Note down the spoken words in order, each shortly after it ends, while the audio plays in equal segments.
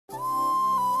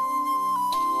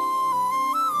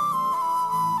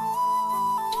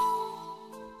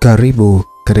Karibu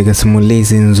katika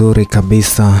simulizi nzuri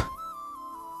kabisa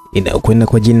inayokwenda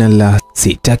kwa jina la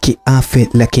Sitaki afe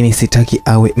lakini sitaki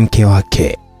awe mke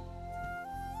wake.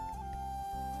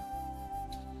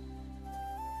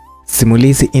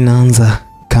 Simulizi inaanza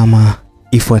kama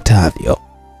ifuatavyo.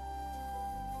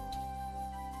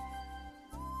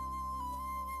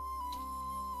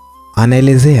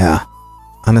 Anaelezea,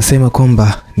 anasema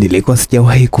kwamba nilikuwa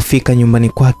sijawahi kufika nyumbani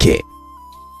kwake.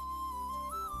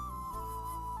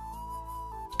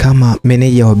 Kama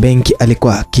meneja wa benki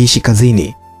alikuwa akiishi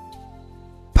kazini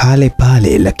pale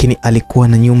pale, lakini alikuwa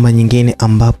na nyumba nyingine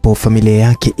ambapo familia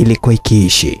yake ilikuwa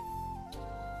ikiishi.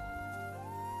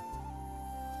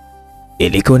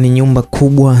 Ilikuwa ni nyumba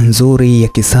kubwa nzuri ya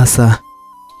kisasa,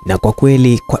 na kwa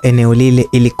kweli kwa eneo lile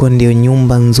ilikuwa ndio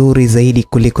nyumba nzuri zaidi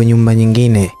kuliko nyumba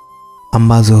nyingine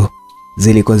ambazo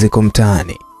zilikuwa ziko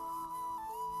mtaani.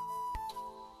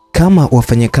 Kama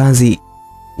wafanyakazi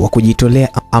wa kujitolea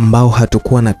ambao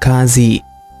hatukuwa na kazi,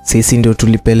 sisi ndio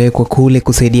tulipelekwa kule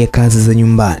kusaidia kazi za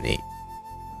nyumbani.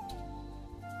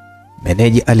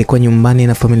 Meneja alikuwa nyumbani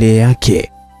na familia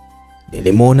yake.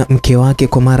 Nilimwona mke wake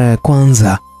kwa mara ya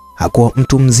kwanza. Hakuwa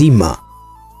mtu mzima,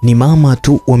 ni mama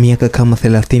tu wa miaka kama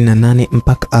 38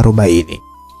 mpaka 40.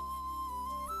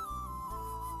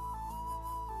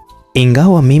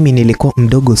 Ingawa mimi nilikuwa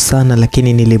mdogo sana,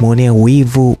 lakini nilimwonea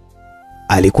wivu.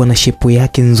 Alikuwa na shepu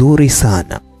yake nzuri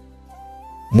sana.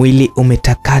 Mwili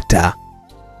umetakata.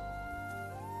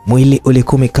 Mwili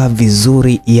ulikuwa umekaa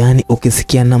vizuri, yani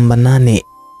ukisikia namba 8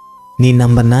 ni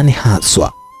namba 8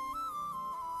 haswa.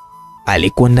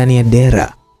 Alikuwa ndani ya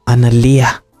dera,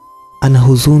 analia, ana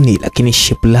huzuni, lakini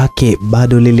shepu lake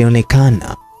bado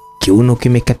lilionekana. Kiuno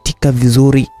kimekatika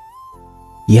vizuri,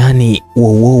 yani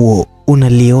wowowo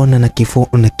unaliona na kifua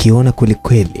unakiona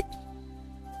kwelikweli.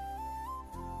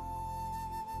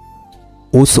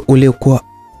 Uso uliokuwa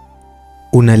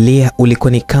unalia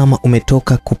ulikuwa ni kama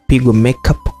umetoka kupigwa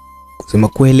makeup. Kusema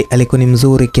kweli alikuwa ni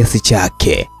mzuri kiasi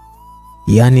chake.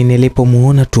 Yani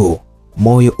nilipomuona tu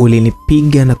moyo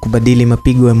ulinipiga na kubadili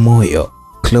mapigo ya moyo,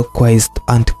 clockwise to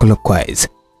anti-clockwise.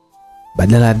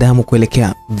 Badala ya damu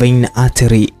kuelekea vein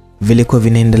artery vilikuwa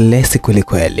vinaenda lesi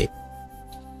kweli.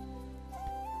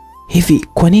 Hivi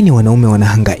kwa nini wanaume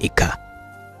wanahangaika?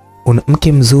 Una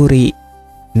mke mzuri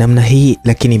namna hii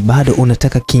lakini bado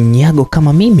unataka kinyago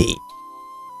kama mimi?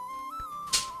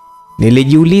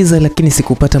 Nilijiuliza, lakini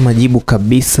sikupata majibu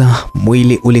kabisa.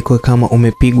 Mwili ulikuwa kama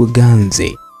umepigwa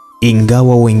ganzi.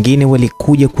 Ingawa wengine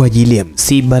walikuja kwa ajili ya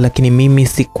msiba, lakini mimi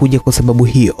sikuja kwa sababu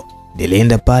hiyo.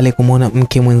 Nilienda pale kumwona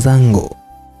mke mwenzangu.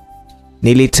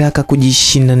 Nilitaka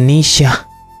kujishindanisha.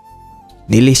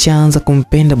 Nilishaanza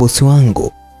kumpenda bosi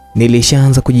wangu.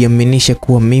 Nilishaanza kujiaminisha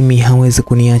kuwa mimi hawezi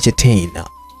kuniacha tena.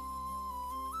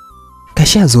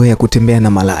 Kashazoea kutembea na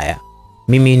malaya.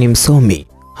 Mimi ni msomi,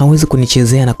 hawezi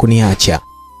kunichezea na kuniacha.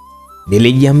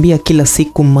 Nilijiambia kila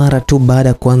siku mara tu baada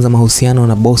ya kuanza mahusiano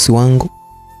na bosi wangu.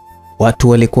 Watu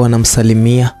walikuwa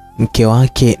wanamsalimia mke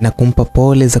wake na kumpa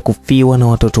pole za kufiwa na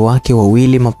watoto wake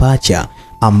wawili mapacha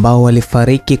ambao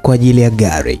walifariki kwa ajili ya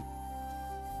gari.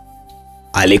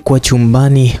 Alikuwa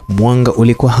chumbani, mwanga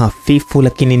ulikuwa hafifu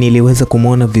lakini niliweza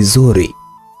kumwona vizuri.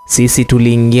 Sisi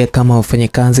tuliingia kama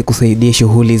wafanyakazi kusaidia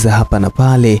shughuli za hapa na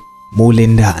pale mule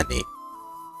ndani.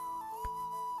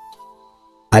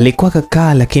 Alikuwa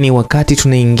kakaa, lakini wakati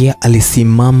tunaingia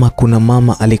alisimama. Kuna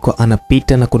mama alikuwa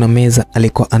anapita na kuna meza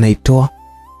alikuwa anaitoa,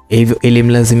 hivyo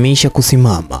ilimlazimisha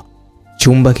kusimama.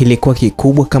 Chumba kilikuwa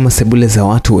kikubwa kama sebule za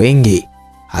watu wengi.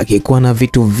 Hakikuwa na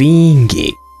vitu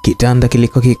vingi. Kitanda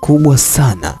kilikuwa kikubwa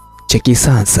sana cha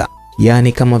kisasa,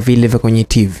 yani kama vile vya kwenye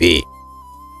TV.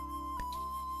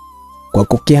 Kwa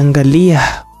kukiangalia,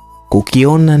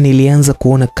 kukiona, nilianza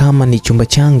kuona kama ni chumba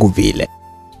changu vile.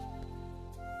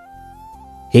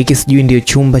 Hiki sijui ndio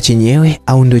chumba chenyewe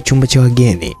au ndio chumba cha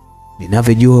wageni.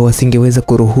 Ninavyojua wasingeweza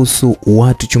kuruhusu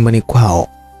watu chumbani kwao.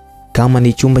 Kama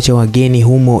ni chumba cha wageni,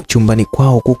 humo chumbani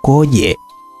kwao kukoje?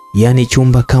 Yani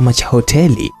chumba kama cha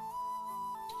hoteli?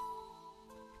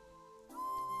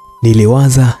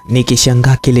 Niliwaza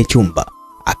nikishangaa kile chumba.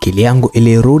 Akili yangu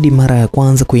ilirudi mara ya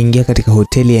kwanza kuingia katika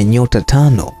hoteli ya nyota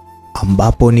 5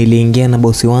 ambapo niliingia na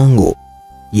bosi wangu.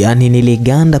 Yani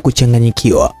niliganda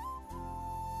kuchanganyikiwa.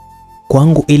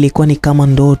 Kwangu ilikuwa ni kama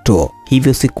ndoto,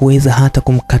 hivyo sikuweza hata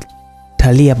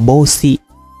kumkatalia bosi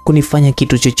kunifanya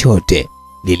kitu chochote.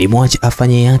 Nilimwacha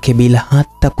afanye yake bila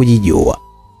hata kujijua.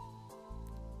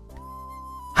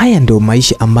 Haya ndio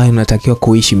maisha ambayo natakiwa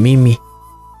kuishi mimi,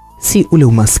 si ule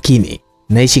umaskini.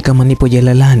 Naishi kama nipo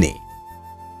jalalani.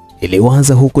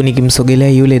 Niliwaza huku nikimsogelea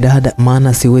yule dada,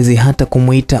 maana siwezi hata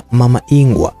kumuita mama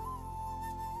Ingwa.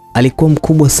 Alikuwa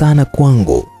mkubwa sana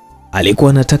kwangu. Alikuwa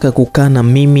anataka kukaa na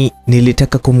mimi,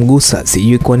 nilitaka kumgusa,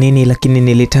 sijui kwa nini, lakini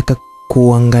nilitaka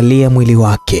kuangalia mwili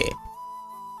wake.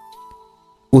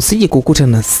 Usije kukuta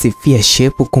na sifia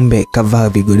shepu kumbe kavaa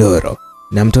vigodoro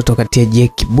na mtoto katia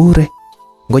jeki bure.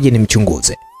 Ngoja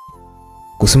nimchunguze.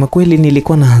 Kusema kweli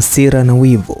nilikuwa na hasira na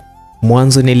wivu.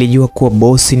 Mwanzo nilijua kuwa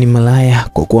bosi ni malaya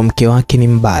kwa kuwa mke wake ni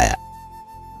mbaya,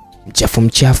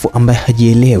 mchafu ambaye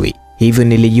hajielewi. Hivyo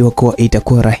nilijua kuwa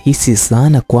itakuwa rahisi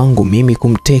sana kwangu mimi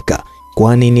kumteka,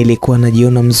 kwani nilikuwa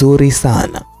najiona mzuri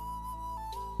sana.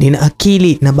 Nina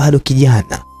akili na bado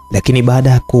kijana, lakini baada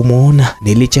ya kumuona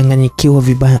nilichanganyikiwa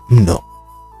vibaya mno.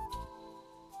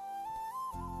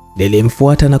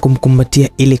 Nilimfuata na kumkumbatia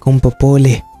ili kumpa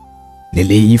pole.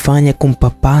 Nilijifanya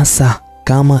kumpapasa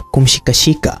kama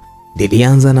kumshikashika.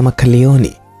 Nilianza na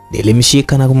makalioni.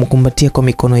 Nilimshika na kumkumbatia kwa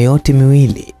mikono yote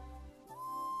miwili.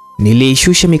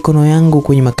 Nilishusha mikono yangu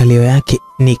kwenye makalio yake,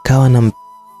 nikawa na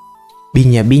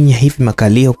binya hivi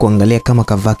makalio kuangalia kama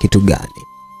kavaa kitu gani.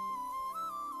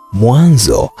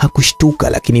 Mwanzo hakushtuka,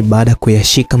 lakini baada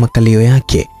kuyashika makalio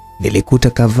yake nilikuta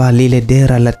kavaa lile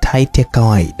dera la tight ya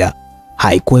kawaida.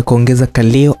 Haikuwa kuongeza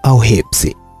kalio au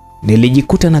hipsi.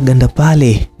 Nilijikuta na ganda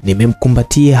pale,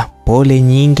 nimemkumbatia pole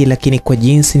nyingi, lakini kwa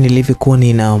jinsi nilivyokuwa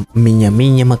nina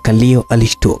minya makalio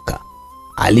alishtuka.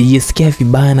 Alijisikia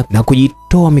vibaya na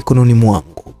kujitoa mikononi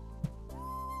mwangu.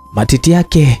 Matiti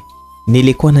yake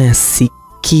nilikuwa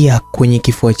nayasikia kwenye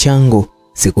kifua changu.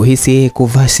 Sikuhisi yeye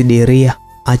kuvaa sidiria,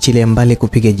 achilia mbali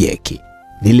kupiga jeki.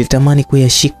 Nilitamani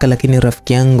kuyashika, lakini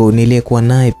rafiki yangu niliyekuwa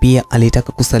naye pia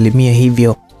alitaka kusalimia,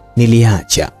 hivyo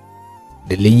niliacha.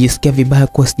 Nilijisikia vibaya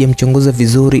kuwa sijamchunguza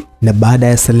vizuri, na baada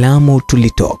ya salamu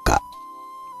tulitoka.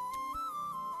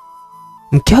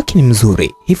 Mke wake ni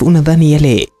mzuri. Hivi unadhani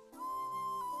yale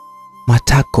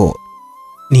matako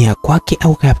ni ya kwake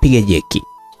au kayapiga jeki?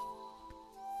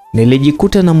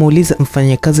 Nilijikuta na muuliza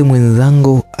mfanyakazi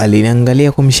mwenzangu.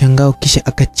 Aliniangalia kwa mshangao kisha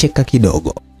akacheka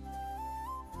kidogo.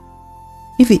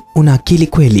 Hivi una akili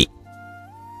kweli?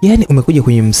 Yaani umekuja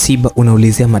kwenye msiba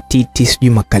unaulizia matiti sijui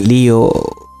makalio.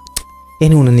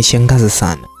 Yaani unanishangaza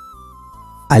sana.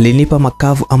 Alinipa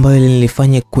makavu ambayo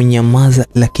nilifanya kunyamaza,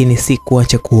 lakini si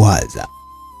kuacha kuwaza.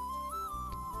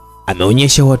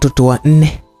 Ameonyesha watoto 4,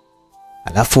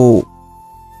 alafu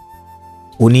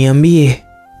uniambie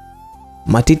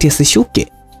matiti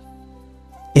asishuke?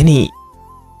 Yaani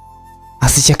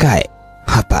asichakae?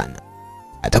 Hapana.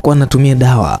 Atakuwa anatumia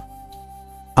dawa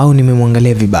au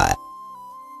nimemwangalia vibaya?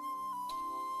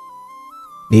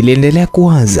 Niliendelea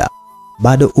kuwaza.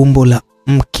 Bado umbo la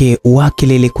mke wake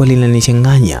lilikuwa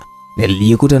linanichanganya.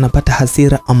 Nilijikuta napata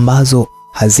hasira ambazo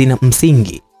hazina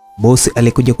msingi. Bosi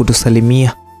alikuja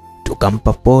kutusalimia,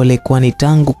 tukampa pole, kwani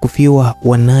tangu kufiwa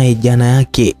wanaye jana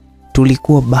yake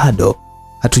tulikuwa bado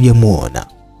hatujamuona.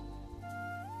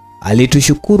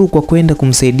 Alitushukuru kwa kwenda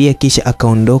kumsaidia kisha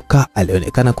akaondoka.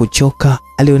 Alionekana kuchoka,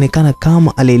 alionekana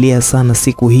kama alilia sana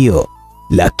siku hiyo,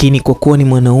 lakini kwa kuwa ni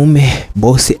mwanaume,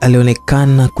 bosi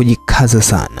alionekana kujikaza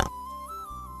sana.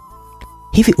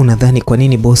 Hivi unadhani kwa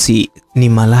nini bosi ni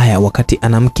malaya wakati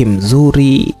ana mke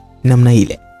mzuri namna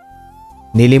ile?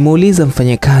 Nilimuuliza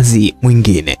mfanyakazi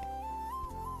mwingine.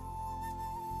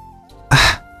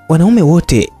 Wanaume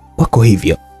wote wako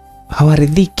hivyo,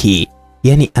 hawaridhiki.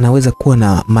 Yaani anaweza kuwa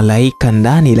na malaika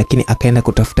ndani lakini akaenda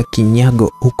kutafuta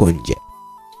kinyago huko nje.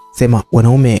 Sema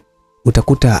wanaume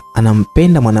utakuta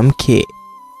anampenda mwanamke,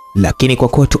 lakini kwa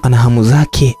kuwa tu ana hamu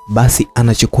zake, basi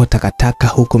anachukua takataka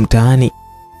huko mtaani,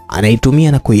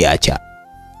 anaitumia na kuiacha.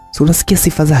 So unasikia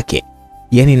sifa zake?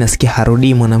 Yaani nasikia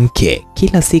harudi mwanamke,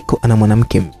 kila siku ana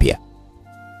mwanamke mpya.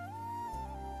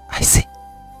 Aise,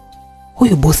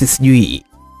 huyo bosi sijui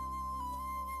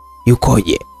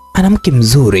yukoje? Ana mke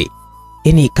mzuri,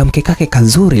 yaani kamke kake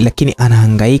kazuri, lakini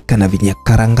anahangaika na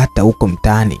vinyakarangata huko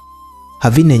mtaani,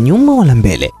 havina nyuma wala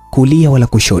mbele, kulia wala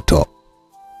kushoto.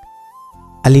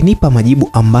 Alinipa majibu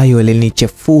ambayo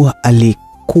yalinichafua.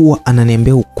 Alikuwa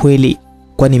ananiambia ukweli,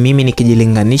 kwani mimi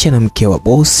nikijilinganisha na mke wa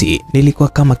bosi nilikuwa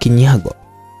kama kinyago,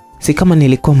 si kama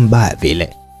nilikuwa mbaya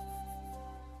vile.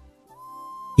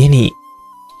 Yaani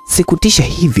sikutisha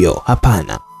hivyo,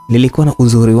 hapana. Nilikuwa na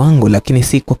uzuri wangu, lakini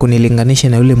si kwa kunilinganisha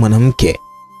na yule mwanamke.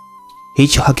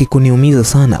 Hicho hakikuniumiza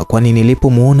sana, kwani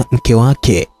nilipomuona mke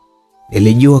wake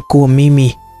nilijua kuwa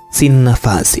mimi sina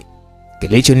nafasi.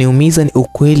 Kilichoniumiza ni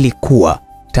ukweli kuwa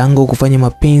tangu kufanya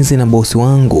mapenzi na bosi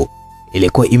wangu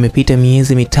ilikuwa imepita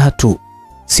miezi 3.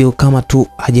 Sio kama tu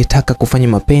hajataka kufanya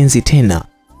mapenzi tena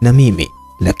na mimi,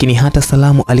 lakini hata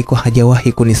salamu alikuwa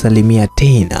hajawahi kunisalimia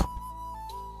tena.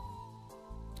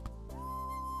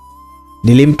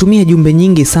 Nilimtumia jumbe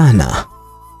nyingi sana.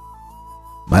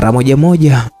 Mara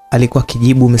moja alikuwa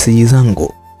akijibu meseji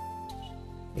zangu.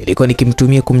 Nilikuwa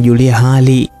nikimtumia kumjulia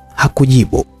hali,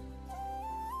 hakujibu.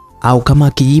 Au kama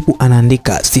akijibu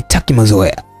anaandika sitaki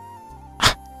mazoea.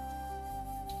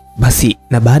 Basi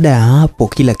na baada ya hapo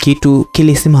kila kitu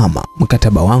kilisimama.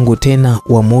 Mkataba wangu tena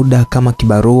wa muda kama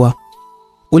kibarua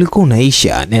ulikuwa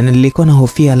unaisha na nilikuwa na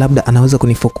hofia labda anaweza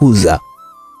kunifukuza.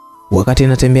 Wakati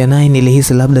natembea naye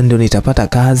nilihisi labda ndio nitapata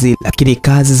kazi, lakini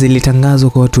kazi zilitangazwa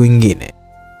kwa watu wengine.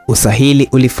 Usahili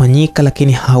ulifanyika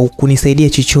lakini haukunisaidia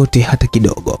chochote hata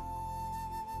kidogo.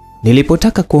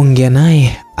 Nilipotaka kuongea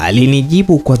naye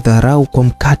alinijibu kwa dharau kwa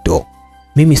mkato,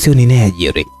 mimi sio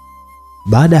ninayeajiri.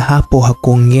 Baada hapo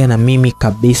hakuongea na mimi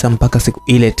kabisa mpaka siku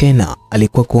ile tena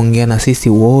alikuwa kuongea na sisi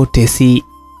wote, si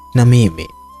na mimi.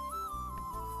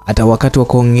 Hata wakati wa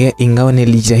kuongea, ingawa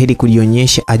nilijitahidi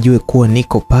kujionyesha ajue kuwa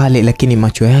niko pale, lakini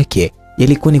macho yake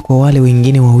yalikuwa ni kwa wale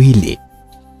wengine wawili.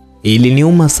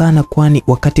 Iliniuma sana, kwani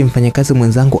wakati mfanyakazi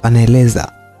mwenzangu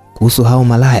anaeleza kuhusu hao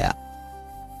malaya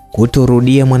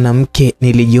kutorudia mwanamke,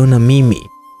 nilijiona mimi.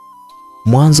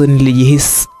 Mwanzo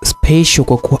nilijihisi special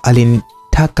kwa kuwa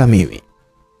alinitaka mimi.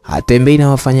 Hatembei na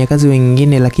wafanyakazi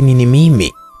wengine, lakini ni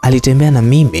mimi. Alitembea na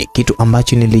mimi, kitu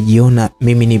ambacho nilijiona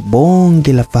mimi ni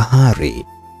bonge la fahari.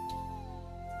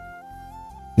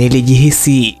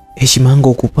 Nilijihisi heshima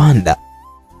yangu kupanda.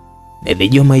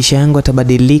 Nilijua maisha yangu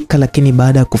yatabadilika, lakini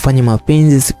baada ya kufanya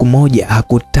mapenzi siku moja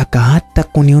hakutaka hata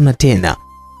kuniona tena.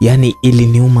 Yaani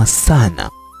iliniuma sana.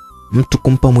 Mtu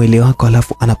kumpa mwili wako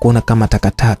alafu anakuona kama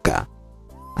takataka.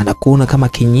 Anakuona kama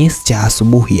kinyesi cha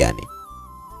asubuhi yani.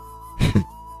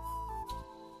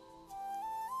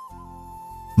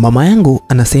 Mama yangu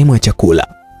ana sehemu ya chakula.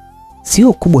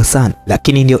 Sio kubwa sana,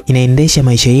 lakini ndio inaendesha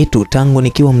maisha yetu tangu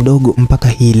nikiwa mdogo mpaka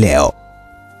hii leo.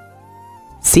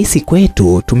 Sisi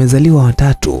kwetu tumezaliwa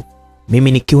watatu,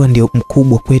 mimi nikiwa ndio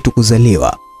mkubwa kwetu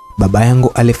kuzaliwa. Baba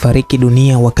yangu alifariki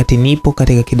dunia wakati nipo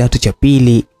katika kidato cha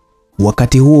pili.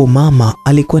 Wakati huo mama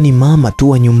alikuwa ni mama tu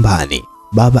wa nyumbani.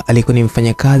 Baba alikuwa ni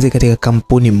mfanyakazi katika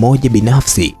kampuni moja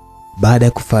binafsi. Baada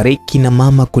ya kufariki na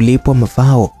mama kulipwa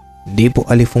mafao, ndipo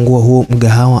alifungua huo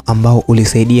mgahawa ambao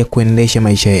ulisaidia kuendesha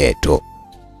maisha yetu.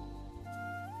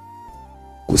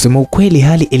 Kusema ukweli,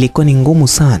 hali ilikuwa ni ngumu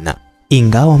sana,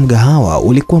 ingawa mgahawa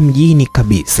ulikuwa mjini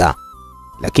kabisa.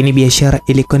 Lakini biashara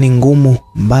ilikuwa ni ngumu,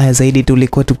 mbaya zaidi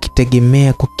tulikuwa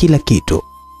tukitegemea kwa kila kitu.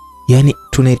 Yaani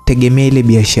tunategemea ile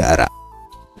biashara.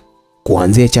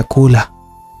 Kuanzia chakula,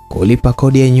 kulipa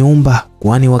kodi ya nyumba,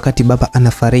 kwani wakati baba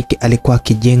anafariki alikuwa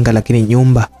akijenga lakini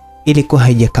nyumba ilikuwa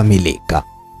haijakamilika.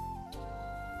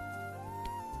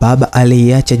 Baba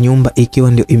aliacha nyumba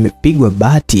ikiwa ndio imepigwa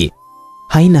bati,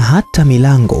 haina hata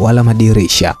milango wala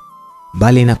madirisha,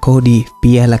 bali na kodi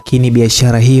pia. Lakini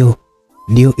biashara hiyo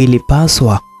ndio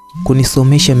ilipaswa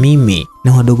kunisomesha mimi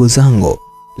na wadogo zangu,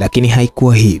 lakini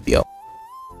haikuwa hivyo.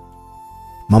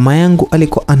 Mama yangu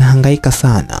alikuwa anahangaika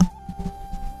sana.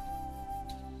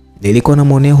 Nilikuwa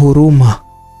namwonea huruma.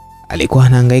 Alikuwa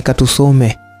anahangaika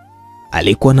tusome.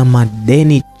 Alikuwa na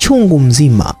madeni chungu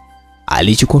mzima.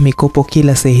 Alichukua mikopo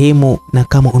kila sehemu, na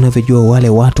kama unavyojua wale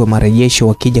watu wa marejesho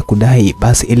wakija kudai,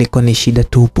 basi ilikuwa ni shida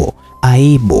tupo,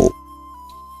 aibu.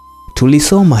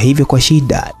 Tulisoma hivyo kwa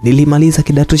shida. Nilimaliza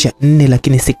kidato cha 4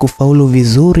 lakini sikufaulu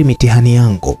vizuri mitihani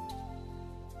yangu.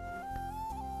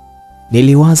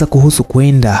 Niliwaza kuhusu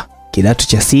kwenda kidato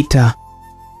cha 6,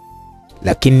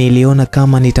 lakini niliona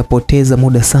kama nitapoteza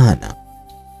muda sana.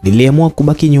 Niliamua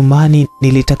kubaki nyumbani.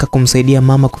 Nilitaka kumsaidia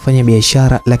mama kufanya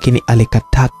biashara, lakini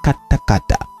alikataa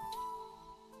kata.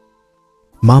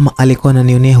 Mama alikuwa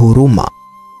ananionea huruma,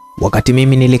 wakati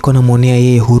mimi nilikuwa namwonea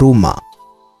yeye huruma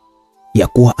ya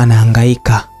kuwa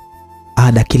anahangaika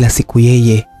ada kila siku.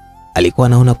 Yeye alikuwa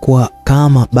anaona kuwa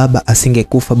kama baba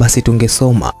asingekufa basi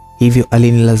tungesoma, hivyo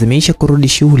alinilazimisha kurudi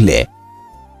shule.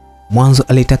 Mwanzo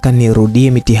alitaka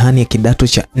nirudie mitihani ya kidato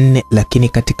cha 4, lakini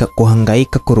katika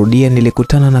kuhangaika kurudia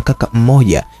nilikutana na kaka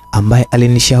mmoja ambaye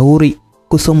alinishauri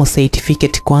kusoma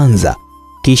certificate kwanza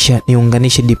kisha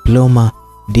niunganishe diploma,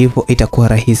 ndipo itakuwa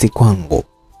rahisi kwangu.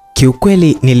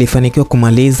 Kiukweli nilifanikiwa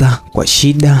kumaliza kwa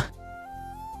shida.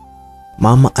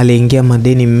 Mama aliingia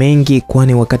madeni mengi,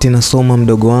 kwani wakati nasoma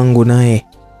mdogo wangu naye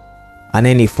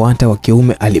anayenifuata wa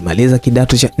kiume alimaliza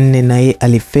kidato cha 4 na yeye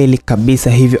alifeli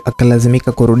kabisa, hivyo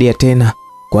akalazimika kurudia tena,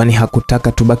 kwani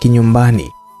hakutaka tubaki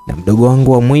nyumbani. Na mdogo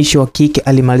wangu wa mwisho wa kike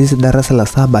alimaliza darasa la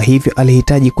 7, hivyo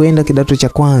alihitaji kwenda kidato cha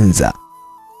kwanza.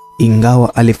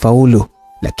 Ingawa alifaulu,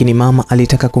 lakini mama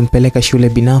alitaka kumpeleka shule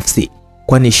binafsi,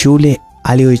 kwani shule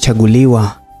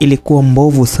aliyochaguliwa ilikuwa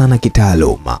mbovu sana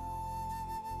kitaaluma.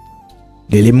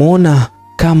 Nilimuona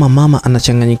kama mama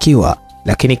anachanganyikiwa,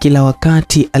 lakini kila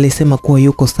wakati alisema kuwa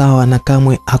yuko sawa na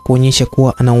kamwe hakuonyesha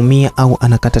kuwa anaumia au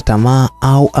anakata tamaa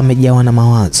au amejawa na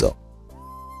mawazo.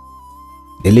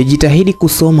 Nilijitahidi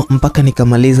kusoma mpaka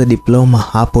nikamaliza diploma.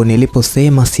 Hapo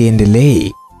niliposema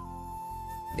siendelei,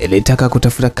 nilitaka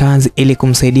kutafuta kazi ili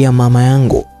kumsaidia mama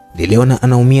yangu. Niliona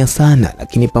anaumia sana,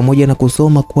 lakini pamoja na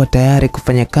kusoma kuwa tayari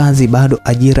kufanya kazi, bado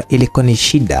ajira ilikuwa ni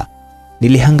shida.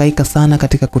 Nilihangaika sana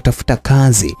katika kutafuta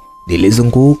kazi.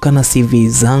 Nilizunguka na CV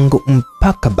zangu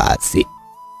mpaka basi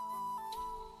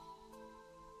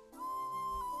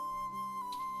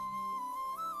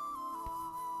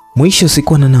mwisho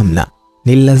sikuwa na namna.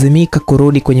 Nililazimika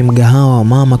kurudi kwenye mgahawa wa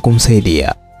mama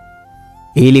kumsaidia.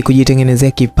 Ili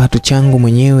kujitengenezea kipato changu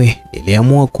mwenyewe,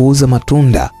 niliamua kuuza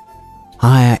matunda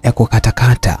haya ya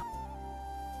kukatakata.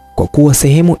 Kwa kuwa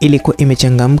sehemu ilikuwa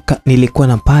imechangamka, nilikuwa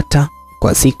napata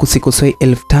kwa siku sikosoi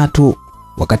 3,000,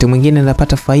 wakati mwingine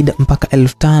napata faida mpaka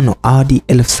 5,000 hadi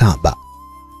 7,000.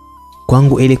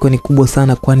 Kwangu ilikuwa ni kubwa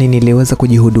sana, kwani niliweza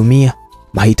kujihudumia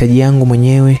mahitaji yangu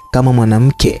mwenyewe kama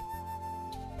mwanamke,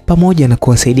 pamoja na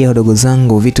kuwasaidia wadogo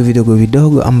zangu vitu vidogo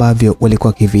vidogo ambavyo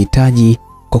walikuwa wakivihitaji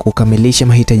kwa kukamilisha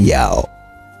mahitaji yao.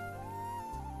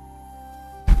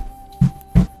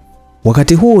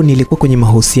 Wakati huo nilikuwa kwenye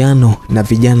mahusiano na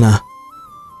vijana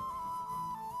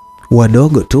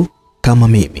wadogo tu kama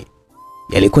mimi.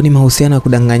 Yalikuwa ni mahusiano ya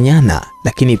kudanganyana,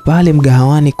 lakini pale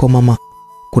mgahawani kwa mama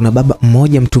kuna baba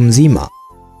mmoja mtu mzima.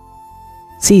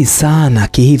 Si sana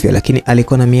kihivyo, lakini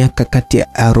alikuwa na miaka kati ya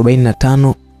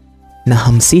 45 na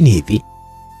 50 hivi.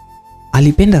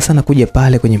 Alipenda sana kuja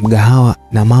pale kwenye mgahawa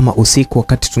na mama usiku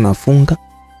wakati tunafunga.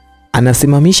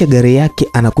 Anasimamisha gari yake,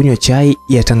 anakunywa chai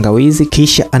ya tangawizi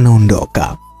kisha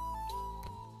anaondoka.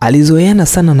 Alizoeana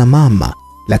sana na mama,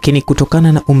 lakini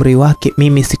kutokana na umri wake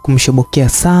mimi sikumshobokea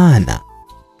sana.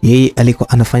 Yeye alikuwa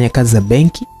anafanya kazi za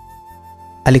benki,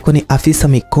 alikuwa ni afisa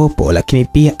mikopo, lakini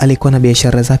pia alikuwa na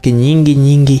biashara zake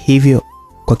nyingi, hivyo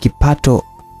kwa kipato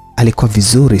alikuwa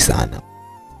vizuri sana.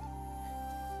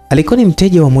 Alikuwa ni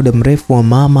mteja wa muda mrefu wa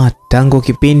mama tangu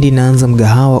kipindi naanza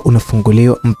mgahawa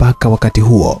unafunguliwa mpaka wakati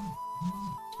huo.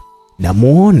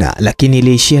 Namuona, lakini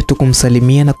iliishia tu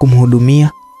kumsalimia na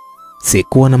kumhudumia.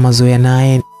 Sikuwa na mazoea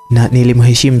naye na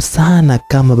nilimheshimu sana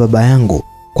kama baba yangu,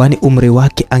 kwani umri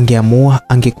wake angeamua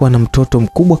angekuwa na mtoto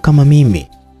mkubwa kama mimi.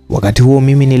 Wakati huo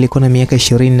mimi nilikuwa na miaka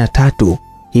 23,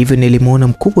 hivyo nilimuona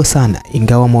mkubwa sana,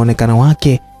 ingawa muonekano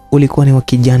wake ulikuwa ni wa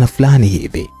kijana fulani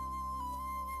hivi.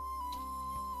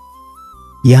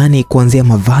 Yaani kuanzia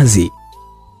mavazi,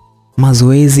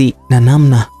 mazoezi na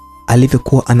namna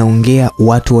alivyokuwa anaongea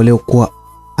watu waliokuwa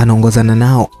anaongozana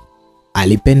nao.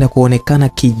 Alipenda kuonekana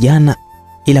kijana,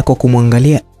 ila kwa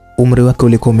kumwangalia umri wake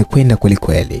ulikuwa umekwenda kweli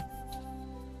kweli.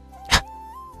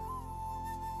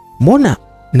 Mbona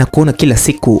na kuona kila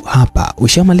siku hapa,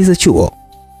 ushamaliza chuo?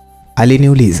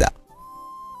 Aliniuliza.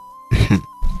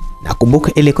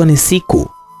 Nakumbuka ilikuwa ni siku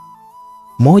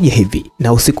moja hivi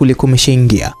na usiku ulikuwa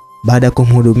umeshaingia. Baada ya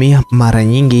kumhudumia, mara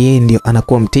nyingi yeye ndio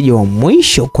anakuwa mteja wa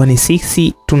mwisho, kwani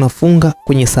sisi tunafunga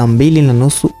kwenye saa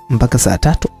 2:30 mpaka saa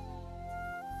 3.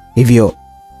 Hivyo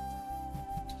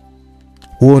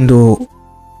huo ndo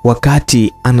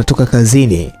wakati anatoka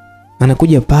kazini,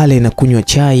 anakuja pale na kunywa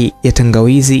chai ya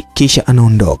tangawizi kisha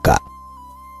anaondoka.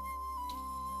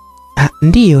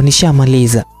 Ndiyo,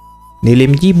 nishamaliza,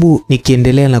 nilimjibu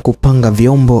nikiendelea na kupanga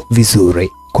vyombo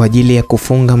vizuri kwa ajili ya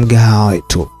kufunga mgahawa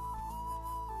wetu.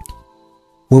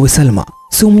 Wewe Salma,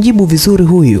 si umjibu vizuri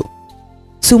huyu.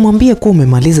 Si umwambie kuwa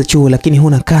umemaliza chuo lakini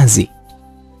huna kazi.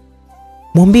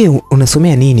 Mwambie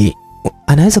unasomea nini,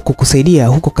 anaweza kukusaidia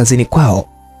huko kazini kwao.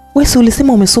 Wewe si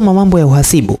ulisema umesoma mambo ya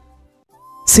uhasibu?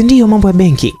 Si ndio, mambo ya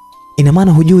benki? Ina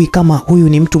maana hujui kama huyu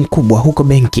ni mtu mkubwa huko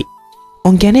benki?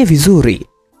 Ongea naye vizuri.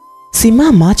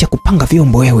 Simama, acha kupanga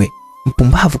vyombo wewe.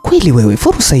 Mpumbavu kweli wewe,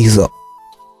 fursa hizo.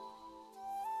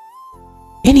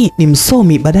 Yaani ni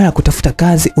msomi, badala ya kutafuta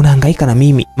kazi unahangaika na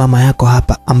mimi mama yako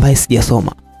hapa ambaye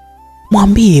sijasoma.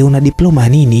 Mwambie una diploma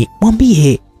nini,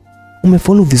 mwambie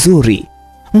umefaulu vizuri,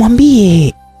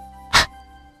 mwambie.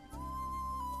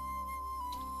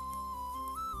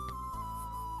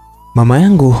 Mama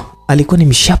yangu alikuwa ni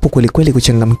mshapu kweli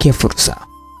kuchangamkia fursa.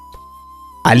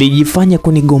 Alijifanya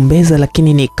kunigombeza,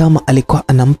 lakini ni kama alikuwa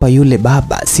anampa yule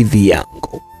baba CV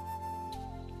yangu.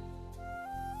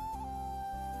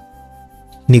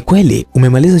 Ni kweli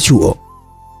umemaliza chuo?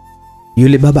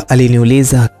 Yule baba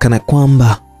aliniuliza kana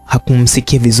kwamba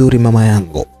hakumsikia vizuri mama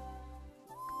yangu.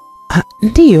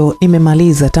 Ndiyo,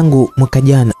 nimemaliza tangu mwaka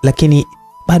jana, lakini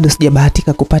bado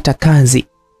sijabahatika kupata kazi.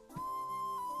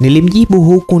 Nilimjibu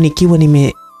huku nikiwa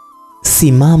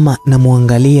nimesimama na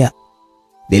muangalia.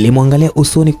 Nilimwangalia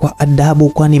usoni kwa adabu,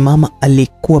 kwani mama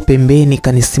alikuwa pembeni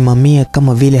kanisimamia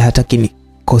kama vile hataki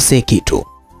nikosee kitu.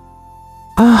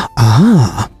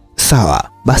 Sawa,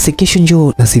 basi kesho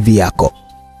njoo na CV yako.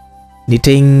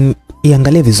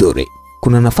 iangalie vizuri.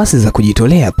 Kuna nafasi za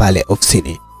kujitolea pale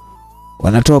ofisini.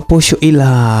 Wanatoa posho,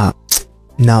 ila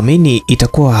naamini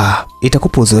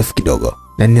itakupa uzoefu kidogo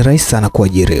na ni rahisi sana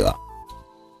kuajiriwa.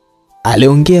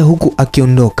 Aliongea huku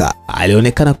akiondoka.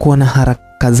 Alionekana kuwa na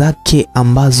haraka zake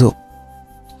ambazo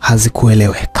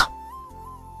hazikueleweka.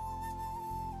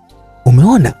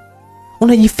 Umeona?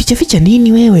 Unajificha ficha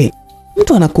nini wewe?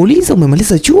 Mtu anakuuliza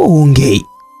umemaliza chuo uongei.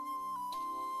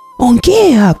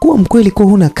 Ongea, kuwa mkweli kuwa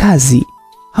huna kazi.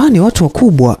 Hawa ni watu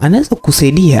wakubwa, anaweza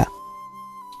kukusaidia.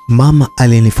 Mama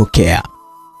alinifokea.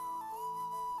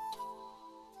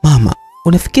 Mama,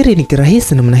 unafikiri ni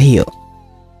kirahisi namna hiyo?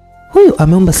 Huyu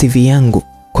ameomba CV yangu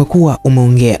kwa kuwa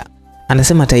umeongea.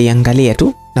 Anasema ataiangalia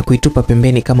tu na kuitupa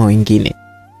pembeni kama wengine.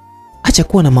 Acha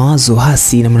kuwa na mawazo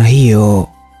hasi namna hiyo.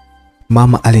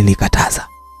 Mama alinikataza.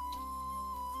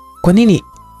 Kwa nini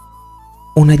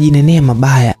unajinenea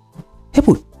mabaya?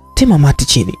 Hebu tema mate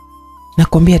chini.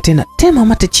 Nakwambia tena, tema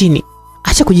mate chini.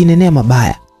 Acha kujinenea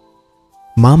mabaya.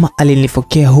 Mama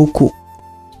alinifokea huku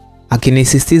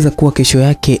akinisisitiza kuwa kesho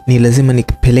yake ni lazima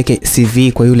nikipeleke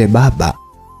CV kwa yule baba.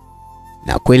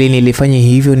 Na kweli nilifanya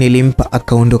hivyo, nilimpa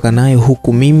akaondoka nayo,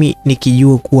 huku mimi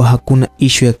nikijua kuwa hakuna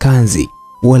ishu ya kazi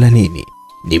wala nini.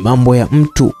 Ni mambo ya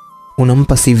mtu,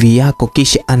 unampa CV yako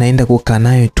kisha anaenda kukaa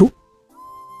nayo tu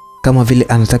kama vile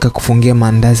anataka kufungia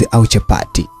maandazi au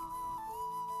chapati.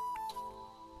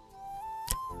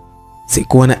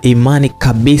 Sikuwa na imani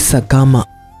kabisa kama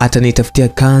atanitafutia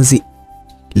kazi,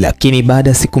 lakini baada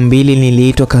ya siku 2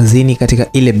 niliitwa kazini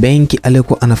katika ile benki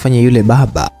aliyokuwa anafanya yule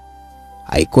baba.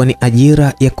 Haikuwa ni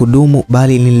ajira ya kudumu,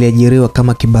 bali niliajiriwa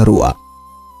kama kibarua,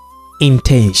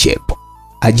 internship,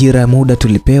 ajira ya muda.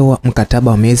 Tulipewa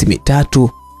mkataba wa miezi 3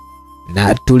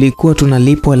 na tulikuwa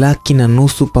tunalipwa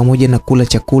 1,500,000 pamoja na kula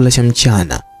chakula cha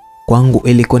mchana. Kwangu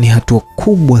ilikuwa ni hatua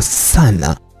kubwa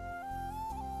sana.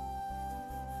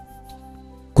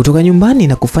 Kutoka nyumbani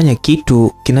na kufanya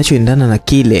kitu kinachoendana na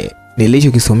kile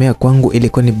nilichokisomea, kwangu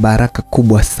ilikuwa ni baraka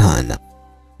kubwa sana.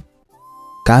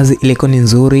 Kazi ilikuwa ni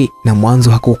nzuri na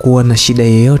mwanzo hakukuwa na shida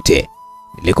yoyote.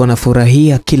 Nilikuwa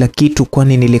nafurahia kila kitu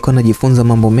kwani nilikuwa najifunza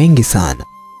mambo mengi sana.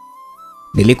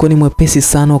 Nilikuwa ni mwepesi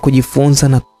sana wa kujifunza,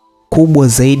 na kubwa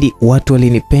zaidi watu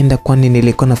walinipenda kwani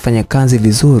nilikuwa nafanya kazi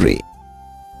vizuri.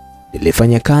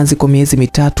 Nilifanya kazi kwa miezi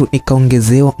 3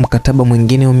 nikaongezewa mkataba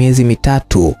mwingine wa miezi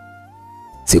 3.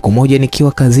 Siku moja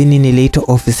nikiwa kazini niliitwa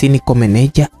ofisini kwa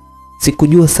meneja.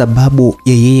 Sikujua sababu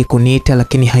ya yeye kuniita,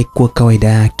 lakini haikuwa kawaida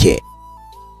yake.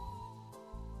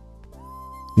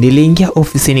 Niliingia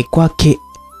ofisini kwake.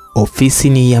 Ofisi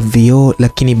ni ya vioo,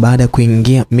 lakini baada ya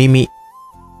kuingia mimi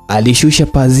alishusha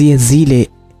pazia zile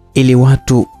ili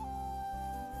watu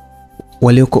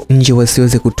walioko nje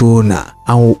wasiweze kutuona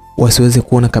au wasiweze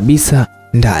kuona kabisa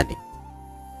ndani.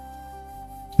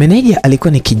 Meneja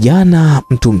alikuwa ni kijana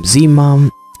mtu mzima,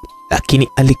 lakini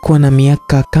alikuwa na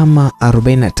miaka kama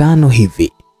 45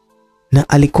 hivi na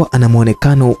alikuwa ana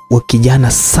muonekano wa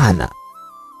kijana sana.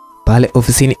 Pale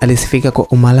ofisini alisifika kwa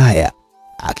umalaya,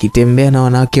 akitembea na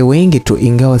wanawake wengi tu,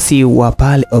 ingawa si wa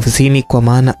pale ofisini kwa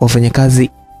maana wafanyakazi,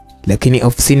 lakini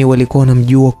ofisini walikuwa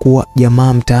wanamjua kuwa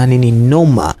jamaa mtaani ni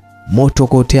noma, moto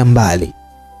kuotea mbali.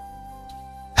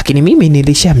 Lakini mimi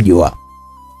nilishamjua.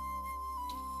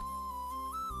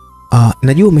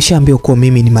 Najua umeshaambiwa kuwa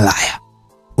mimi ni malaya.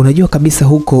 Unajua kabisa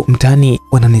huko mtaani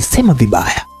wananisema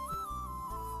vibaya.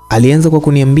 Alianza kwa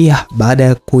kuniambia baada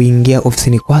ya kuingia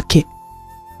ofisini kwake.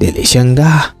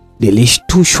 Nilishangaa,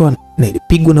 nilishtushwa na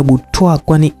nilipigwa na butwa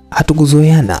kwani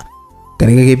hatukuzoeana.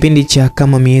 Katika kipindi cha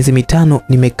kama miezi 5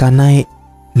 nimekaa naye,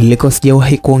 nilikuwa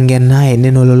sijawahi kuongea naye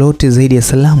neno lolote zaidi ya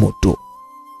salamu tu.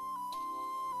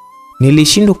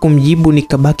 Nilishindwa kumjibu,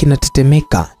 nikabaki na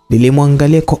tetemeka.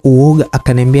 Nilimwangalia kwa uoga,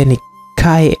 akaniambia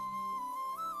nikae,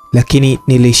 lakini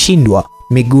nilishindwa.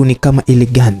 Miguuni kama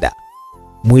iliganda,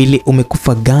 mwili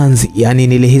umekufa ganzi, yani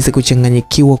nilihisi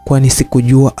kuchanganyikiwa kwani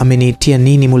sikujua ameniitia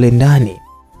nini mule ndani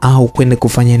au kwenda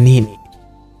kufanya nini.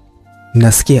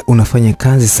 Nasikia unafanya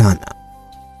kazi sana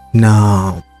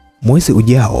na mwezi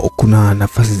ujao kuna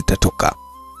nafasi zitatoka.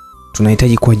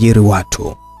 Tunahitaji kuajiri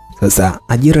watu. Sasa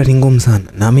ajira ni ngumu sana,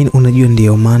 naamini unajua,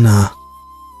 ndio maana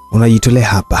unajitolea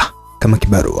hapa kama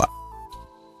kibarua.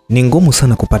 Ni ngumu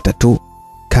sana kupata tu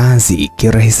kazi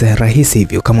kirahisi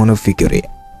hivyo kama unafikiria.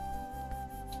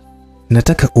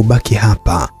 Nataka ubaki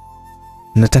hapa.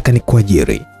 Nataka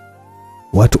nikuajiri.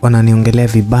 Watu wananiongelea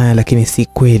vibaya lakini si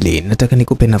kweli. Nataka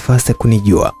nikupe nafasi ya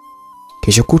kunijua.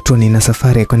 Kesho kutwa nina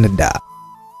safari ya kwenda Dar.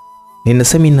 Nina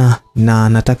semina na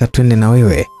nataka twende na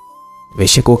wewe.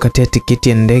 Nimeshakukatia tiketi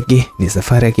ya ndege. Ni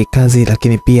safari ya kikazi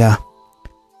lakini pia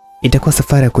itakuwa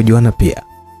safari ya kujuana pia.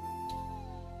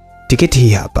 Tiketi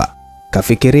hii hapa.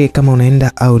 kafikirie kama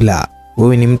unaenda au la.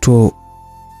 Wewe ni mtu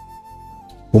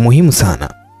muhimu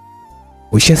sana.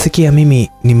 Ushasikia mimi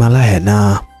ni malaya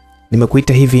na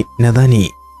nimekuita hivi,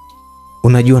 nadhani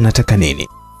unajua nataka nini."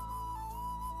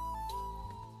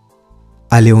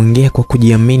 Aliongea kwa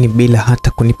kujiamini bila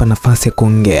hata kunipa nafasi ya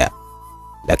kuongea.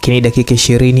 Lakini dakika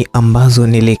 20 ambazo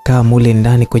nilikaa mule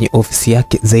ndani kwenye ofisi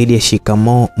yake, zaidi ya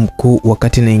shikamoo mkuu,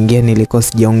 wakati naingia nilikuwa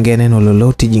sijaongea neno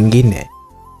lolote jingine.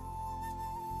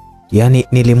 Yaani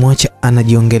nilimwacha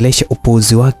anajiongelesha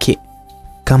upuuzi wake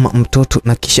kama mtoto,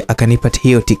 na kisha akanipa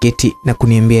hiyo tiketi na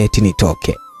kuniambia eti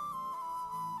nitoke.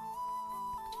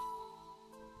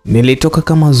 Nilitoka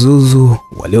kama zuzu.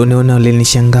 Walioniona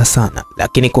walinishangaa sana,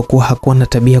 lakini kwa kuwa hakuwa na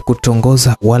tabia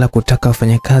kutongoza wala kutaka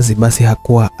wafanyakazi, basi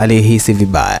hakuwa alihisi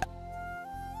vibaya.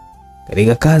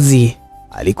 Katika kazi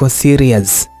alikuwa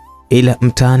serious, ila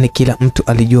mtaani kila mtu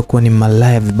alijua kuwa ni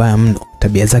malaya vibaya mno.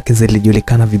 Tabia zake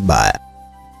zilijulikana vibaya.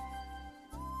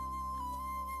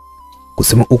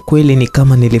 Kusema ukweli ni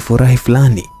kama nilifurahi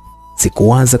fulani.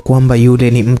 Sikuwaza kwamba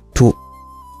yule ni mtu,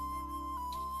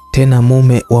 tena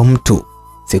mume wa mtu.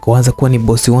 Sikuwaza kuwa ni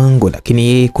bosi wangu, lakini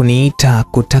yeye kuniita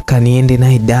kutaka niende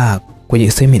naye Dar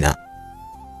kwenye semina,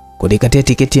 kunikatia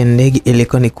tiketi ya ndege,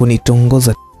 ilikuwa ni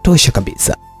kunitongoza tosha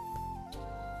kabisa.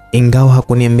 Ingawa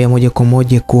hakuniambia moja kwa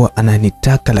moja kuwa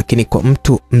ananitaka, lakini kwa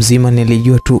mtu mzima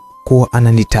nilijua tu kuwa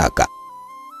ananitaka.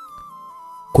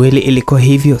 Kweli ilikuwa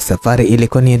hivyo. Safari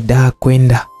ilikuwa ni Dar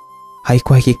kwenda,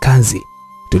 haikuwa kikazi.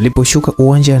 Tuliposhuka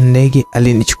uwanja wa ndege,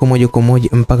 alinichukua moja kwa moja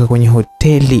mpaka kwenye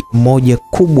hoteli moja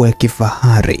kubwa ya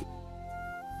kifahari.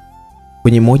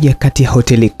 Kwenye moja kati ya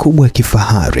hoteli kubwa ya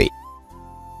kifahari.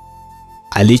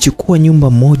 Alichukua nyumba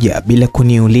moja bila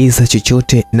kuniuliza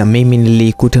chochote, na mimi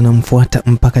nilikuta namfuata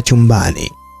mpaka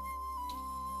chumbani.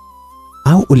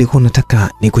 "Au ulikuwa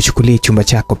unataka nikuchukulie chumba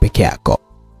chako peke yako?"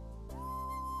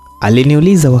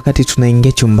 aliniuliza wakati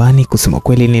tunaingia chumbani. Kusema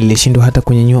kweli nilishindwa hata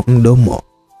kunyanyua mdomo.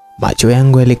 Macho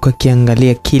yangu yalikuwa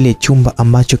kiangalia kile chumba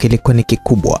ambacho kilikuwa ni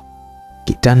kikubwa.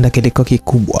 Kitanda kilikuwa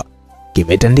kikubwa,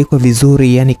 kimetandikwa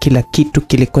vizuri, yani kila kitu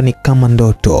kilikuwa ni kama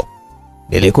ndoto.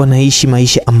 Nilikuwa naishi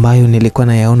maisha ambayo nilikuwa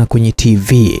nayaona kwenye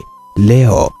TV.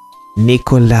 Leo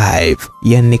niko live,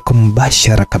 yani niko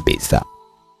mbashara kabisa.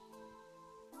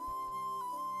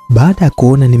 Baada ya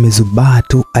kuona nimezubaa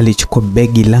tu, alichukua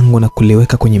begi langu na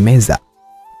kuliweka kwenye meza.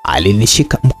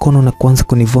 Alinishika mkono na kuanza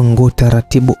kunivua nguo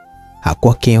taratibu.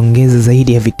 Hakuwa kiongeza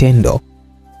zaidi ya vitendo.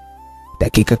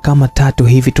 Dakika kama 3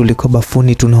 hivi tulikuwa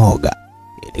bafuni tunaoga.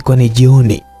 Ilikuwa ni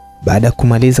jioni. Baada ya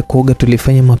kumaliza kuoga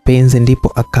tulifanya mapenzi,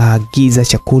 ndipo akaagiza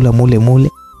chakula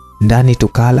mule ndani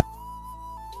tukala.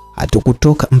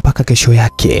 Hatukutoka mpaka kesho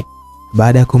yake.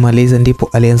 Baada ya kumaliza ndipo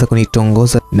alianza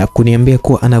kunitongoza na kuniambia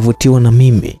kuwa anavutiwa na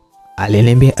mimi.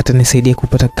 Aliniambia atanisaidia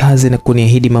kupata kazi na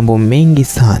kuniahidi mambo mengi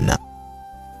sana.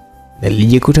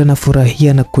 Nilijikuta na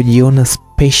furahia na kujiona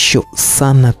special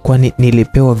sana, kwani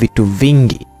nilipewa vitu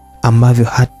vingi ambavyo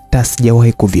hata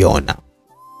sijawahi kuviona.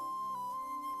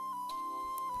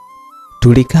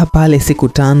 Tulikaa pale siku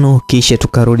 5 kisha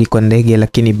tukarudi kwa ndege,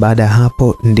 lakini baada ya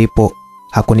hapo ndipo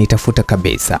hakunitafuta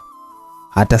kabisa.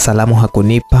 Hata salamu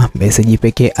hakunipa. Message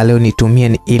pekee alionitumia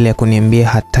ni ile ya kuniambia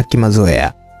hataki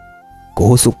mazoea.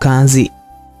 Kuhusu kazi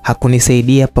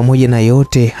hakunisaidia. Pamoja na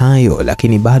yote hayo,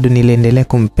 lakini bado niliendelea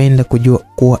kumpenda, kujua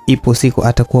kuwa ipo siku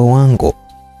atakuwa wangu.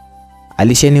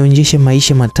 Alishanionyesha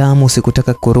maisha matamu.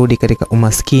 Sikutaka kurudi katika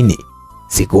umaskini.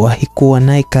 Sikuwahi kuwa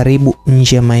naye karibu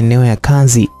nje ya maeneo ya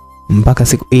kazi mpaka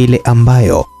siku ile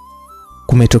ambayo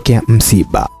kumetokea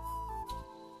msiba.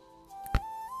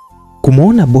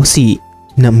 Kumuona bosi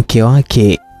na mke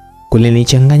wake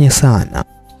kulinichanganya sana.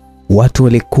 Watu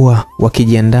walikuwa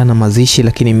wakijiandaa na mazishi,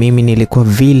 lakini mimi nilikuwa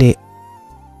vile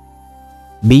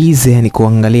busy ni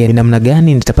kuangalia ni namna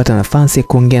gani nitapata nafasi ya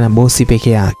kuongea na bosi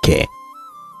peke yake.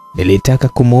 Nilitaka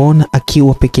kumuona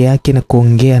akiwa peke yake na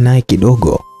kuongea naye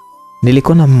kidogo.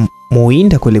 Nilikuwa na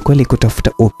muinda kweli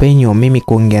kutafuta upenyo wa mimi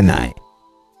kuongea naye.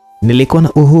 Nilikuwa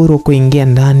na uhuru kuingia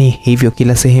ndani, hivyo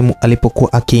kila sehemu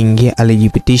alipokuwa akiingia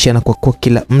alijipitisha, na kwa kuwa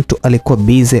kila mtu alikuwa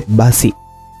busy, basi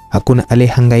hakuna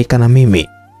aliyehangaika na mimi.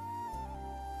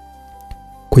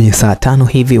 Kwenye saa 5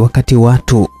 hivi, wakati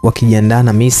watu wakijiandaa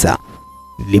na misa,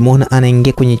 nilimwona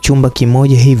anaingia kwenye chumba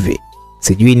kimoja hivi.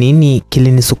 Sijui nini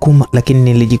kilinisukuma, lakini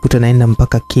nilijikuta naenda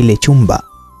mpaka kile chumba.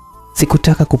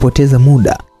 Sikutaka kupoteza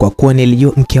muda kwa kuwa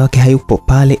nilijua mke wake hayupo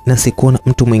pale na sikuona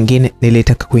mtu mwingine.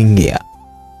 Nilitaka kuingia.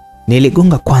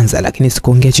 Niligonga kwanza, lakini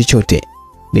sikuongea chochote.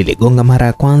 Niligonga mara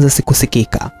ya kwanza,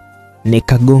 sikusikika.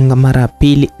 Nikagonga mara ya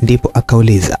pili, ndipo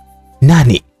akauliza,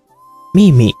 "Nani?"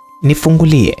 "Mimi,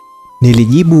 nifungulie."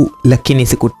 Nilijibu, lakini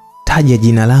sikutaja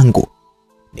jina langu.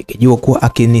 Nikijua kuwa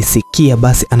akinisikia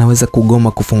basi anaweza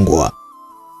kugoma kufungua.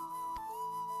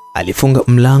 Alifunga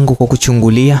mlango kwa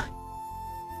kuchungulia.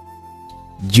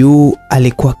 Juu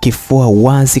alikuwa kifua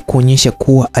wazi kuonyesha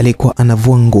kuwa alikuwa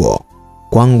anavua nguo.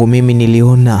 Kwangu mimi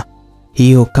niliona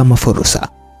hiyo kama fursa.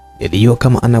 Nilijua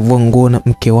kama anavua nguo na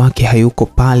mke wake hayuko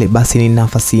pale, basi ni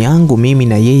nafasi yangu mimi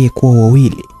na yeye kuwa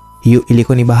wawili. Hiyo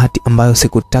ilikuwa ni bahati ambayo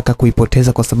sikutaka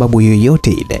kuipoteza kwa sababu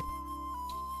yoyote ile.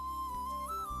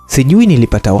 Sijui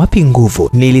nilipata wapi nguvu,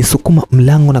 nilisukuma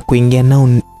mlango na kuingia nao.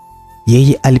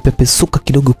 Yeye alipepesuka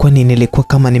kidogo kwani nilikuwa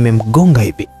kama nimemgonga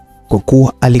hivi, kwa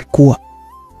kuwa alikuwa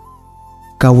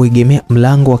kauegemea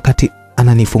mlango wakati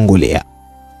ananifungulia.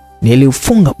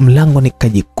 Niliufunga mlango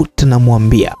nikajikuta na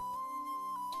mwambia,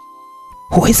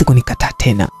 huwezi kunikataa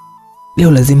tena.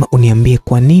 Leo lazima uniambie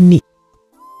kwa nini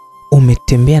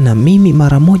umetembea na mimi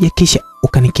mara moja kisha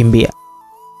ukanikimbia.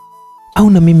 Au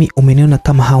na mimi umeniona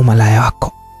kama hao malaya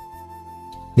wako?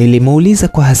 Nilimuuliza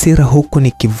kwa hasira huku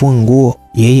nikivua nguo.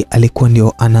 Yeye alikuwa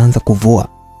ndio anaanza kuvua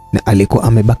na alikuwa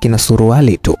amebaki na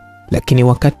suruali tu, lakini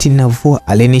wakati navua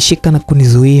alinishika na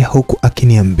kunizuia huku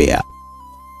akiniambia,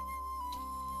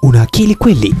 una akili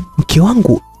kweli? Mke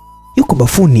wangu yuko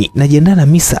bafuni najiandaa na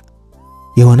misa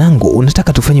ya wanangu,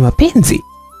 unataka tufanye mapenzi?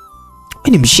 Wewe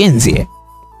ni mshenzi.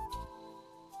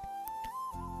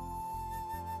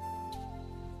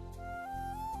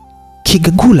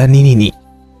 Kigagula ni nini?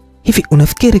 Hivi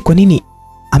unafikiri kwa nini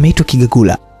ameitwa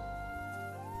Kigagula?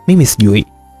 Mimi sijui.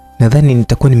 Nadhani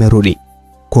nitakuwa nimerudi.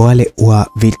 Kwa wale wa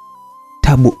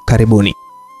vitabu karibuni.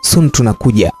 Soon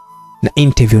tunakuja na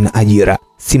interview na ajira.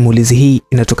 Simulizi hii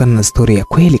inatokana na story ya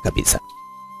kweli kabisa.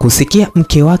 Kusikia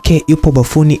mke wake yupo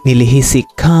bafuni nilihisi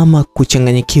kama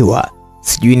kuchanganyikiwa.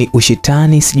 Sijui ni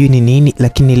ushitani, sijui ni nini,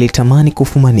 lakini nilitamani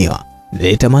kufumaniwa.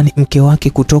 Nilitamani mke wake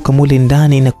kutoka mule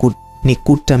ndani na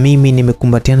kunikuta mimi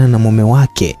nimekumbatiana na mume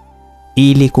wake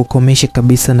ili kukomesha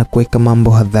kabisa na kuweka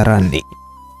mambo hadharani.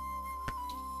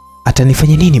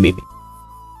 Atanifanya nini mimi?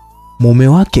 Mume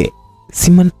wake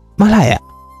si malaya.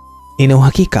 Nina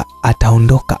uhakika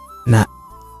ataondoka na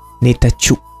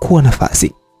nitachukua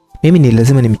nafasi. Mimi ni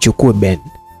lazima nimchukue Ben.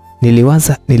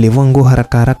 Niliwaza. Nilivua nguo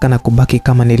haraka haraka na kubaki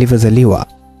kama nilivyozaliwa.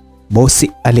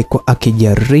 Bosi alikuwa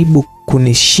akijaribu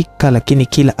kunishika, lakini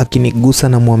kila akinigusa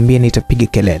na mwambia nitapiga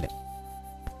kelele.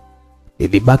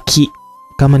 Nilibaki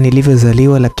kama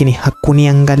nilivyozaliwa, lakini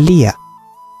hakuniangalia.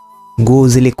 Nguo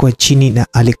zilikuwa chini na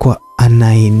alikuwa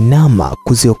anainama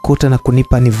kuziokota na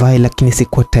kunipa nivae, lakini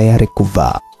sikuwa tayari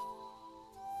kuvaa.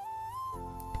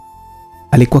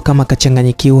 Alikuwa kama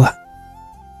kachanganyikiwa.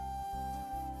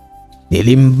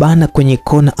 Nilimbana kwenye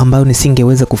kona ambayo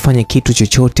nisingeweza kufanya kitu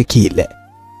chochote kile.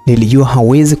 Nilijua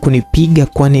hawezi kunipiga,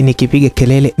 kwani nikipiga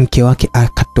kelele mke wake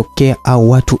akatokea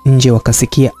au watu nje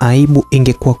wakasikia, aibu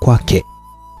ingekuwa kwake.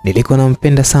 Nilikuwa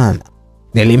nampenda sana.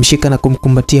 Nilimshika na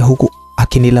kumkumbatia huku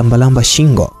akinilambalamba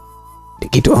shingo. Ni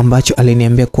kitu ambacho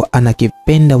aliniambia kuwa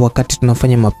anakipenda wakati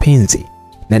tunafanya mapenzi,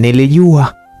 na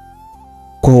nilijua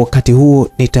kwa wakati huo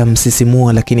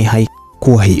nitamsisimua, lakini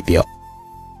haikuwa hivyo.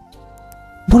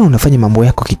 Mbona unafanya mambo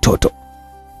yako kitoto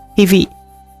hivi?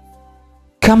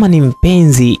 Kama ni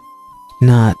mpenzi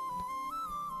na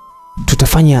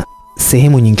tutafanya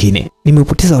sehemu nyingine.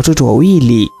 Nimepoteza watoto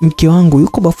wawili, mke wangu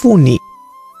yuko bafuni,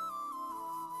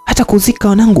 hata kuzika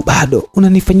wanangu bado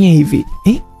unanifanyia hivi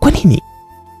Kwa nini?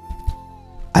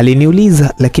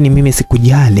 Aliniuliza, lakini mimi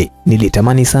sikujali.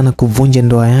 Nilitamani sana kuvunja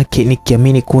ndoa yake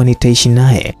nikiamini kuwa nitaishi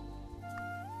naye.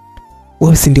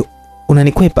 Wewe si ndio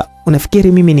unanikwepa?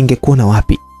 Unafikiri mimi ningekuona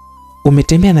wapi?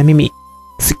 Umetembea na mimi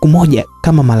siku moja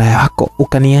kama malaya wako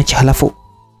ukaniacha, halafu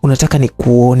unataka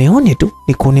nikuoneone tu,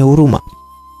 nikuone huruma.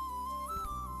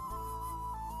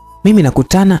 Mimi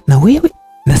nakutana na wewe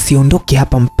na siondoke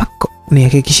hapa mpaka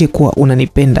unihakikishie kuwa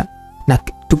unanipenda, na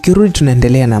tukirudi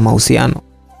tunaendelea na mahusiano.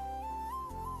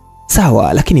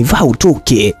 Sawa, lakini vaa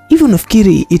utoke. Hivi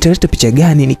unafikiri italeta picha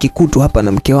gani nikikutwa hapa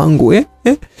na mke wangu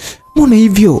Mbona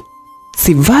hivyo?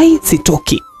 Sivai,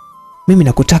 sitoki. Mimi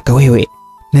nakutaka wewe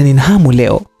na nina hamu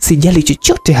leo. Sijali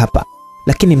chochote hapa,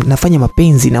 lakini nafanya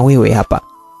mapenzi na wewe hapa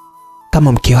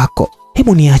kama mke wako.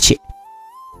 Hebu niache.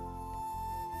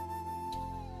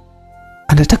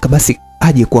 Anataka basi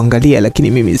aje kuangalia,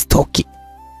 lakini mimi sitoki.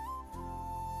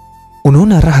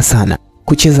 Unaona raha sana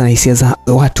kucheza na hisia za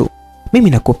watu. Mimi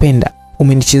nakupenda,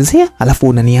 umenichezea halafu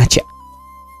unaniacha.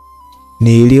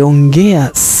 Niliongea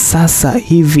sasa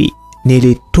hivi,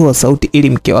 nilitoa sauti ili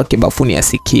mke wake bafuni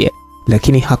asikie,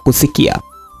 lakini hakusikia.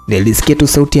 Nilisikia tu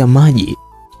sauti ya maji.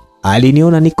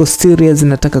 Aliniona niko serious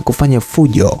nataka kufanya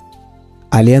fujo.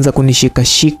 Alianza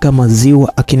kunishika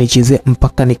maziwa akinichezea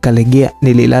mpaka nikalegea.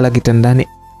 Nililala kitandani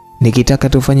nikitaka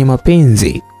tufanye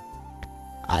mapenzi.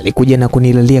 Alikuja na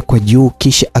kunilalia kwa juu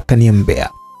kisha akaniambia,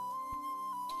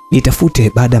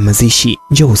 nitafute baada ya mazishi,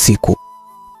 njoo usiku.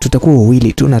 Tutakuwa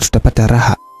wawili tu na tutapata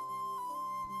raha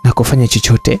na kufanya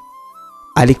chochote.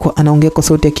 Alikuwa anaongea kwa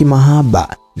sauti ya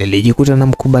kimahaba. Nilijikuta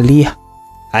namkubalia.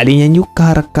 Alinyanyuka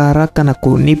haraka haraka na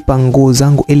kunipa nguo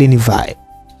zangu ili nivae.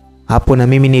 Hapo na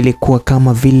mimi nilikuwa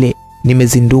kama vile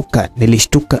nimezinduka.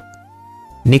 Nilishtuka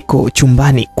niko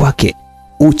chumbani kwake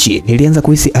uchi. Nilianza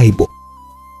kuhisi aibu.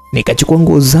 Nikachukua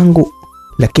nguo zangu,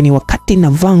 lakini wakati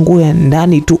navaa nguo ya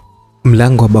ndani tu,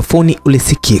 mlango wa bafuni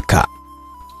ulisikika.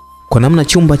 Kwa namna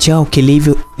chumba chao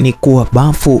kilivyo ni kuwa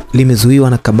bafu limezuiwa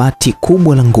na kabati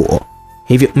kubwa la nguo.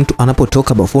 Hivyo mtu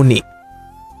anapotoka bafuni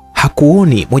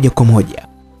hakuoni moja kwa moja.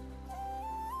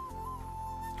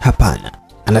 Hapana,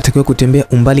 anatakiwa kutembea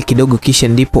umbali kidogo kisha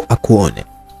ndipo akuone.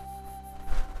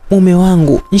 Mume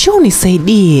wangu, njoo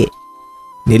nisaidie.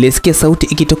 Nilisikia sauti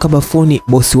ikitoka bafuni.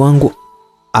 Bosi wangu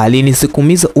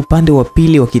alinisukumiza upande wa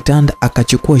pili wa kitanda,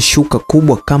 akachukua shuka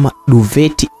kubwa kama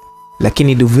duveti,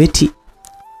 lakini duveti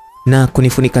na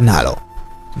kunifunika nalo.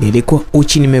 Nilikuwa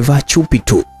uchi, nimevaa chupi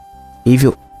tu,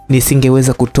 hivyo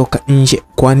nisingeweza kutoka nje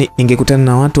kwani ningekutana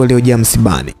na watu waliojaa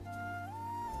msibani.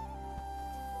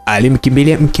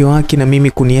 Alimkimbilia mke wake na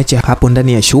mimi kuniacha hapo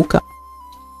ndani ya shuka.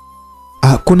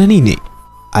 Kuna nini?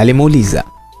 Alimuuliza.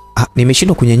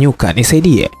 Nimeshindwa kunyanyuka,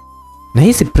 nisaidie. Na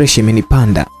hisi pressure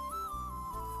imenipanda.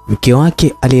 Mke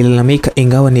wake alilalamika,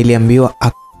 ingawa niliambiwa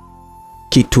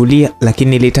akitulia,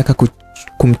 lakini nilitaka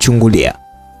kumchungulia.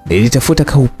 Nilitafuta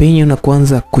kaupenyo na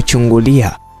kuanza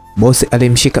kuchungulia. Bosi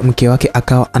alimshika mke wake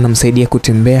akawa anamsaidia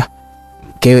kutembea.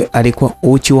 Mkewe alikuwa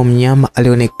uchi wa mnyama,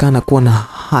 alionekana kuwa na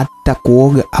hata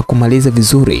kuoga hakumaliza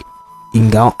vizuri.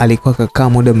 Ingawa alikuwa kakaa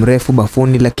muda mrefu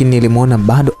bafuni, lakini nilimuona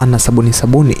bado ana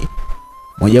sabuni.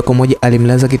 Moja kwa moja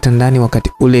alimlaza kitandani.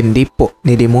 Wakati ule ndipo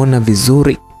nilimuona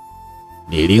vizuri.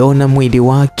 Niliona mwili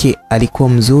wake, alikuwa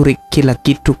mzuri, kila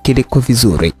kitu kilikuwa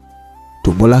vizuri.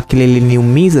 Tumbo lake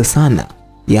liliniumiza sana.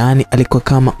 Yaani alikuwa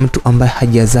kama mtu ambaye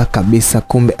hajazaa kabisa,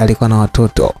 kumbe alikuwa na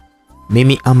watoto.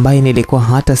 Mimi ambaye nilikuwa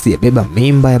hata sijabeba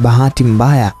mimba, ya bahati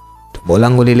mbaya tumbo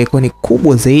langu lilikuwa ni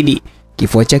kubwa zaidi.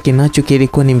 Kifua chake nacho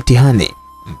kilikuwa ni mtihani.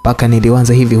 Mpaka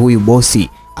nilianza hivi, huyu bosi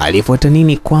alifuata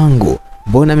nini kwangu?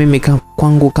 Mbona mimi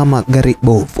kwangu kama gari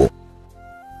bovu?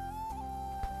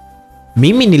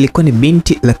 Mimi nilikuwa ni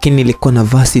binti, lakini nilikuwa na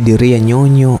vasi diria,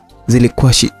 nyonyo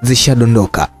zilikuwa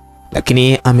zishadondoka. Lakini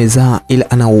yeye amezaa,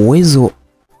 ila ana uwezo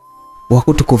wa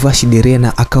kutokuvaa diria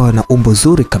na akawa na umbo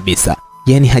zuri kabisa.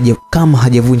 Yaani kama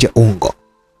hajavunja ungo.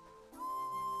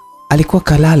 Alikuwa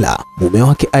kalala. Mume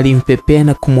wake alimpepea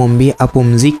na kumwambia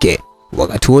apumzike.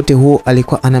 Wakati wote huo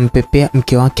alikuwa anampepea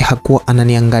mke wake, hakuwa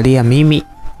ananiangalia mimi,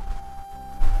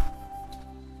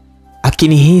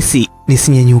 akinihisi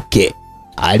nisinyanyuke.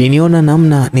 Aliniona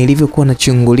namna nilivyokuwa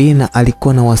nachungulia na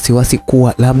alikuwa na wasiwasi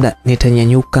kuwa labda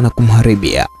nitanyanyuka na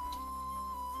kumharibia.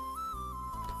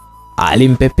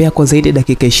 Alimpepea kwa zaidi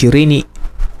dakika 20.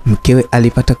 Mkewe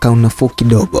alipata kaunafuu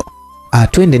kidogo.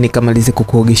 Twende nikamalize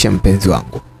kukuogesha mpenzi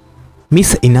wangu.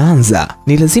 Misa inaanza,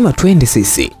 ni lazima twende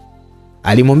sisi,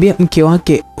 alimwambia mke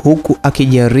wake huku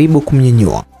akijaribu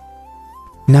kumnyanyua.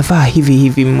 Navaa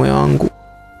hivi mume wangu.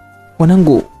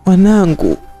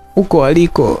 Wanangu uko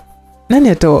aliko, nani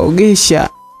atawaogesha?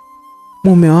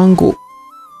 Mume wangu.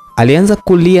 Alianza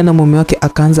kulia na mume wake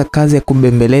akaanza kazi ya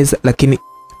kumbembeleza, lakini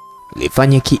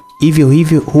alifanya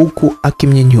hivyo huku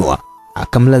akimnyanyua.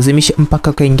 Akamlazimisha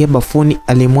mpaka kaingia bafuni.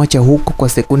 Alimwacha huko kwa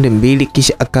sekunde 2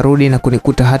 kisha akarudi na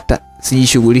kunikuta hata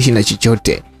sijishughulishi na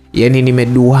chochote. Yaani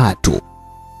nimeduaa tu.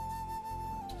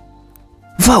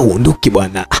 Vaa uondoke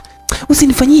bwana.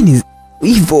 Usinifanyie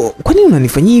hivyo. Kwa nini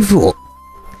unanifanyia hivyo?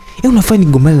 Unafanya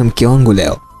nigombane na mke wangu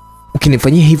leo.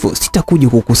 Ukinifanyia hivyo sitakuja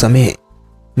kukusamehe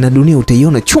na dunia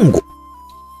utaiona chungu.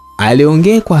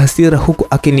 Aliongea kwa hasira huku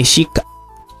akinishika.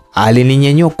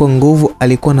 Alininyanyua kwa nguvu.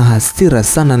 Alikuwa na hasira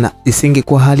sana, na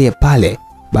isingekuwa hali ya pale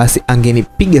basi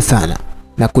angenipiga sana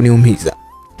na kuniumiza.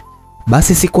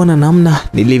 Basi sikuwa na namna,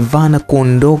 nilivaa na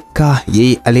kuondoka.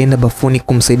 Yeye alienda bafuni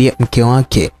kumsaidia mke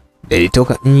wake.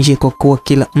 Nilitoka nje kwa kuwa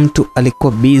kila mtu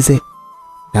alikuwa bize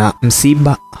na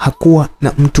msiba, hakuwa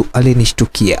na mtu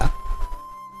alinishtukia.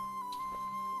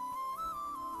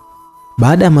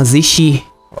 Baada ya mazishi,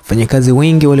 wafanyakazi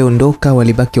wengi waliondoka,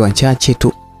 walibaki wachache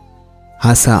tu,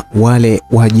 hasa wale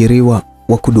waajiriwa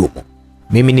wa kudumu.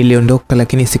 Mimi niliondoka,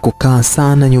 lakini sikukaa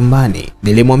sana nyumbani.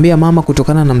 Nilimwambia mama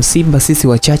kutokana na msiba sisi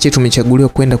wachache tumechaguliwa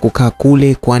kwenda kukaa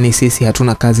kule, kwani sisi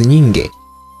hatuna kazi nyingi.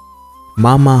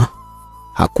 Mama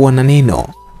hakuwa na neno.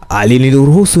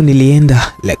 Aliniruhusu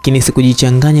nilienda, lakini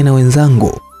sikujichanganya na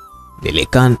wenzangu.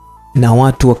 Nilikaa na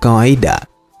watu wa kawaida.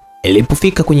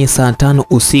 Ilipofika kwenye saa 5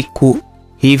 usiku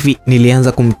hivi,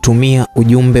 nilianza kumtumia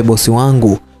ujumbe bosi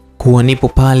wangu kuwa nipo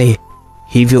pale.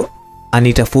 hivyo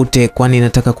anitafute kwani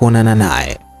nataka kuonana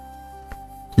naye.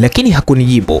 Lakini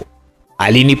hakunijibu.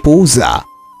 Alinipuuza.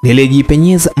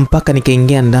 Nilijipenyeza mpaka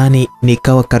nikaingia ndani,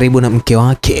 nikawa karibu na mke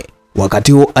wake.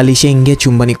 Wakati huo alishaingia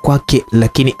chumbani kwake,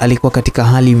 lakini alikuwa katika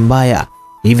hali mbaya,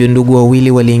 hivyo ndugu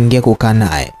wawili waliingia kukaa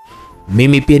naye.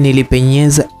 Mimi pia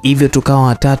nilipenyeza, hivyo tukawa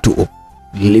watatu.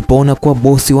 Nilipoona kuwa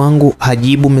bosi wangu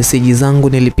hajibu meseji zangu,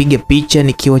 nilipiga picha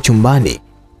nikiwa chumbani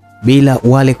bila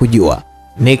wale kujua.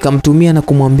 Nikamtumia na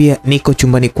kumwambia niko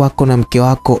chumbani kwako na mke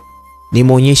wako,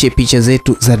 nimuonyeshe picha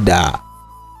zetu za daa.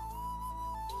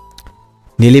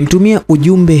 Nilimtumia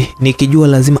ujumbe nikijua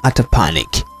lazima atapanic.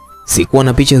 Sikuwa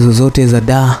na picha zozote za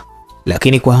daa,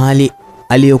 lakini kwa hali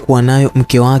aliyokuwa nayo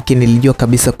mke wake nilijua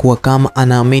kabisa kuwa kama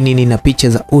anaamini nina picha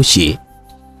za uchi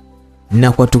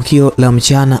na kwa tukio la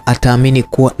mchana ataamini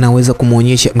kuwa naweza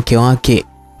kumuonyesha mke wake,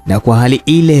 na kwa hali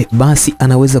ile basi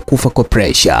anaweza kufa kwa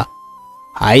pressure.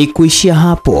 Haikuishia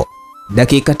hapo.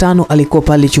 Dakika 5 alikuwa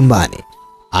pale chumbani.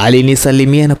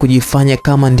 Alinisalimia na kujifanya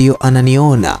kama ndio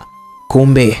ananiona.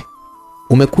 Kumbe,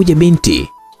 umekuja binti?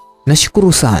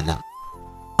 Nashukuru sana.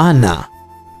 Ana,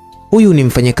 huyu ni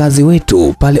mfanyakazi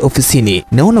wetu pale ofisini,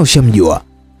 naona ushamjua.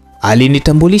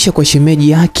 Alinitambulisha kwa shemeji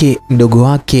yake, mdogo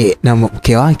wake na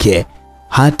mke wake,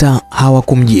 hata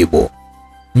hawakumjibu.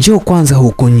 Njoo kwanza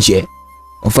huku nje,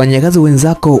 wafanyakazi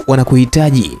wenzako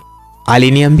wanakuhitaji.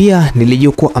 Aliniambia.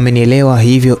 Nilijua kuwa amenielewa,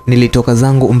 hivyo nilitoka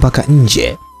zangu mpaka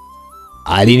nje.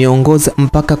 Aliniongoza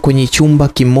mpaka kwenye chumba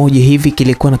kimoja hivi,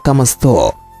 kilikuwa na kama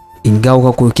store, ingawa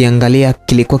kwa kukiangalia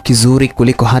kilikuwa kizuri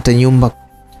kuliko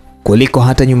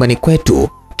hata nyumbani kwetu,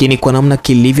 lakini kwa namna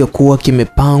kilivyokuwa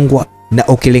kimepangwa na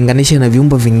ukilinganisha na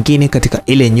vyumba vingine katika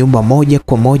ile nyumba, moja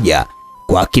kwa moja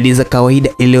kwa akili za kawaida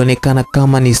ilionekana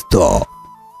kama ni store.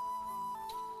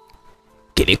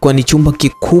 Kilikuwa ni chumba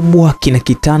kikubwa, kina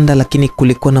kitanda, lakini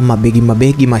kulikuwa na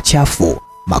mabegi machafu,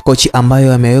 makochi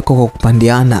ambayo yamewekwa kwa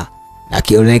kupandiana na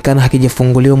kionekana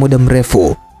hakijafunguliwa muda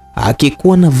mrefu.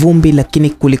 Hakikuwa na vumbi, lakini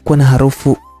kulikuwa na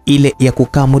harufu ile ya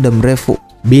kukaa muda mrefu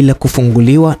bila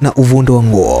kufunguliwa na uvundo wa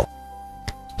nguo.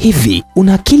 Hivi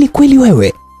una akili kweli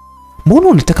wewe? Mbona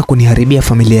unataka kuniharibia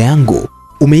familia yangu?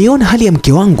 Umeiona hali ya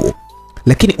mke wangu,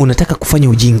 lakini unataka kufanya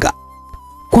ujinga.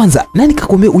 Kwanza nani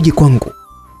kakuambia uje kwangu?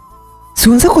 Si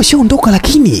wenzako washaondoka,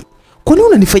 lakini kwa nini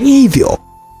unanifanyia hivyo?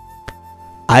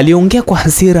 Aliongea kwa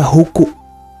hasira huku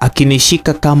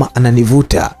akinishika kama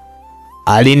ananivuta.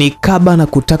 Alinikaba na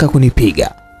kutaka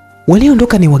kunipiga.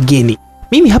 Waliondoka ni wageni,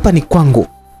 mimi hapa ni kwangu.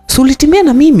 Si ulitimia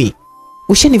na mimi?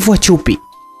 Ushanivua chupi.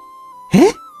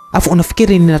 Afu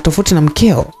unafikiri nina tofauti na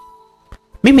mkeo?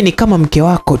 Mimi ni kama mke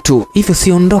wako tu, hivyo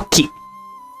siondoki.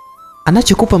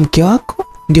 Anachokupa mke wako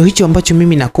ndio hicho ambacho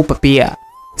mimi nakupa pia.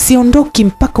 Siondoki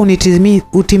mpaka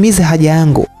utimize haja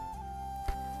yangu.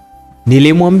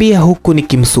 Nilimwambia huku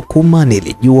nikimsukuma.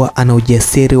 Nilijua ana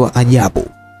ujasiri wa ajabu.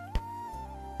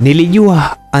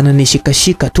 Nilijua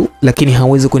ananishikashika tu, lakini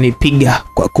hawezi kunipiga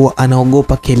kwa kuwa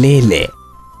anaogopa kelele.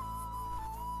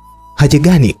 Haja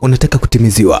gani unataka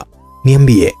kutimiziwa?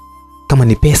 Niambie. Kama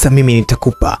ni pesa mimi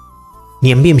nitakupa.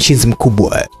 Niambie mshinzi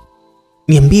mkubwa.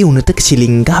 Niambie unataka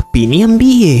shilingi ngapi?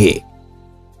 Niambie.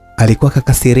 Alikuwa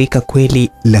kakasirika kweli,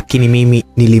 lakini mimi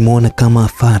nilimwona kama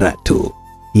fara tu.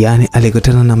 Yaani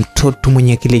alikutana na mtoto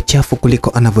mwenye akili chafu kuliko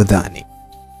anavyodhani.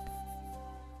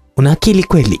 Una akili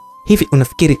kweli? Hivi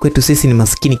unafikiri kwetu sisi ni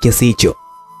maskini kiasi hicho?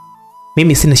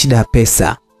 Mimi sina shida ya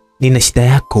pesa, nina shida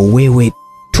yako wewe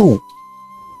tu.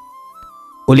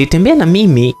 Ulitembea na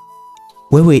mimi,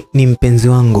 wewe ni mpenzi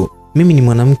wangu. Mimi ni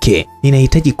mwanamke,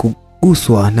 ninahitaji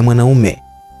kuguswa na mwanaume.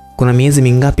 Kuna miezi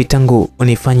mingapi tangu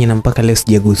unifanye na mpaka leo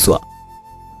sijaguswa?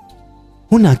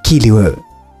 Una akili wewe?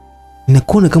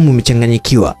 Ninakuona kama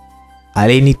umechanganyikiwa.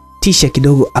 Alinitisha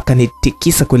kidogo,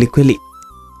 akanitikisa kweli kweli.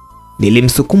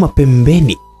 Nilimsukuma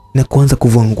pembeni na kuanza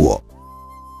kuvua nguo.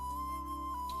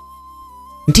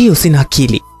 Ndiyo sina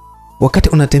akili. Wakati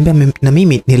unatembea na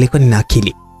mimi nilikuwa nina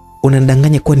akili.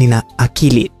 Unadanganya kuwa nina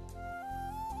akili.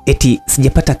 Eti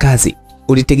sijapata kazi.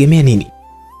 Ulitegemea nini?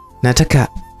 Nataka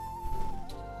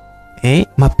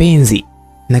mapenzi,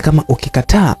 na kama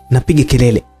ukikataa napiga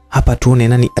kelele. Hapa tuone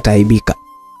nani ataaibika.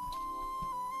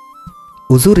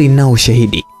 Uzuri nao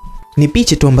ushahidi. Ni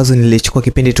picha tu ambazo nilichukua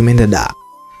kipindi tumeenda daa.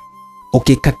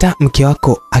 Ukikataa mke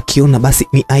wako akiona basi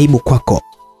ni aibu kwako.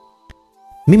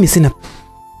 Mimi sina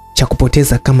cha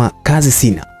kupoteza kama kazi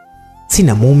sina.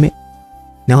 Sina mume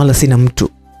na wala sina mtu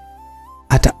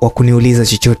hata wa kuniuliza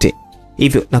chochote.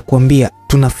 Hivyo nakuambia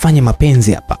tunafanya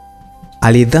mapenzi hapa.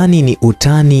 Alidhani ni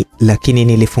utani, lakini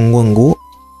nilifungua nguo.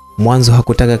 Mwanzo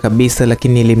hakutaka kabisa,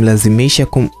 lakini nilimlazimisha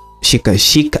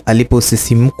kumshikashika.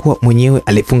 Aliposisimkwa mwenyewe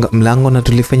alifunga mlango na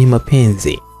tulifanya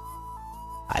mapenzi.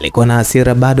 Alikuwa na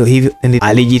hasira bado, hivyo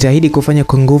alijitahidi kufanya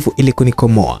kwa nguvu ili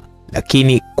kunikomoa,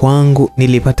 lakini kwangu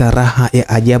nilipata raha ya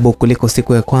ajabu kuliko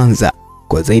siku ya kwanza.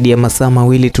 Kwa zaidi ya masaa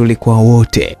mawili tulikuwa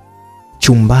wote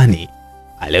chumbani.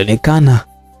 Alionekana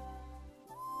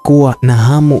kuwa na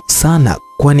hamu sana,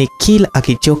 kwani kila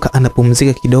akichoka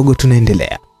anapumzika kidogo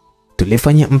tunaendelea.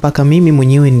 Tulifanya mpaka mimi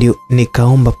mwenyewe ndio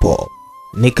nikaomba po.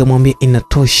 Nikamwambia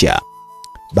inatosha.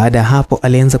 Baada ya hapo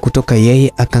alianza kutoka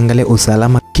yeye, akaangalia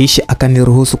usalama kisha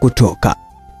akaniruhusu kutoka.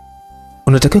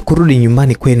 Unatakiwa kurudi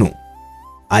nyumbani kwenu,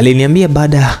 aliniambia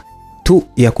baada tu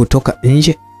ya kutoka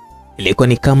nje. Ilikuwa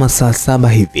ni kama saa 7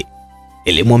 hivi.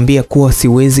 Nilimwambia kuwa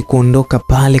siwezi kuondoka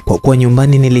pale kwa kuwa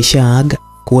nyumbani nilishaaga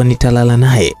kuwa nitalala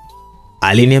naye.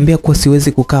 Aliniambia kuwa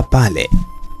siwezi kukaa pale.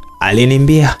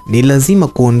 Aliniambia ni lazima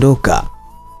kuondoka.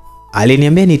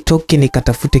 Aliniambia nitoke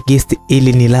nikatafute guest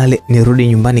ili nilale nirudi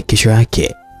nyumbani kesho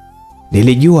yake.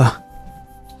 Nilijua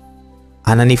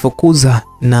ananifukuza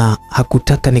na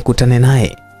hakutaka nikutane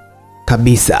naye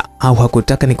kabisa, au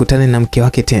hakutaka nikutane na mke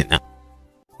wake tena.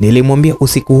 Nilimwambia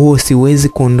usiku huo siwezi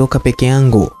kuondoka peke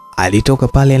yangu. Alitoka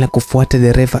pale na kufuata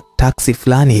dereva taxi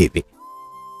fulani hivi.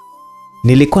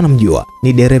 Nilikuwa namjua,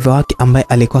 ni dereva wake ambaye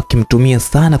alikuwa akimtumia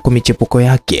sana kwa michepuko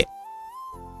yake.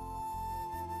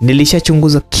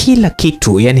 Nilishachunguza kila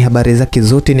kitu, yani habari zake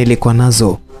zote nilikuwa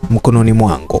nazo mkononi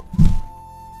mwangu.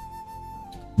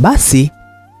 Basi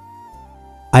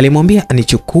alimwambia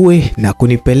anichukue na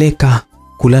kunipeleka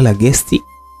kulala gesti.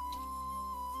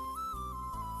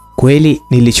 Kweli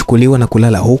nilichukuliwa na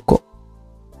kulala huko.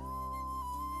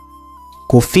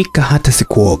 Kufika hata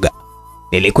sikuoga.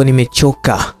 Nilikuwa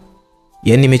nimechoka.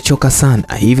 Yani nimechoka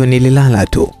sana, hivyo nililala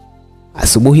tu.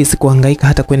 Asubuhi sikuhangaika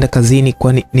hata kwenda kazini,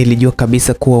 kwani nilijua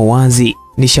kabisa kuwa wazi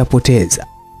nishapoteza.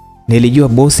 Nilijua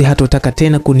bosi hatotaka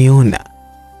tena kuniona.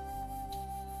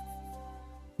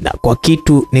 Na kwa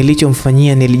kitu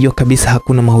nilichomfanyia nilijua kabisa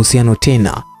hakuna mahusiano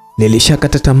tena.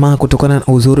 Nilishakata tamaa kutokana na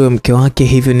uzuri wa mke wake,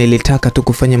 hivyo nilitaka tu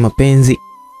kufanya mapenzi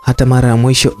hata mara ya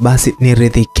mwisho basi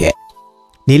niridhike.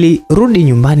 Nilirudi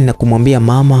nyumbani na kumwambia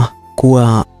mama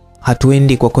kuwa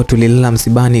hatuendi kwa kuwa tulilala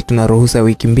msibani, tuna ruhusa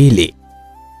wiki 2.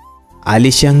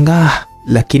 Alishangaa,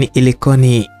 lakini ilikuwa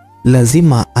ni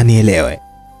lazima anielewe.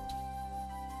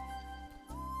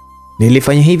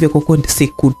 Nilifanya hivyo kwa kuwa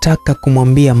sikutaka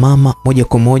kumwambia mama moja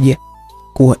kwa moja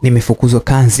kuwa nimefukuzwa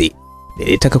kazi.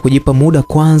 Nilitaka kujipa muda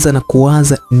kwanza na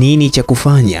kuwaza nini cha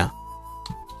kufanya.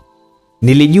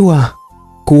 Nilijua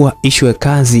kuwa ishu ya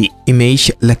kazi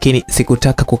imeisha, lakini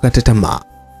sikutaka kukata tamaa.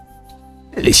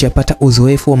 Nilishapata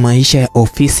uzoefu wa maisha ya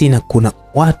ofisi na kuna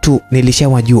watu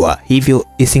nilishawajua, hivyo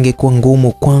isingekuwa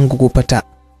ngumu kwangu kupata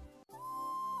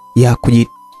ya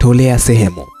kujitolea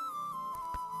sehemu.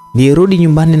 Nilirudi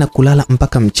nyumbani na kulala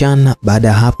mpaka mchana. Baada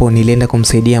ya hapo nilienda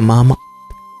kumsaidia mama,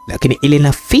 lakini ile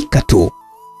nafika tu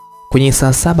kwenye saa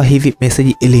 7 hivi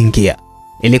message iliingia.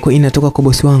 Ilikuwa inatoka kwa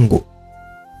bosi wangu.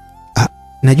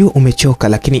 Najua umechoka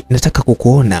lakini nataka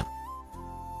kukuona.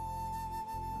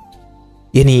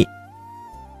 Yani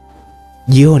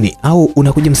jioni au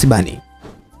unakuja msibani?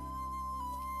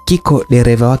 Kiko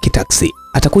dereva wake taxi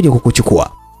atakuja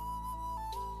kukuchukua.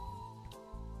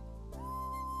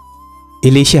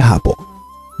 Iliisha hapo.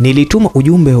 Nilituma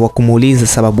ujumbe wa kumuuliza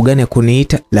sababu gani ya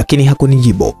kuniita, lakini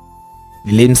hakunijibu.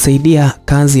 Nilimsaidia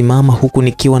kazi mama huku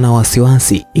nikiwa na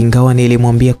wasiwasi, ingawa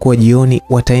nilimwambia kuwa jioni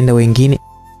wataenda wengine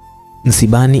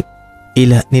msibani,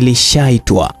 ila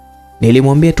nilishaitwa.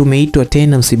 Nilimwambia tumeitwa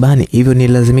tena msibani, hivyo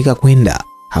nilazimika kwenda.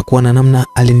 Hakuwa na namna,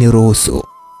 aliniruhusu.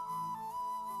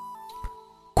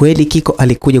 Kweli Kiko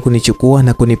alikuja kunichukua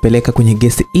na kunipeleka kwenye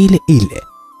gesti ile ile.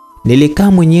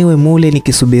 Nilikaa mwenyewe mule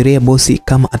nikisubiria bosi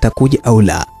kama atakuja au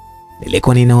la.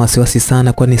 Nilikuwa nina wasiwasi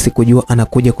sana, kwani sikujua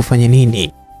anakuja kufanya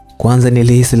nini. Kwanza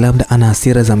nilihisi labda ana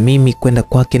hasira za mimi kwenda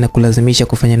kwake na kulazimisha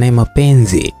kufanya naye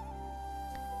mapenzi.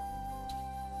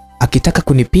 Akitaka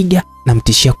kunipiga na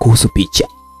mtishia kuhusu picha.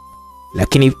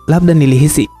 Lakini labda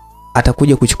nilihisi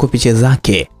atakuja kuchukua picha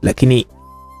zake, lakini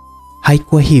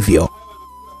haikuwa hivyo.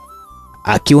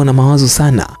 Akiwa na mawazo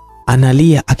sana,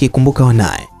 analia akikumbuka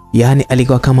wanae. Yaani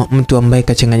alikuwa kama mtu ambaye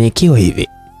kachanganyikiwa hivi.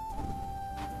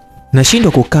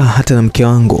 Nashindwa kukaa hata na mke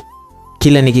wangu.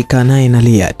 Kila nikikaa naye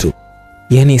nalia tu.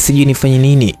 Yaani sijui nifanye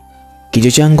nini.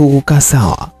 Kichwa changu kukaa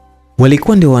sawa.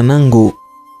 Walikuwa ndio wanangu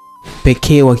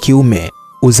pekee wa kiume.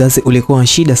 Uzazi ulikuwa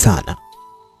shida sana.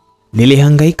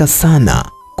 Nilihangaika sana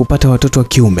kupata watoto wa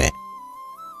kiume.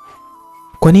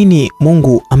 Kwa nini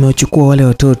Mungu amewachukua wale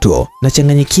watoto?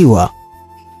 Nachanganyikiwa.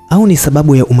 Au ni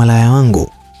sababu ya umalaya wangu?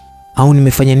 Au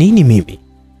nimefanya nini mimi?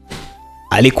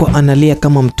 Alikuwa analia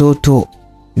kama mtoto.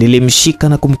 Nilimshika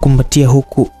na kumkumbatia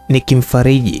huku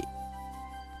nikimfariji.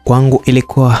 Kwangu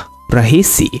ilikuwa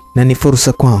rahisi na ni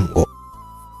fursa kwangu.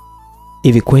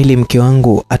 hivi kweli mke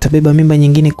wangu atabeba mimba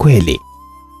nyingine kweli?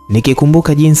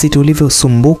 Nikikumbuka jinsi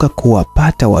tulivyosumbuka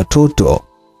kuwapata watoto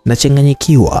na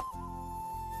changanyikiwa.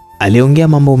 Aliongea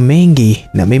mambo mengi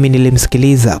na mimi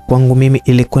nilimsikiliza. Kwangu mimi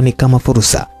ilikuwa ni kama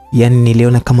fursa, yani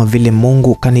niliona kama vile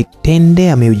Mungu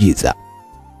kanitendea miujiza.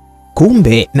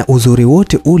 Kumbe na uzuri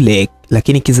wote ule,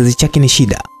 lakini kizazi chake ni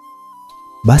shida.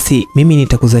 Basi mimi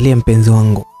nitakuzalia mpenzi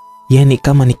wangu, yani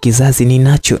kama ni kizazi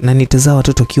ninacho na nitazaa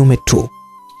watoto kiume tu.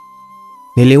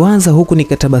 Niliwaza huku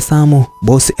nikatabasamu.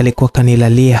 Bosi alikuwa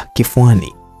kanilalia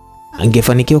kifuani.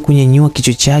 Angefanikiwa kunyenyua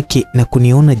kichwa chake na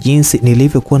kuniona jinsi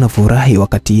nilivyokuwa na furahi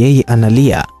wakati yeye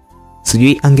analia,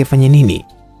 sijui angefanya nini.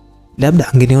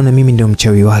 Labda angeniona mimi ndio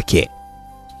mchawi wake.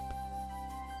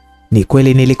 Ni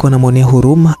kweli nilikuwa namwonea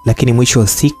huruma, lakini mwisho wa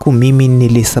siku mimi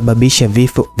nilisababisha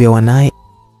vifo vya wanae.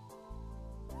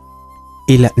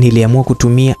 Ila niliamua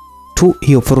kutumia tu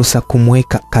hiyo fursa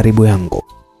kumweka karibu yangu.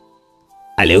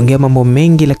 Aliongea mambo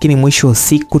mengi, lakini mwisho wa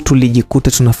siku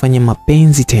tulijikuta tunafanya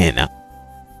mapenzi tena.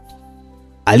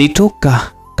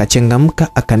 Alitoka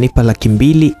kachangamka, akanipa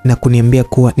 200,000 na kuniambia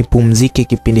kuwa nipumzike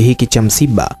kipindi hiki cha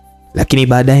msiba, lakini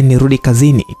baadaye nirudi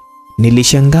kazini.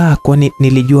 Nilishangaa kwani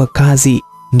nilijua kazi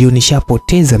ndio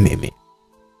nishapoteza mimi.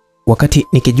 Wakati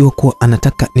nikijua kuwa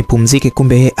anataka nipumzike,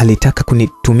 kumbe yeye alitaka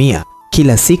kunitumia.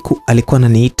 Kila siku alikuwa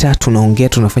ananiita, tunaongea,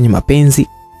 tunafanya mapenzi.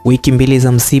 Wiki 2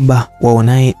 za msiba wa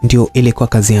wanae ndio ilikuwa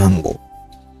kazi yangu.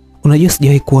 Unajua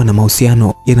sijawahi kuwa na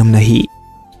mahusiano ya namna hii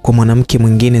kwa mwanamke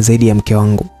mwingine zaidi ya mke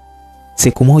wangu.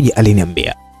 Siku moja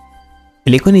aliniambia.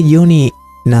 Ilikuwa ni jioni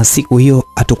na siku hiyo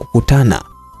hatukukutana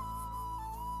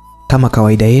kama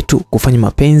kawaida yetu kufanya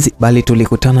mapenzi, bali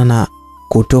tulikutana na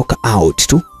kutoka out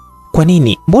tu. Kwa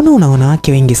nini? Mbona una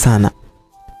wanawake wengi sana?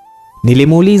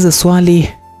 Nilimuuliza swali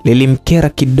lilimkera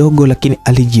kidogo, lakini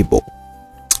alijibu.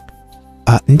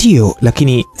 Ndiyo,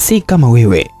 lakini si kama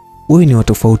wewe. Wewe ni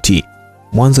tofauti.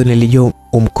 Mwanzo nilijua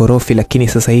umkorofi, lakini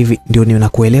sasa hivi ndio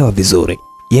ninakuelewa vizuri.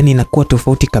 Yani nakuwa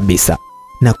tofauti kabisa.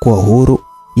 Nakuwa huru.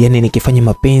 Yani nikifanya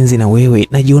mapenzi na wewe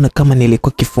najiona kama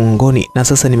nilikuwa kifungoni na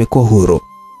sasa nimekuwa huru.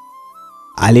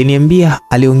 Aliniambia,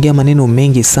 aliongea maneno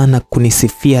mengi sana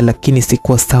kunisifia, lakini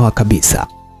sikuwa sawa kabisa.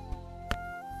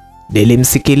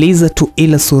 Nilimsikiliza tu,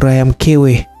 ila sura ya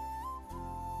mkewe,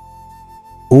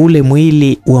 ule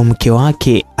mwili wa mke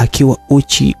wake akiwa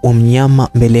uchi wa mnyama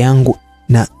mbele yangu,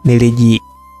 na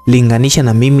nilijilinganisha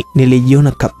na mimi,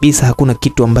 nilijiona kabisa hakuna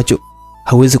kitu ambacho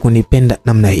hawezi kunipenda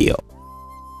namna hiyo.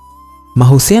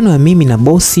 Mahusiano ya mimi na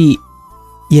bosi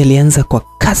yalianza kwa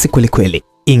kasi kweli kweli,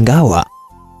 ingawa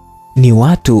ni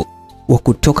watu wa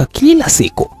kutoka kila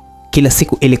siku. Kila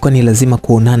siku ilikuwa ni lazima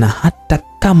kuonana hata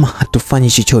kama hatufanyi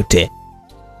chochote.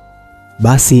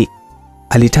 Basi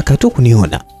alitaka tu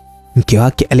kuniona. Mke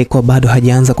wake alikuwa bado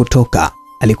hajaanza kutoka.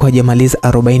 Alikuwa hajamaliza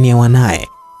 40 ya wanae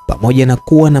pamoja na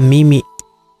kuwa na mimi,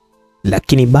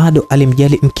 lakini bado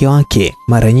alimjali mke wake.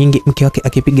 Mara nyingi mke wake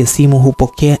akipiga simu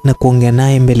hupokea na kuongea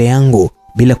naye mbele yangu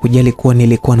bila kujali kuwa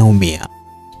nilikuwa naumia.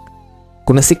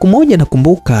 Kuna siku moja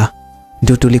nakumbuka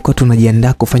ndio tulikuwa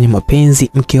tunajiandaa kufanya mapenzi,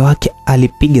 mke wake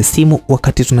alipiga simu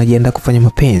wakati tunajiandaa kufanya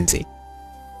mapenzi.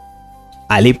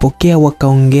 Alipokea,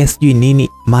 wakaongea sijui nini,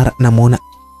 mara namuona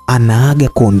anaaga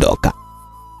kuondoka.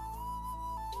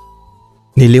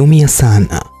 Niliumia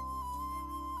sana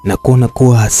na kuona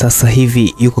kuwa sasa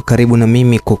hivi yuko karibu na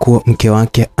mimi, kwa kuwa mke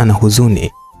wake ana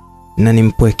huzuni na ni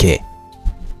mpweke.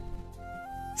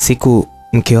 Siku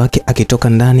mke wake akitoka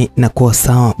ndani na kuwa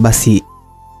sawa, basi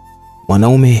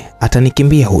mwanaume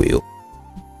atanikimbia huyu.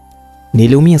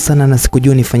 Niliumia sana na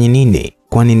sikujua nifanye nini,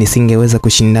 kwani nisingeweza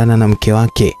kushindana na mke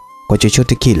wake kwa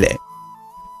chochote kile.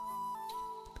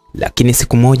 Lakini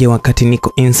siku moja wakati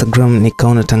niko Instagram,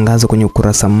 nikaona tangazo kwenye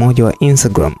ukurasa mmoja wa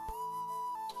Instagram.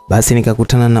 Basi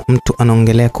nikakutana na mtu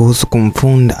anaongelea kuhusu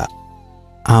kumfunda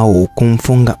au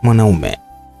kumfunga mwanaume.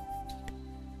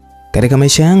 Katika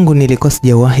maisha yangu nilikuwa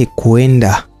sijawahi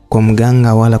kuenda kwa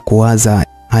mganga wala kuwaza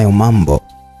hayo mambo.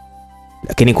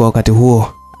 Lakini kwa wakati huo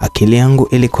akili yangu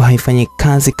ilikuwa haifanyi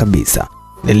kazi kabisa.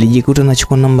 Nilijikuta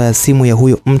nachukua namba ya simu ya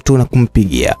huyo mtu na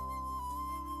kumpigia.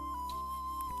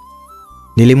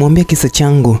 Nilimwambia kisa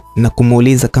changu na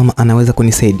kumuuliza kama anaweza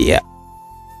kunisaidia.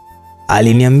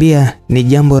 Aliniambia ni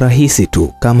jambo rahisi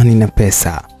tu kama nina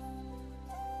pesa.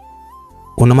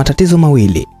 Una matatizo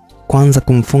mawili. Kwanza,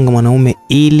 kumfunga mwanaume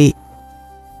ili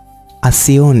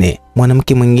asione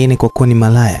mwanamke mwingine kwa kuwa ni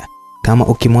malaya. Kama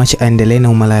ukimwacha aendelee na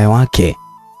umalaya wake,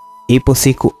 ipo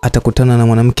siku atakutana na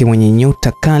mwanamke mwenye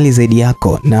nyota kali zaidi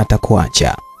yako na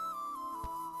atakuacha.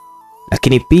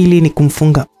 Lakini pili ni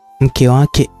kumfunga mke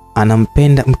wake.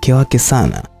 Anampenda mke wake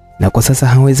sana na kwa sasa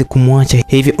hawezi kumwacha,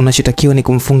 hivyo unachotakiwa ni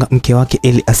kumfunga mke wake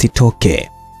ili asitoke.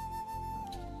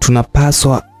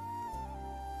 Tunapaswa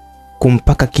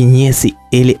kumpaka kinyesi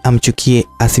ili amchukie,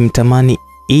 asimtamani,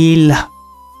 ila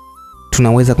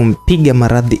tunaweza kumpiga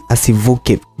maradhi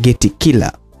asivuke geti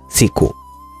kila siku.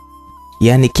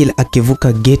 Yani kila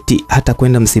akivuka geti hata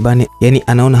kwenda msibani, yani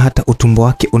anaona hata utumbo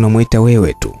wake unamuita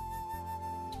wewe tu.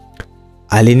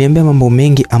 Aliniambia mambo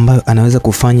mengi ambayo anaweza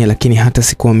kufanya, lakini hata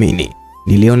sikuamini.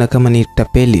 Niliona kama ni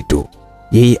tapeli tu.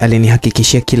 Yeye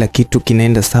alinihakikishia kila kitu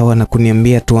kinaenda sawa na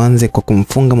kuniambia tuanze kwa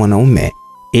kumfunga mwanaume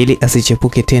ili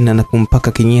asichepuke tena na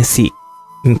kumpaka kinyesi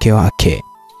mke wake.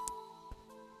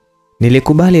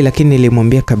 Nilikubali, lakini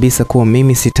nilimwambia kabisa kuwa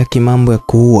mimi sitaki mambo ya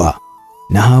kuua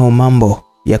na hao mambo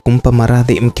ya kumpa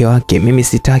maradhi mke wake. Mimi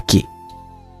sitaki.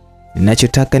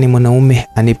 Ninachotaka ni mwanaume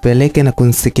anipeleke na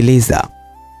kunisikiliza.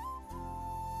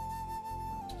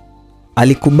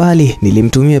 Alikubali.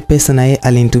 Nilimtumia pesa na yeye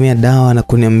alinitumia dawa na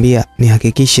kuniambia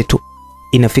nihakikishe tu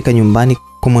inafika nyumbani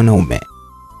kwa mwanaume.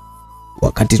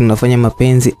 Wakati tunafanya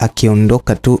mapenzi,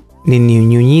 akiondoka tu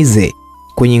ninyunyize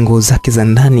kwenye nguo zake za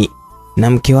ndani, na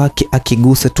mke wake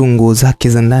akigusa tu nguo zake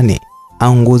za ndani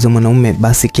au nguo za mwanaume,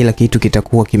 basi kila kitu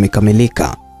kitakuwa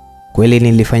kimekamilika. Kweli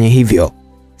nilifanya hivyo.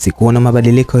 Sikuona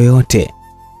mabadiliko yoyote.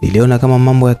 Niliona kama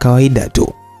mambo ya kawaida tu.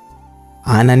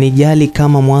 Ananijali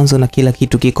kama mwanzo na kila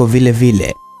kitu kiko vile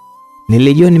vile.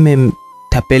 Nilijua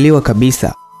nimetapeliwa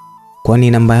kabisa,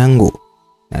 kwani namba yangu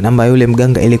na namba yule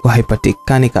mganga ilikuwa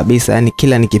haipatikani kabisa, yani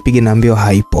kila nikipiga naambiwa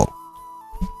haipo.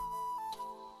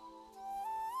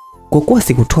 Kwa kuwa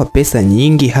sikutoa pesa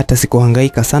nyingi, hata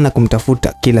sikuhangaika sana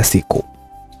kumtafuta kila siku.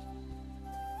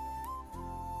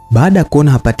 Baada ya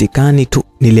kuona hapatikani tu,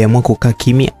 niliamua kukaa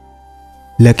kimya.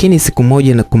 Lakini siku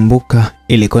moja nakumbuka,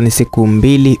 ilikuwa ni siku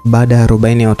 2 baada ya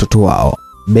 40 ya watoto wao.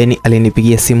 Beni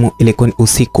alinipigia simu, ilikuwa ni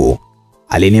usiku.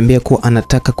 Aliniambia kuwa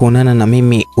anataka kuonana na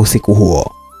mimi usiku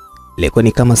huo. Ilikuwa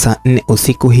ni kama saa 4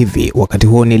 usiku hivi. Wakati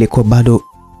huo nilikuwa bado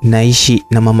naishi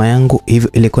na mama yangu,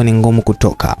 hivyo ilikuwa ni ngumu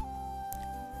kutoka.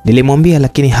 Nilimwambia,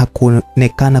 lakini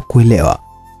hakuonekana kuelewa.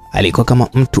 Alikuwa kama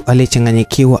mtu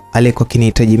aliyechanganyikiwa, alikuwa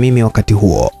kinihitaji mimi wakati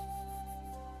huo.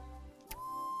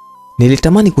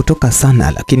 Nilitamani kutoka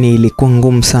sana, lakini ilikuwa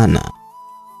ngumu sana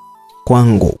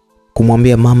kwangu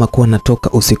kumwambia mama kuwa natoka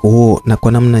usiku huo, na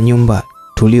kwa namna nyumba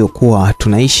tuliokuwa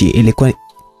tunaishi ilikuwa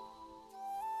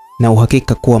na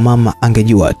uhakika kuwa mama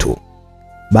angejua tu.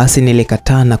 Basi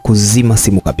nilikataa na kuzima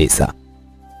simu kabisa.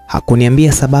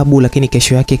 Hakuniambia sababu, lakini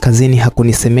kesho yake kazini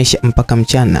hakunisemesha mpaka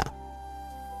mchana.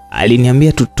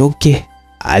 Aliniambia tutoke.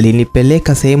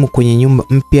 Alinipeleka sehemu kwenye nyumba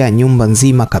mpya, nyumba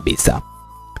nzima kabisa.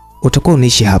 Utakuwa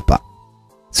unaishi hapa.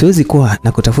 Siwezi kuwa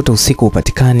na kutafuta usiku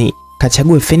upatikani,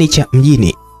 kachague furniture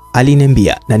mjini,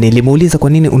 aliniambia. Na nilimuuliza kwa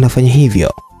nini unafanya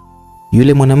hivyo?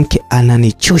 Yule mwanamke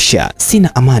ananichosha,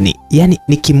 sina amani. Yani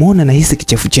nikimwona nahisi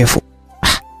kichefuchefu.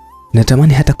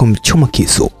 Natamani hata kumchoma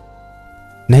kisu.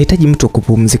 Nahitaji mtu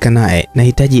kupumzika naye,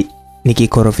 nahitaji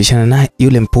nikikorofishana naye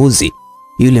yule mpuzi,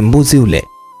 yule mbuzi yule,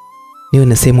 niwe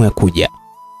na sehemu ya kuja.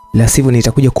 La sivyo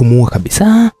nitakuja kumuua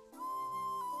kabisa.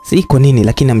 Si kwa nini,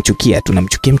 lakini namchukia,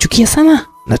 tunamchukia sana.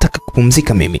 Nataka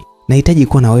kupumzika mimi. Nahitaji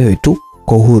kuwa na wewe tu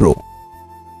kwa uhuru,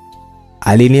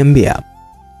 aliniambia.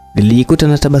 Nilijikuta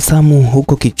na tabasamu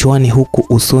huko kichwani, huku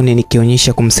usoni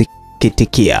nikionyesha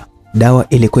kumsikitikia. Dawa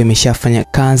ilikuwa imeshafanya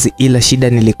kazi, ila shida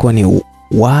nilikuwa ni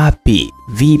wapi?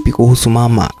 Vipi kuhusu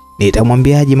mama?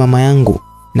 Nitamwambiaje mama yangu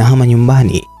na hama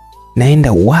nyumbani?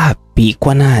 Naenda wapi?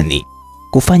 Kwa nani?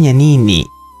 Kufanya nini?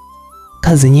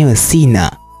 Kazi yenyewe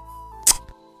sina.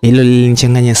 Hilo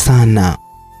lilinichanganya sana.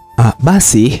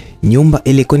 Basi nyumba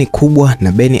ilikuwa ni kubwa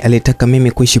na Beni alitaka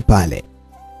mimi kuishi pale.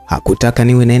 Hakutaka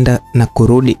niwe naenda na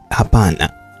kurudi, hapana.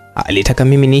 Alitaka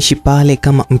mimi niishi pale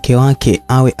kama mke wake,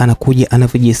 awe anakuja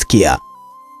anavyojisikia.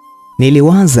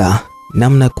 Niliwaza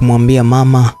namna kumwambia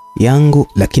mama yangu,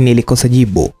 lakini nilikosa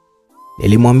jibu.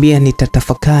 Nilimwambia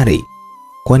nitatafakari,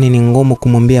 kwani ni ngumu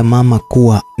kumwambia mama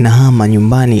kuwa nahama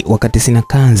nyumbani wakati sina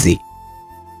kazi.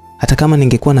 Hata kama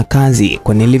ningekuwa na kazi,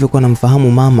 kwa nilivyokuwa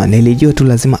namfahamu mama, nilijua tu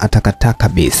lazima atakataa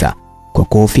kabisa kwa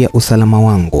kuhofia usalama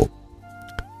wangu.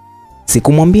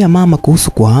 Sikumwambia mama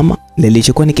kuhusu kuhama.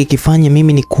 Nilichokuwa nikikifanya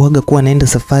mimi ni kuaga kuwa naenda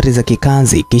safari za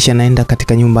kikazi, kisha naenda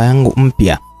katika nyumba yangu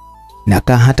mpya.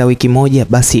 Nakaa hata wiki moja,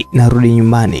 basi narudi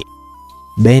nyumbani.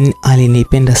 Ben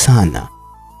alinipenda sana.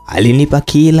 Alinipa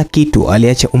kila kitu,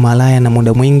 aliacha umalaya na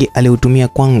muda mwingi aliutumia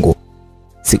kwangu.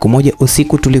 Siku moja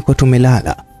usiku tulikuwa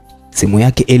tumelala. Simu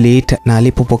yake iliita na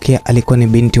alipopokea alikuwa ni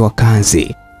binti wa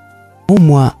kazi.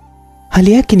 Umwa,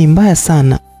 hali yake ni mbaya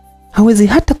sana, hawezi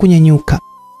hata kunyanyuka,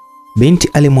 binti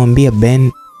alimwambia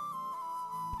Ben.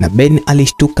 Na Ben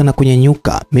alishtuka na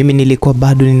kunyanyuka. Mimi nilikuwa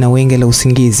bado nina wenge la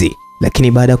usingizi,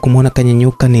 lakini baada ya kumwona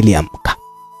kanyanyuka niliamka.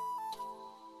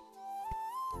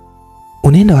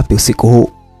 Unaenda wapi usiku huu?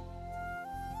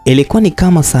 Ilikuwa ni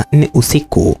kama saa 4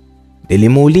 usiku.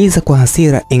 Nilimuuliza kwa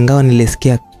hasira, ingawa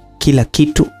nilisikia kila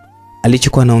kitu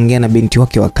alichokuwa anaongea na binti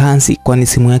wake wa kazi, kwani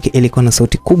simu yake ilikuwa na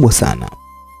sauti kubwa sana.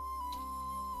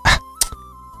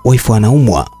 Wife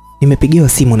anaumwa. Nimepigiwa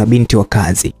simu na binti wa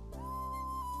kazi.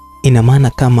 Ina maana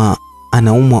kama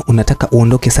anaumwa unataka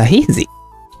uondoke saa hizi?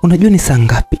 Unajua ni saa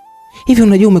ngapi? Hivi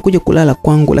unajua umekuja kulala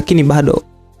kwangu lakini bado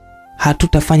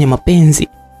hatutafanya mapenzi?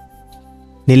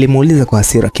 Nilimuuliza kwa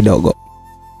hasira kidogo.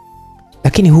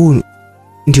 Lakini huu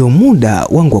ndio muda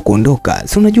wangu wa kuondoka.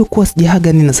 Si unajua kuwa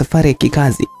sijaaga, nina safari ya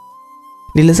kikazi.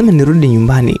 Ni lazima nirudi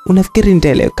nyumbani. Unafikiri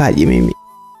nitaelewekaje mimi?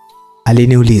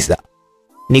 Aliniuliza.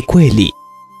 Ni kweli,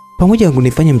 pamoja na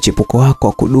kunifanya mchepuko wako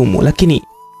wa kudumu, lakini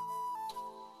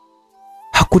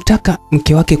hakutaka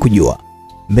mke wake kujua.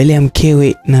 Mbele ya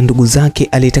mkewe na ndugu zake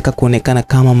alitaka kuonekana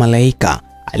kama malaika.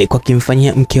 Alikuwa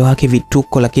akimfanyia mke wake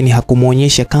vituko, lakini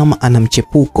hakumuonyesha kama ana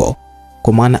mchepuko,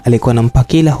 kwa maana alikuwa anampa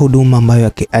kila huduma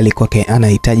ambayo alikuwa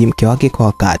anahitaji mke wake kwa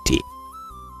wakati.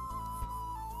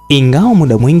 Ingawa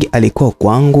muda mwingi alikuwa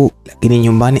kwangu, lakini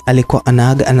nyumbani alikuwa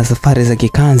anaaga ana safari za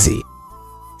kikazi.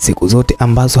 Siku zote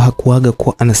ambazo hakuaga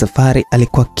kuwa ana safari,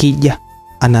 alikuwa kija,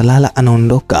 analala,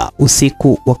 anaondoka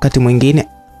usiku, wakati mwingine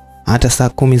hata saa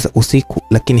 10 za usiku,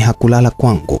 lakini hakulala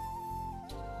kwangu.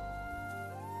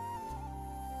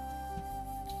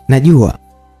 Najua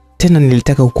tena,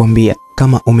 nilitaka kukuambia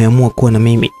kama umeamua kuwa na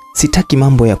mimi, sitaki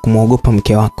mambo ya kumwogopa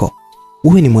mke wako.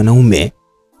 Uwe ni mwanaume,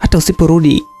 hata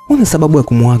usiporudi una sababu ya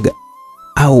kumwaga.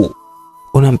 Au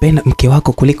unampenda mke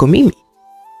wako kuliko mimi?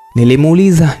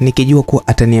 Nilimuuliza nikijua kuwa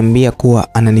ataniambia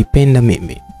kuwa ananipenda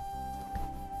mimi,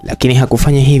 lakini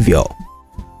hakufanya hivyo.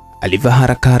 Alivaa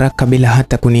haraka bila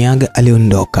hata kuniaga,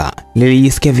 aliondoka.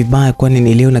 Nilijisikia vibaya, kwani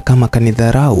niliona kama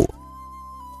kanidharau.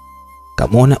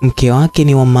 Kamwona mke wake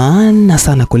ni wa maana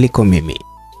sana kuliko mimi.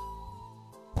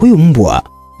 Huyu mbwa,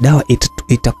 dawa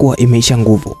itakuwa imeisha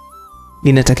nguvu.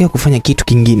 Ninatakiwa kufanya kitu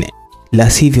kingine, la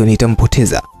sivyo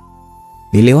nitampoteza.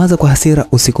 Niliwaza kwa hasira.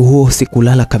 Usiku huo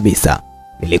sikulala kabisa.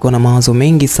 Nilikuwa na mawazo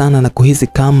mengi sana na kuhisi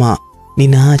kama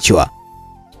ninaachwa.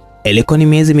 Ilikuwa ni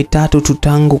miezi 3 tu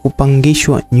tangu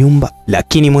kupangishwa nyumba,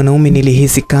 lakini mwanaume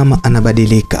nilihisi kama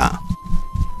anabadilika.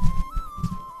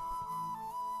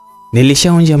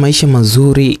 Nilishaonja maisha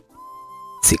mazuri,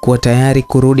 sikuwa tayari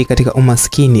kurudi katika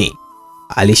umaskini.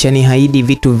 Alishaniahidi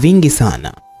vitu vingi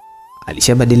sana.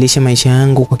 Alishabadilisha maisha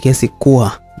yangu kwa kiasi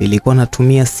kuwa nilikuwa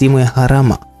natumia simu ya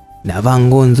harama, navaa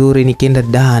nguo nzuri,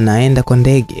 nikienda naenda kwa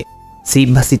ndege. Si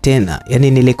basi tena,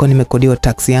 yani nilikuwa nimekodiwa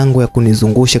taksi yangu ya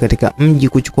kunizungusha katika mji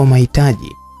kuchukua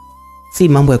mahitaji. Si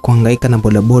mambo ya kuhangaika na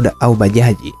bodaboda au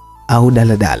bajaji au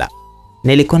daladala.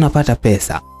 Nilikuwa napata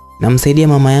pesa, namsaidia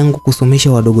mama yangu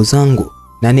kusomesha wadogo zangu,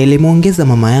 na nilimuongeza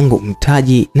mama yangu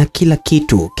mtaji, na kila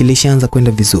kitu kilishaanza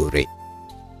kwenda vizuri.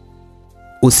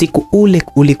 Usiku ule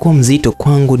ulikuwa mzito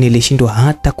kwangu, nilishindwa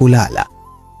hata kulala.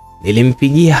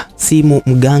 Nilimpigia simu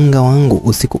mganga wangu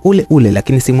usiku ule,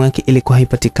 lakini simu yake ilikuwa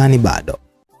haipatikani bado.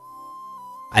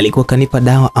 Alikuwa kanipa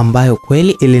dawa ambayo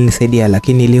kweli ilinisaidia,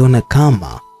 lakini niliona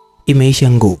kama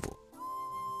imeisha nguvu.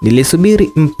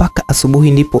 Nilisubiri mpaka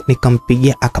asubuhi, ndipo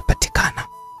nikampigia, akapatikana.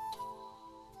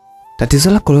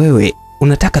 Tatizo lako wewe,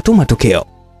 unataka tu matokeo,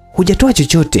 hujatoa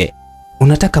chochote,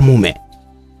 unataka mume.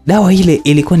 Dawa ile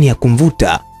ilikuwa ni ya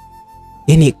kumvuta,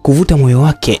 yani kuvuta moyo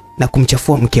wake na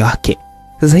kumchafua mke wake.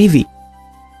 Sasa hivi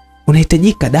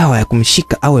unahitajika dawa ya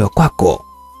kumshika awe kwako.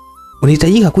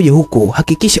 Unahitajika kuja huko,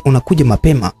 hakikisha unakuja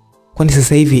mapema, kwani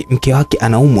sasa hivi mke wake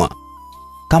anaumwa.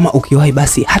 Kama ukiwahi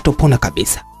basi hatopona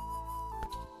kabisa.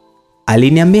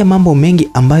 Aliniambia mambo mengi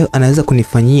ambayo anaweza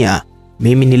kunifanyia.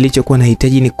 Mimi nilichokuwa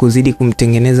nahitaji ni kuzidi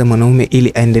kumtengeneza mwanaume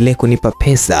ili aendelee kunipa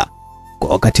pesa. Kwa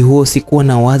wakati huo sikuwa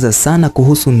nawaza sana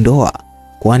kuhusu ndoa,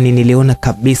 kwani niliona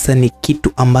kabisa ni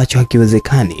kitu ambacho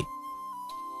hakiwezekani.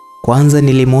 Kwanza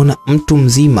nilimwona mtu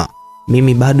mzima,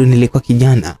 mimi bado nilikuwa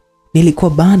kijana.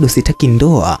 Nilikuwa bado sitaki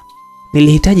ndoa.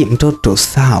 Nilihitaji mtoto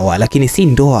sawa, lakini si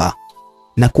ndoa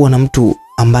na kuwa na mtu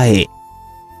ambaye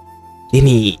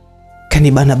yani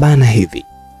kanibana hivi.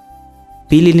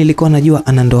 Pili, nilikuwa najua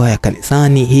ana ndoa ya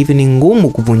kanisani, hivi ni ngumu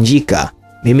kuvunjika.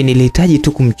 Mimi nilihitaji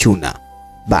tu kumchuna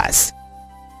basi.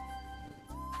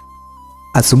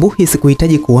 Asubuhi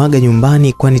sikuhitaji kuaga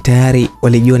nyumbani, kwani tayari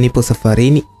walijua nipo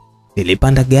safarini.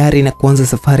 Nilipanda gari na kuanza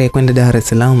safari ya kwenda Dar es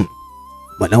Salaam.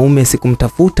 Mwanaume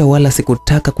sikumtafuta wala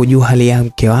sikutaka kujua hali ya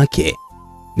mke wake.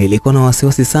 Nilikuwa na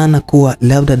wasiwasi sana kuwa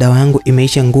labda dawa yangu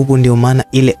imeisha nguvu, ndio maana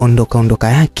ile ondoka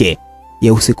yake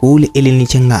ya usiku ule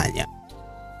ilinichanganya.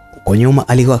 Kwa nyuma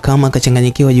alikuwa kama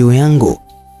akachanganyikiwa juu yangu,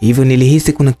 hivyo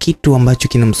nilihisi kuna kitu ambacho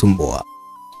kinamsumbua.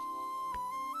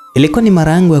 Ilikuwa ni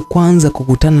mara yangu ya kwanza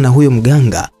kukutana na huyo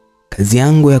mganga. Kazi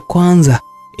yangu ya kwanza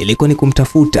ilikuwa ni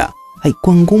kumtafuta.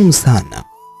 Haikuwa ngumu sana.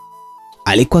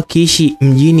 Alikuwa akiishi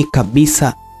mjini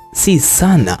kabisa, si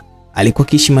sana. Alikuwa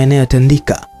akiishi maeneo ya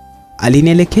Tandika.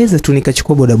 Alinielekeza tu,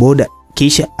 nikachukua bodaboda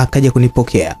kisha akaja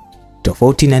kunipokea.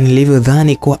 Tofauti na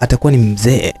nilivyodhani kuwa atakuwa ni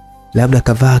mzee, labda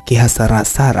kavaa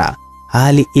kihasarasara,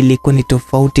 hali ilikuwa ni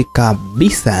tofauti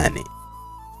kabisa yani.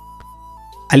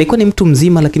 Alikuwa ni mtu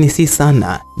mzima lakini si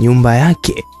sana. Nyumba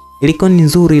yake ilikuwa ni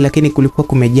nzuri lakini kulikuwa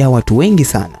kumejaa watu wengi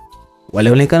sana.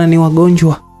 Walionekana ni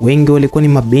wagonjwa, wengi walikuwa ni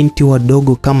mabinti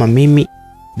wadogo kama mimi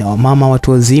na wamama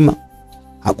watu wazima.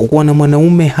 Hakukuwa na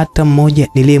mwanaume hata mmoja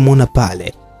niliyemwona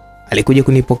pale. Alikuja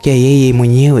kunipokea yeye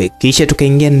mwenyewe kisha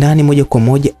tukaingia ndani moja kwa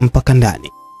moja mpaka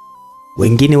ndani.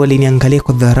 Wengine waliniangalia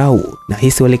kwa dharau na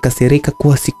hisi walikasirika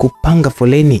kuwa sikupanga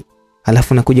foleni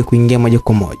halafu nakuja kuingia moja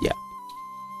kwa moja.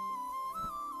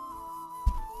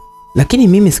 Lakini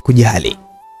mimi sikujali.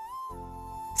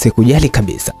 Sikujali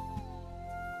kabisa.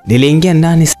 Niliingia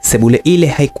ndani. Sebule ile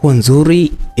haikuwa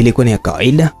nzuri, ilikuwa ni ya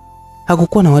kawaida.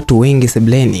 Hakukuwa na watu wengi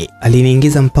sebuleni.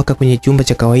 Aliniingiza mpaka kwenye chumba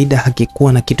cha kawaida,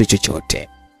 hakikuwa na kitu chochote.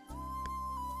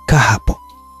 Kaa hapo.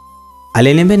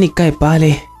 Aliniambia nikae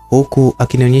pale huku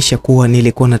akinionyesha kuwa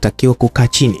nilikuwa natakiwa kukaa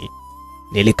chini.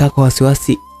 Nilikaa kwa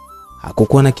wasiwasi.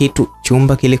 Hakukuwa na kitu.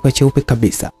 Chumba kilikuwa cheupe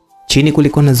kabisa. Chini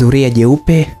kulikuwa na zuria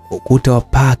jeupe, ukuta wa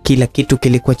paa, kila kitu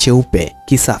kilikuwa cheupe,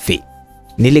 kisafi.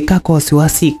 Nilikaa kwa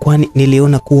wasiwasi kwani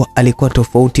niliona kuwa alikuwa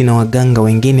tofauti na waganga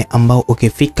wengine ambao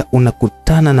ukifika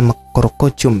unakutana na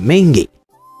makorokocho mengi.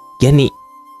 Yaani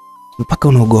mpaka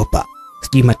unaogopa.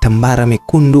 Sijui matambara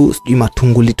mekundu, sijui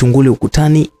matunguli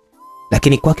ukutani,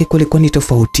 lakini kwake kulikuwa ni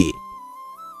tofauti.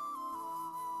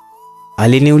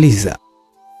 Aliniuliza,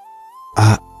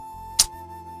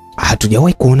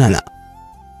 hatujawahi kuonana?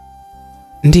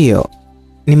 Ndiyo,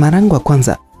 ni mara yangu ya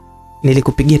kwanza.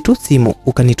 Nilikupigia tu simu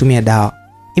ukanitumia dawa.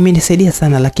 Imenisaidia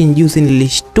sana lakini juzi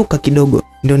nilishtuka kidogo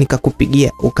ndio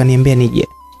nikakupigia ukaniambia nije.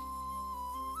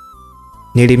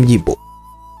 Nilimjibu,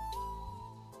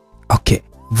 okay,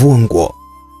 vua nguo.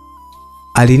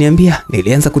 Aliniambia.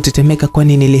 Nilianza kutetemeka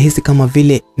kwani nilihisi kama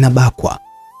vile nabakwa.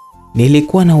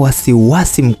 Nilikuwa na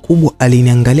wasiwasi mkubwa.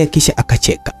 Aliniangalia kisha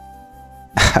akacheka.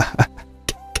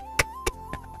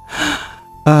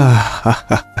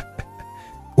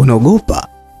 Unaogopa?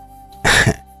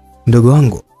 Mdogo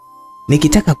wangu,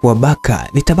 nikitaka kuwabaka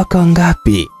nitabaka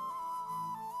wangapi?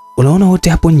 Unaona wote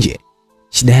hapo nje,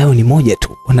 shida yao ni moja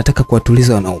tu, wanataka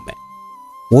kuwatuliza wanaume.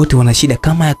 Wote wana shida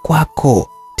kama ya kwako,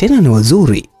 tena ni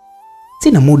wazuri.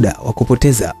 Sina muda wa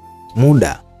kupoteza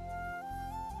muda.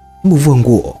 Hebu vua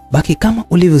nguo, baki kama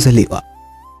ulivyozaliwa.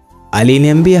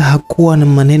 Aliniambia. Hakuwa na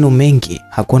maneno mengi,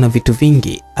 hakuwa na vitu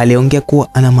vingi. Aliongea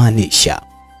kuwa anamaanisha.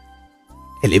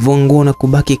 Alivua nguo na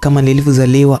kubaki kama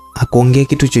nilivyozaliwa. Hakuongea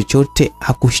kitu chochote,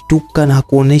 hakushtuka na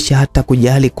hakuonesha hata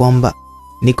kujali kwamba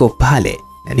niko pale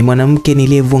na ni mwanamke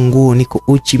niliyevua nguo, niko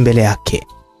uchi mbele yake.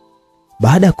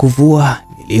 Baada ya kuvua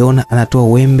niliona anatoa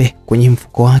wembe kwenye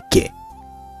mfuko wake.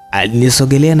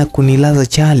 Alinisogelea na kunilaza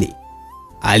chali.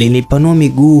 Alinipanua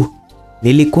miguu.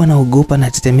 Nilikuwa naogopa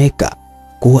na tetemeka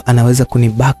kuwa anaweza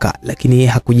kunibaka, lakini yeye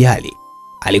hakujali.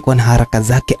 Alikuwa na haraka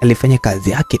zake, alifanya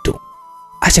kazi yake tu.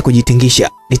 Acha kujitingisha,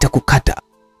 nitakukata.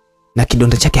 Na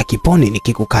kidonda chake hakiponi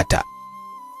nikikukata.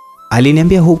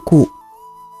 Aliniambia huku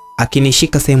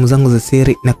akinishika sehemu zangu za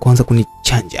siri na kuanza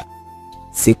kunichanja.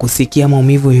 Sikusikia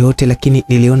maumivu yoyote lakini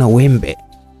niliona wembe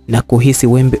na kuhisi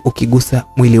wembe ukigusa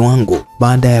mwili wangu.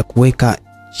 Baada ya kuweka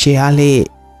cheale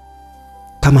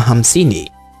kama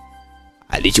 50,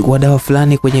 alichukua dawa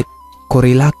fulani kwenye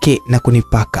kori lake na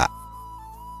kunipaka.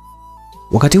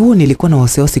 Wakati huo nilikuwa na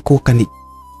wasiwasi kuwa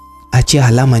achia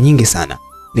alama nyingi sana.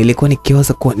 Nilikuwa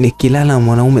nikiwaza kuwa nikilala na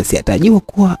mwanaume si atajua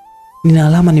kuwa nina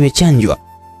alama nimechanjwa.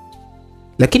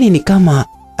 Lakini ni kama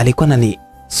alikuwa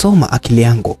ananisoma akili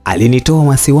yangu. Alinitoa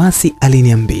wasiwasi.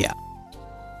 Aliniambia,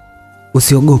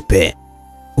 usiogope.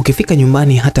 Ukifika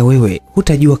nyumbani hata wewe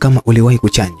hutajua kama uliwahi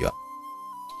kuchanjwa.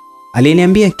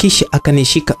 Aliniambia kisha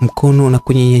akanishika mkono na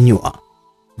kunyenyanyua.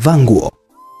 Vaa nguo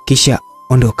kisha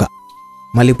ondoka.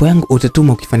 Malipo yangu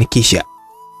utatuma ukifanikisha.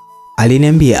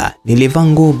 Aliniambia. Nilivaa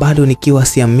nguo bado nikiwa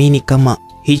siamini kama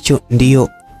hicho ndiyo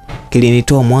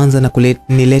kilinitoa Mwanza na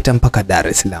kunileta mpaka Dar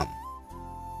es Salaam.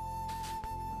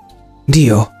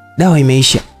 Ndiyo, dawa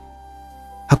imeisha.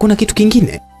 Hakuna kitu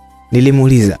kingine?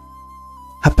 Nilimuuliza.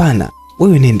 Hapana,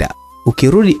 wewe nenda.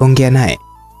 Ukirudi ongea naye.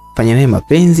 Fanya naye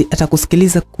mapenzi,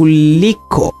 atakusikiliza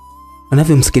kuliko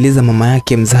anavyomsikiliza mama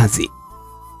yake mzazi.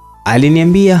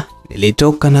 Aliniambia.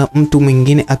 Nilitoka na mtu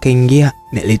mwingine akaingia.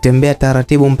 Nilitembea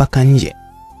taratibu mpaka nje.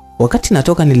 Wakati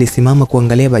natoka nilisimama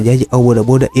kuangalia bajaji au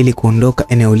bodaboda ili kuondoka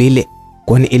eneo lile,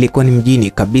 kwani ilikuwa ni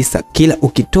mjini kabisa. Kila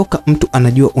ukitoka mtu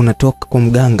anajua unatoka kwa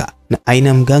mganga na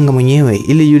aina mganga mwenyewe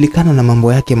ilijulikana na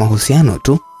mambo yake mahusiano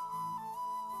tu.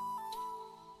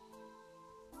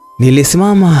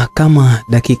 Nilisimama kama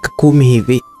dakika 10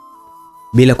 hivi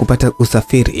bila kupata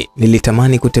usafiri.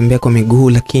 Nilitamani kutembea kwa miguu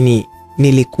lakini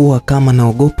nilikuwa kama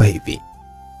naogopa hivi.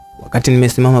 Wakati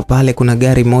nimesimama pale, kuna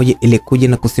gari moja ilikuja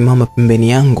na kusimama pembeni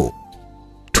yangu.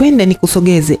 "Twende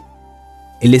nikusogeze."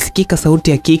 Ilisikika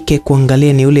sauti ya kike.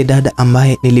 Kuangalia ni yule dada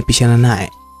ambaye nilipishana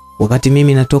naye wakati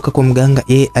mimi natoka kwa mganga,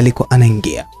 yeye alikuwa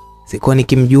anaingia. Sikuwa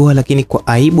nikimjua, lakini kwa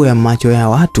aibu ya macho ya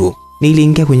watu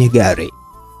niliingia kwenye gari.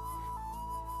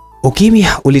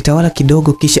 Ukimya ulitawala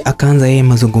kidogo, kisha akaanza yeye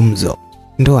mazungumzo.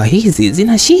 "Ndoa hizi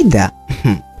zina shida."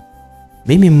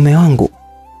 "Mimi mume wangu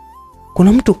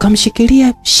kuna mtu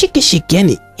kamshikilia shiki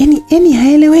yani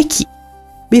haeleweki.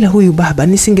 Bila huyu baba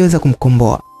nisingeweza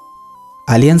kumkomboa."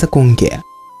 Alianza kuongea.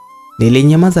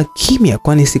 Nilinyamaza kimya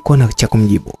kwani sikuwa na cha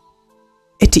kumjibu.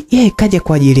 Eti yeye kaja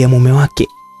kwa ajili ya mume wake,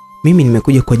 mimi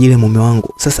nimekuja kwa ajili ya mume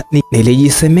wangu. Sasa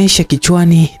nilijisemesha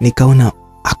kichwani, nikaona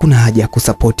hakuna haja ya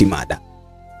kusapoti mada.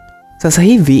 Sasa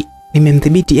hivi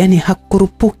nimemdhibiti, yani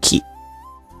hakurupuki.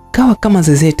 Kawa kama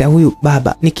zezeta, huyu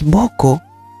baba ni kiboko.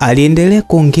 Aliendelea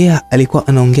kuongea, alikuwa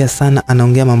anaongea sana,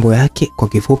 anaongea mambo yake. Kwa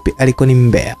kifupi alikuwa ni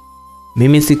mbea.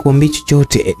 Mimi sikuambi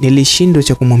chochote, nilishindwa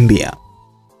cha kumwambia.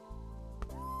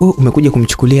 "Wewe umekuja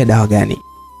kumchukulia dawa gani?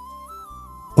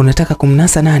 Unataka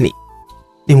kumnasa nani?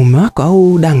 Ni mume wako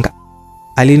au danga?"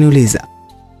 aliniuliza.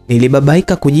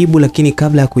 Nilibabaika kujibu, lakini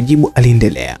kabla ya kujibu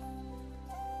aliendelea.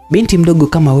 "Binti mdogo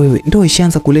kama wewe ndio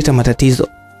ishaanza kuleta matatizo.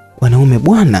 Wanaume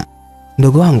bwana,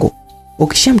 ndogo wangu,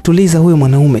 ukishamtuliza huyo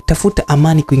mwanaume tafuta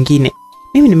amani kwingine.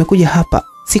 Mimi nimekuja hapa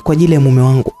si kwa ajili ya mume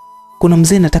wangu. Kuna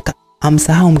mzee nataka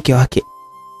amsahau mke wake.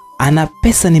 Ana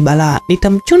pesa ni balaa,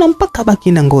 nitamchuna mpaka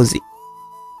baki na ngozi."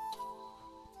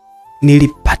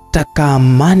 Nilipata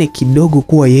kaamani kidogo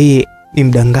kuwa yeye ni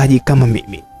mdangaji kama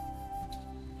mimi.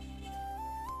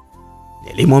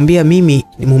 Nilimwambia mimi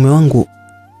ni mume wangu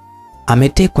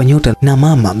ametekwa nyota na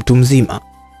mama mtu mzima.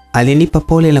 Alinipa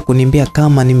pole na kuniambia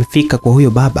kama nimefika kwa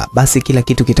huyo baba basi kila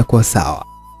kitu kitakuwa sawa.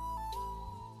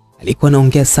 Alikuwa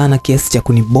anaongea sana kiasi cha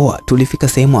kuniboa. Tulifika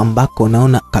sehemu ambako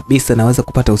naona kabisa naweza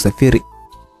kupata usafiri.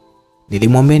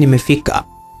 Nilimwambia nimefika.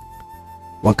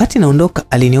 Wakati naondoka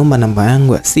aliniomba namba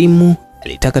yangu ya simu,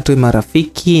 alitaka tuwe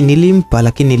marafiki. Nilimpa,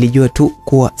 lakini nilijua tu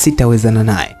kuwa sitawezana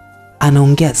naye.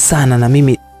 Anaongea sana na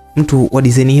mimi mtu wa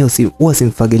design hiyo huwa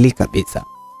simfagili kabisa.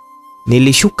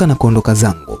 Nilishuka na kuondoka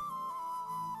zangu.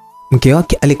 Mke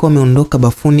wake alikuwa ameondoka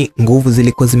bafuni, nguvu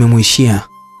zilikuwa zimemuishia.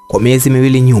 Kwa miezi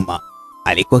 2 nyuma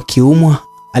alikuwa kiumwa,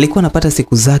 alikuwa anapata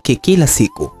siku zake kila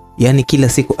siku. Yani kila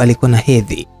siku alikuwa na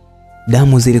hedhi.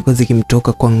 Damu zilikuwa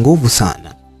zikimtoka kwa nguvu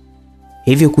sana.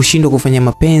 Hivyo kushindwa kufanya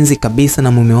mapenzi kabisa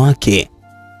na mume wake.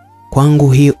 Kwangu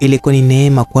hiyo ilikuwa ni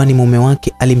neema, kwani mume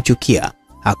wake alimchukia.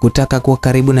 Hakutaka kuwa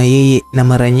karibu na yeye, na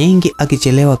mara nyingi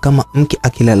akichelewa kama mke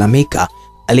akilalamika,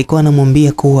 alikuwa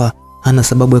anamwambia kuwa hana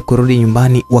sababu ya kurudi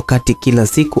nyumbani, wakati kila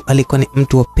siku alikuwa ni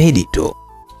mtu wa pedi tu.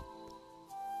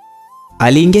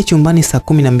 Aliingia chumbani saa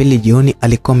 12 jioni,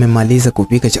 alikuwa amemaliza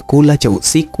kupika chakula cha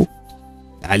usiku.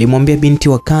 Alimwambia binti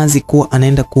wa kazi kuwa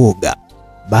anaenda kuoga.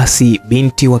 Basi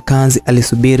binti wa kazi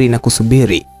alisubiri na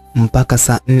kusubiri mpaka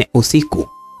saa 4 usiku.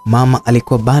 Mama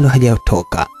alikuwa bado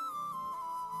hajatoka.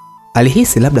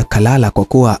 Alihisi labda kalala, kwa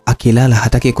kuwa akilala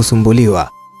hataki kusumbuliwa.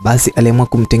 Basi aliamua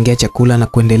kumtengea chakula na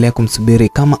kuendelea kumsubiri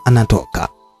kama anatoka.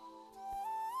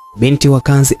 Binti wa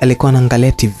kazi alikuwa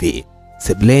anaangalia TV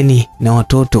sebuleni na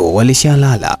watoto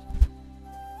walishalala.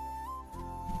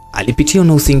 Alipitiwa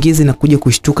na usingizi na kuja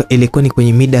kushtuka. Ilikuwa ni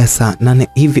kwenye mida ya saa 8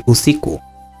 hivi usiku.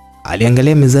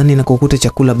 Aliangalia mezani na kukuta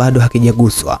chakula bado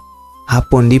hakijaguswa.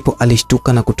 Hapo ndipo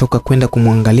alishtuka na kutoka kwenda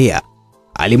kumwangalia.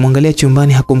 Alimwangalia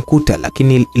chumbani, hakumkuta,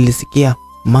 lakini ilisikia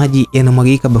maji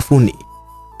yanamwagika bafuni.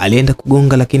 Alienda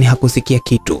kugonga lakini hakusikia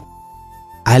kitu.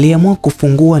 Aliamua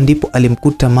kufungua, ndipo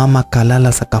alimkuta mama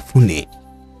kalala sakafuni.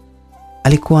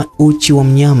 Alikuwa uchi wa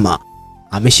mnyama,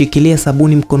 ameshikilia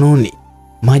sabuni mkononi.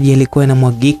 Maji yalikuwa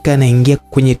yanamwagika na ingia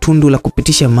kwenye tundu la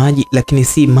kupitisha maji, lakini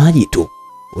si maji tu.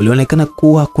 Ulionekana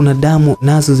kuwa kuna damu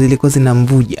nazo zilikuwa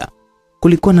zinamvuja.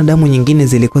 Kulikuwa na damu nyingine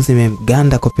zilikuwa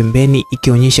zimeganda kwa pembeni,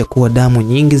 ikionyesha kuwa damu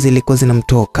nyingi zilikuwa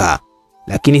zinamtoka.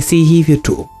 Lakini si hivyo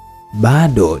tu,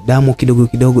 bado damu kidogo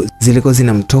kidogo zilikuwa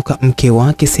zinamtoka mke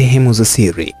wake sehemu za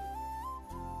siri.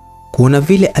 Kuna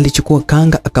vile alichukua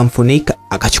kanga akamfunika,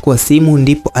 akachukua simu,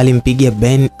 ndipo alimpigia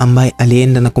Ben ambaye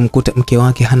alienda na kumkuta mke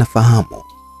wake hana fahamu.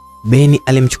 Ben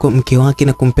alimchukua mke wake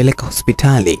na kumpeleka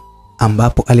hospitali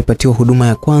ambapo alipatiwa huduma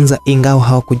ya kwanza, ingawa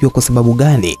hawakujua kwa sababu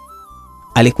gani.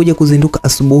 Alikuja kuzinduka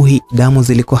asubuhi, damu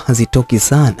zilikuwa hazitoki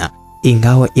sana,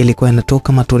 ingawa yalikuwa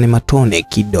yanatoka matone matone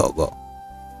kidogo.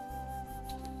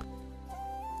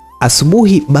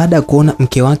 Asubuhi baada ya kuona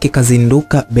mke wake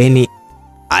kazinduka,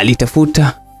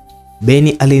 Beni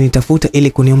alinitafuta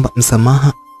ili kuniomba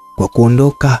msamaha kwa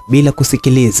kuondoka bila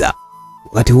kusikiliza.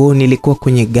 Wakati huo nilikuwa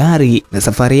kwenye gari na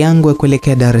safari yangu ya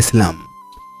kuelekea Dar es Salaam.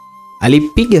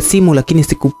 Alipiga simu lakini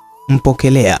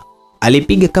sikumpokelea.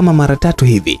 Alipiga kama mara 3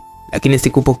 hivi lakini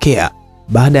sikupokea.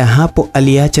 Baada ya hapo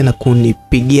aliacha na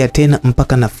kunipigia tena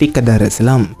mpaka nafika Dar es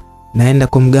Salaam. Naenda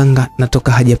kwa mganga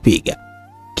natoka hajapiga.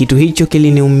 Kitu hicho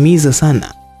kiliniumiza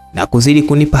sana na kuzidi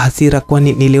kunipa hasira,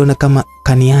 kwani niliona kama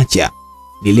kaniacha.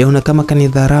 Niliona kama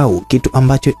kanidharau, kitu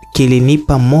ambacho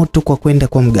kilinipa moto kwa kwenda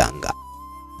kwa mganga.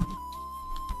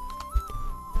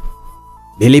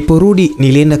 Niliporudi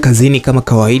nilienda kazini kama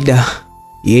kawaida.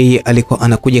 Yeye alikuwa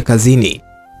anakuja kazini.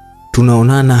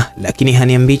 Tunaonana lakini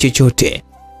haniambii chochote.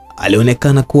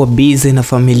 Alionekana kuwa busy na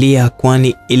familia,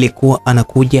 kwani ilikuwa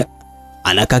anakuja,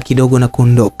 anakaa kidogo na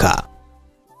kuondoka.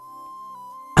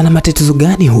 Ana matatizo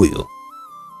gani huyu?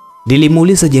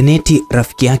 Nilimuuliza Janeti,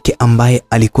 rafiki yake ambaye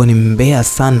alikuwa ni mbea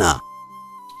sana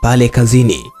pale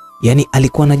kazini. Yaani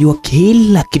alikuwa anajua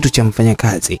kila kitu cha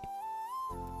mfanyakazi.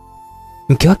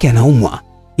 Mke wake anaumwa.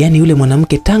 Yaani yule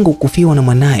mwanamke tangu kufiwa na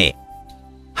mwanae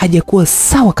hajakuwa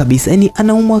sawa kabisa. Yaani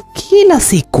anaumwa kila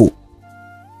siku.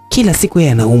 Kila siku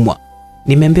yeye anaumwa.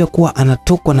 Nimeambiwa kuwa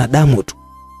anatokwa na damu tu,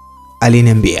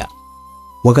 aliniambia.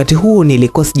 Wakati huo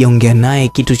nilikuwa sijaongea naye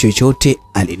kitu chochote.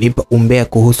 Alinipa umbea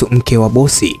kuhusu mke wa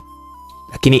bosi,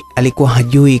 lakini alikuwa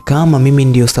hajui kama mimi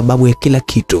ndiyo sababu ya kila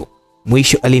kitu.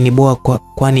 Mwisho aliniboa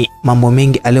kwani mambo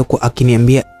mengi aliyokuwa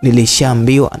akiniambia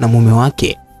nilishaambiwa na mume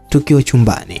wake tukiwa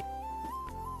chumbani.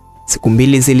 Siku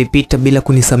 2 zilipita bila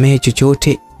kunisamehe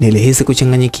chochote. Nilihisi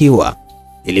kuchanganyikiwa.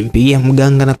 Nilimpigia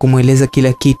mganga na kumweleza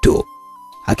kila kitu.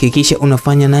 Hakikisha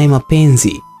unafanya naye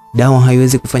mapenzi. Dawa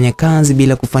haiwezi kufanya kazi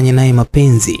bila kufanya naye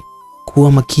mapenzi.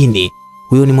 Kuwa makini,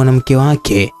 huyo ni mwanamke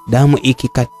wake. Damu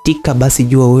ikikatika basi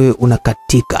jua wewe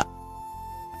unakatika.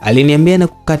 Aliniambia na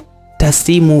kukata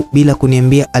simu bila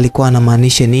kuniambia alikuwa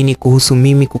anamaanisha nini kuhusu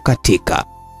mimi kukatika.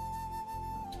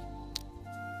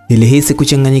 Nilihisi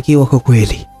kuchanganyikiwa kwa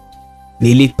kweli.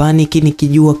 Nilipaniki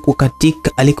nikijua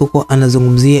kukatika alikokuwa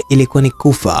anazungumzia ilikuwa ni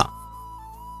kufa.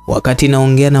 Wakati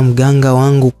naongea na mganga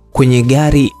wangu kwenye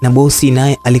gari na bosi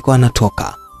naye alikuwa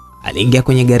anatoka. Aliingia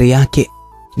kwenye gari yake.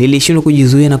 Nilishindwa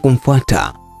kujizuia na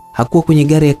kumfuata. Hakuwa kwenye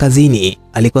gari ya kazini,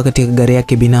 alikuwa katika gari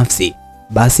yake binafsi.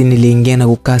 Basi niliingia na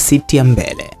kukaa siti ya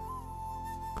mbele.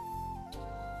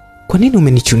 Kwa nini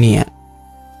umenichunia?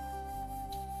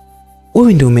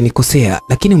 Wewe ndio umenikosea,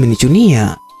 lakini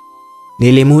umenichunia.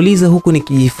 Nilimuuliza huku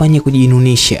nikijifanya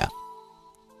kujinunisha.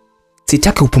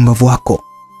 Sitaki upumbavu wako.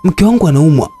 Mke wangu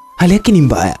anaumwa, hali yake ni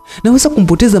mbaya. Naweza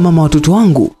kumpoteza mama watoto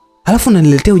wangu, halafu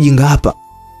unaniletea ujinga hapa.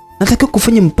 Natakiwa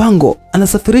kufanya mpango,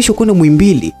 anasafirishwa kwenda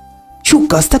Muhimbili.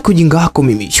 Shuka, sitaki ujinga wako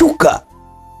mimi, shuka.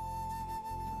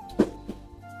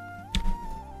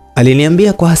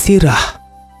 Aliniambia kwa hasira.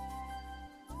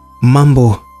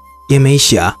 Mambo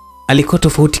yameisha. Alikuwa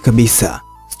tofauti kabisa.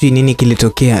 Sijui nini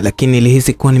kilitokea, lakini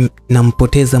nilihisi kuwa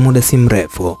nampoteza muda si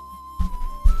mrefu.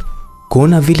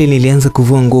 Kuona vile nilianza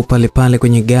kuvua nguo pale pale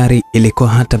kwenye gari. Ilikuwa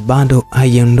hata bado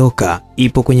haijaondoka,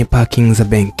 ipo kwenye parking za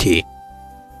benki.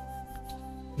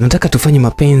 Nataka tufanye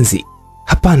mapenzi.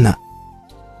 Hapana.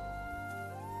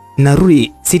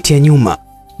 Narudi siti ya nyuma.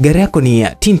 Gari yako ni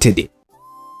ya tinted.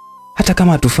 Hata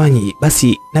kama hatufanyi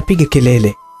basi napiga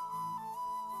kelele.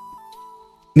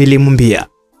 Nilimwambia.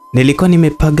 Nilikuwa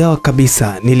nimepagawa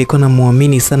kabisa. Nilikuwa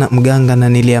namuamini sana mganga na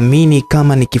niliamini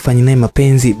kama nikifanya naye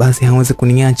mapenzi basi hawezi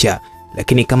kuniacha.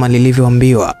 Lakini kama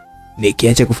nilivyoambiwa,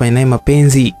 nikiacha kufanya naye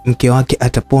mapenzi mke wake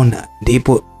atapona.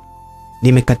 Ndipo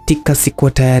nimekatika,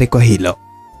 sikuwa tayari kwa hilo.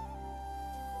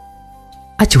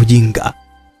 Acha ujinga.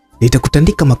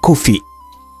 Nitakutandika makofi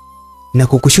na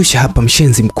kukushusha hapa,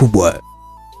 mshenzi mkubwa.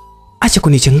 Acha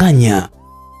kunichanganya.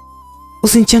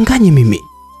 Usinichanganye mimi,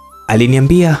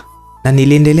 aliniambia, na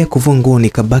niliendelea kuvua nguo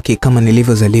nikabaki kama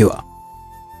nilivyozaliwa.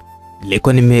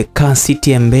 Nilikuwa nimekaa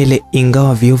siti ya mbele,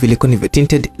 ingawa vioo vilikuwa ni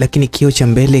tinted, lakini kioo cha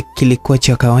mbele kilikuwa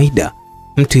cha kawaida.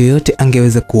 Mtu yeyote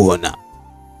angeweza kuona.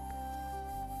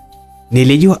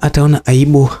 Nilijua ataona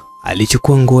aibu.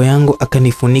 Alichukua nguo yangu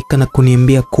akanifunika na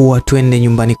kuniambia kuwa twende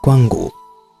nyumbani kwangu.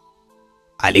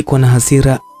 Alikuwa na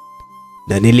hasira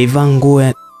na nilivaa nguo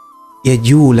ya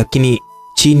juu lakini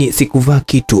chini sikuvaa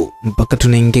kitu mpaka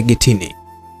tunaingia getini.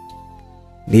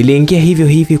 Niliingia hivyo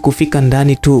hivyo. Kufika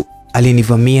ndani tu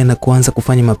alinivamia na kuanza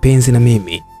kufanya mapenzi na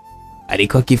mimi.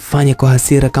 Alikuwa akifanya kwa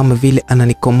hasira kama vile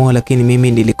ananikomoa, lakini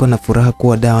mimi nilikuwa na furaha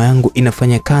kuwa dawa yangu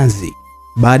inafanya kazi.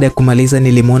 Baada ya kumaliza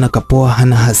nilimwona kapoa,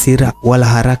 hana hasira wala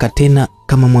haraka tena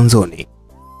kama mwanzoni.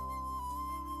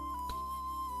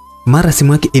 Mara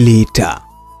simu yake iliita.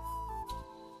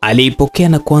 Aliipokea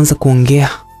na kuanza kuongea.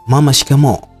 Mama,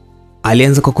 shikamoo.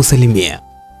 Alianza kwa kusalimia.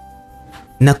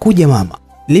 Nakuja mama,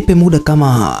 lipe muda,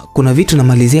 kama kuna vitu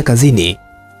namalizia kazini.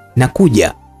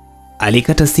 Nakuja.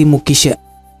 Alikata simu kisha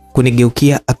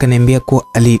kunigeukia akaniambia kuwa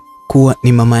alikuwa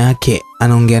ni mama yake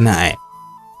anaongea naye.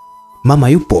 Mama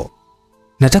yupo?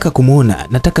 Nataka kumuona,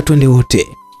 nataka twende wote.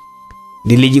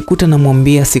 Nilijikuta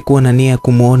namwambia sikuwa na nia ya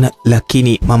kumuona,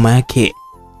 lakini mama yake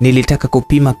nilitaka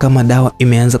kupima kama dawa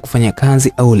imeanza kufanya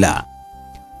kazi au la.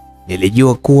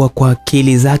 Nilijua kuwa kwa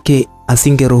akili zake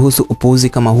asingeruhusu upuuzi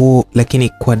kama huo, lakini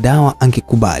kwa dawa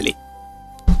angekubali.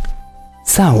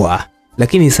 Sawa,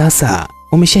 lakini sasa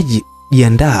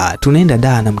umeshajiandaa, tunaenda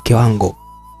Dar na mke wangu.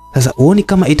 Sasa uoni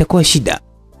kama itakuwa shida?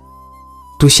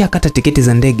 Tushakata tiketi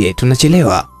za ndege,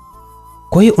 tunachelewa.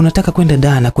 Kwa hiyo unataka kwenda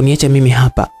Dar na kuniacha mimi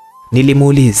hapa?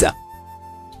 Nilimuuliza.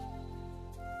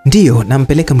 Ndiyo,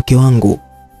 nampeleka mke wangu.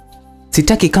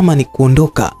 Sitaki kama ni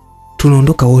kuondoka,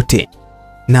 tunaondoka wote.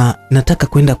 Na nataka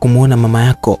kwenda kumuona mama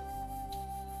yako.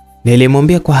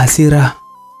 Nilimwambia kwa hasira.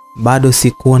 Bado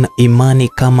sikuwa na imani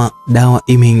kama dawa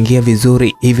imeingia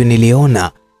vizuri, hivyo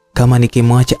niliona kama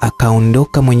nikimwacha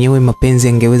akaondoka mwenyewe mapenzi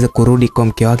angeweza kurudi kwa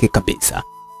mke wake kabisa.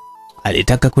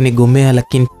 Alitaka kunigomea,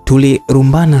 lakini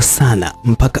tulirumbana sana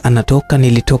mpaka anatoka.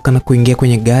 Nilitoka na kuingia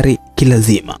kwenye gari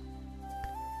kilazima.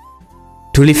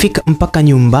 Tulifika mpaka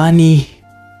nyumbani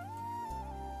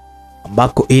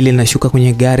ambako ili nashuka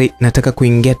kwenye gari nataka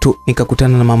kuingia tu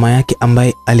nikakutana na mama yake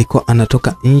ambaye alikuwa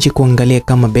anatoka nje kuangalia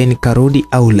kama Ben karudi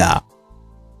au la.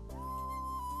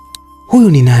 Huyu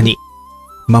ni nani?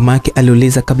 Mama yake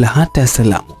aliuliza kabla hata ya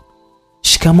salamu.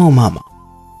 Shikamoo mama.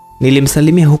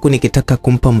 Nilimsalimia huku nikitaka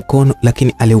kumpa mkono,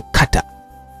 lakini aliukata.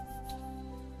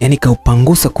 Yaani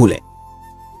kaupangusa kule.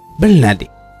 Bernard,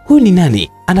 huyu ni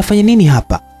nani? Anafanya nini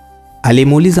hapa?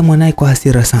 Alimuuliza mwanae kwa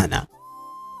hasira sana.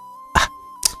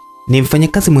 Ni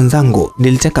mfanyakazi mwenzangu,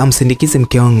 nilitaka amsindikize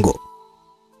mke wangu.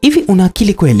 Hivi una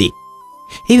akili kweli?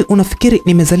 Hivi unafikiri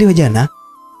nimezaliwa jana?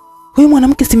 Huyu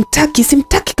mwanamke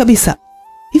simtaki kabisa.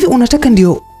 Hivi unataka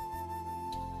ndio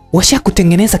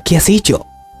washakutengeneza kiasi hicho?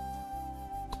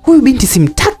 Huyu binti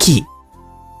simtaki.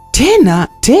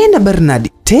 Tena Bernard,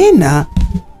 tena.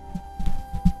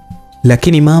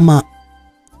 Lakini mama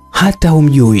hata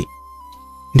humjui.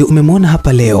 Ndio umemwona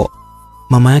hapa leo.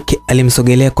 Mama yake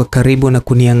alimsogelea kwa karibu na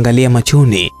kuniangalia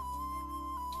machoni.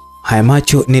 Haya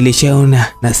macho nilishaona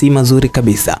na si mazuri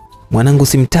kabisa. Mwanangu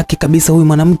simtaki kabisa huyu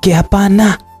mwanamke,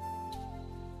 hapana.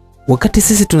 Wakati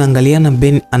sisi tunaangaliana,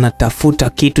 Ben anatafuta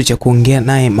kitu cha kuongea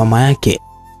naye mama yake.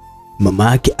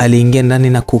 Mama yake aliingia ndani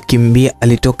na kukimbia.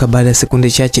 Alitoka baada ya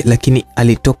sekunde chache, lakini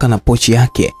alitoka na pochi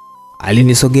yake.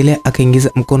 Alinisogelea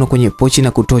akaingiza mkono kwenye pochi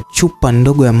na kutoa chupa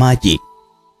ndogo ya maji.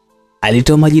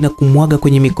 Alitoa maji na kumwaga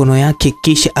kwenye mikono yake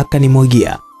kisha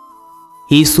akanimwagia.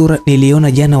 Hii sura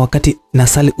niliona jana wakati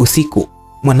nasali usiku.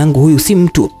 Mwanangu, huyu si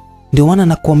mtu. Ndio maana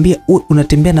nakwambia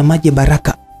unatembea na maji ya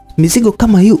baraka. Mizigo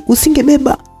kama hiyo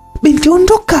usingebeba. Binti,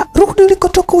 ondoka, rudi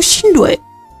ulikotoka, ushindwe.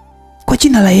 Kwa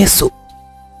jina la Yesu.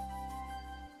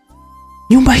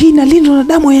 Nyumba hii inalindwa na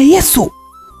damu ya Yesu.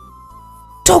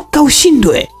 Toka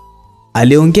ushindwe.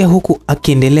 Aliongea huku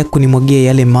akiendelea kunimwagia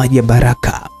yale maji ya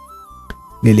baraka.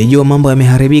 Nilijua mambo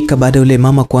yameharibika baada ya yule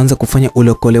mama kuanza kufanya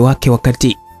ulokole wake.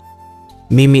 Wakati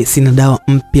mimi sina dawa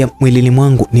mpya mwilini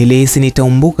mwangu, nilihisi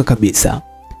nitaumbuka kabisa.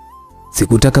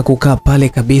 Sikutaka kukaa pale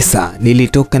kabisa.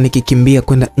 Nilitoka nikikimbia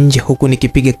kwenda nje huku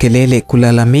nikipiga kelele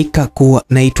kulalamika kuwa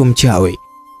naitwa mchawi.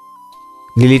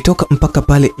 Nilitoka mpaka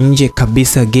pale nje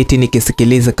kabisa geti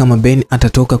nikisikiliza kama Ben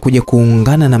atatoka kuja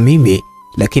kuungana na mimi,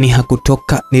 lakini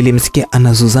hakutoka. Nilimsikia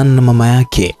anazuzana na mama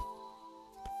yake.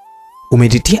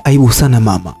 Umetitia aibu sana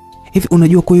mama. Hivi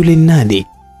unajua kwa yule ni nani?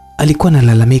 Alikuwa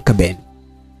analalamika Ben.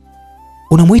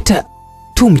 Unamuita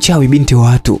tu mchawi binti wa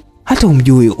watu. Hata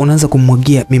umjui unaanza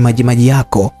kumwagia mimaji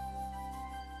yako.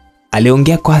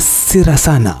 Aliongea kwa hasira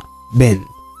sana Ben.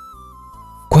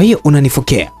 Kwa hiyo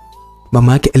unanifokea?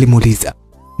 Mama yake alimuuliza.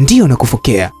 Ndiyo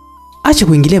nakufokea. Acha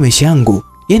kuingilia maisha yangu.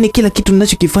 Yaani kila kitu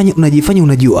ninachokifanya unajifanya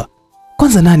unajua.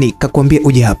 Kwanza nani kakwambia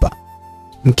uje hapa?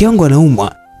 Mke wangu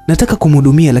anaumwa. Nataka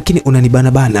kumhudumia lakini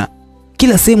unanibana bana.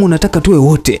 Kila sehemu unataka tuwe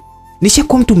wote.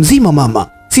 Nishakuwa mtu mzima mama.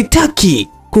 Sitaki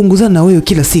kuunguzana na wewe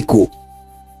kila siku.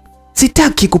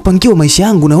 Sitaki kupangiwa maisha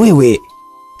yangu na wewe.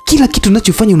 Kila kitu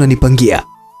ninachofanya unanipangia.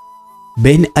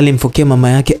 Ben alimfokea mama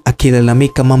yake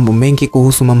akilalamika mambo mengi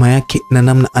kuhusu mama yake na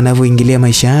namna anavyoingilia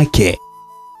maisha yake.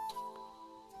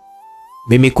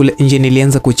 Mimi kule nje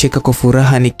nilianza kucheka kwa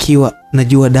furaha nikiwa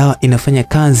najua dawa inafanya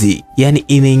kazi, yani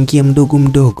inaingia mdogo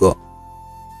mdogo.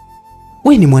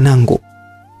 Wewe ni mwanangu.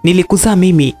 Nilikuzaa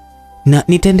mimi na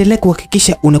nitaendelea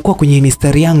kuhakikisha unakuwa kwenye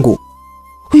mistari yangu.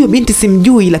 Huyo binti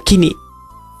simjui, lakini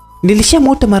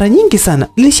Nilishamuota mara nyingi sana.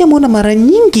 Nilishamuona mara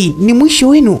nyingi, ni mwisho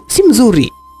wenu si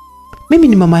mzuri. Mimi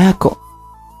ni mama yako.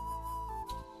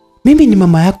 Mimi ni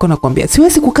mama yako nakwambia.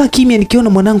 Siwezi kukaa kimya nikiona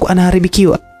mwanangu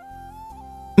anaharibikiwa.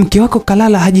 Mke wako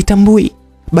kalala hajitambui.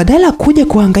 Badala kuja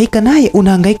kuhangaika naye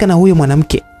unahangaika na huyo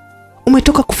mwanamke.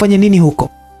 Umetoka kufanya nini huko?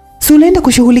 Si ulienda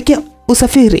kushughulikia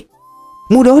usafiri?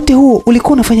 Muda wote huo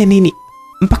ulikuwa unafanya nini?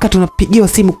 Mpaka tunapigiwa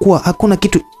simu kuwa hakuna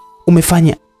kitu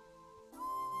umefanya.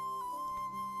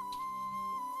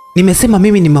 Nimesema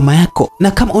mimi ni mama yako,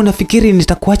 na kama unafikiri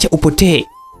nitakuacha upotee,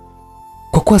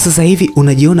 kwa kuwa sasa hivi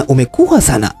unajiona umekuwa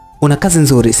sana, una kazi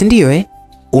nzuri, si ndio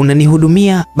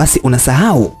unanihudumia, basi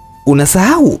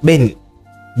unasahau Ben.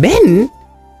 Ben,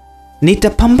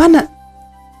 nitapambana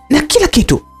na kila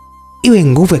kitu, iwe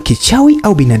nguvu ya kichawi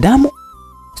au binadamu,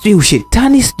 sijui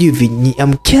ushetani, sijui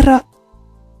vinyamkera,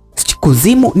 sijui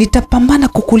kuzimu, nitapambana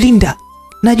kukulinda.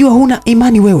 Najua huna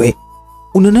imani wewe.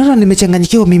 Unaona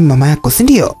nimechanganyikiwa mimi mama yako, si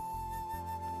ndio?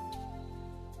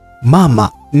 Mama,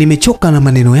 nimechoka na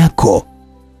maneno yako.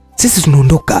 Sisi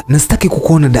tunaondoka na sitaki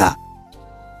kukuona da.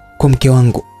 Kwa mke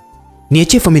wangu.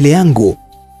 Niachie familia yangu.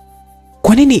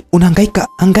 Kwa nini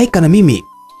unahangaika na mimi?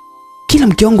 Kila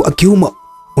mke wangu akiuma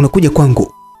unakuja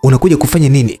kwangu. Unakuja kufanya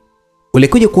nini?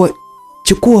 Ulikuja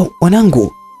kuchukua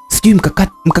wanangu, sijui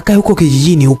mkakae huko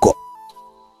kijijini huko.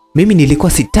 Mimi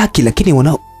nilikuwa sitaki, lakini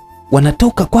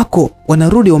wanatoka kwako,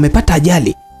 wanarudi wamepata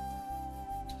ajali.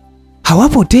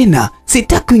 Hawapo tena.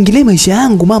 Sitaki kuingilia maisha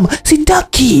yangu mama,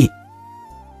 sitaki.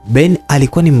 Ben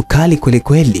alikuwa ni mkali kweli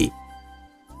kweli.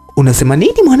 Unasema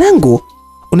nini mwanangu?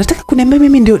 Unataka kuniambia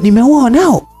mimi ndio nimeua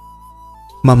wanao?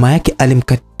 Mama yake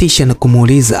alimkatisha na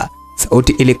kumuuliza.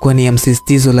 Sauti ilikuwa ni ya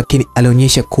msisitizo, lakini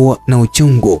alionyesha kuwa na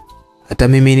uchungu. Hata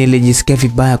mimi nilijisikia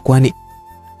vibaya, kwani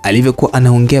alivyokuwa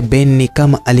anaongea Ben ni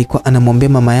kama alikuwa anamwambia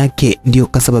mama yake ndio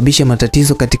kasababisha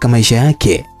matatizo katika maisha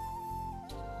yake.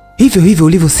 Hivyo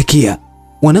ulivyosikia,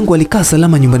 wanangu walikaa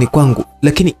salama nyumbani kwangu,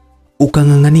 lakini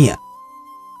ukang'ang'ania.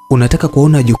 Unataka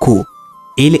kuona jukuu.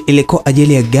 Ile ilikuwa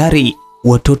ajali ya gari,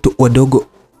 watoto wadogo.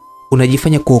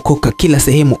 Unajifanya kuokoka kila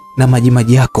sehemu na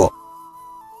maji yako.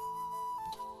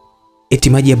 Eti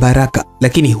maji ya baraka,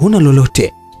 lakini huna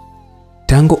lolote.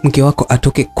 Tangu mke wako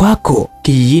atoke kwako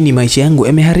kijijini, maisha yangu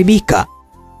yameharibika.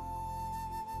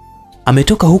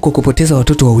 Ametoka huko kupoteza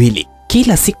watoto wawili.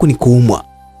 Kila siku ni kuumwa.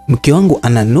 Mke wangu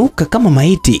ananuka kama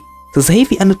maiti. Sasa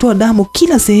hivi anatoa damu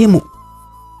kila sehemu.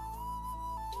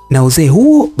 Na uzee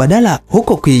huo, badala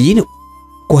huko kijijini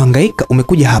kuhangaika,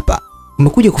 umekuja hapa.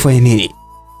 Umekuja kufanya nini?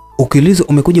 Ukiulizwa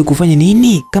umekuja kufanya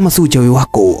nini kama si uchawi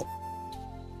wako huo?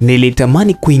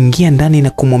 Nilitamani kuingia ndani na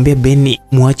kumwambia Beni,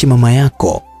 muache mama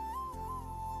yako,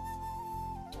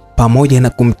 pamoja na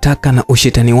kumtaka na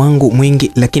ushetani wangu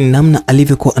mwingi, lakini namna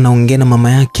alivyokuwa anaongea na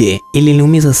mama yake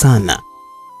iliniumiza sana.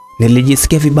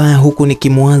 Nilijisikia vibaya huku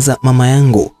nikimwaza mama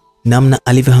yangu, namna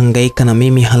alivyohangaika na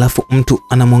mimi, halafu mtu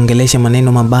anamwongelesha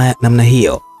maneno mabaya namna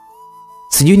hiyo.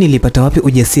 Sijui nilipata wapi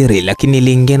ujasiri, lakini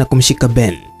niliingia na kumshika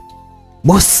Ben.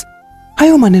 Boss,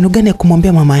 hayo maneno gani ya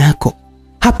kumwambia mama yako?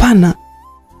 Hapana,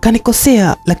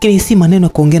 kanikosea, lakini si maneno ya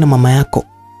kuongea na mama yako,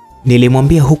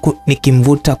 nilimwambia huku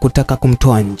nikimvuta kutaka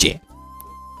kumtoa nje.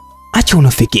 Acha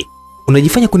unafiki,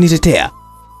 unajifanya kunitetea.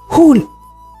 Huu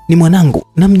ni mwanangu,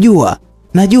 namjua.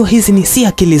 Najua hizi si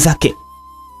akili zake.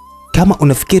 Kama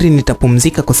unafikiri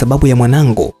nitapumzika kwa sababu ya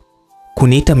mwanangu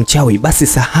kuniita mchawi, basi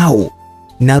sahau.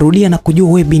 Narudia na kujua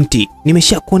we binti,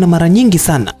 nimeshakuona mara nyingi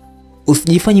sana.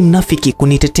 Usijifanye mnafiki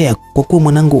kunitetea kwa kuwa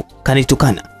mwanangu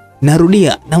kanitukana.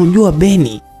 Narudia, namjua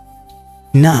Beni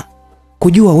na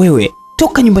kujua wewe.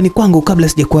 Toka nyumbani kwangu kabla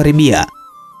sijakuharibia.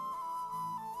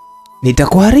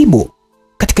 Nitakuharibu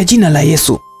katika jina la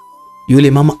Yesu.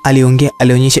 Yule mama aliongea,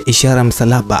 alionyesha ishara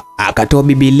msalaba, akatoa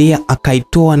Biblia,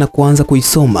 akaitoa na kuanza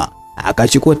kuisoma,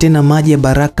 akachukua tena maji ya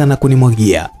baraka na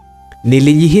kunimwagia.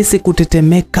 Nilijihisi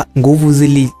kutetemeka, nguvu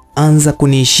zilianza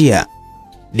kuniishia.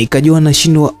 Nikajua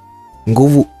nashindwa,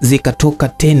 nguvu zikatoka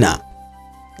tena.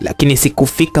 Lakini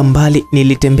sikufika mbali,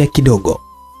 nilitembea kidogo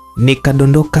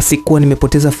nikadondoka, sikuwa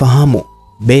nimepoteza fahamu.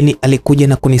 Beni alikuja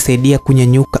na kunisaidia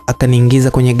kunyanyuka,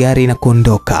 akaniingiza kwenye gari na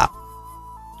kuondoka.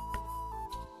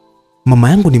 Mama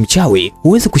yangu ni mchawi,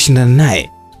 huwezi kushindana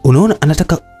naye. Unaona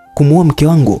anataka kumuua mke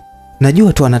wangu.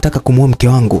 Najua tu anataka kumuua mke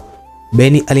wangu.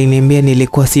 Beni aliniambia,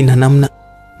 nilikuwa sina namna.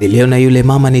 Niliona yule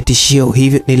mama ni tishio,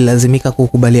 hivyo nililazimika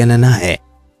kukubaliana naye.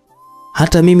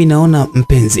 Hata mimi naona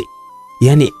mpenzi.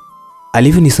 Yaani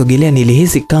alivyonisogelea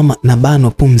nilihisi kama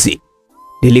nabanwa pumzi.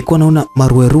 Nilikuwa naona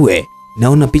maruerue,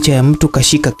 naona picha ya mtu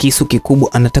kashika kisu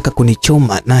kikubwa anataka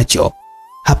kunichoma nacho.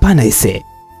 Hapana ise.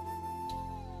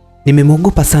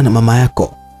 Nimemwogopa sana mama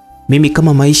yako. Mimi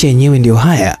kama maisha yenyewe ndio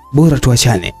haya, bora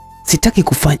tuachane. Sitaki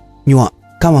kufanywa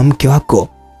kama mke wako.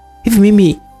 Hivi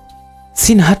mimi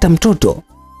sina hata mtoto?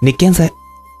 Nikianza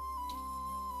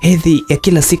hedhi ya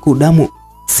kila siku damu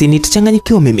si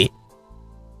nitachanganyikiwa mimi?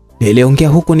 Niliongea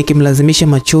huku nikimlazimisha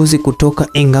machozi kutoka,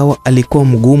 ingawa alikuwa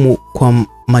mgumu kwa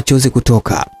machozi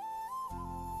kutoka.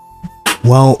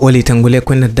 Wao walitangulia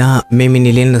kwenda da, mimi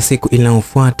nilienda siku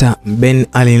inayofuata. Ben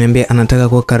aliniambia anataka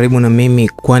kuwa karibu na mimi,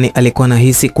 kwani alikuwa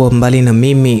anahisi kuwa mbali na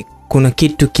mimi kuna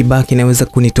kitu kibaya kinaweza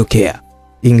kunitokea.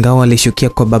 Ingawa alishukia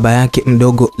kwa baba yake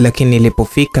mdogo, lakini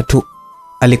nilipofika tu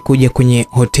alikuja kwenye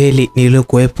hoteli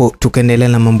niliyokuwepo, tukaendelea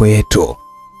na mambo yetu.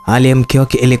 Hali ya mke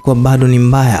wake ilikuwa bado ni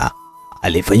mbaya.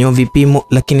 Alifanywa vipimo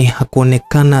lakini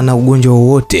hakuonekana na ugonjwa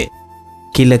wowote.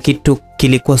 Kila kitu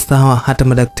kilikuwa sawa, hata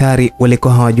madaktari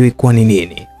walikuwa hawajui kwa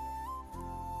nini.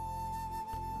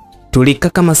 Tulikaa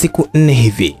kama siku 4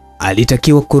 hivi.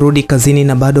 Alitakiwa kurudi kazini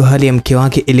na bado hali ya mke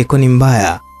wake ilikuwa ni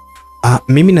mbaya.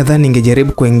 Mimi nadhani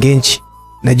ningejaribu kuengage.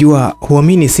 Najua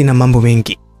huamini sina mambo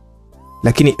mengi,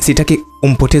 lakini sitaki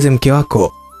umpoteze mke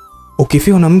wako.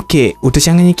 Ukifiwa na mke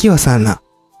utachanganyikiwa sana.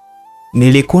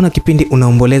 Nilikuona kipindi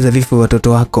unaomboleza vifo vya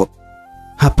watoto wako.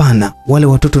 Hapana, wale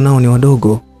watoto nao ni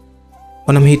wadogo,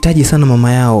 wanamhitaji sana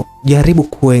mama yao. Jaribu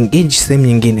kuengage sehemu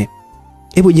nyingine.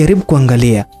 Hebu jaribu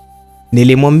kuangalia.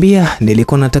 Nilimwambia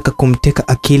nilikuwa nataka kumteka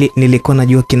akili, nilikuwa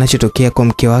najua kinachotokea kwa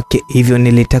mke wake, hivyo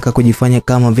nilitaka kujifanya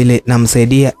kama vile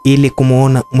namsaidia ili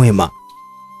kumuona mwema.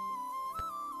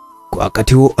 Kwa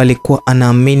wakati huo alikuwa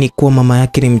anaamini kuwa mama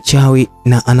yake ni mchawi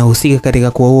na anahusika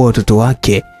katika kuwaua watoto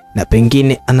wake, na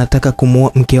pengine anataka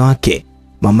kumuua mke wake.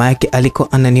 Mama yake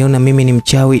alikuwa ananiona mimi ni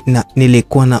mchawi na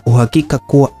nilikuwa na uhakika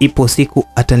kuwa ipo siku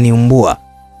ataniumbua.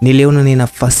 Niliona ni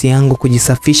nafasi yangu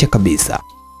kujisafisha kabisa.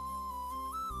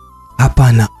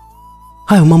 Hapana,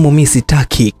 hayo mambo mimi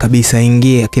sitaki kabisa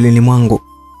ingie akilini mwangu.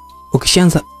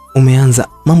 Ukishaanza umeanza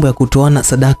mambo ya kutoana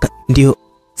sadaka, ndio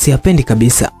siyapendi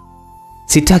kabisa.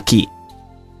 Sitaki.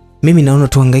 Mimi naona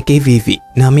tuhangaike hivi hivi,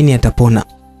 naamini atapona,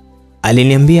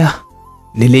 aliniambia.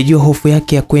 Nilijua hofu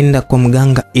yake ya kwenda kwa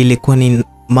mganga ilikuwa ni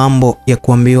mambo ya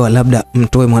kuambiwa labda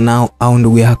mtoe mwanao au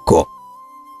ndugu yako.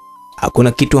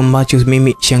 Hakuna kitu ambacho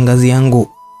mimi. Shangazi yangu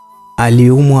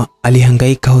aliumwa,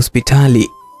 alihangaika hospitali,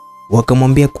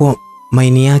 wakamwambia kuwa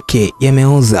maini yake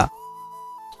yameoza.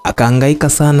 Akahangaika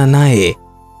sana naye,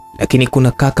 lakini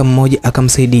kuna kaka mmoja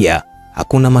akamsaidia.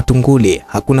 Hakuna matunguli,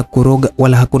 hakuna kuroga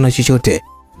wala hakuna chochote.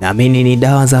 Naamini ni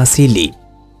dawa za asili.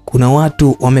 Kuna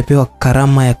watu wamepewa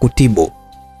karama ya kutibu.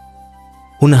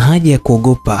 Huna haja ya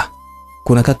kuogopa.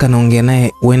 Kuna kaka naongea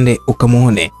naye, uende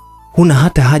ukamuone. Huna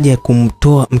hata haja ya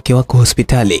kumtoa mke wako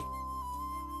hospitali.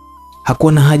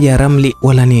 Hakuwa na haja ya ramli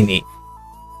wala nini.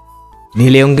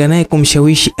 Niliongea naye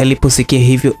kumshawishi. Aliposikia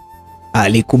hivyo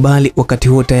alikubali. Wakati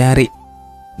huo tayari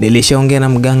nilishaongea na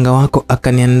mganga wako,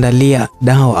 akaniandalia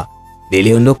dawa.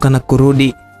 Niliondoka na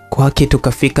kurudi kwake,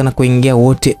 tukafika na kuingia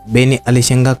wote. Beni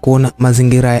alishangaa kuona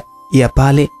mazingira ya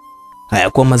pale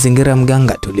hayakuwa mazingira ya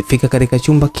mganga. Tulifika katika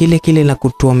chumba kile kile na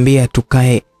kutuambia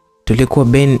tukae. Tulikuwa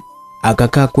Ben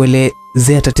akakaa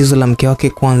kuelezea tatizo la mke wake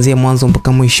kuanzia mwanzo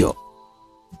mpaka mwisho.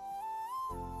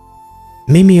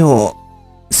 Mimi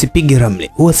sipigi ramli,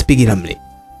 huwa sipigi ramli.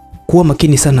 Kuwa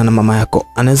makini sana na mama yako,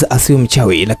 anaweza asiwe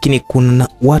mchawi, lakini kuna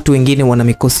watu wengine wana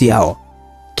mikosi yao.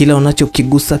 Kila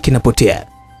unachokigusa kinapotea.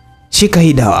 Shika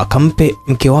hii dawa, akampe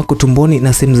mke wako tumboni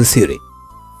na sehemu za siri.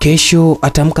 Kesho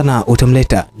atamka na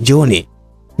utamleta, Joni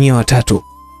nyie watatu.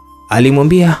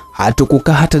 Alimwambia.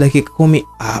 Hatukukaa hata dakika 10.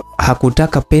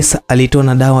 Hakutaka pesa, alitoa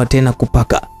na dawa tena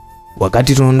kupaka.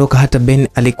 Wakati tunaondoka, hata Ben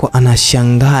alikuwa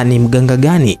anashangaa ni mganga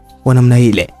gani wa namna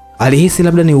ile. Alihisi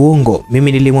labda ni uongo.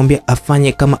 Mimi nilimwambia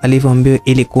afanye kama alivyoambiwa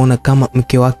ili kuona kama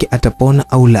mke wake atapona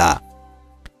au la.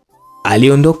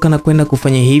 Aliondoka na kwenda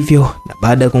kufanya hivyo, na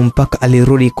baada ya kumpaka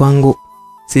alirudi kwangu.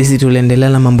 Sisi tuliendelea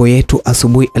na mambo yetu.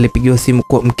 Asubuhi alipigiwa simu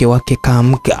kwa mke wake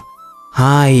kaamka.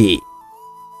 Hai.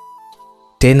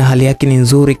 Tena hali yake ni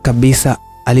nzuri kabisa.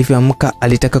 Alivyoamka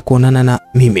alitaka kuonana na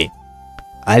mimi.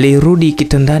 Alirudi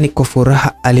kitandani kwa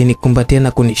furaha, alinikumbatia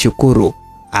na kunishukuru.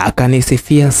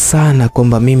 Akanisifia sana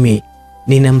kwamba mimi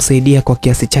ninamsaidia kwa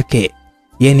kiasi chake.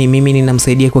 Yaani mimi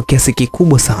ninamsaidia kwa kiasi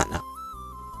kikubwa sana.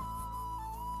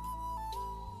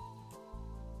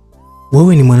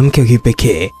 Wewe ni mwanamke wa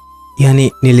kipekee.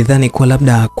 Yaani nilidhani kwa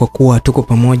labda kwa kuwa tuko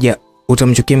pamoja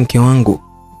utamchukia mke wangu.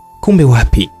 Kumbe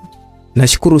wapi.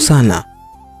 Nashukuru sana.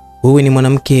 Wewe ni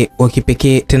mwanamke wa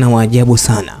kipekee tena wa ajabu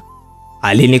sana.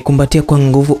 Alinikumbatia kwa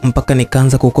nguvu mpaka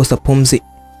nikaanza kukosa pumzi.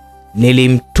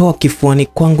 Nilimtoa kifuani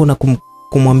kwangu na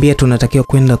kumwambia tunatakiwa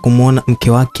kwenda kumuona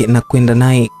mke wake na kwenda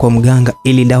naye kwa mganga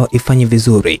ili dawa ifanye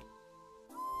vizuri.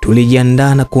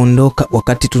 Tulijiandaa na kuondoka.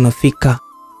 Wakati tunafika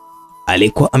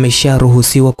alikuwa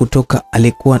amesharuhusiwa kutoka.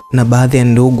 Alikuwa na baadhi ya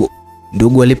ndugu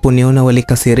Ndugu waliponiona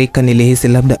walikasirika, nilihisi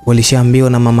labda walishaambiwa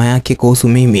na mama yake kuhusu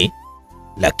mimi,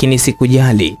 lakini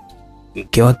sikujali.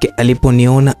 Mke wake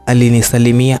aliponiona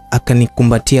alinisalimia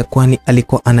akanikumbatia, kwani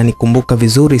alikuwa ananikumbuka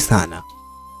vizuri sana.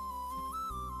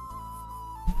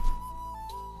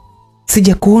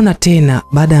 Sijakuona tena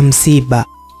baada ya msiba,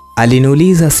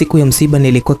 aliniuliza. Siku ya msiba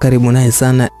nilikuwa karibu naye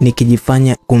sana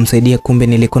nikijifanya kumsaidia, kumbe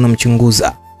nilikuwa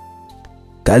namchunguza.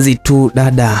 Kazi tu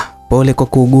dada, pole kwa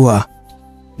kuugua,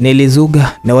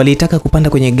 nilizuga. Na walitaka kupanda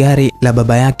kwenye gari la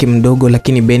baba yake mdogo,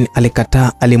 lakini Ben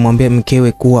alikataa. Alimwambia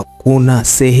mkewe kuwa kuna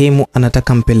sehemu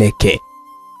anataka mpeleke.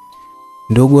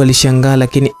 Ndugu alishangaa,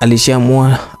 lakini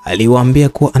alishaamua. Aliwaambia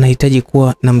kuwa anahitaji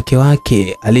kuwa na mke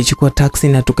wake. Alichukua taksi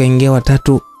na tukaingia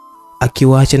watatu,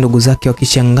 akiwaacha ndugu zake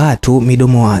wakishangaa tu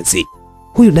midomo wazi.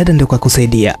 Huyu dada ndio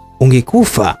kakusaidia,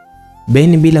 ungekufa?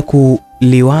 Ben bila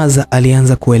kuliwaza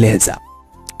alianza kueleza.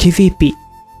 Kivipi?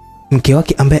 Mke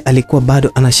wake ambaye alikuwa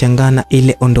bado anashangaa na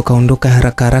ile ondoka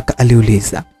haraka haraka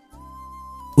aliuliza.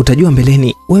 Utajua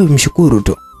mbeleni, wewe mshukuru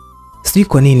tu. Sijui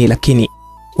kwa nini lakini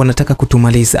wanataka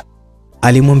kutumaliza,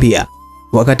 alimwambia.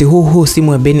 Wakati huu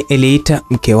simu ya Ben iliita.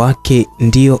 Mke wake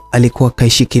ndio alikuwa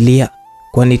kaishikilia,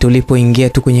 kwani tulipoingia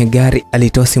tu kwenye gari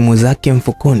alitoa simu zake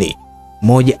mfukoni.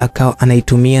 Moja akawa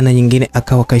anaitumia na nyingine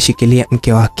akawa kaishikilia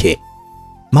mke wake.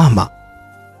 Mama,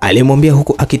 alimwambia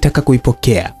huku akitaka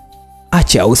kuipokea.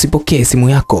 Acha, usipokee simu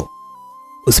yako.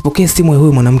 Usipokee simu ya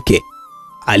huyu mwanamke,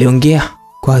 aliongea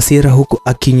kwa hasira huku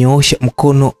akinyoosha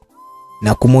mkono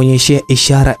na kumwonyeshea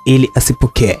ishara ili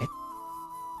asipokee.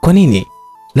 Kwa nini?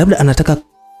 Labda anataka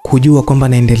kujua kwamba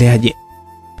naendeleaje,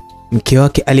 mke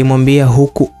wake alimwambia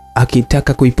huku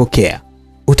akitaka kuipokea.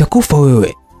 Utakufa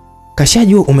wewe,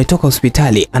 kashajua umetoka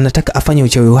hospitali, anataka afanye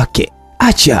uchawi wake.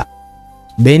 Acha,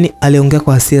 Ben aliongea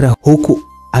kwa hasira huku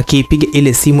akiipiga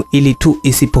ile simu ili tu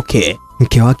isipokee.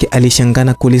 Mke wake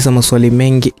alishangana kuuliza maswali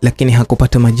mengi lakini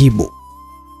hakupata majibu.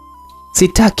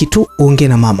 Sitaki tu uongee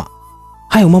na mama,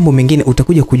 hayo mambo mengine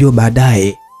utakuja kujua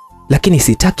baadaye, lakini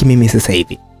sitaki mimi sasa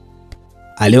hivi,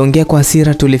 aliongea kwa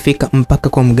hasira. Tulifika mpaka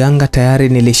kwa mganga, tayari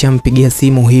nilishampigia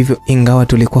simu hivyo, ingawa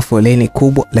tulikuwa foleni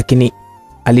kubwa, lakini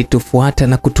alitufuata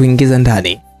na kutuingiza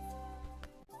ndani.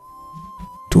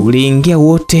 Tuliingia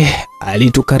wote,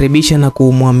 alitukaribisha na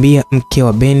kumwambia mke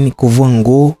wa Ben kuvua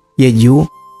nguo ya juu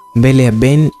mbele ya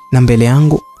Ben na mbele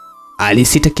yangu.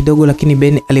 Alisita kidogo lakini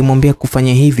Ben alimwambia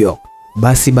kufanya hivyo.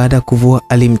 Basi baada ya kuvua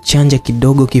alimchanja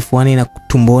kidogo kifuani na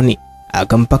tumboni,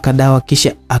 akampaka dawa,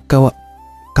 kisha akawa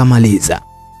kamaliza.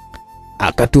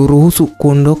 Akaturuhusu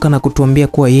kuondoka na kutuambia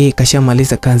kuwa yeye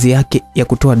kashamaliza kazi yake ya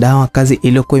kutoa dawa. Kazi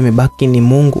iliyokuwa imebaki ni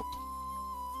Mungu,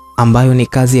 ambayo ni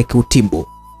kazi ya kiutibu.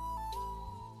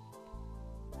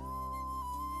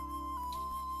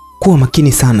 Kuwa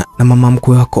makini sana na mama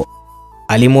mkwe wako,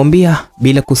 alimwambia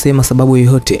bila kusema sababu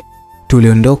yoyote.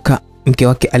 Tuliondoka. Mke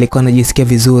wake alikuwa anajisikia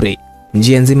vizuri.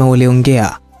 Njia nzima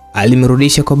waliongea.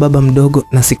 Alimrudisha kwa baba mdogo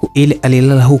na siku ile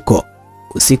alilala huko.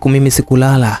 Usiku mimi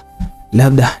sikulala,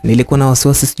 labda nilikuwa na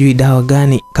wasiwasi, sijui dawa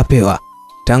gani kapewa.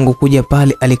 Tangu kuja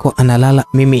pale alikuwa analala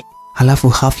mimi, halafu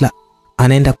hafla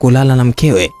anaenda kulala na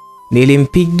mkewe.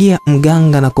 Nilimpigia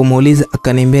mganga na kumuuliza,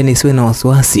 akaniambia nisiwe na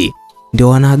wasiwasi, ndio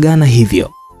wanaagana hivyo.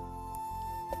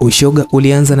 Ushoga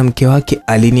ulianza na mke wake,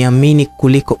 aliniamini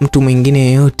kuliko mtu mwingine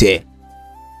yeyote.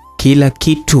 Kila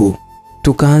kitu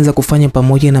tukaanza kufanya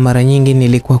pamoja na mara nyingi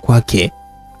nilikuwa kwake.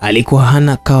 Alikuwa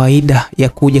hana kawaida ya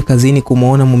kuja kazini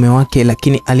kumuona mume wake,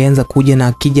 lakini alianza kuja na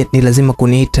akija ni lazima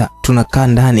kuniita, tunakaa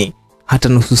ndani hata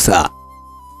nusu saa.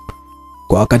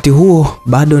 Kwa wakati huo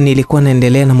bado nilikuwa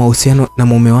naendelea na mahusiano na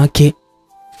mume wake.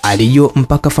 Alijua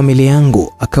mpaka familia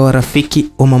yangu, akawa rafiki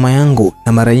wa mama yangu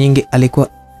na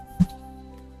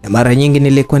mara nyingi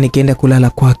nilikuwa nikienda kulala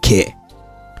kwake.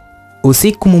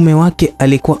 Usiku mume wake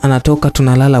alikuwa anatoka,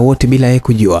 tunalala wote bila yeye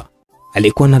kujua.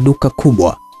 Alikuwa na duka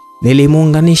kubwa.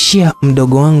 Nilimuunganishia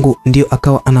mdogo wangu ndio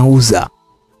akawa anauza.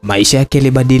 Maisha yake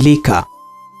yalibadilika.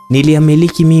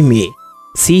 Niliamiliki mimi.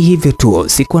 Si hivyo tu,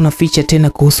 sikuwa naficha tena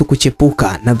kuhusu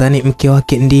kuchepuka. Nadhani mke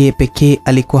wake ndiye pekee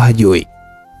alikuwa hajui.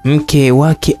 Mke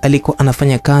wake alikuwa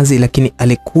anafanya kazi lakini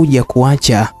alikuja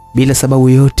kuacha bila sababu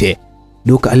yote.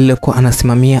 Duka alilokuwa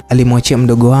anasimamia alimwachia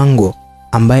mdogo wangu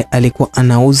ambaye alikuwa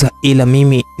anauza, ila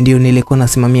mimi ndio nilikuwa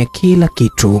nasimamia kila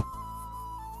kitu.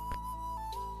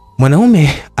 Mwanaume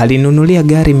alinunulia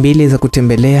gari mbili za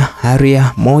kutembelea,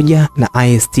 Harrier moja na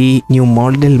IST new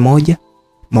model moja.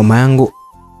 Mama yangu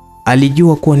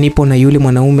alijua kuwa nipo na yule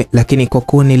mwanaume, lakini kwa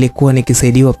kuwa nilikuwa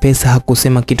nikisaidiwa pesa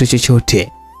hakusema kitu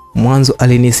chochote. Mwanzo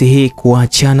alinisihi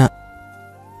kuachana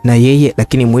na yeye,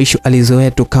 lakini mwisho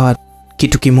alizoea tukawa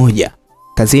kitu kimoja.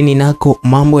 Kazini nako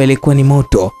mambo yalikuwa ni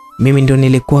moto. Mimi ndio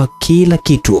nilikuwa kila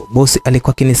kitu. Bosi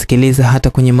alikuwa akinisikiliza hata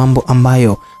kwenye mambo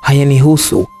ambayo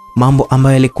hayanihusu, mambo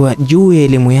ambayo yalikuwa juu ya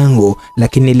elimu yangu,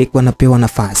 lakini nilikuwa napewa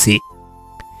nafasi.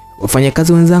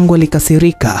 Wafanyakazi wenzangu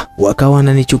walikasirika, wakawa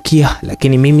wananichukia,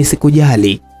 lakini mimi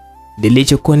sikujali.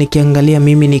 Nilichokuwa nikiangalia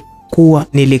mimi ni kuwa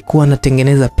nilikuwa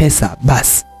natengeneza pesa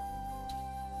basi.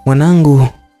 Mwanangu,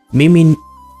 mimi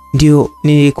ndio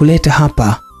nilikuleta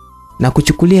hapa na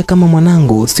kuchukulia kama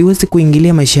mwanangu. Siwezi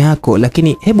kuingilia maisha yako,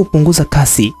 lakini hebu punguza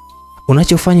kasi.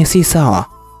 Unachofanya si sawa.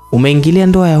 Umeingilia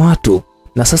ndoa ya watu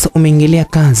na sasa umeingilia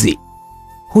kazi.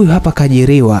 Huyu hapa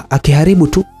kaajiriwa, akiharibu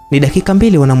tu ni dakika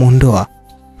 2 wanamuondoa.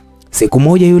 Siku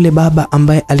moja yule baba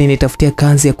ambaye alinitafutia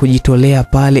kazi ya kujitolea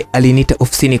pale aliniita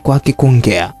ofisini kwake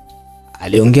kuongea.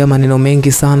 Aliongea maneno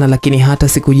mengi sana, lakini hata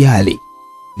sikujali.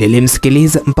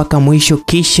 Nilimsikiliza mpaka mwisho,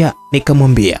 kisha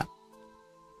nikamwambia,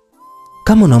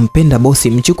 kama unampenda bosi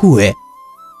mchukue.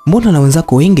 Mbona na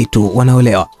wenzako wengi tu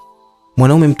wanaolewa?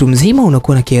 Mwanaume mtu mzima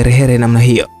unakuwa na kiherehere namna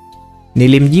hiyo?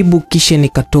 Nilimjibu kisha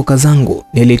nikatoka zangu.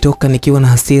 Nilitoka nikiwa na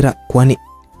hasira, kwani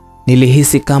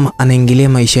nilihisi kama anaingilia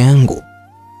maisha yangu.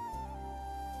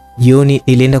 Jioni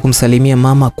nilienda kumsalimia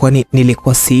mama, kwani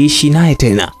nilikuwa siishi naye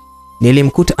tena.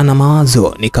 Nilimkuta ana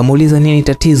mawazo, nikamuuliza nini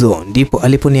tatizo. Ndipo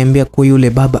aliponiambia kuwa yule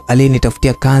baba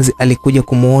aliyenitafutia kazi alikuja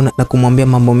kumuona na kumwambia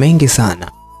mambo mengi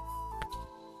sana.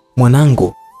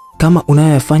 Mwanangu, kama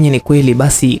unayoyafanya ni kweli,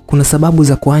 basi kuna sababu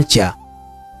za kuacha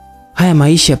haya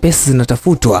maisha. Pesa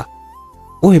zinatafutwa.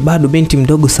 Wewe bado binti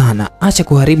mdogo sana, acha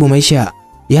kuharibu maisha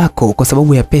yako kwa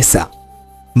sababu ya pesa.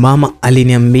 Mama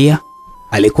aliniambia.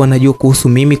 Alikuwa anajua kuhusu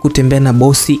mimi kutembea na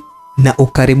bosi na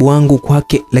ukaribu wangu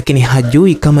kwake, lakini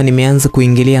hajui kama nimeanza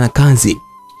kuingilia na kazi.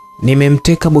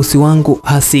 Nimemteka bosi wangu,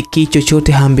 hasikii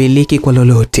chochote, hambiliki kwa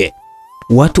lolote.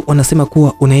 Watu wanasema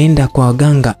kuwa unaenda kwa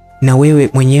waganga na wewe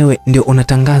mwenyewe ndio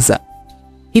unatangaza.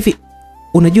 Hivi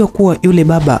unajua kuwa yule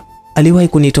baba aliwahi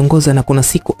kunitongoza na kuna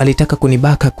siku alitaka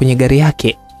kunibaka kwenye gari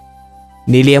yake?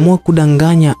 Niliamua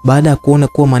kudanganya baada ya kuona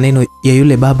kuwa maneno ya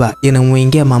yule baba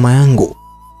yanamuingia mama yangu.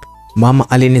 Mama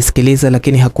alinisikiliza,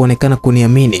 lakini hakuonekana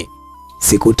kuniamini.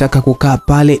 Sikutaka kukaa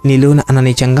pale, niliona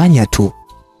ananichanganya tu.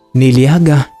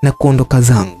 Niliaga na kuondoka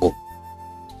zangu.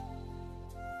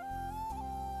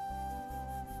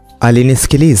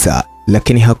 Alinisikiliza,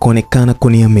 lakini hakuonekana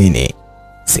kuniamini.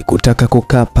 Sikutaka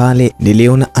kukaa pale,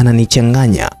 niliona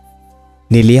ananichanganya.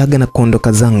 Niliaga na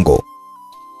kuondoka zangu.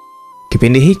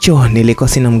 Kipindi hicho nilikuwa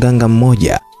sina mganga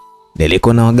mmoja.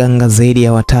 Nilikuwa na waganga zaidi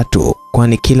ya 3,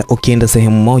 kwani kila ukienda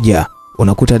sehemu moja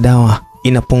unakuta dawa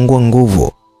inapungua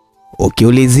nguvu.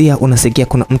 Ukiulizia unasikia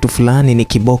kuna mtu fulani ni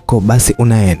kiboko, basi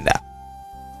unaenda.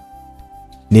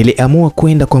 Niliamua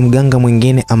kwenda kwa mganga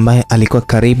mwingine ambaye alikuwa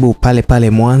karibu pale pale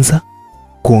Mwanza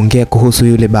kuongea kuhusu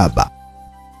yule baba.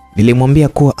 Nilimwambia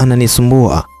kuwa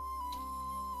ananisumbua.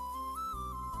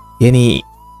 Yaani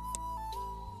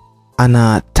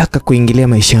anataka kuingilia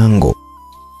maisha yangu.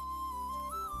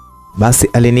 Basi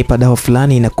alinipa dawa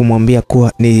fulani na kumwambia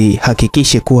kuwa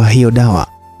nihakikishe kuwa hiyo dawa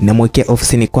namwekea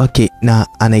ofisini kwake na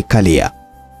anaikalia.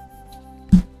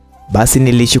 Basi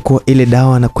nilichukua ile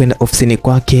dawa na kwenda ofisini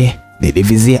kwake.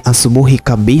 Nilivizia asubuhi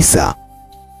kabisa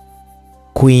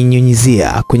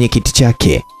kuinyunyizia kwenye kiti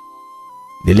chake.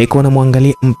 Nilikuwa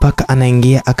namwangalia mpaka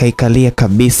anaingia akaikalia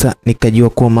kabisa, nikajua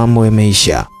kuwa mambo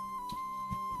yameisha.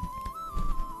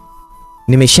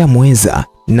 Nimeshamweza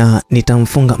na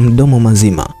nitamfunga mdomo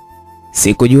mazima.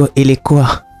 Sikujua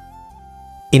ilikuwa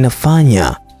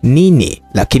inafanya nini,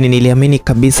 lakini niliamini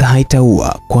kabisa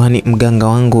haitaua, kwani mganga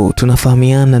wangu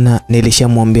tunafahamiana na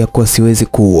nilishamwambia kuwa siwezi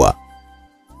kuua.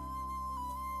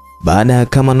 Baada ya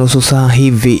kama nusu saa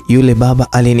hivi, yule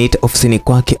baba aliniita ofisini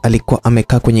kwake. Alikuwa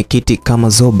amekaa kwenye kiti kama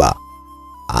zoba,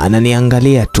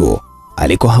 ananiangalia tu.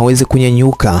 Alikuwa hawezi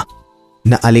kunyanyuka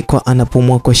na alikuwa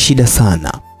anapumua kwa shida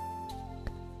sana.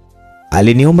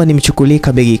 Aliniomba nimchukulie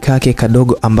kabegi kake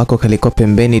kadogo ambako kalikuwa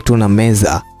pembeni tu na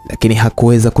meza, lakini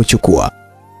hakuweza kuchukua.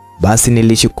 Basi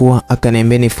nilichukua,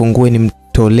 akaniambia nifungue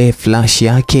nimtolee flash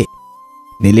yake.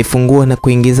 Nilifungua na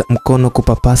kuingiza mkono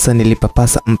kupapasa.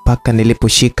 Nilipapasa mpaka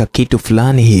niliposhika kitu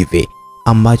fulani hivi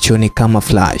ambacho ni kama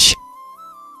flash.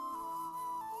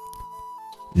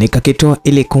 Nikakitoa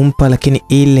ili kumpa, lakini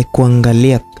ile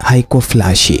kuangalia haikuwa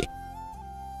flashi.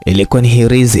 Ilikuwa ni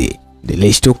hirizi.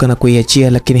 Nilishtuka na kuiachia,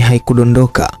 lakini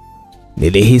haikudondoka.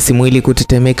 Nilihisi mwili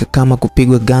kutetemeka kama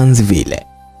kupigwa ganzi vile.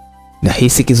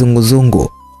 Nahisi kizunguzungu.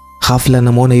 Hafla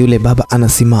namuona yule baba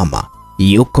anasimama.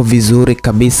 Yuko vizuri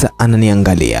kabisa,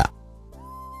 ananiangalia.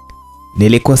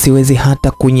 Nilikuwa siwezi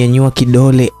hata kunyanyua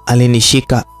kidole.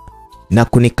 Alinishika na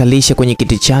kunikalisha kwenye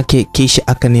kiti chake, kisha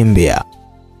akaniambia,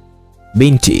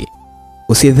 binti,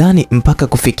 usidhani mpaka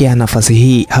kufikia nafasi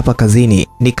hii hapa kazini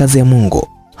ni kazi ya Mungu.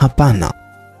 hapana.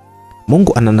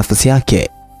 Mungu ana nafasi yake,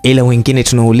 ila wengine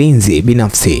tuna ulinzi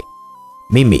binafsi.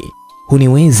 Mimi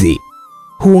huniwezi.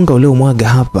 Huu unga ule mwaga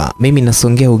hapa, mimi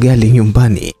nasongea ugali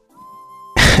nyumbani.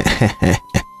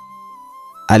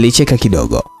 Alicheka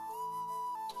kidogo.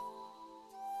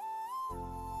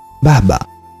 Baba,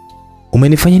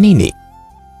 umenifanya nini?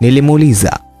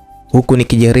 Nilimuuliza huku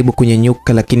nikijaribu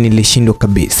kunyanyuka, lakini nilishindwa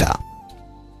kabisa.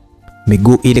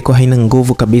 Miguu ilikuwa haina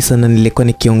nguvu kabisa na nilikuwa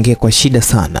nikiongea kwa shida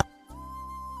sana.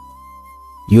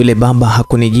 Yule baba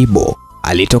hakunijibu.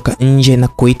 Alitoka nje na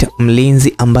kuita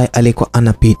mlinzi ambaye alikuwa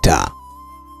anapita.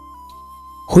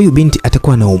 Huyu binti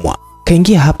atakuwa anaumwa.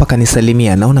 Kaingia hapa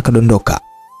kanisalimia, naona kadondoka.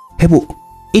 Hebu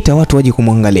ita watu waje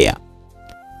kumwangalia.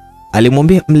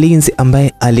 Alimwambia mlinzi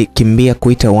ambaye alikimbia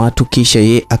kuita watu, kisha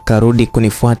yeye akarudi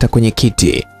kunifuata kwenye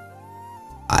kiti.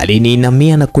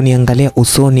 Aliniinamia na kuniangalia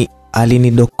usoni,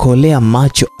 alinidokolea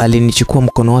macho, alinichukua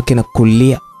mkono wake na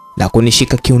kulia na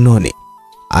kunishika kiunoni.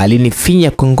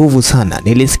 Alinifinya kwa nguvu sana.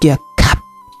 Nilisikia kap.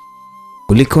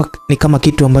 Kulikuwa ni kama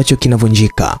kitu ambacho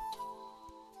kinavunjika.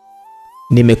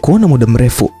 Nimekuona muda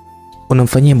mrefu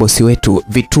unamfanyia bosi wetu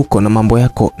vituko na mambo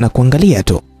yako na kuangalia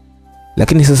tu.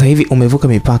 Lakini sasa hivi umevuka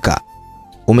mipaka.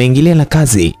 Umeingilia na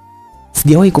kazi.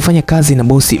 Sijawahi kufanya kazi na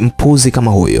bosi mpuzi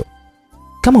kama huyo.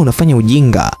 Kama unafanya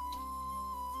ujinga,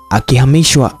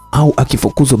 akihamishwa au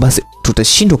akifukuzwa, basi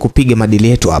tutashindwa kupiga madili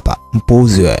yetu hapa.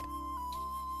 Mpuzi wewe.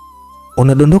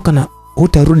 Unadondoka na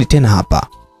hutarudi tena hapa.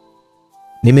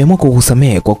 Nimeamua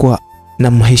kukusamehe kwa kuwa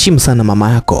namheshimu sana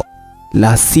mama yako.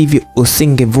 La sivyo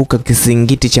usingevuka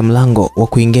kizingiti cha mlango wa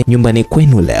kuingia nyumbani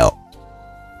kwenu leo.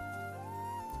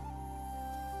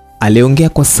 Aliongea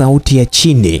kwa sauti ya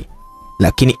chini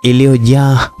lakini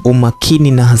iliyojaa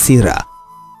umakini na hasira.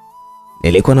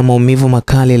 Nilikuwa na maumivu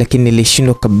makali lakini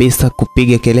nilishindwa kabisa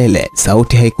kupiga kelele.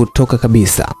 Sauti haikutoka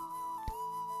kabisa.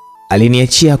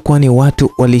 Aliniachia kwani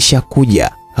watu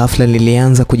walishakuja. Hafla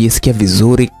nilianza kujisikia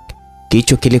vizuri.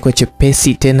 Kichwa kilikuwa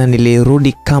chepesi tena,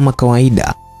 nilirudi kama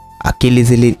kawaida. Akili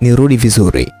zilinirudi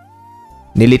vizuri.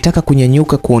 Nilitaka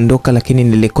kunyanyuka kuondoka lakini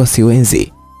nilikuwa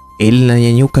siwezi. Ili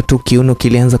nanyanyuka tu kiuno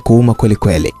kilianza kuuma kweli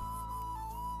kweli.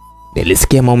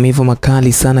 Nilisikia maumivu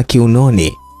makali sana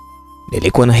kiunoni.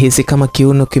 Nilikuwa nahisi kama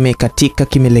kiuno kimekatika,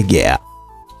 kimelegea.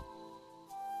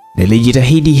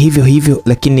 Nilijitahidi hivyo hivyo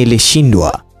lakini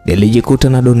nilishindwa. Nilijikuta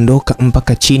nadondoka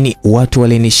mpaka chini. Watu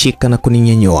walinishika na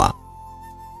kuninyanyua.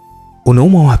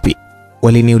 Unaumwa wapi?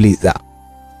 Waliniuliza.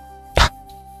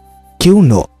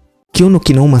 Kiuno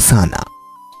kinauma sana.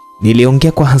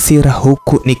 Niliongea kwa hasira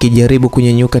huku nikijaribu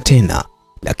kunyanyuka tena,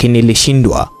 lakini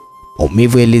nilishindwa.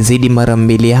 Maumivu yalizidi mara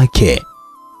mbili yake.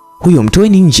 Huyo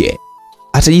mtoeni nje,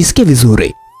 atajisikia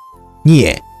vizuri.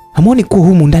 Nyie, hamuoni kuwa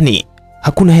humu ndani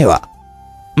hakuna hewa?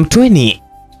 Mtoeni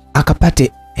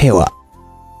akapate hewa.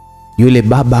 Yule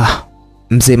baba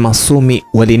mzee Masumi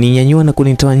walininyanyua na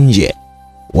kunitoa nje.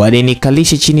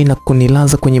 Walinikalisha chini na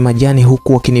kunilaza kwenye majani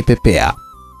huku wakinipepea.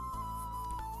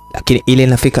 Lakini ile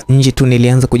nafika nje tu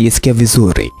nilianza kujisikia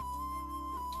vizuri.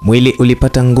 Mwili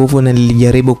ulipata nguvu na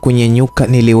nilijaribu kunyanyuka.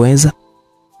 Niliweza.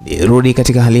 Nirudi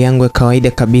katika hali yangu ya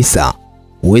kawaida kabisa.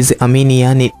 Uweze amini,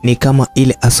 yani ni kama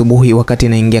ile asubuhi wakati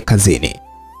naingia kazini.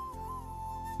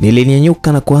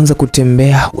 Nilinyanyuka na kuanza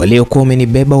kutembea. Waliokuwa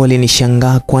wamenibeba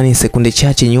walinishangaa kwani sekunde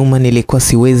chache nyuma nilikuwa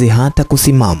siwezi hata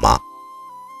kusimama.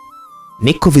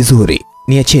 Niko vizuri,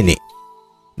 niacheni.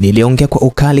 Niliongea kwa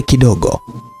ukali kidogo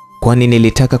kwani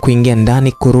nilitaka kuingia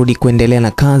ndani kurudi kuendelea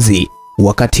na kazi,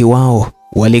 wakati wao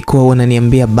walikuwa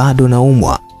wananiambia bado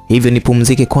naumwa, hivyo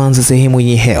nipumzike kwanza sehemu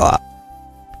yenye hewa.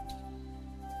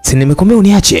 Si nimekuambia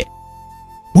uniache?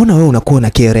 Mbona wewe unakuwa na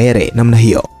kiherehere namna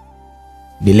hiyo?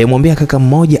 Nilimwambia kaka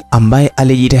mmoja ambaye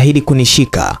alijitahidi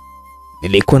kunishika.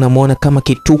 Nilikuwa namuona kama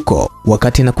kituko.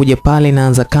 Wakati nakuja pale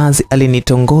naanza kazi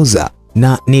alinitongoza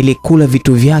na nilikula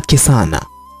vitu vyake sana.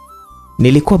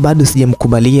 Nilikuwa bado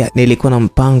sijamkubalia, nilikuwa na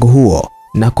mpango huo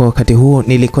na kwa wakati huo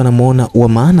nilikuwa namuona wa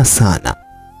maana sana.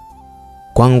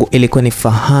 Kwangu ilikuwa ni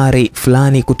fahari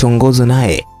fulani kutongozwa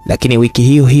naye, lakini wiki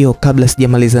hiyo hiyo kabla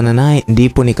sijamalizana naye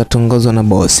ndipo nikatongozwa na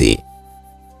bosi.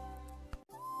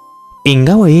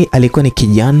 Ingawa yeye alikuwa ni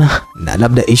kijana na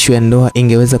labda issue ya ndoa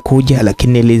ingeweza kuja,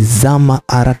 lakini nilizama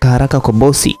haraka kwa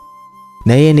bosi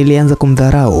na yeye nilianza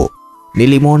kumdharau.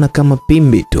 Nilimuona kama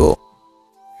pimbi tu.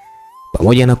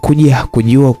 Pamoja na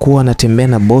kujua kuwa natembea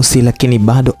na bosi, lakini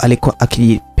bado alikuwa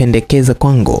akijipendekeza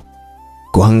kwangu.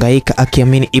 Kuhangaika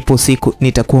akiamini ipo siku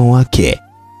nitakuwa wake.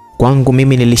 Kwangu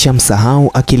mimi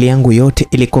nilishamsahau, akili yangu yote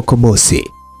ilikuwa kwa bosi.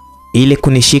 Ile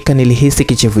kunishika nilihisi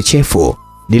kichefuchefu.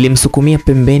 Nilimsukumia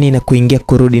pembeni na kuingia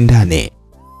kurudi ndani.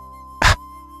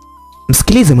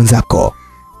 Msikilize mwenzako.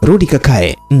 Rudi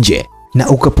kakae nje na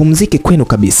ukapumzike kwenu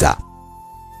kabisa.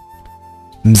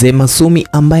 Mzee Masumi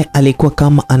ambaye alikuwa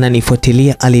kama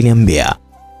ananifuatilia aliniambia,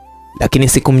 lakini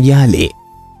sikumjali.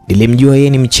 Nilimjua yeye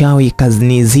ni mchawi,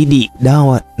 kazinizidi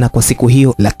dawa na kwa siku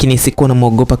hiyo, lakini sikuwa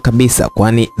namuogopa kabisa,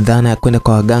 kwani dhana ya kwenda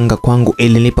kwa waganga kwangu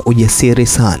ilinipa ujasiri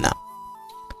sana.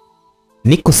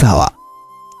 Niko sawa.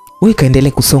 Wewe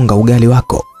kaendelee kusonga ugali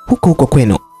wako huko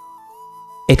kwenu.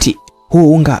 Eti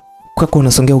huu unga kwako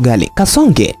unasongea ugali?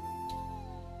 Kasonge.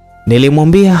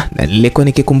 Nilimwambia, na nilikuwa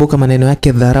nikikumbuka maneno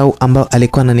yake dharau ambayo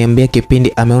alikuwa ananiambia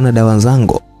kipindi ameona dawa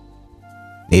zangu.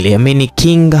 Niliamini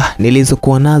kinga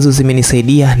nilizokuwa nazo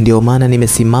zimenisaidia, ndio maana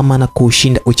nimesimama na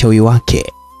kuushinda uchawi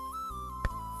wake.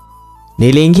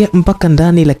 Niliingia mpaka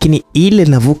ndani, lakini ile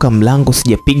navuka mlango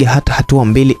sijapiga hata hatua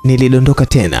mbili nilidondoka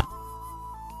tena.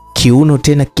 Kiuno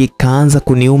tena kikaanza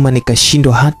kuniuma,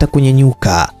 nikashindwa hata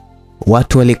kunyanyuka.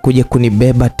 Watu walikuja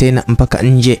kunibeba tena mpaka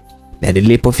nje, na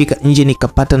nilipofika nje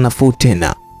nikapata nafuu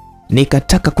tena.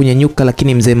 Nikataka kunyanyuka,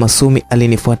 lakini mzee Masumi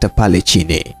alinifuata pale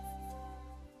chini.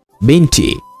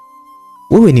 Binti,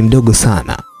 wewe ni mdogo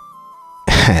sana.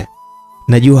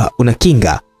 Najua una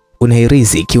kinga, una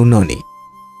hirizi kiunoni.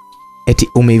 Eti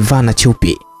umeivaa na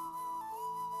chupi.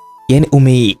 Yaani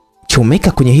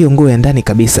umeichomeka kwenye hiyo nguo ya ndani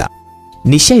kabisa.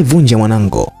 Nishaivunja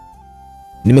mwanangu.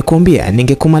 Nimekuambia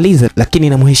ningekumaliza, lakini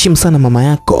namheshimu sana mama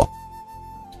yako.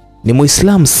 Ni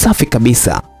Muislamu safi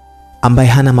kabisa ambaye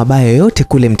hana mabaya yoyote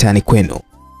kule mtaani kwenu.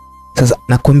 Sasa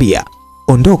nakwambia,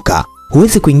 ondoka,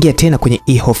 huwezi kuingia tena kwenye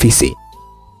hii ofisi.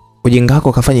 Ujinga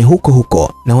wako kafanye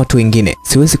huko na watu wengine,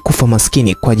 siwezi kufa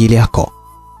maskini kwa ajili yako.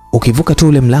 Ukivuka tu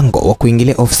ule mlango wa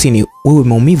kuingilia ofisini, wewe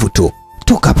maumivu tu.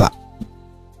 Toka hapa.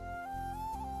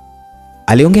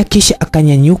 Aliongea kisha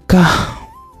akanyanyuka.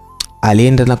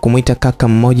 Alienda na kumuita kaka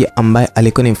mmoja ambaye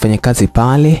alikuwa ni mfanyakazi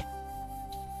pale.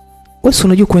 Wewe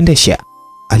unajua kuendesha?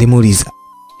 Alimuuliza.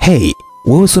 Hey,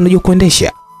 wewe unajua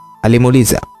kuendesha?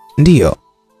 Alimuuliza. Ndiyo.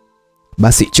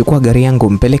 Basi chukua gari yangu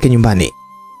mpeleke nyumbani.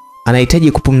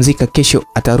 Anahitaji kupumzika, kesho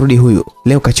atarudi huyu,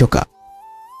 leo kachoka.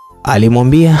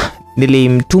 Alimwambia.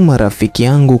 Nilimtuma rafiki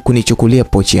yangu kunichukulia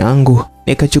pochi yangu,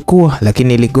 nikachukua, lakini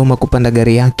niligoma kupanda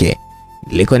gari yake.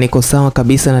 Nilikuwa niko sawa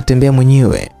kabisa, natembea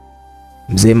mwenyewe.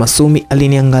 Mzee Masumi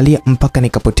aliniangalia mpaka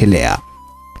nikapotelea.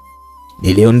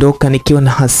 Niliondoka nikiwa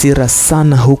na hasira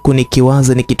sana, huku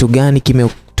nikiwaza ni kitu gani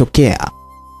kimetokea.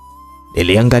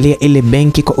 Niliangalia ile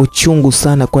benki kwa uchungu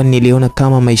sana, kwani niliona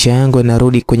kama maisha yangu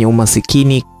yanarudi kwenye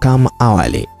umasikini kama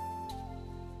awali.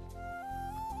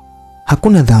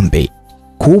 Hakuna dhambi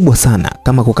kubwa sana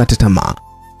kama kukata tamaa.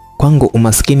 Kwangu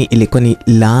umaskini ilikuwa ni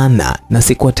laana na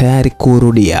sikuwa tayari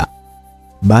kurudia.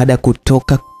 Baada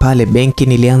kutoka pale benki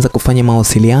nilianza kufanya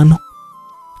mawasiliano.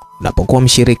 Unapokuwa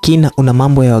mshirikina una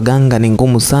mambo ya waganga, ni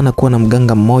ngumu sana kuwa na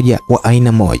mganga mmoja wa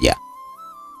aina moja.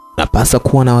 Unapaswa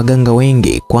kuwa na waganga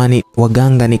wengi, kwani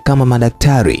waganga ni kama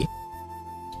madaktari.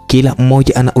 Kila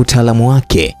mmoja ana utaalamu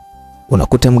wake.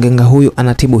 Unakuta mganga huyu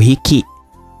anatibu hiki,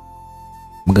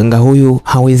 mganga huyu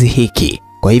hawezi hiki.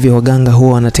 Kwa hivyo waganga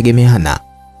huwa wanategemeana.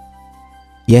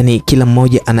 Yaani kila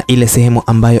mmoja ana ile sehemu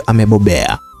ambayo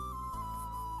amebobea.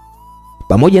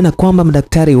 Pamoja na kwamba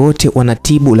madaktari wote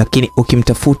wanatibu, lakini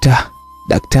ukimtafuta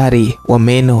daktari wa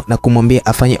meno na kumwambia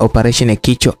afanye operation ya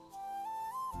kichwa,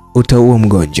 utaua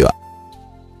mgonjwa.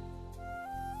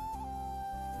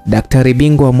 Daktari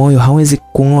bingwa wa moyo hawezi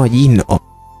kung'oa jino.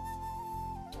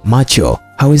 Macho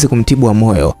hawezi kumtibu wa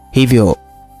moyo. Hivyo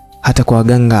hata kwa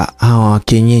waganga hawa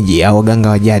kienyeji au waganga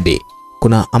wa jadi,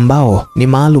 kuna ambao ni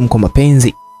maalum kwa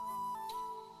mapenzi,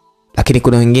 lakini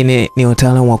kuna wengine ni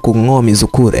wataalamu wa kung'oa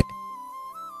mizukure.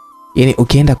 Yaani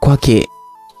ukienda kwake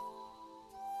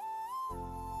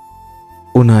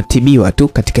unatibiwa tu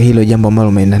katika hilo jambo ambalo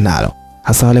umeenda nalo.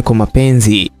 Hasa wale kwa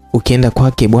mapenzi, ukienda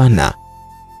kwake bwana,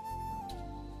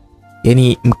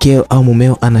 yaani mkeo au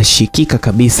mumeo anashikika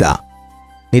kabisa,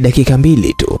 ni dakika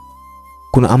 2 tu.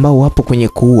 Kuna ambao wapo kwenye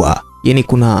kuua, yaani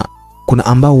kuna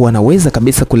ambao wanaweza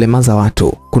kabisa kulemaza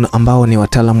watu, kuna ambao ni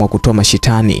wataalamu wa kutoa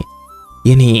mashitani.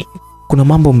 Yaani kuna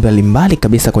mambo mbalimbali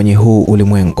kabisa kwenye huu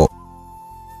ulimwengu.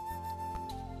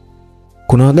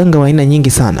 Kuna waganga wa aina nyingi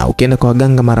sana. Ukienda kwa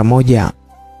waganga mara moja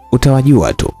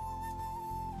utawajua tu.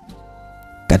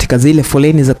 Katika zile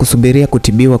foleni za kusubiria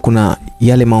kutibiwa kuna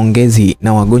yale maongezi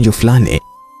na wagonjwa fulani.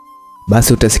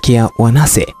 Basi utasikia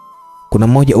wanase, kuna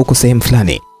mmoja huko sehemu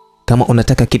fulani, kama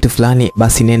unataka kitu fulani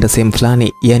basi nenda sehemu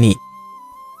fulani. Yani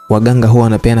waganga huwa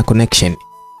wanapeana connection.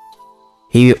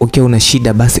 Hivyo ukiwa una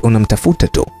shida basi unamtafuta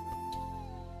tu.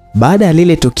 Baada ya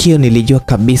lile tukio nilijua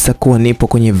kabisa kuwa nipo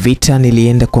kwenye vita.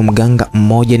 Nilienda kwa mganga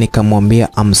mmoja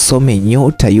nikamwambia amsome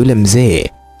nyota yule mzee.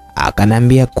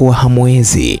 Akanambia kuwa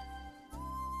hamwezi.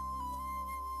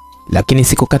 Lakini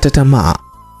sikukata tamaa.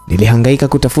 Nilihangaika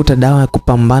kutafuta dawa ya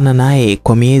kupambana naye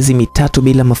kwa miezi 3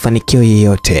 bila mafanikio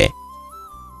yeyote.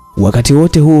 Wakati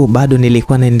wote huu bado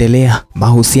nilikuwa naendelea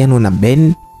mahusiano na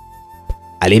Ben.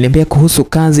 Aliniambia kuhusu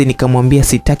kazi, nikamwambia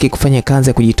sitaki kufanya kazi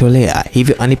ya kujitolea,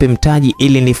 hivyo anipe mtaji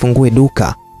ili nifungue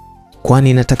duka,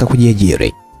 kwani nataka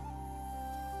kujiajiri.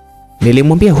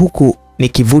 Nilimwambia huku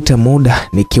nikivuta muda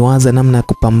nikiwaza namna ya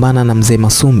kupambana na mzee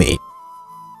Masumi.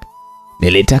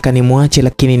 Nilitaka nimwache,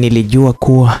 lakini nilijua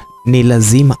kuwa ni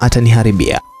lazima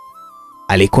ataniharibia.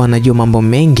 Alikuwa anajua mambo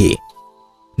mengi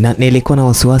na nilikuwa na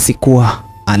wasiwasi kuwa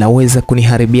anaweza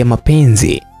kuniharibia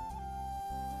mapenzi.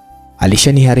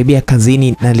 Alishaniharibia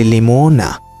kazini na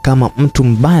nilimuona kama mtu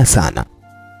mbaya sana.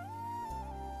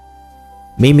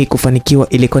 Mimi kufanikiwa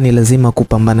ilikuwa ni lazima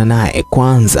kupambana naye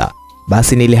kwanza.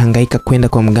 Basi nilihangaika kwenda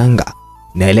kwa mganga,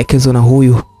 naelekezwa na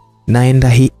huyu,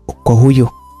 naenda kwa huyu,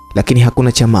 lakini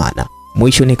hakuna cha maana.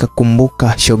 Mwisho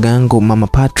nikakumbuka shogangu Mama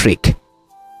Patrick.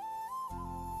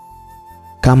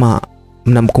 Kama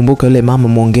mnamkumbuka yule mama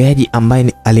mwongeaji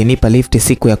ambaye alinipa lift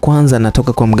siku ya kwanza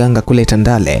natoka kwa mganga kule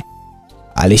Tandale.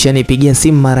 Alishanipigia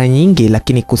simu mara nyingi,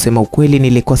 lakini kusema ukweli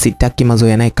nilikuwa sitaki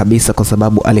mazoea naye kabisa kwa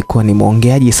sababu alikuwa ni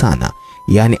mwongeaji sana.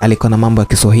 Yaani alikuwa na mambo ya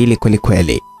Kiswahili kweli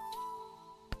kweli.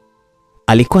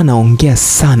 Alikuwa anaongea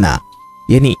sana.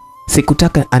 Yaani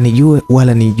sikutaka anijue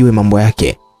wala nijue mambo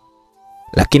yake.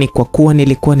 Lakini kwa kuwa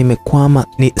nilikuwa nimekwama,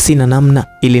 sina namna,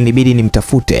 ili nibidi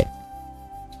nimtafute.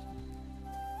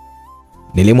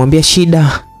 Nilimwambia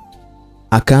shida,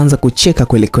 akaanza kucheka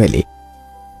kweli kweli.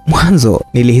 Mwanzo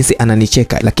nilihisi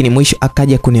ananicheka, lakini mwisho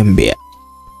akaja kuniambia,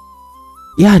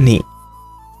 "Yaani,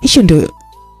 hicho ndio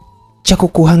cha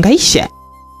kukuhangaisha?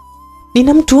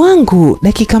 Nina mtu wangu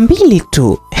dakika 2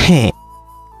 tu."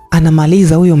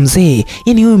 Anamaliza huyo mzee,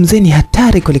 yaani huyo mzee ni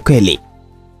hatari kweli kweli.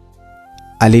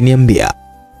 Aliniambia,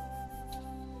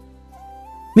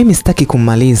 "Mimi sitaki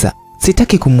kummaliza,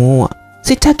 sitaki kumuua,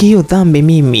 sitaki hiyo dhambi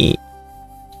mimi.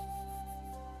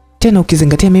 Tena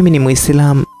ukizingatia mimi ni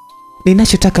Muislamu.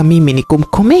 Ninachotaka mimi ni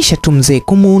kumkomesha tu mzee,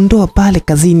 kumuondoa pale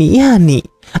kazini, yani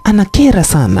anakera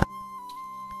sana."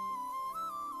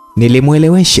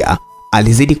 Nilimuelewesha,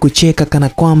 alizidi kucheka kana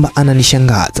kwamba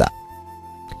ananishangaza.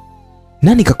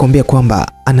 "Nani kakwambia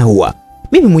kwamba anaua?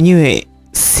 Mimi mwenyewe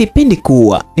sipendi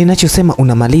kuua. Ninachosema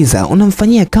unamaliza,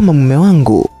 unamfanyia kama mume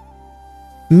wangu.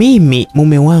 Mimi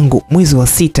mume wangu mwezi wa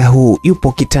 6 huu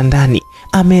yupo kitandani,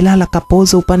 amelala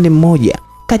kapoza upande mmoja,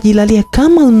 kajilalia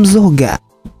kama mzoga."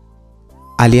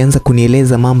 Alianza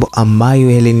kunieleza mambo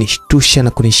ambayo yalinishtusha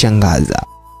na kunishangaza.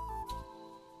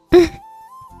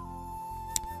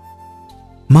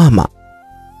 "Mama,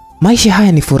 maisha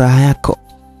haya ni furaha yako.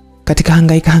 Katika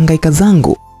hangaika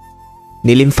zangu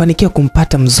nilimfanikiwa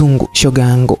kumpata mzungu shoga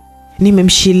yangu.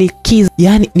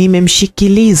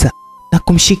 Nimemshikiliza na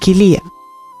kumshikilia.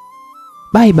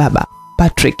 Bye baba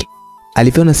Patrick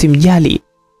alivyoona simjali,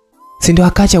 si ndio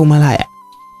akacha umalaya,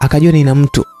 akajua nina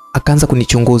mtu, akaanza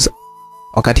kunichunguza.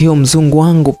 Wakati huo mzungu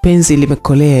wangu penzi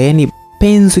limekolea, yani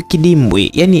penzi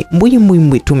kidimbwi, yani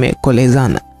mbwi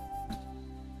tumekolezana.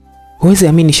 Huwezi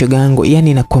amini shoga yangu,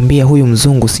 yani nakwambia huyu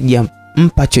mzungu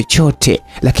sijampa chochote,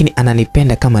 lakini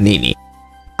ananipenda kama nini.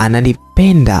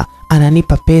 Ananipenda,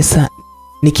 ananipa pesa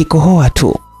nikikohoa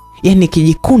tu, yani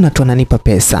nikijikuna tu ananipa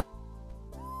pesa.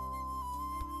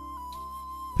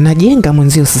 Najenga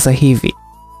mwenzio sasa hivi,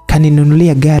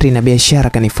 kaninunulia gari na biashara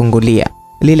kanifungulia.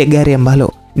 Lile gari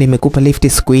ambalo nimekupa lift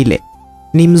siku ile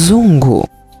ni mzungu."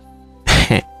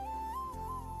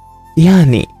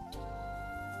 Yani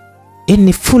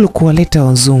ni full kuwaleta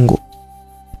wazungu.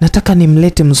 Nataka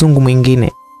nimlete mzungu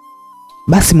mwingine.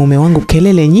 Basi mume wangu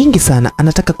kelele nyingi sana,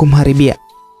 anataka kumharibia.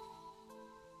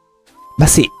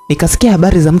 Basi nikasikia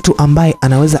habari za mtu ambaye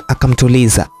anaweza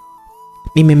akamtuliza.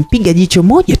 Nimempiga jicho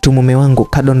moja tu, mume wangu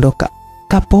kadondoka,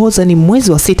 kapooza. Ni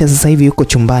mwezi wa 6 sasa hivi yuko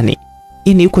chumbani.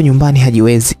 Yuko nyumbani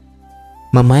hajiwezi.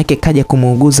 Mama yake kaja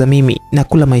kumuuguza mimi na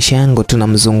kula maisha yangu tu na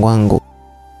mzungu wangu.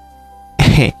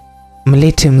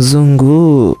 Mlete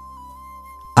mzungu.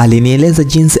 Alinieleza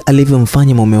jinsi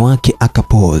alivyomfanya mume wake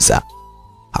akapooza.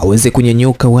 Hawezi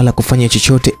kunyanyuka wala kufanya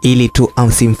chochote ili tu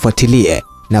amsimfuatilie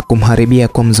na kumharibia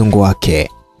kwa mzungu wake.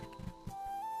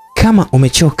 Kama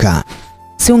umechoka,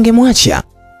 si ungemwacha?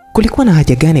 Kulikuwa na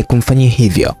haja gani kumfanyia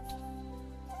hivyo?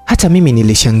 Hata mimi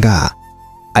nilishangaa.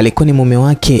 Alikuwa ni mume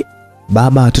wake,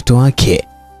 baba watoto wake.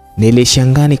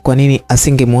 Nilishangaa ni kwa nini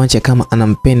asingemwacha kama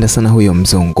anampenda sana huyo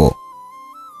mzungu.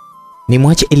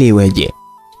 Nimwache ili iweje?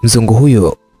 Mzungu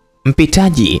huyo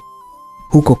mpitaji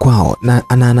huko kwao na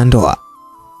ana ndoa.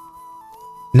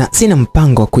 Na sina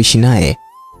mpango wa kuishi naye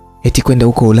eti kwenda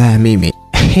huko Ulaya mimi.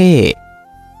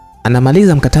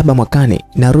 Anamaliza mkataba mwakani,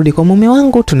 narudi kwa mume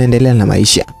wangu, tunaendelea na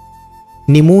maisha.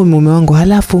 ni mume wangu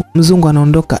halafu mzungu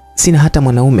anaondoka, sina hata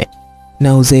mwanaume.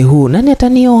 Na uzee huu nani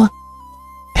atanioa?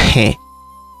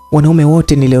 Wanaume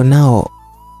wote nilionao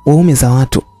waume za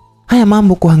watu. Haya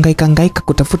mambo kuhangaika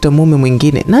kutafuta mume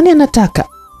mwingine, nani anataka?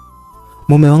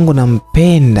 Mume wangu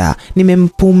nampenda,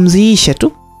 nimempumzisha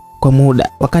tu kwa muda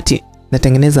wakati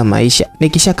natengeneza maisha.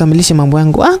 Nikishakamilisha mambo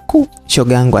yangu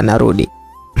shoga yangu anarudi.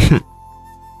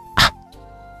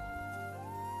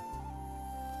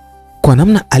 Kwa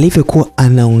namna alivyokuwa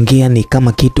anaongea ni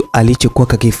kama kitu alichokuwa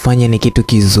kakifanya ni kitu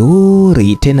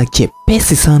kizuri tena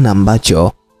chepesi sana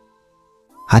ambacho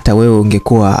hata wewe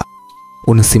ungekuwa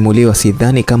unasimuliwa,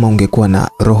 sidhani kama ungekuwa na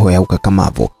roho ya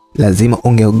ukakamavu, lazima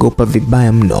ungeogopa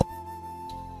vibaya mno.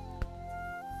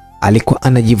 Alikuwa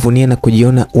anajivunia na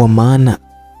kujiona wa maana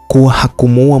kuwa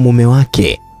hakumuua mume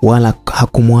wake wala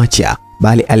hakumwacha,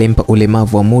 bali alimpa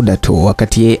ulemavu wa muda tu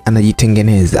wakati yeye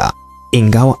anajitengeneza.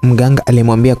 Ingawa mganga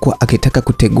alimwambia kuwa akitaka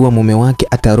kutegua mume wake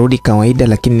atarudi kawaida,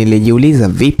 lakini nilijiuliza,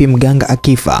 vipi mganga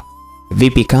akifa?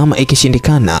 Vipi kama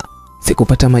ikishindikana?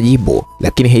 Sikupata majibu,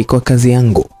 lakini haikuwa kazi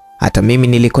yangu. Hata mimi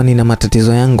nilikuwa nina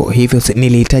matatizo yangu, hivyo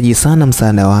nilihitaji sana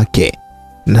msaada wake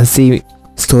na si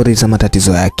stories za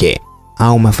matatizo yake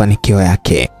au mafanikio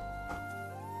yake.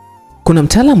 Kuna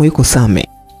mtaalamu yuko Same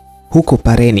huko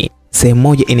Pareni, sehemu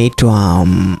moja inaitwa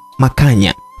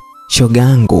Makanya. Shoga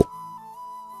yangu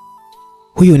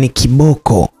huyo ni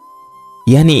kiboko.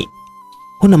 Yaani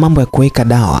huna mambo ya kuweka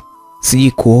dawa,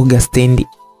 siji kuoga stendi,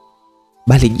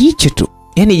 bali jicho tu.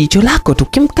 Yaani jicho lako tu,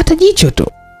 kimkata jicho tu,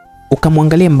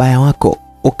 ukamwangalia mbaya wako,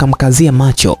 ukamkazia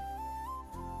macho.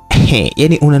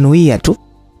 Yaani unanuia tu.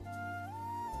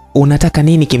 Unataka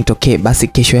nini kimtokee, basi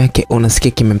kesho yake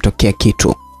unasikia kimemtokea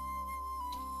kitu.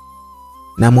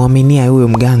 Na muaminia huyo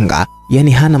mganga,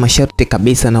 yani hana masharti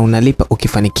kabisa na unalipa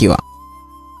ukifanikiwa.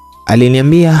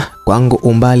 Aliniambia kwangu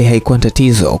umbali haikuwa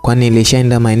tatizo, kwani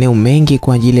nilishaenda maeneo mengi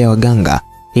kwa ajili ya waganga,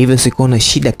 hivyo sikuwa na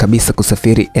shida kabisa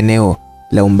kusafiri eneo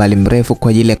la umbali mrefu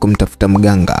kwa ajili ya kumtafuta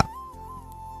mganga.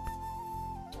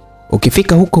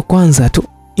 Ukifika huko kwanza tu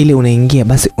ile unaingia,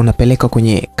 basi unapeleka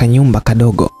kwenye kanyumba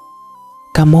kadogo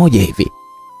kamoja hivi.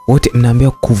 Wote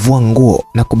mnaambiwa kuvua nguo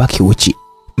na kubaki uchi.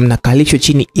 Mnakalishwa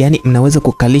chini, yani mnaweza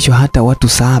kukalishwa hata watu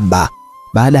 7.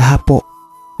 Baada hapo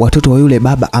watoto wa yule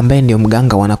baba ambaye ndio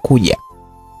mganga wanakuja.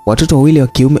 Watoto wawili wa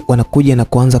kiume wanakuja na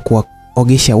kuanza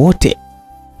kuwaogesha wote.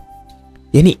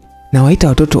 Yani nawaita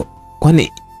watoto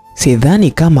kwani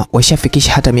sidhani kama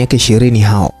washafikisha hata miaka 20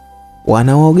 hao.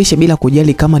 Wanawaogesha bila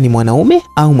kujali kama ni mwanaume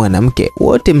au mwanamke.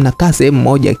 Wote mnakaa sehemu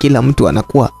moja, kila mtu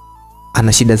anakuwa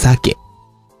ana shida zake.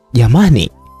 Jamani,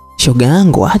 shoga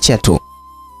yangu acha tu.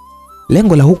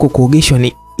 Lengo la huko kuogeshwa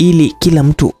ni ili kila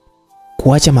mtu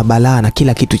kuacha mabalaa na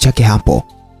kila kitu chake hapo.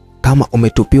 Kama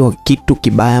umetupiwa kitu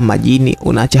kibaya majini,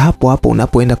 unaacha hapo hapo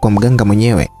unapoenda kwa mganga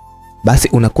mwenyewe. Basi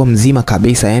unakuwa mzima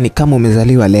kabisa, yani kama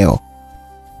umezaliwa leo.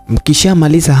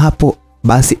 Mkishamaliza hapo,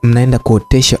 basi mnaenda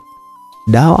kuotesha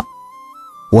dawa.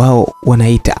 Wao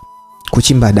wanaita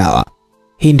kuchimba dawa.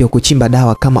 Hii ndio kuchimba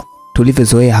dawa kama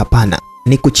tulivyozoea, hapana.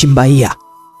 Ni kuchimbaia.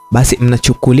 Basi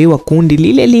mnachukuliwa kundi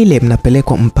lile lile,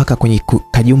 mnapelekwa mpaka kwenye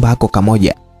kajumba hako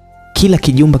kamoja. Kila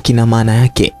kijumba kina maana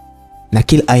yake na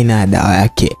kila aina ya dawa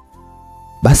yake.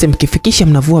 Basi mkifikisha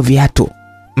mnavua viatu,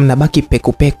 mnabaki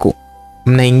peku peku.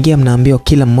 Mnaingia, mnaambiwa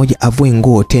kila mmoja avue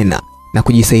nguo tena na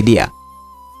kujisaidia.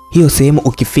 Hiyo sehemu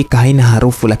ukifika haina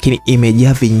harufu, lakini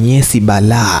imejaa vinyesi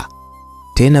balaa.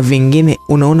 Tena vingine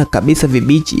unaona kabisa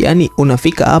vibichi, yani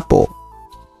unafika hapo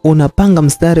unapanga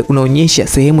mstari unaonyesha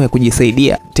sehemu ya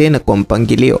kujisaidia tena kwa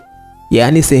mpangilio.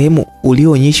 Yani sehemu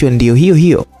ulioonyeshwa ndio hiyo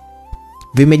hiyo.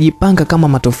 Vimejipanga kama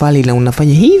matofali na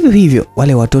unafanya hivyo hivyo,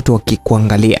 wale watoto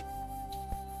wakikuangalia.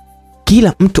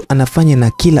 Kila mtu anafanya na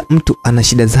kila mtu ana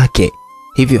shida zake,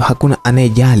 hivyo hakuna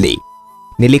anayejali.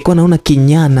 Nilikuwa naona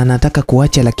kinyana nataka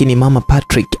kuacha, lakini mama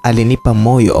Patrick alinipa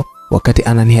moyo wakati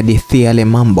ananihadithia yale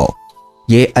mambo.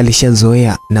 Yeye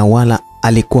alishazoea na wala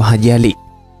alikuwa hajali.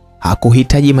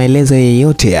 Hakuhitaji maelezo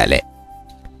yeyote yale.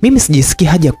 Mimi sijisikii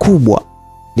haja kubwa.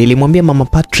 Nilimwambia mama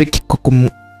Patrick kwa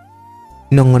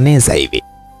kumnongoneza hivi,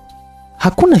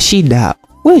 hakuna shida,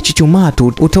 wewe chuchumaa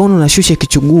tu, utaona unashusha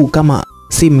kichuguu kama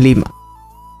si mlima.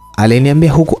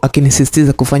 Aliniambia huku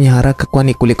akinisisitiza kufanya haraka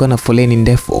kwani kulikuwa na foleni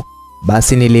ndefu.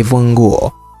 Basi nilivua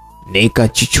nguo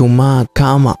nikachuchumaa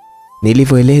kama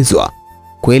nilivyoelezwa.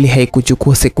 Kweli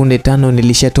haikuchukua sekunde 5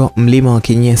 nilishatoa mlima wa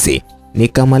kinyesi.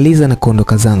 Nikamaliza na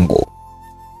kuondoka zangu.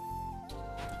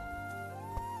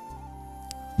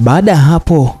 Baada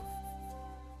hapo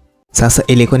sasa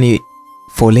ilikuwa ni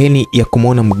foleni ya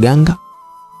kumuona mganga.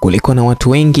 Kulikuwa na watu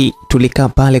wengi, tulikaa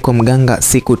pale kwa mganga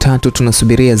siku 3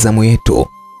 tunasubiria zamu yetu.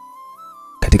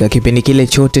 Katika Katika kipindi kile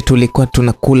chote tulikuwa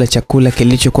tunakula chakula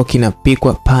kilichokuwa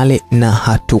kinapikwa pale na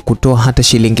hatukutoa hata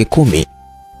shilingi 10.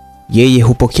 Yeye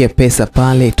hupokea pesa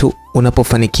pale tu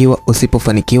unapofanikiwa,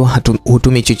 usipofanikiwa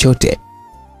hutumi chochote.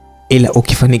 Ila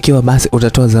ukifanikiwa basi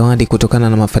utatoa zawadi kutokana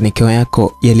na mafanikio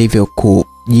yako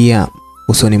yalivyokujia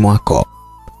usoni mwako.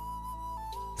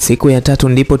 Siku ya 3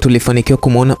 ndipo tulifanikiwa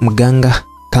kumuona mganga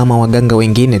kama waganga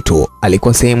wengine tu.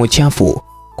 Alikuwa sehemu chafu.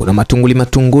 Kuna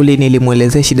matunguli.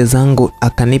 Nilimuelezea shida zangu,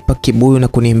 akanipa kibuyu na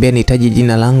kuniambia nitaje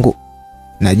jina langu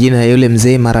na jina la yule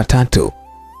mzee mara 3.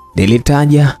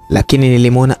 Nilitaja, lakini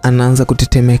nilimwona anaanza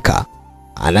kutetemeka.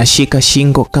 Anashika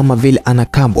shingo kama vile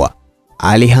anakabwa.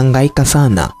 Alihangaika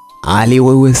sana.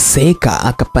 Aliweweseka,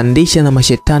 akapandisha na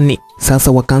mashetani.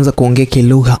 Sasa wakaanza kuongea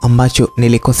kilugha ambacho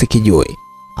nilikosi kijui.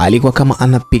 Alikuwa kama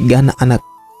anapigana,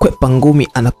 anakwepa ngumi,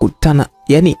 anakutana.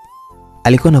 Yani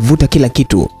alikuwa anavuta kila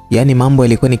kitu. Yani mambo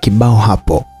yalikuwa ni kibao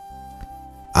hapo.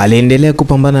 Aliendelea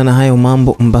kupambana na hayo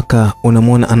mambo mpaka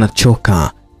unamwona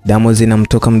anachoka. Damu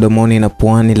zinamtoka mdomoni na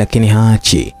puani, lakini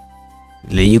haachi.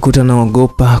 Nilijikuta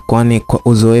naogopa, kwani kwa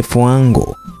uzoefu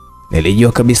wangu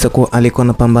nilijua kabisa kuwa alikuwa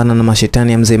anapambana na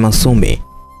mashetani ya mzee Masumi.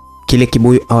 Kile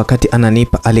kibuyu wakati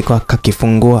ananipa alikuwa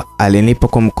kakifungua, alinipa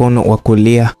kwa mkono wa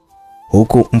kulia,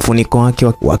 huku mfuniko wake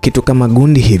wa kitu kama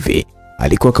gundi hivi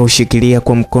alikuwa kaushikilia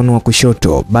kwa mkono wa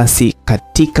kushoto. Basi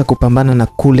katika kupambana na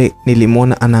kule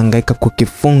nilimwona anahangaika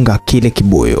kukifunga kile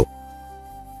kibuyu.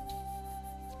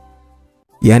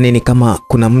 Yani ni kama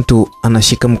kuna mtu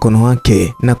anashika mkono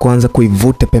wake na kuanza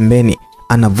kuivuta pembeni,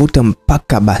 anavuta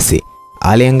mpaka basi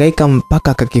alihangaika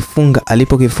mpaka akakifunga.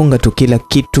 Alipokifunga tu kila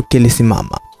kitu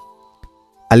kilisimama.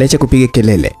 Aliacha kupiga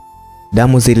kelele.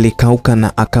 Damu zilikauka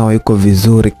na akawa yuko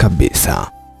vizuri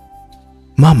kabisa.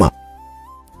 Mama,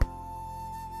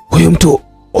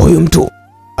 huyu mtu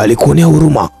alikuonea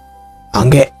huruma.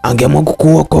 Angeamua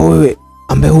kukuua kwa wewe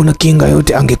ambaye una kinga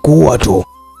yote, angekuua tu.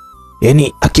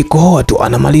 Yani akikohoa tu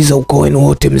anamaliza ukoo wenu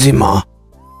wote mzima.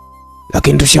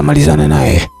 Lakini tushamalizana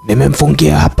naye.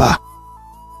 Nimemfungia hapa.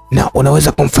 Na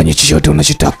unaweza kumfanya chochote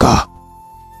unachotaka.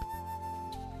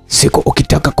 Siku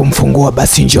ukitaka kumfungua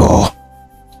basi njoo.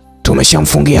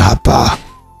 Tumeshamfungia hapa.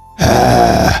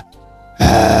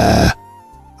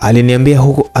 Aliniambia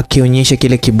huku akionyesha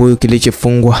kile kibuyu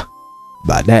kilichofungwa.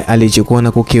 Baadaye alichukua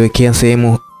na kukiwekea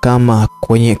sehemu kama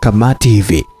kwenye kabati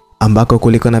hivi ambako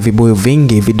kulikuwa na vibuyu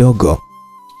vingi vidogo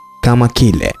kama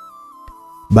kile.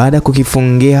 Baada ya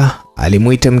kukifungia,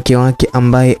 alimuita mke wake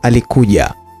ambaye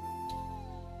alikuja.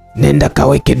 Nenda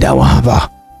kaweke dawa hapa,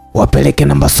 wapeleke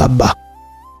namba 7.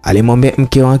 Alimwambia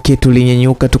mke wake.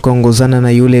 Tulinyanyuka tukaongozana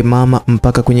na yule mama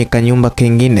mpaka kwenye kanyumba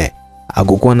kingine.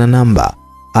 Hakukuwa na namba.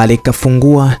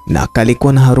 Alikafungua na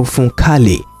kalikuwa na harufu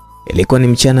kali. Ilikuwa ni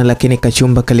mchana, lakini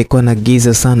kachumba kalikuwa na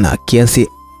giza sana kiasi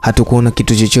hatukuona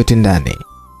kitu chochote ndani.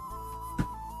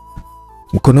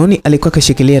 Mkononi alikuwa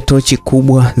kashikilia tochi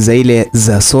kubwa za ile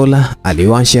za sola.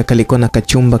 Aliwasha. Kalikuwa na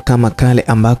kachumba kama kale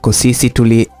ambako sisi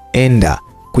tulienda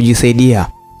kujisaidia.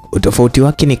 Utofauti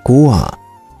wake ni kuwa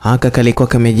haka kalikuwa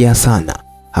kamejaa sana.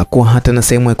 Hakuwa hata na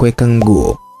sehemu ya kuweka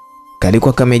mguu.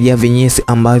 Kalikuwa kamejaa vinyesi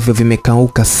ambavyo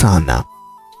vimekauka sana.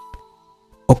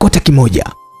 Okota kimoja,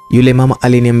 yule mama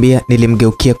aliniambia.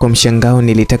 Nilimgeukia kwa mshangao.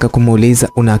 Nilitaka kumuuliza,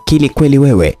 una akili kweli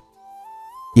wewe?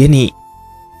 Yani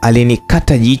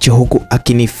alinikata jicho huku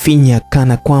akinifinya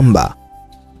kana kwamba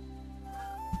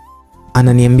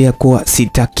ananiambia kuwa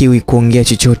sitakiwi kuongea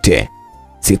chochote.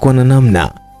 Sikuwa na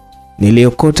namna.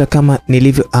 Niliokota kama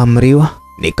nilivyoamriwa.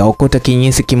 Nikaokota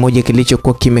kinyesi kimoja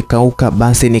kilichokuwa kimekauka,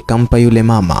 basi nikampa yule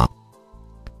mama.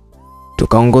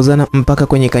 Tukaongozana mpaka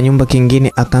kwenye kanyumba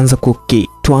kingine, akaanza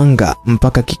kukitwanga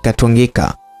mpaka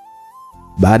kikatwangika.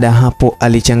 Baada hapo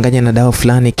alichanganya na dawa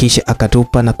fulani, kisha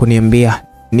akatupa na kuniambia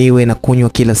niwe na kunywa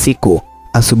kila siku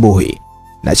asubuhi.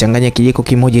 Nachanganya kijiko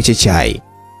kimoja cha chai.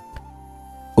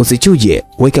 Usichuje,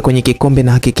 weka kwenye kikombe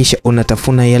na hakikisha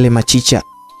unatafuna yale machicha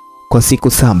kwa siku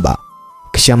 7.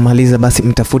 Kisha maliza basi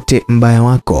mtafute mbaya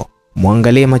wako,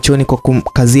 muangalie machoni kwa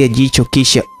kumkazia jicho,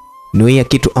 kisha nuia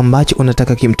kitu ambacho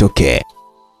unataka kimtokee.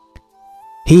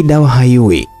 Hii dawa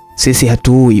haiui, sisi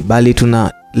hatuui, bali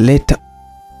tunaleta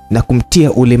na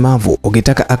kumtia ulemavu.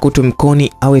 Ukitaka akutwe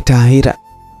mkoni, awe tahira,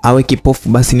 awe kipofu,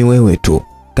 basi ni wewe tu.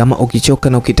 Kama ukichoka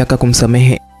na ukitaka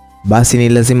kumsamehe, basi ni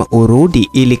lazima urudi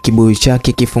ili kibuyu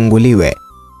chake kifunguliwe,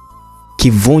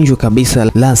 kivunjwe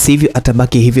kabisa, la sivyo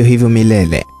atabaki hivyo hivyo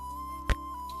milele.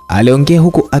 Aliongea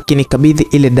huku akinikabidhi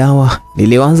ile dawa.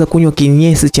 Nilianza kunywa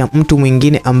kinyesi cha mtu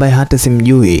mwingine ambaye hata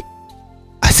simjui.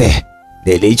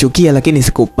 Nilichukia, lakini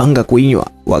sikupanga kuinywa.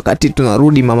 Wakati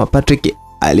tunarudi, mama Patrick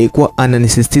alikuwa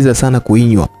ananisisitiza sana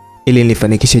kuinywa ili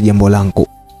nifanikishe jambo langu.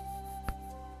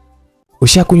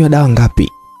 Ushakunywa dawa ngapi?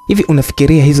 hivi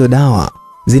unafikiria hizo dawa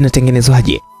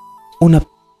zinatengenezwaje?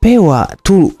 Unapewa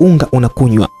tu unga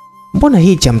unakunywa. Mbona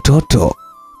hii cha mtoto?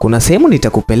 Kuna sehemu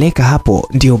nitakupeleka hapo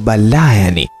ndio balaa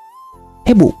yani.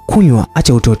 Hebu kunywa,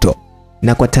 acha utoto.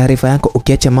 Na kwa taarifa yako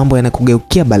ukiacha mambo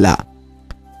yanakugeukia balaa.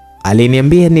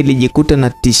 Aliniambia. Nilijikuta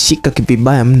natishika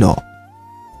vibaya mno.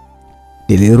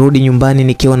 Nilirudi nyumbani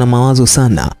nikiwa na mawazo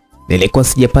sana. Nilikuwa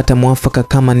sijapata mwafaka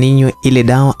kama ninywe ile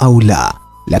dawa au la.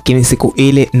 Lakini siku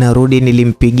ile narudi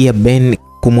nilimpigia Ben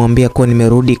kumwambia kuwa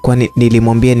nimerudi, kwani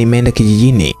nilimwambia nimeenda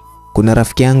kijijini. Kuna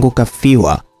rafiki yangu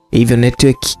kafiwa, hivyo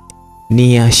network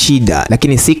ni ya shida,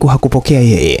 lakini siku hakupokea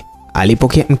yeye.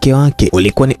 Alipokea mke wake.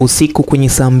 Ulikuwa ni usiku kwenye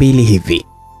saa 2 hivi.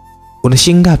 Una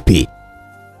shilingi ngapi?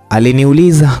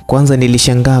 Aliniuliza. Kwanza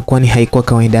nilishangaa kwani haikuwa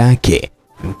kawaida yake.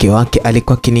 Mke wake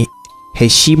alikuwa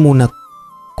kiniheshimu na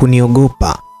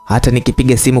kuniogopa. Hata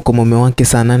nikipiga simu kwa mume wake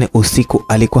saa 8 usiku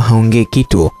alikuwa haongei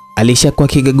kitu. Alishakuwa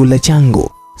kigagula changu.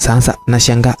 Sasa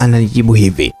nashangaa ananijibu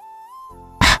hivi.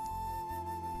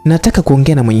 Nataka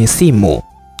kuongea na mwenye simu.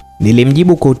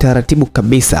 Nilimjibu kwa utaratibu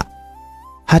kabisa.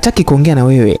 Hataki kuongea na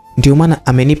wewe, ndio maana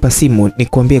amenipa simu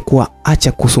nikwambie kuwa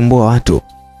acha kusumbua watu.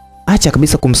 Acha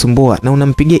kabisa kumsumbua, na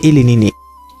unampigia ili nini?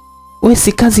 Wewe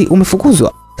si kazi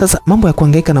umefukuzwa? Sasa mambo ya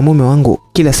kuhangaika na mume wangu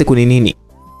kila siku ni nini?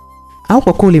 Au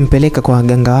kwa kuwa ulimpeleka kwa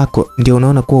waganga wako ndio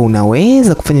unaona kuwa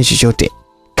unaweza kufanya chochote?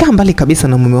 Kaa mbali kabisa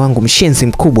na mume wangu, mshenzi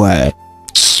mkubwa.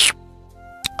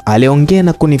 Aliongea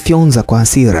na kunifyonza kwa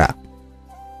hasira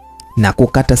na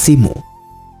kukata simu.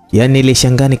 Yaani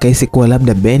nilishangaa nikahisi kuwa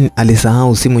labda Ben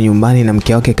alisahau simu nyumbani na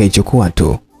mke wake kaichukua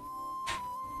tu.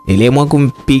 Niliamua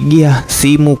kumpigia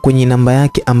simu kwenye namba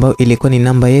yake ambayo ilikuwa ni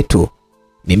namba yetu.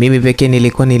 Ni mimi pekee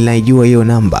nilikuwa nilijua hiyo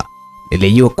namba.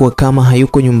 Nilijua kuwa kama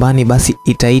hayuko nyumbani basi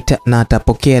itaita na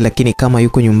atapokea, lakini kama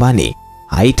yuko nyumbani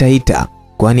haitaita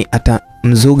kwani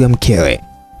atamzuga mkewe.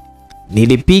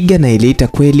 Nilipiga na iliita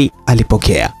kweli,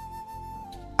 alipokea.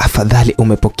 Afadhali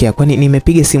umepokea, kwani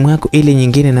nimepiga simu yako ile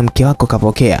nyingine na mke wako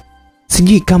kapokea.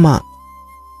 Sijui kama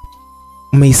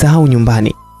umeisahau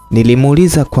nyumbani.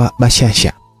 Nilimuuliza kwa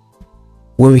bashasha.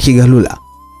 Wewe kigalula,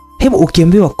 hebu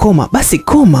ukiambiwa koma basi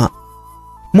koma.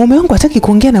 Mume wangu hataki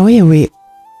kuongea na wewe.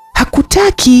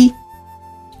 Hakutaki.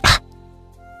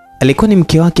 Alikuwa ni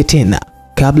mke wake tena.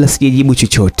 Kabla sijajibu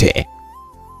chochote.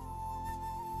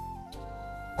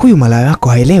 Huyu malaya wako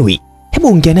haelewi. Hebu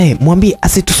ongea naye, mwambie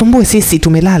asitusumbue sisi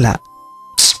tumelala.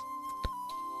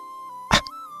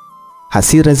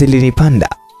 Hasira zilinipanda.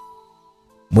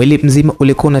 Mwili mzima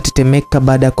ulikuwa unatetemeka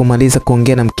baada ya kumaliza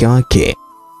kuongea na mke wake.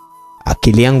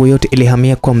 Akili yangu yote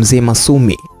ilihamia kwa mzee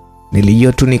Masumi.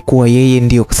 Nilijua tu ni kuwa yeye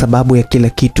ndiyo sababu ya kila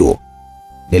kitu.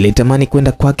 Nilitamani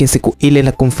kwenda kwake siku ile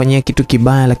na kumfanyia kitu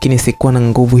kibaya, lakini sikuwa na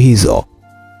nguvu hizo.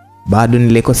 Bado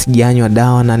nilikuwa sijanywa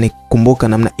dawa na nikumbuka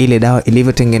namna ile dawa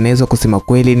ilivyotengenezwa. Kusema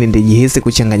kweli nilijihisi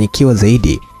kuchanganyikiwa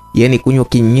zaidi. Yaani kunywa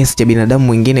kinyesi cha binadamu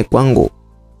mwingine kwangu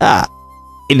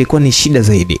ilikuwa ni shida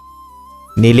zaidi.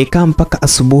 Nilikaa mpaka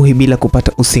asubuhi bila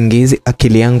kupata usingizi.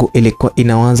 Akili yangu ilikuwa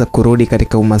inaanza kurudi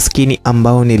katika umaskini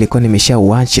ambao nilikuwa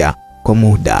nimeshauacha kwa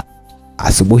muda.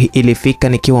 Asubuhi ilifika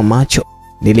nikiwa macho.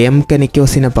 Niliamka nikiwa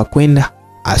sina pa kwenda.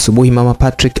 Asubuhi mama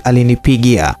Patrick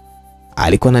alinipigia.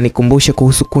 Alikuwa ananikumbusha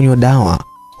kuhusu kunywa dawa,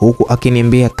 huku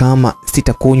akiniambia kama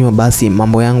sitakunywa basi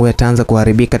mambo yangu yataanza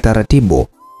kuharibika taratibu.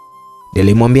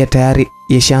 Nilimwambia tayari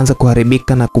yashaanza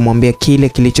kuharibika na kumwambia kile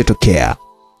kilichotokea.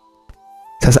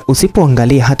 Sasa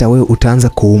usipoangalia hata wewe utaanza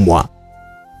kuumwa.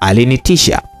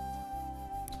 Alinitisha.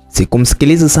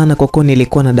 Sikumsikiliza sana kwa kuwa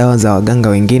nilikuwa na dawa za waganga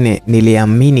wengine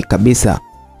niliamini kabisa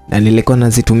na nilikuwa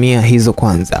nazitumia hizo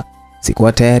kwanza.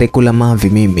 Sikuwa tayari kula mavi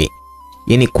mimi.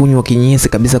 Yaani kunywa kinyesi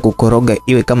kabisa, kukoroga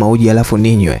iwe kama uji alafu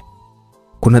ninywe.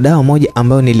 Kuna dawa moja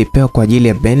ambayo nilipewa kwa ajili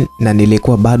ya Ben na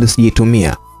nilikuwa bado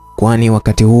sijitumia, kwani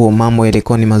wakati huo mambo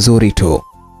yalikuwa ni mazuri tu.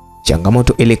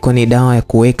 Changamoto ilikuwa ni dawa ya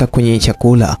kuweka kwenye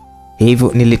chakula,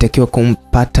 hivyo nilitakiwa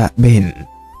kumpata Ben.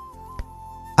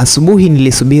 Asubuhi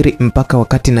nilisubiri mpaka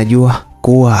wakati najua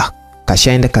kuwa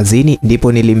kashaenda kazini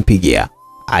ndipo nilimpigia.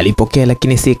 Alipokea,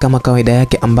 lakini si kama kawaida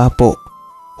yake ambapo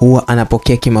huwa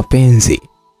anapokea kimapenzi.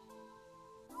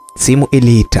 Simu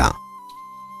iliita.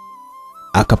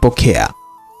 Akapokea.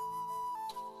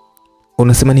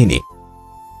 Unasema nini?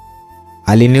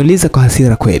 Aliniuliza kwa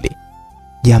hasira kweli.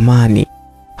 Jamani,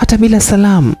 hata bila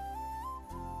salamu.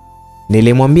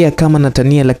 Nilimwambia kama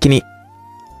natania, lakini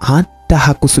hata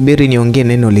hakusubiri niongee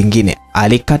neno lingine.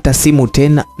 Alikata simu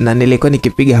tena na nilikuwa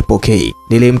nikipiga hapokei.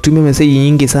 Nilimtumia meseji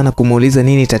nyingi sana kumuuliza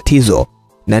nini tatizo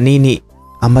na nini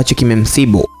ambacho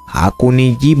kimemsibu.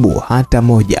 Hakunijibu hata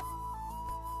moja.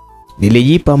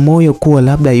 Nilijipa moyo kuwa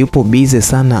labda yupo busy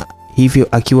sana, hivyo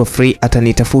akiwa free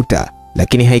atanitafuta,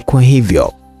 lakini haikuwa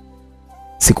hivyo.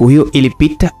 Siku hiyo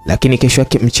ilipita, lakini kesho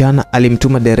yake mchana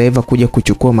alimtuma dereva kuja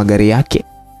kuchukua magari yake.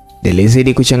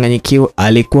 Nilizidi kuchanganyikiwa.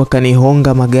 Alikuwa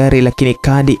kanihonga magari, lakini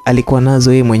kadi alikuwa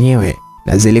nazo yeye mwenyewe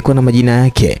na zilikuwa na majina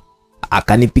yake.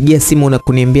 Akanipigia simu na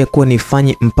kuniambia kuwa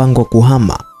nifanye mpango wa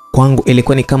kuhama. Kwangu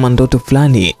ilikuwa ni kama ndoto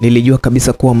fulani. Nilijua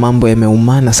kabisa kuwa mambo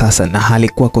yameumana sasa na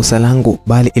halikuwa kosa langu,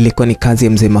 bali ilikuwa ni kazi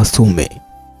ya mzee Masume.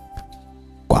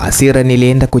 Kwa hasira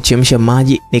nilienda kuchemsha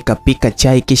maji, nikapika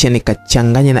chai, kisha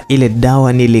nikachanganya na ile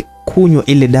dawa. Nilikunywa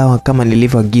ile dawa kama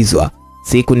nilivyoagizwa.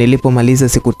 Siku nilipomaliza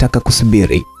sikutaka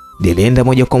kusubiri. Nilienda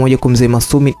moja kwa moja kwa mzee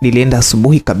Masume. Nilienda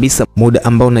asubuhi kabisa, muda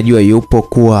ambao najua yupo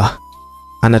kuwa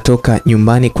anatoka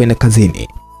nyumbani kwenda kazini.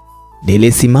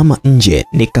 Nilisimama nje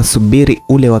nikasubiri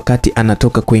ule wakati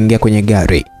anatoka kuingia kwenye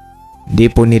gari.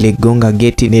 Ndipo niligonga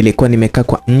geti. Nilikuwa nimekaa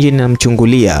kwa nje na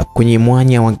mchungulia kwenye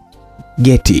mwanya wa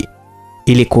geti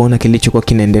ili kuona kilichokuwa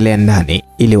kinaendelea ndani,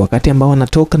 ili wakati ambao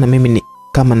anatoka na mimi ni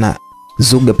kama na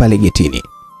zuga pale getini.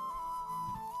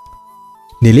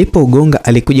 Nilipogonga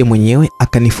alikuja mwenyewe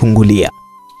akanifungulia.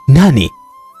 "Nani?"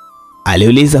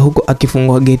 aliuliza huko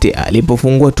akifungua geti.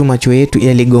 Alipofungua tu macho yetu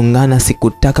yaligongana.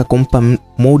 Sikutaka kumpa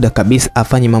muda kabisa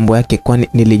afanye mambo yake, kwani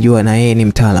nilijua na yeye ni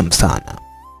mtaalamu sana.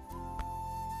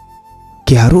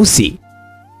 "Kiharusi,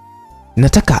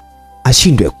 nataka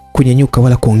ashindwe kunyanyuka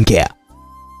wala kuongea,"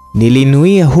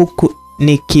 nilinuia huku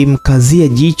nikimkazia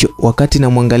jicho. Wakati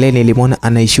namwangalia nilimwona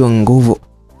anaishiwa nguvu.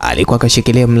 Alikuwa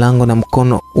akashikilia mlango na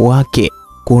mkono wake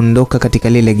kuondoka katika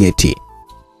lile geti.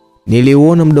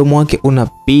 Niliuona mdomo wake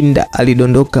unapinda.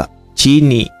 Alidondoka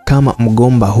chini kama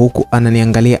mgomba huku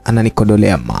ananiangalia,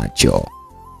 ananikodolea macho.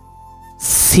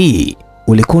 "Si,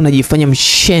 ulikuwa unajifanya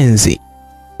mshenzi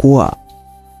kuwa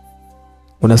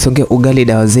unasongea ugali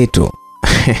dawa zetu."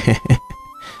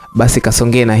 "Basi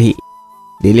kasongee na hii,"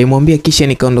 nilimwambia, kisha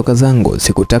nikaondoka zangu.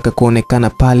 Sikutaka kuonekana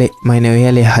pale maeneo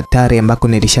yale hatari ambako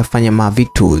nilishafanya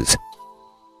mavitus.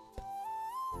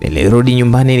 Nilirudi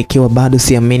nyumbani nikiwa bado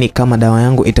siamini kama dawa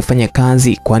yangu itafanya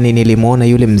kazi, kwani nilimwona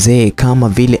yule mzee kama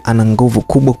vile ana nguvu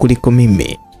kubwa kuliko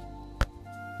mimi.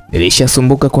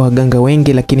 Nilishasumbuka kwa waganga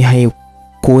wengi, lakini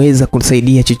haikuweza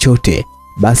kusaidia chochote.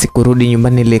 Basi kurudi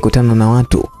nyumbani nilikutana na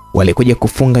watu walikuja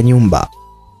kufunga nyumba.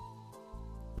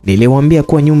 Niliwaambia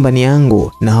kuwa nyumba ni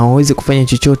yangu na hawawezi kufanya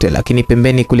chochote, lakini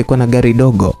pembeni kulikuwa na gari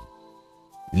dogo.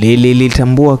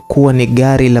 Nilitambua kuwa ni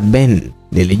gari la Ben.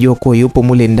 Nilijua kuwa yupo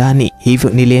mule ndani, hivyo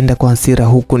nilienda kwa hasira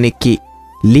huku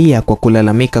nikilia kwa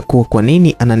kulalamika kuwa kwa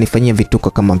nini ananifanyia vituko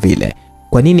kama vile.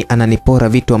 Kwa nini ananipora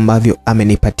vitu ambavyo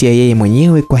amenipatia yeye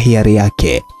mwenyewe kwa hiari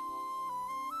yake.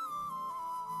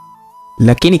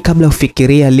 Lakini kabla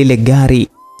ufikiria lile gari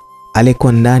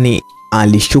alikuwa ndani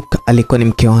alishuka, alikuwa ni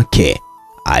mke wake.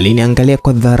 Aliniangalia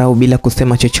kwa dharau bila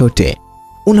kusema chochote.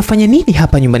 "Unafanya nini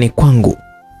hapa nyumbani kwangu?"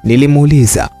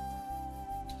 nilimuuliza.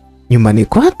 "Nyumbani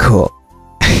kwako?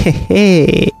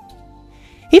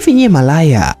 Hivi nyie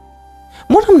malaya,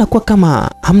 mbona mnakuwa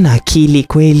kama hamna akili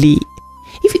kweli?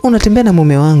 Hivi unatembea na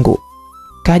mume wangu,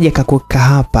 kaja kakuka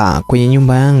hapa kwenye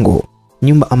nyumba yangu,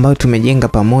 nyumba ambayo tumejenga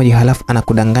pamoja, halafu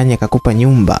anakudanganya kakupa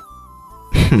nyumba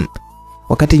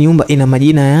wakati nyumba ina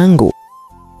majina yangu.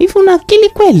 Hivi una akili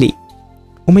kweli?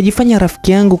 Umejifanya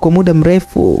rafiki yangu kwa muda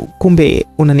mrefu, kumbe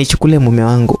unanichukulia mume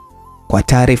wangu. Kwa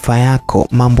taarifa yako,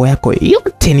 mambo yako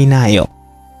yote ninayo."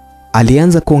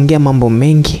 Alianza kuongea mambo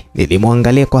mengi.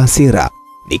 Nilimwangalia kwa hasira,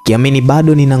 nikiamini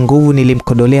bado nina nguvu.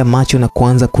 Nilimkodolea macho na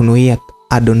kuanza kunuia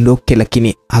adondoke,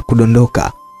 lakini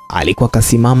hakudondoka. Alikuwa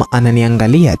kasimama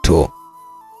ananiangalia tu.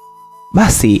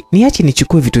 Basi niache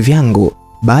nichukue vitu vyangu.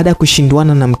 Baada ya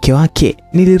kushindwana na mke wake,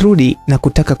 nilirudi na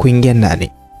kutaka kuingia ndani.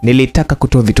 Nilitaka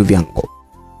kutoa vitu vyangu.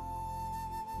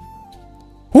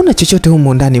 "Huna chochote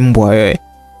humo ndani mbwa wewe.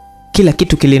 Kila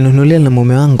kitu kilinunuliwa na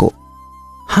mume wangu.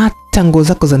 Hata nguo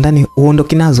zako za ndani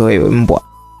uondoke nazo wewe mbwa,"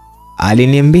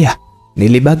 aliniambia.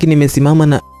 Nilibaki nimesimama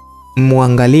na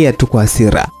muangalia tu kwa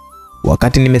hasira.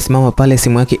 Wakati nimesimama pale,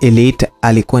 simu yake iliita.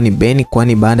 Alikuwa ni Ben,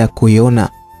 kwani baada ya kuiona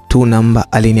tu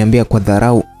namba aliniambia kwa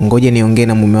dharau, "Ngoja niongee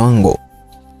na mume wangu."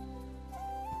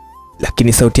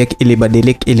 Lakini sauti yake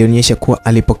ilibadilika, ilionyesha kuwa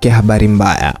alipokea habari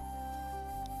mbaya.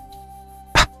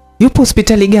 "Yupo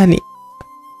hospitali gani?"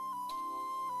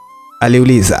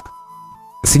 aliuliza.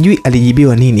 Sijui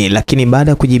alijibiwa nini, lakini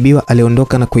baada ya kujibiwa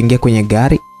aliondoka na kuingia kwenye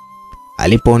gari.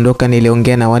 Alipoondoka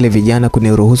niliongea na wale vijana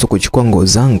kuniruhusu kuchukua nguo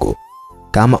zangu.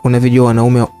 Kama unavyojua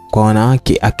wanaume kwa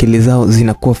wanawake akili zao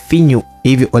zinakuwa finyu,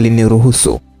 hivyo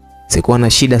waliniruhusu. Sikuwa na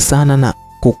shida sana na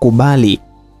kukubali.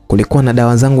 Kulikuwa na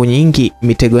dawa zangu nyingi,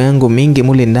 mitego yangu mingi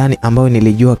mule ndani ambayo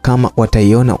nilijua kama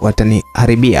wataiona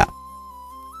wataniharibia.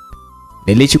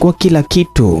 Nilichukua kila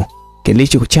kitu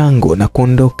kilicho changu na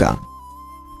kuondoka.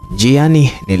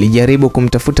 Njiani nilijaribu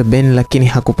kumtafuta Ben lakini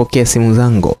hakupokea simu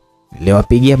zangu.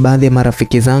 Niliwapigia baadhi ya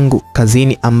marafiki zangu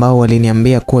kazini ambao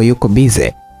waliniambia kuwa yuko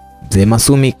bize. Mzee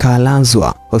Masumi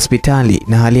kalazwa hospitali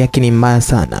na hali yake ni mbaya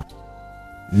sana.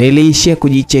 Niliishia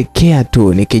kujichekea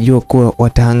tu nikijua kuwa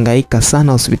watahangaika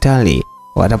sana hospitali,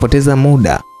 watapoteza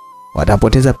muda,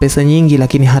 watapoteza pesa nyingi,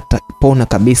 lakini hata pona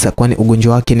kabisa, kwani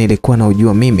ugonjwa wake nilikuwa na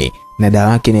ujua mimi na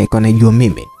dawa yake nilikuwa najua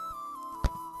mimi.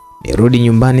 Nirudi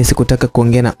nyumbani, sikutaka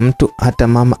kuongea na mtu. Hata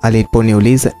mama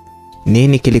aliponiuliza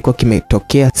nini kilikuwa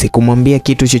kimetokea, sikumwambia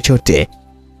kitu chochote.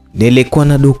 Nilikuwa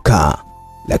na duka,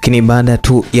 lakini baada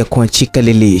tu ya kuachika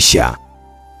liliisha.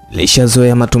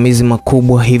 Nilishazoea matumizi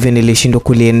makubwa, hivyo nilishindwa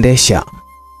kuliendesha.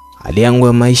 Hali yangu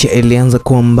ya maisha ilianza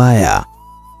kuwa mbaya.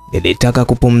 Nilitaka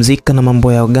kupumzika na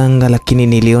mambo ya uganga, lakini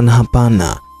niliona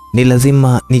hapana, ni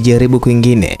lazima nijaribu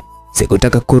kwingine.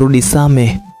 Sikutaka kurudi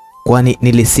Same, kwani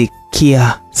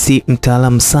nilisikia si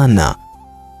mtaalamu sana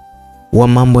wa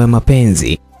mambo ya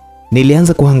mapenzi.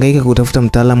 Nilianza kuhangaika kutafuta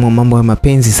mtaalamu wa mambo ya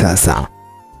mapenzi sasa.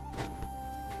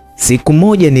 Siku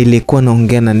moja nilikuwa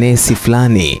naongea na nesi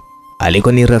fulani.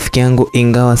 Alikuwa ni rafiki yangu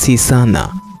ingawa si sana.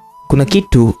 Kuna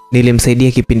kitu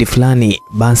nilimsaidia kipindi fulani,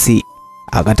 basi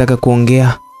akataka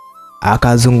kuongea,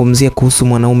 akazungumzia kuhusu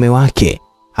mwanaume wake.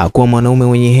 Hakuwa mwanaume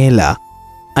mwenye hela,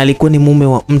 alikuwa ni mume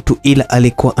wa mtu, ila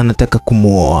alikuwa anataka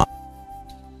kumuoa.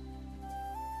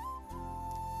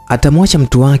 Atamwacha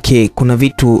mtu wake, kuna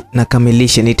vitu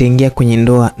nakamilisha, nitaingia kwenye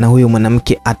ndoa na huyo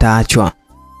mwanamke ataachwa.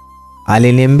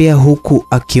 Aliniambia huku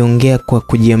akiongea kwa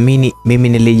kujiamini. Mimi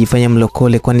nilijifanya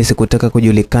mlokole, kwani sikutaka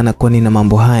kujulikana kwani na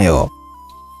mambo hayo.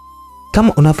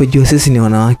 Kama unavyojua sisi ni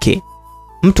wanawake,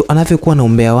 mtu anavyokuwa na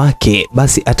umbea wake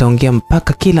basi ataongea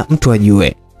mpaka kila mtu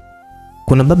ajue.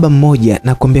 Kuna baba mmoja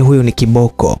nakwambia, huyo ni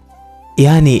kiboko.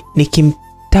 Yaani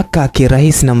nikimtaka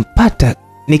kirahisi na mpata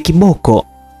ni kiboko.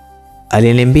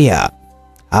 Aliniambia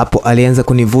hapo, alianza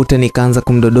kunivuta, nikaanza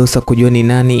kumdodosa kujua ni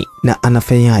nani na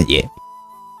anafanyaje.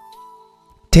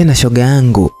 Tena shoga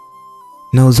yangu,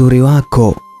 na uzuri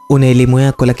wako, una elimu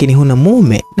yako, lakini huna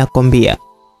mume. Nakwambia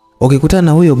ukikutana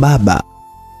na huyo baba,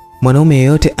 mwanaume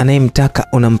yeyote anayemtaka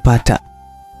unampata.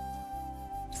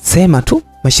 Sema tu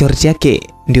masharti yake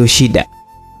ndio shida.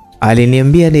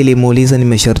 Aliniambia. Nilimuuliza ni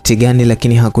masharti gani,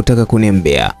 lakini hakutaka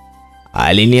kuniambia.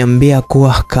 Aliniambia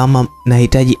kuwa kama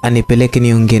nahitaji anipeleke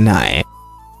niongee naye.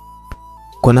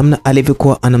 Kwa namna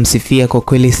alivyokuwa anamsifia, kwa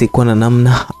kweli sikuwa na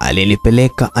namna.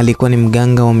 Alinipeleka, alikuwa ni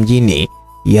mganga wa mjini,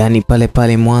 yani pale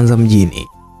pale Mwanza mjini.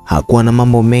 Hakuwa na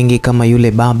mambo mengi kama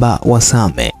yule baba wa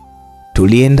Same.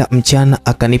 Tulienda mchana,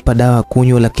 akanipa dawa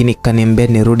kunywa, lakini kaniambia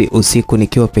nirudi usiku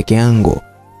nikiwa peke yangu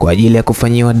kwa ajili ya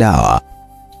kufanyiwa dawa.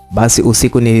 Basi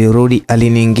usiku nilirudi.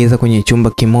 Aliniingiza kwenye chumba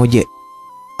kimoja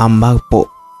ambapo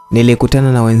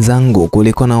nilikutana na wenzangu.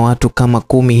 Kulikuwa na watu kama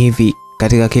 10 hivi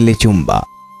katika kile chumba.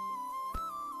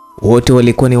 Wote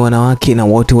walikuwa ni wanawake na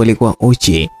wote walikuwa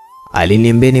uchi.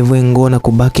 Aliniambia nivue nguo na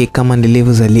kubaki kama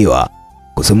nilivyozaliwa.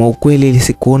 Kusema ukweli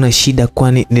sikuona shida,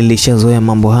 kwani nilishazoea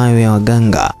mambo hayo ya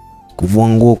waganga. Kuvua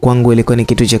nguo kwangu ilikuwa ni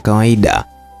kitu cha kawaida.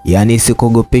 Yaani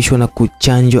sikuogopeshwa na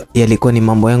kuchanjwa, yalikuwa ni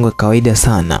mambo yangu ya kawaida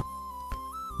sana.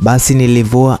 Basi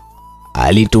nilivua.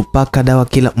 Alitupaka dawa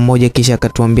kila mmoja, kisha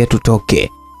akatuambia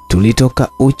tutoke. Tulitoka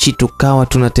uchi, tukawa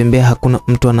tunatembea, hakuna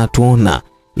mtu anatuona.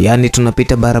 Yaani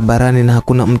tunapita barabarani na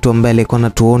hakuna mtu ambaye alikuwa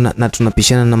anatuona, na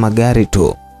tunapishana na magari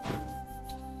tu.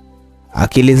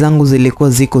 Akili zangu zilikuwa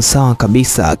ziko sawa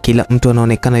kabisa, kila mtu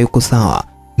anaonekana yuko sawa.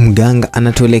 Mganga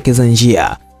anatuelekeza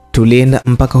njia. Tulienda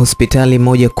mpaka hospitali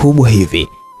moja kubwa hivi.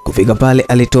 Kufika pale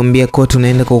alituambia kwa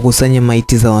tunaenda kukusanya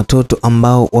maiti za watoto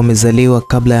ambao wamezaliwa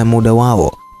kabla ya muda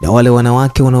wao na wale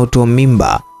wanawake wanaotoa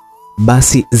mimba.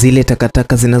 Basi zile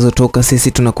takataka zinazotoka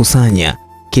sisi tunakusanya.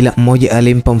 Kila mmoja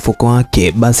alimpa mfuko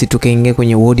wake. Basi tukaingia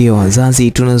kwenye wodi ya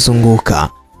wazazi, tunazunguka.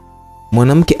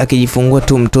 Mwanamke akijifungua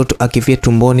tu mtoto akifia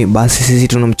tumboni, basi sisi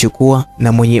tunamchukua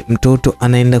na mwenye mtoto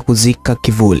anaenda kuzika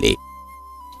kivuli.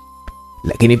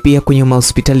 Lakini pia kwenye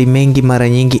hospitali mengi, mara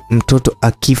nyingi mtoto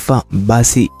akifa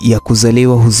basi ya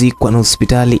kuzaliwa huzikwa na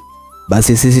hospitali,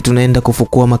 basi sisi tunaenda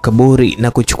kufukua makaburi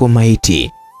na kuchukua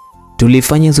maiti.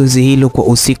 Tulifanya zoezi hilo kwa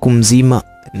usiku mzima,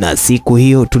 na siku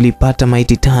hiyo tulipata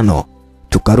maiti 5.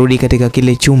 Tukarudi katika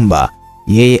kile chumba.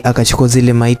 Yeye akachukua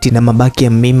zile maiti na mabaki ya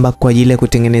mimba kwa ajili ya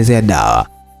kutengenezea dawa.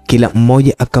 Kila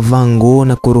mmoja akavaa nguo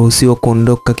na kuruhusiwa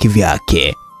kuondoka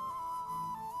kivyake.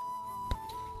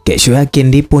 Kesho yake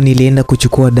ndipo nilienda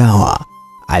kuchukua dawa.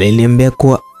 Aliniambia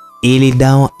kuwa ili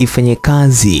dawa ifanye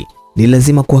kazi ni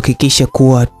lazima kuhakikisha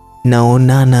kuwa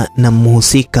naonana na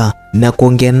mhusika na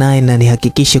kuongea naye na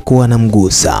nihakikishe kuwa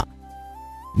namgusa.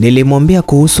 Nilimwambia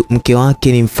kuhusu mke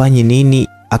wake nimfanye nini,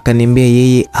 akaniambia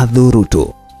yeye hadhuru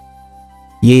tu.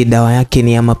 yeye dawa yake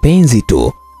ni ya mapenzi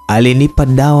tu. Alinipa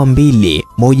dawa mbili,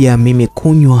 moja ya mimi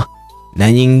kunywa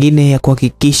na nyingine ya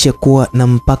kuhakikisha kuwa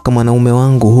nampaka mwanaume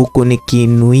wangu huku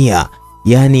nikinuia,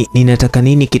 yani ninataka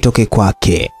nini kitoke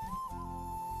kwake.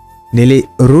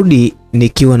 Nilirudi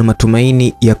nikiwa na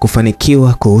matumaini ya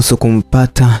kufanikiwa kuhusu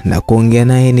kumpata na kuongea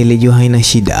naye. Nilijua haina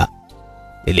shida.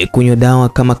 Nilikunywa dawa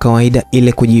kama kawaida,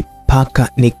 ile kujipaka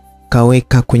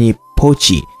nikaweka kwenye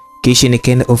pochi, kisha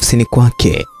nikaenda ofisini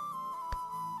kwake.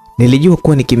 Nilijua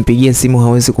kuwa nikimpigia simu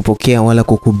hawezi kupokea wala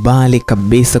kukubali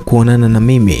kabisa kuonana na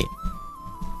mimi.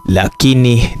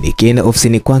 Lakini nikienda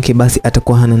ofisini kwake basi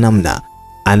atakuwa hana namna.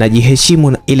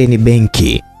 Anajiheshimu na ile ni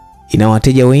benki, ina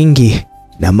wateja wengi,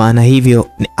 na maana hivyo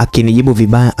akinijibu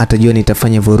vibaya atajua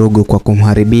nitafanya vurugu kwa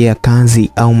kumharibia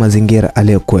kazi au mazingira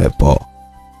aliyokuepo.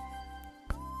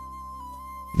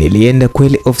 Nilienda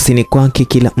kweli ofisini kwake.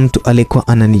 Kila mtu alikuwa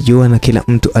ananijua na kila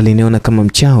mtu aliniona kama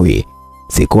mchawi.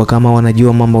 Sikuwa kama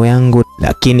wanajua mambo yangu,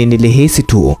 lakini nilihisi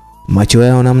tu macho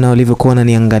yao namna walivyokuwa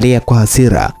wananiangalia kwa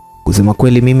hasira. Kusema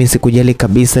kweli mimi sikujali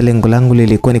kabisa. Lengo langu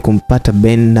lilikuwa ni kumpata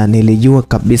Ben, na nilijua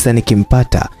kabisa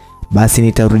nikimpata basi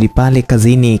nitarudi pale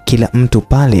kazini, kila mtu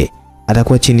pale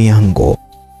atakuwa chini yangu.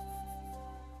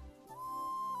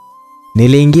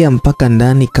 Niliingia mpaka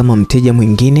ndani kama mteja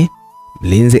mwingine.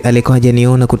 Mlinzi alikuwa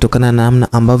hajaniona kutokana na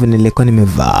namna ambavyo nilikuwa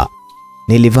nimevaa.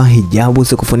 Nilivaa hijabu,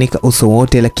 sikufunika uso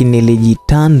wote, lakini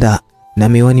nilijitanda na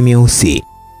miwani myeusi.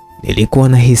 Nilikuwa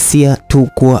na hisia tu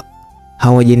kuwa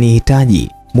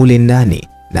hawajanihitaji mule ndani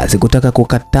na sikutaka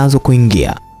kukatazwa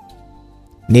kuingia.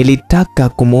 Nilitaka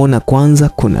kumuona kwanza.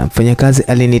 Kuna mfanyakazi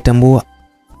alinitambua,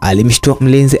 alimshtua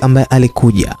mlinzi ambaye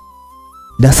alikuja.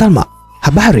 "Da Salma,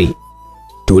 habari?"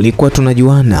 Tulikuwa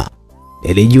tunajuana.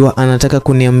 Nilijua anataka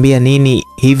kuniambia nini,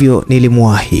 hivyo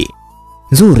nilimwahi.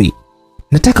 "Nzuri,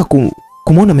 nataka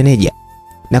kumuona meneja.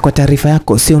 Na kwa taarifa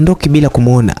yako siondoki bila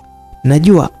kumuona.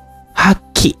 Najua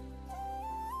haki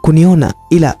kuniona,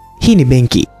 ila hii ni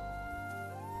benki.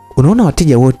 Unaona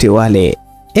wateja wote wale,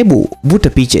 hebu vuta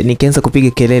picha." Nikaanza kupiga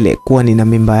kelele kuwa nina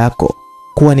mimba yako,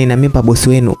 kuwa nina mimba bosi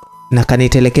wenu, na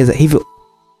kanitelekeza, hivyo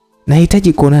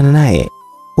nahitaji kuonana naye.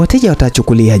 Wateja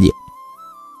watachukuliaje?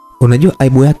 Unajua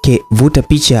aibu yake. Vuta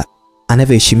picha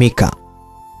anavyoheshimika.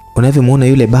 Unavyomuona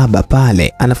yule baba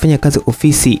pale anafanya kazi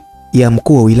ofisi ya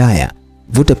mkuu wa wilaya.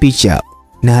 Vuta picha,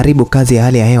 na haribu kazi ya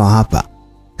hali ya hewa hapa.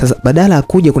 Sasa badala ya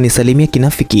kuja kunisalimia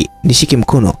kinafiki, nishike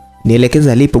mkono,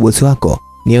 nielekeze alipo bosi wako,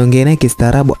 niongee naye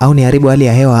kistaarabu, au niharibu hali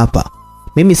ya hewa hapa.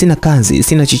 Mimi sina kazi,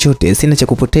 sina chochote, sina cha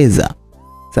kupoteza.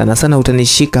 Sana sana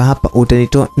utanishika hapa,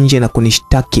 utanitoa nje na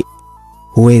kunishtaki.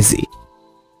 Huwezi.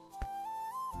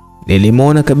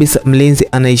 Nilimwona kabisa mlinzi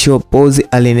anaishiwa pozi.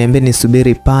 Aliniambia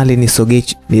nisubiri pale,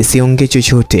 nisiongee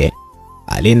chochote.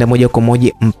 Alienda moja kwa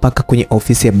moja mpaka kwenye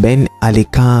ofisi ya Ben.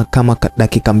 Alikaa kama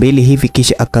dakika mbili hivi,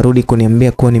 kisha akarudi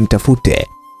kuniambia kuwa nimtafute.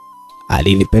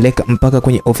 Alinipeleka mpaka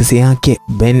kwenye ofisi yake.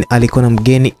 Ben alikuwa na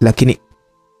mgeni, lakini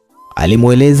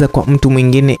alimueleza kwa mtu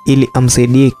mwingine ili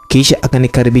amsaidie, kisha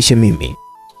akanikaribisha mimi.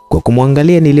 Kwa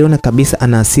kumwangalia niliona kabisa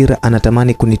ana hasira,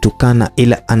 anatamani kunitukana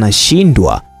ila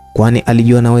anashindwa, kwani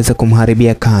alijua naweza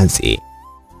kumharibia kazi.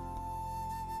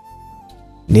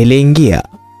 Niliingia,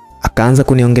 akaanza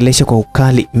kuniongelesha kwa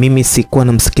ukali. Mimi sikuwa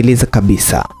namsikiliza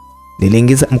kabisa.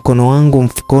 Niliingiza mkono wangu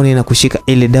mfukoni na kushika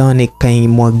ile dawa,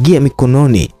 nikaimwagia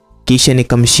mikononi, kisha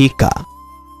nikamshika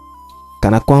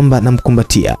kana kwamba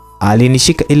namkumbatia.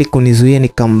 Alinishika ili kunizuia,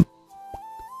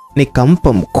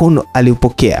 nikampa mkono,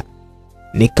 aliupokea.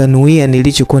 Nikanuia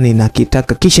nilichokuwa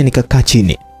ninakitaka, kisha nikakaa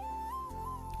chini.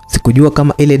 Sikujua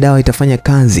kama ile dawa itafanya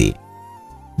kazi.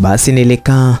 Basi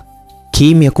nilikaa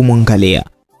kimya kumwangalia.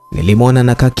 Nilimwona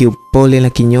nakaa kiupole na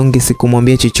kinyonge,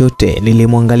 sikumwambia chochote.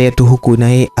 Nilimwangalia tu huku na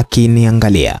yeye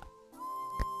akiniangalia.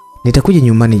 "Nitakuja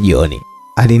nyumbani jioni,"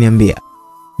 aliniambia.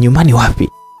 "Nyumbani wapi?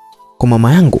 Kwa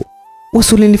mama yangu?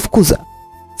 Usulinifukuza.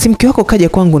 Si mke wako kaja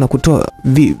kwangu na kutoa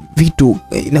vitu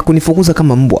na kunifukuza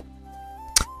kama mbwa?"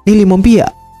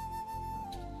 Nilimwambia.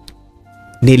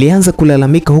 Nilianza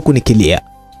kulalamika huku nikilia.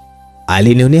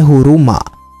 Alinionea huruma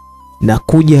na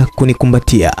kuja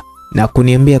kunikumbatia na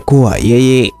kuniambia kuwa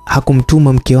yeye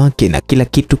hakumtuma mke wake na kila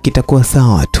kitu kitakuwa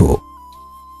sawa tu.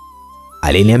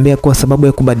 Aliniambia kuwa sababu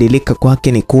ya kubadilika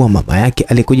kwake ni kuwa mama yake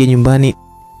alikuja nyumbani,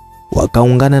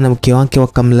 wakaungana na mke wake,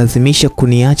 wakamlazimisha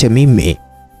kuniacha mimi.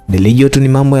 Nilijua tu ni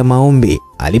mambo ya maombi.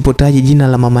 Alipotaja jina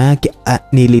la mama yake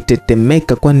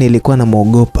nilitetemeka, kwani nilikuwa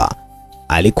namuogopa.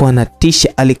 Alikuwa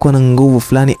anatisha, alikuwa na nguvu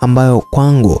fulani ambayo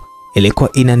kwangu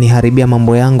ilikuwa inaniharibia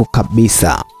mambo yangu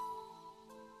kabisa.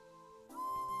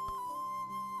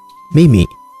 "Mimi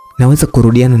naweza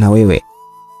kurudiana na wewe,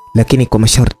 lakini kwa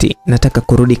masharti. Nataka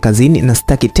kurudi kazini na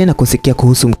sitaki tena kusikia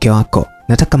kuhusu mke wako.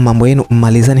 Nataka mambo yenu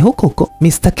mmalizane huko huko,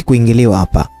 mimi sitaki kuingiliwa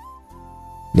hapa.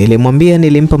 Nilimwambia,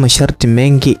 nilimpa masharti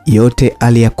mengi, yote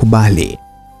aliyakubali.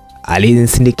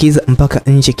 Alinisindikiza mpaka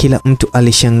nje, kila mtu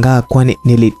alishangaa kwani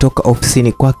nilitoka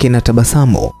ofisini kwake na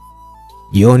tabasamu.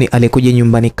 Jioni alikuja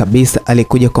nyumbani kabisa,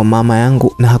 alikuja kwa mama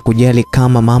yangu na hakujali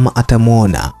kama mama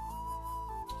atamuona.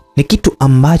 Ni kitu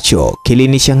ambacho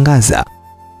kilinishangaza.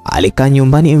 Alikaa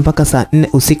nyumbani mpaka saa 4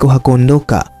 usiku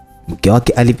hakuondoka. Mke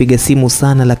wake alipiga simu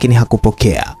sana lakini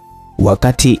hakupokea.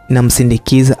 Wakati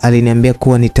namsindikiza aliniambia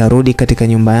kuwa nitarudi katika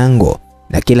nyumba yangu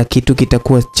na kila kitu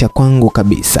kitakuwa cha kwangu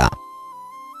kabisa.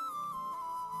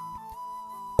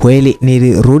 Kweli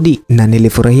nilirudi na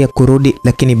nilifurahia kurudi,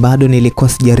 lakini bado nilikuwa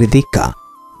sijaridhika.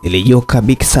 Nilijua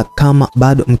kabisa kama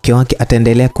bado mke wake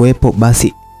ataendelea kuwepo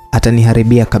basi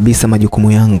ataniharibia kabisa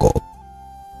majukumu yangu.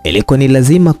 Ilikuwa ni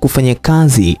lazima kufanya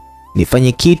kazi,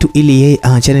 nifanye kitu ili yeye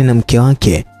aachane na mke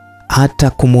wake, hata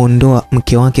kumuondoa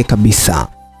mke wake kabisa.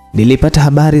 Nilipata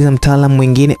habari za mtaalamu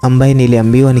mwingine ambaye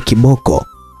niliambiwa ni kiboko,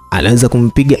 anaweza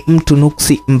kumpiga mtu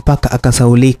nuksi mpaka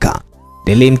akasaulika.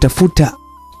 Nilimtafuta,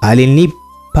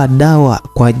 alinipa dawa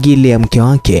kwa ajili ya mke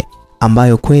wake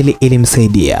ambayo kweli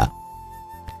ilimsaidia.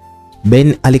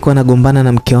 Ben alikuwa anagombana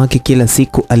na mke wake kila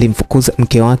siku, alimfukuza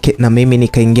mke wake na mimi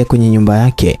nikaingia kwenye nyumba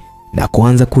yake na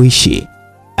kuanza kuishi.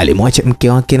 Alimwacha mke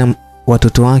wake na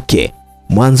watoto wake.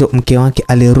 Mwanzo mke wake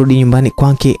alirudi nyumbani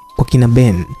kwake kwa kina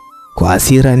Ben kwa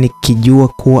hasira, nikijua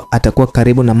kuwa atakuwa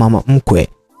karibu na mama mkwe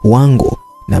wangu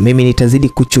na mimi nitazidi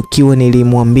kuchukiwa.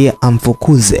 Nilimwambia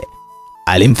amfukuze.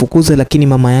 Alimfukuza lakini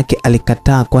mama yake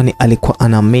alikataa kwani alikuwa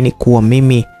anaamini kuwa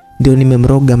mimi ndio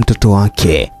nimemroga mtoto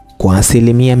wake kwa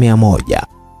 100%.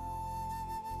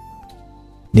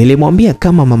 Nilimwambia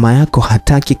kama mama yako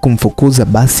hataki kumfukuza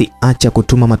basi acha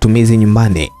kutuma matumizi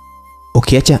nyumbani.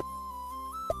 Ukiacha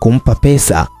kumpa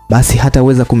pesa basi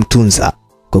hataweza kumtunza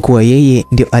kwa kuwa yeye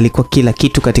ndio alikuwa kila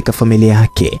kitu katika familia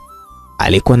yake.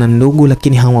 Alikuwa na ndugu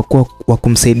lakini hawakuwa wa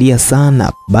kumsaidia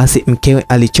sana. Basi mkewe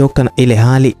alichoka na ile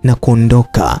hali na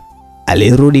kuondoka.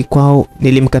 Alirudi kwao,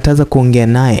 nilimkataza kuongea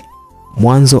naye.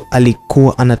 Mwanzo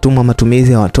alikuwa anatuma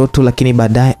matumizi ya watoto lakini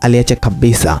baadaye aliacha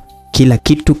kabisa. Kila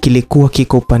kitu kilikuwa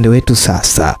kiko upande wetu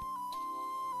sasa.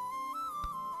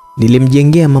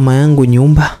 Nilimjengea mama yangu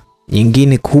nyumba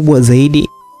nyingine kubwa zaidi,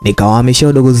 nikawahamisha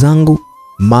wadogo zangu.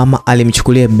 Mama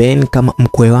alimchukulia Ben kama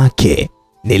mkwe wake.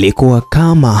 Nilikuwa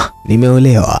kama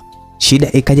nimeolewa.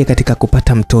 Shida ikaja katika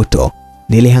kupata mtoto.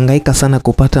 Nilihangaika sana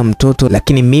kupata mtoto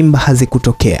lakini mimba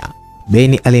hazikutokea.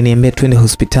 Ben aliniambia twende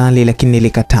hospitali lakini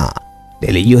nilikataa.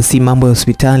 Nilijua si mambo ya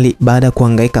hospitali baada ya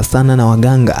kuhangaika sana na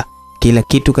waganga. Kila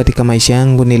kitu katika maisha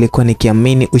yangu nilikuwa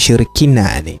nikiamini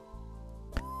ushirikina.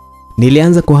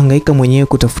 Nilianza kuhangaika mwenyewe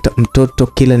kutafuta mtoto.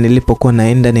 Kila nilipokuwa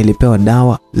naenda nilipewa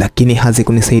dawa lakini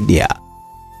hazikunisaidia.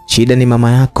 Shida ni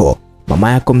mama yako.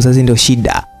 Mama yako mzazi ndio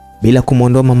shida. Bila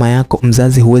kumuondoa mama yako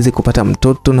mzazi huwezi kupata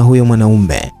mtoto na huyo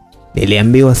mwanaume.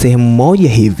 Niliambiwa sehemu moja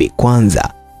hivi. Kwanza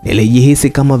nilijihisi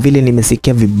kama vile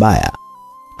nimesikia vibaya.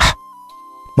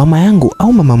 Mama yangu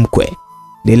au mama mkwe?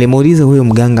 Nilimuuliza huyo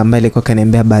mganga ambaye alikuwa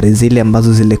kaniambia habari zile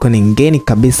ambazo zilikuwa ni ngeni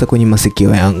kabisa kwenye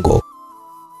masikio yangu.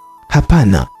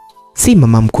 Hapana, si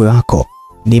mama mkwe wako,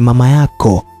 ni mama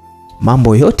yako.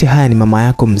 Mambo yote haya ni mama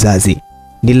yako mzazi.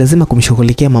 Ni lazima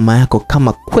kumshughulikia mama yako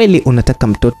kama kweli unataka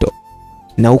mtoto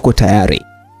na uko tayari.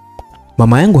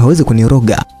 Mama yangu hawezi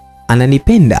kuniroga,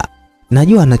 ananipenda.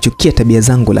 Najua anachukia tabia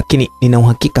zangu lakini nina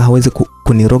uhakika hawezi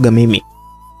kuniroga mimi.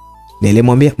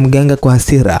 Nilimwambia mganga kwa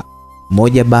hasira.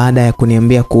 Moja baada ya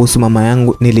kuniambia kuhusu mama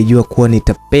yangu nilijua kuwa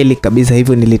nitapeli kabisa,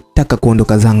 hivyo nilitaka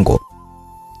kuondoka zangu.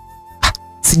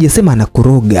 Sijasema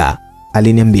anakuroga,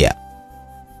 aliniambia.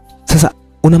 Sasa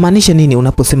unamaanisha nini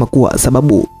unaposema kuwa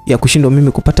sababu ya kushindwa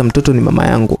mimi kupata mtoto ni mama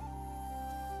yangu?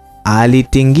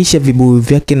 Alitingisha vibuyu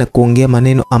vyake na kuongea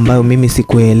maneno ambayo mimi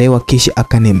sikuelewa, kisha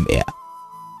akaniambia,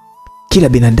 kila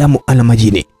binadamu ana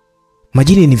majini.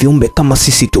 Majini ni viumbe kama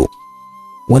sisi tu,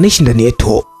 wanaishi ndani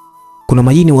yetu. Kuna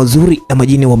majini wazuri na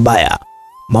majini wabaya.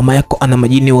 Mama yako ana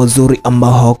majini wazuri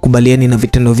ambao hawakubaliani na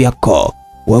vitendo vyako.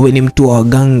 Wewe ni mtu wa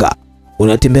waganga,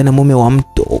 unatembea na mume wa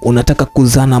mtu, unataka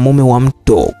kuzaa na mume wa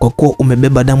mtu. Kwa kuwa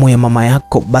umebeba damu ya mama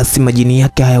yako basi majini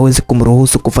yake hayawezi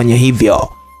kumruhusu kufanya hivyo.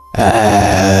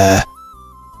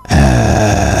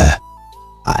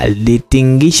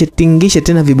 Alitingisha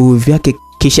tena vibuyu vyake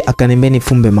kisha akaniambia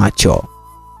nifumbe macho.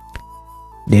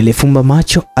 Nilifumba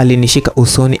macho. Alinishika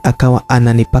usoni akawa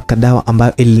ananipaka dawa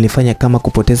ambayo ilinifanya kama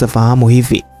kupoteza fahamu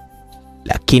hivi.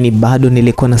 Lakini bado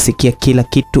nilikuwa nasikia kila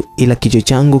kitu, ila kichwa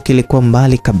changu kilikuwa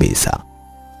mbali kabisa.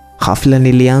 Ghafla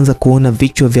nilianza kuona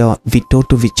vichwa vya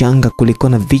vitoto vichanga. Kulikuwa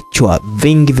na vichwa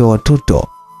vingi vya watoto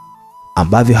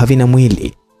ambavyo havina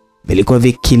mwili. Vilikuwa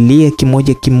vikilia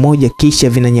kimoja kimoja kisha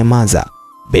vinanyamaza.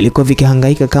 Vilikuwa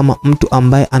vikihangaika kama mtu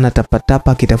ambaye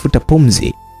anatapatapa akitafuta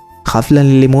pumzi. Ghafla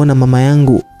nilimwona mama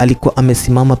yangu alikuwa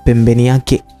amesimama pembeni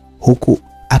yake huku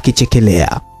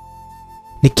akichekelea.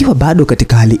 Nikiwa bado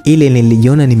katika hali ile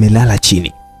nilijiona nimelala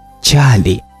chini.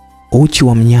 Chali, uchi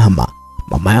wa mnyama.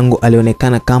 Mama yangu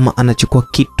alionekana kama anachukua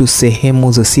kitu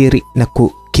sehemu za siri na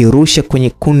kukirusha kwenye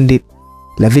kundi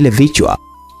la vile vichwa.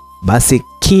 Basi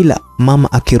kila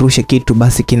mama akirusha kitu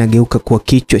basi kinageuka kuwa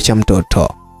kichwa cha mtoto.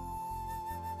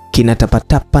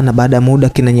 Kinatapatapa na baada ya muda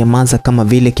kinanyamaza kama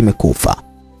vile kimekufa.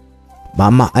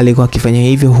 Mama alikuwa akifanya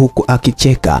hivyo huku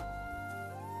akicheka.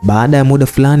 Baada ya muda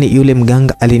fulani yule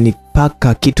mganga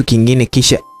alinipaka kitu kingine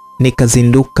kisha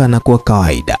nikazinduka na kuwa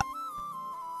kawaida.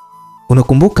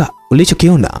 Unakumbuka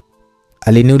ulichokiona?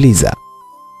 Aliniuliza.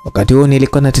 Wakati huo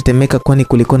nilikuwa natetemeka kwani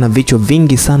kulikuwa na vichwa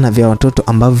vingi sana vya watoto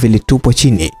ambavyo vilitupwa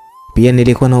chini. Pia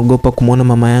nilikuwa naogopa kumwona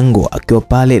mama yangu akiwa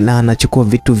pale na anachukua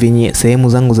vitu vyenye sehemu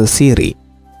zangu za siri.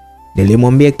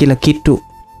 Nilimwambia kila kitu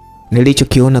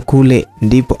nilichokiona kule,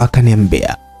 ndipo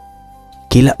akaniambia,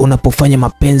 kila unapofanya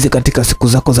mapenzi katika siku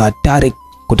zako za hatari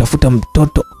kutafuta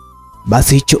mtoto,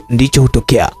 basi hicho ndicho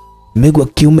hutokea. Mbegu ya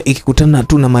kiume ikikutana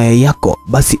tu na mayai yako,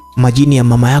 basi majini ya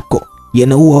mama yako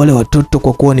yanaua wale watoto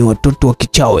kwa kuwa ni watoto wa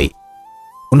kichawi.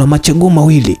 Una machaguo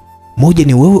mawili. Moja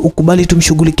ni wewe ukubali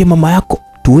tumshughulikie mama yako,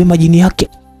 tuwe majini yake.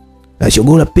 Na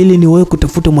chaguo la pili ni wewe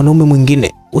kutafuta mwanaume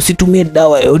mwingine. Usitumie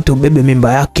dawa yoyote ubebe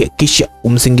mimba yake kisha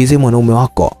umsingizie mwanaume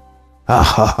wako.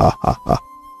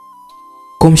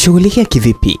 Kumshughulikia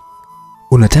kivipi?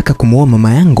 Unataka kumuoa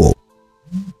mama yangu?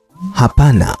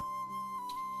 Hapana.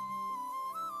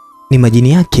 Ni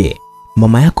majini yake.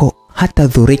 Mama yako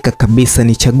hatadhurika kabisa,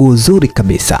 ni chaguo zuri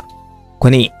kabisa.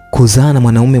 Kwani kuzaa na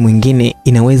mwanaume mwingine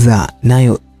inaweza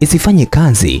nayo isifanye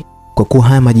kazi kwa kuwa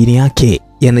haya majini yake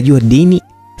yanajua dini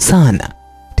sana.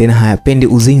 Tena hayapendi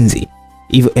uzinzi.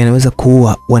 Hivyo yanaweza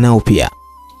kuua wanao pia.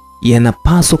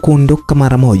 Yanapaswa kuondoka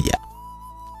mara moja.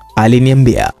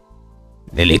 Aliniambia.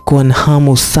 Nilikuwa na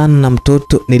hamu sana na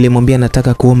mtoto. Nilimwambia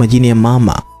nataka kuoa majini ya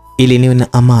mama ili niwe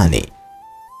na amani.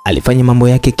 Alifanya mambo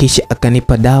yake kisha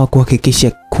akanipa dawa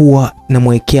kuhakikisha kuwa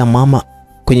namwekea mama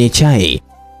kwenye chai,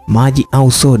 maji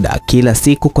au soda kila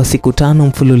siku kwa siku 5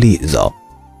 mfululizo.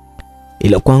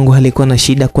 Ilo kwangu halikuwa na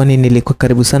shida kwani nilikuwa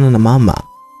karibu sana na mama.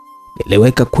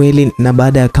 Niliweka kweli na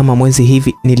baada ya kama mwezi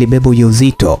hivi nilibeba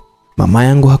ujauzito. Mama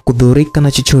yangu hakudhurika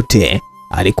na chochote.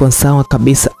 Alikuwa sawa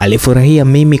kabisa, alifurahia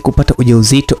mimi kupata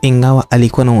ujauzito ingawa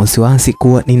alikuwa na wasiwasi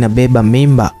kuwa ninabeba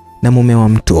mimba na mume wa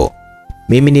mtu.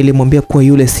 Mimi nilimwambia kuwa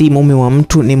yule si mume wa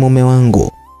mtu, ni mume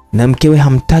wangu. Na mkewe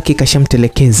hamtaki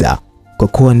kashamtelekeza. Kwa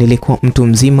kuwa nilikuwa mtu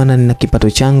mzima na nina kipato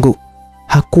changu,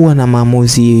 hakuwa na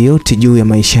maamuzi yoyote juu ya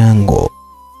maisha yangu.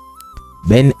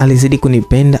 Ben alizidi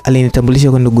kunipenda,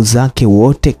 alinitambulisha kwa ndugu zake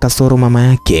wote kasoro mama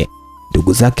yake.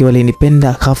 Ndugu zake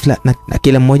walinipenda ghafla na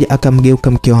kila mmoja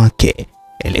akamgeuka mke wake.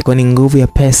 Ilikuwa ni nguvu ya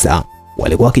pesa.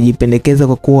 Walikuwa wakijipendekeza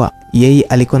kwa kuwa yeye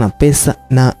alikuwa na pesa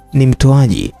na ni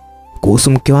mtoaji.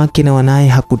 Kuhusu mke wake na wanaye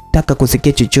hakutaka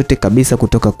kusikia chochote kabisa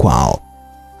kutoka kwao.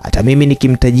 Hata mimi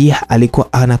nikimtajia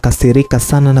alikuwa anakasirika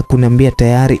sana na kuniambia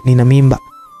tayari nina mimba.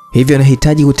 Hivyo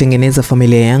nahitaji kutengeneza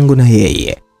familia yangu na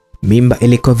yeye. Mimba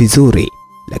ilikuwa vizuri,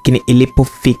 lakini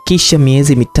ilipofikisha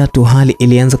miezi 3 hali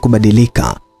ilianza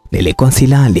kubadilika. Nilikuwa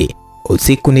silali.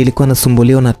 Usiku nilikuwa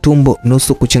nasumbuliwa na tumbo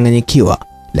nusu kuchanganyikiwa,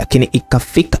 lakini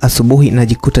ikafika asubuhi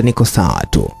najikuta niko sawa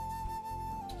tu.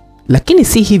 Lakini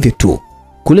si hivyo tu.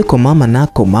 Kuliko mama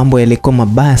nako mambo yalikuwa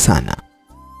mabaya sana.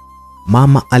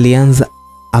 Mama alianza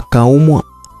akaumwa.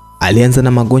 Alianza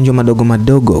na magonjwa madogo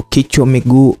madogo, kichwa,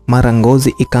 miguu, mara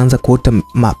ngozi ikaanza kuota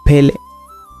mapele.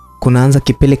 Kunaanza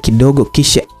kipele kidogo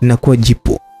kisha inakuwa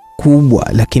jipu kubwa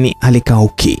lakini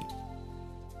halikauki.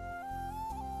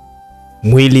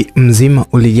 Mwili mzima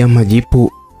ulijaa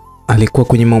majipu. Alikuwa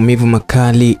kwenye maumivu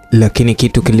makali, lakini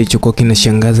kitu kilichokuwa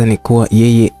kinashangaza ni kuwa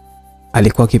yeye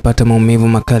alikuwa akipata maumivu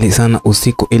makali sana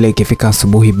usiku, ile ikifika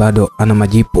asubuhi bado ana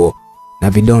majipu na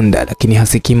vidonda lakini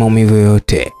hasikii maumivu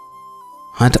yoyote.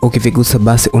 Hata ukivigusa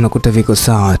basi unakuta viko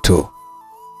sawa tu.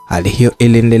 Hali hiyo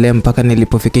iliendelea mpaka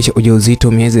nilipofikisha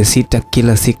ujauzito miezi 6.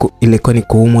 Kila siku ilikuwa ni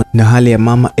kuumwa na hali ya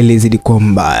mama ilizidi kuwa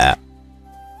mbaya.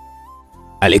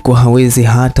 Alikuwa hawezi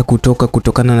hata kutoka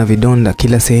kutokana na vidonda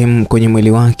kila sehemu kwenye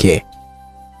mwili wake.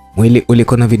 Mwili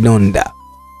ulikuwa na vidonda.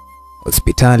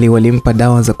 Hospitali walimpa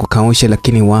dawa za kukausha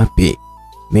lakini wapi.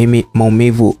 Mimi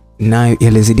maumivu nayo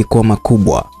yalizidi kuwa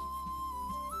makubwa.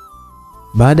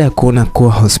 Baada ya kuona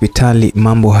kuwa hospitali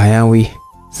mambo hayawi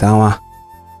sawa,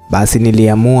 basi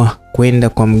niliamua kwenda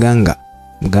kwa mganga.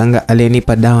 Mganga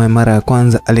aliyenipa dawa ya mara ya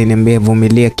kwanza aliniambia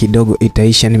vumilia kidogo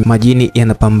itaisha, ni majini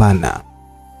yanapambana.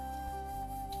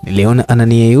 Niliona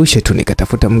ananiyeyusha tu,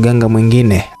 nikatafuta mganga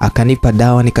mwingine, akanipa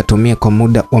dawa nikatumia kwa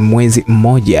muda wa mwezi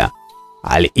mmoja.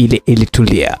 Hali ile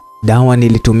ilitulia. Dawa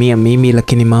nilitumia mimi,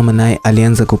 lakini mama naye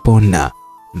alianza kupona.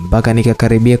 Mpaka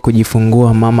nikakaribia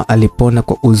kujifungua, mama alipona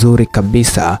kwa uzuri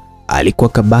kabisa. Alikuwa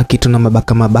kabaki tu na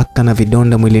mabaka na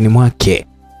vidonda mwilini mwake.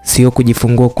 Sio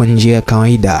kujifungua kwa njia ya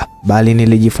kawaida, bali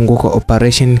nilijifungua kwa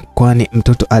operation, kwani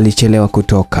mtoto alichelewa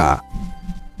kutoka.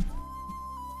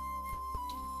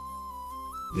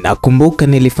 Nakumbuka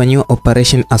nilifanyiwa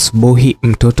operation asubuhi,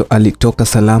 mtoto alitoka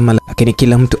salama, lakini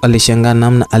kila mtu alishangaa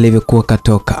namna alivyokuwa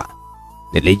katoka.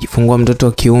 Nilijifungua mtoto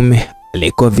wa kiume,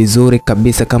 alikuwa vizuri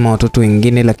kabisa kama watoto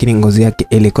wengine, lakini ngozi yake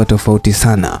ilikuwa tofauti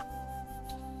sana.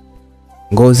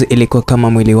 Ngozi ilikuwa kama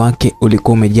mwili wake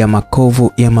ulikuwa umejaa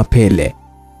makovu ya mapele.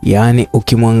 Yaani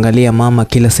ukimwangalia mama,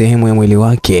 kila sehemu ya mwili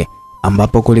wake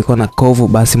ambapo kulikuwa na kovu,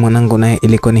 basi mwanangu naye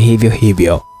ilikuwa ni hivyo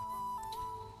hivyo.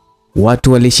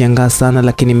 Watu walishangaa sana,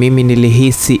 lakini mimi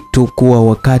nilihisi tu kuwa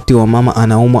wakati wa mama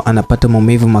anaumwa anapata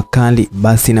maumivu makali,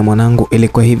 basi na mwanangu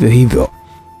ilikuwa hivyo hivyo.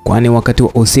 Kwani wakati wa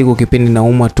usiku kipindi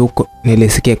naumwa tuko,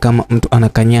 nilisikia kama mtu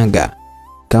anakanyaga,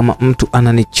 kama mtu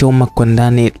ananichoma kwa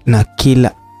ndani, na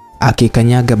kila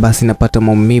akikanyaga basi napata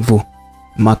maumivu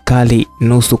makali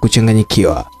nusu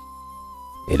kuchanganyikiwa.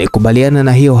 Nilikubaliana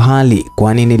na hiyo hali,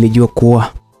 kwani nilijua kuwa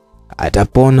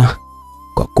atapona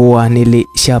kwa kuwa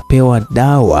nilishapewa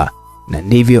dawa, na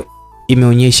ndivyo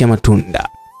imeonyesha matunda.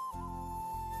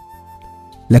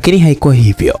 Lakini haikuwa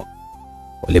hivyo.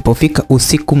 Ulipofika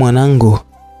usiku, mwanangu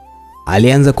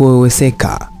alianza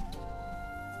kuweweseka.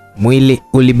 Mwili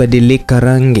ulibadilika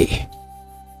rangi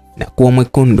na kuwa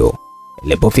mwekundu.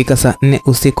 Ilipofika saa 4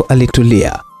 usiku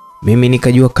alitulia. Mimi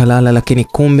nikajua kalala, lakini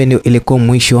kumbe ndio ilikuwa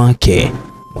mwisho wake.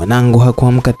 Mwanangu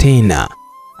hakuamka tena.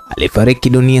 Alifariki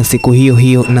dunia siku hiyo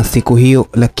hiyo na siku hiyo,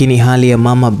 lakini hali ya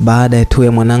mama baada ya tu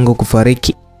ya mwanangu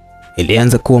kufariki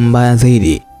ilianza kuwa mbaya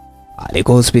zaidi.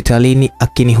 Alikuwa hospitalini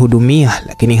akinihudumia,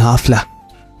 lakini ghafla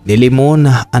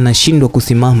nilimuona anashindwa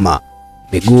kusimama,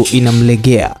 miguu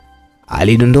inamlegea.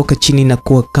 Alidondoka chini na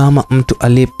kuwa kama mtu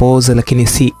aliyepooza, lakini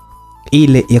si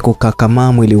ile ya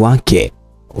kukakamaa. Mwili wake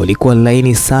ulikuwa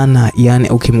laini sana, yani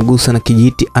ukimgusa na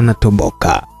kijiti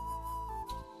anatoboka.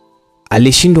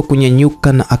 Alishindwa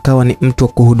kunyanyuka na akawa ni mtu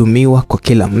wa kuhudumiwa kwa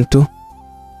kila mtu.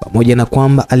 Pamoja na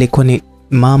kwamba alikuwa ni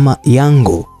mama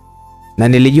yangu na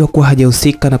nilijua kuwa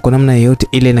hajahusika na kwa namna yoyote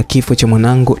ile na kifo cha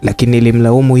mwanangu, lakini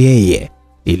nilimlaumu yeye.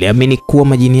 Niliamini kuwa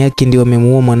majini yake ndio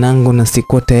amemuua mwanangu na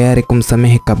sikuwa tayari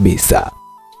kumsamehe kabisa.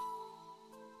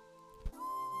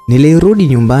 Nilirudi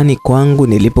nyumbani kwangu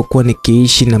nilipokuwa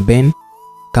nikiishi na Ben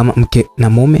kama mke na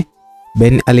mume.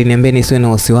 Ben aliniambia nisiwe na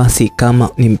wasiwasi, kama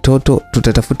ni mtoto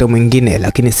tutatafuta mwingine,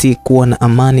 lakini si kuwa na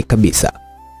amani kabisa.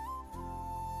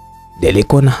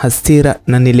 Nilikuwa na hasira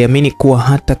na niliamini kuwa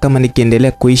hata kama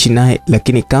nikiendelea kuishi naye,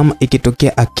 lakini kama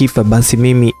ikitokea akifa, basi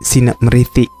mimi sina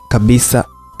mrithi kabisa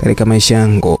katika maisha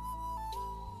yangu.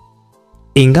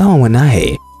 Ingawa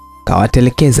mwanae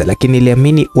kawatelekeza, lakini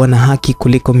niliamini wana haki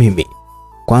kuliko mimi.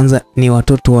 Kwanza ni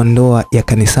watoto wa ndoa ya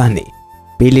kanisani.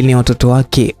 Pili ni watoto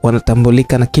wake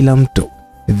wanatambulika na kila mtu.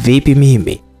 Vipi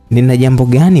mimi? Nina jambo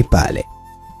gani pale?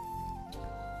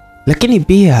 Lakini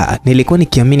pia nilikuwa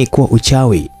nikiamini kuwa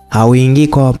uchawi hauingii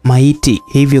kwa maiti,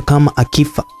 hivyo kama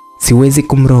akifa siwezi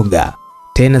kumroga.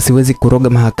 Tena siwezi kuroga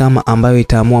mahakama ambayo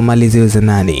itaamua mali ziwe za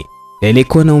nani.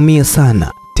 Nilikuwa naumia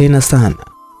sana, tena sana.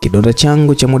 Kidonda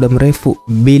changu cha muda mrefu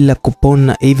bila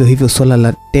kupona, hivyo swala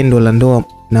la tendo la ndoa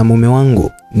na mume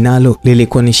wangu nalo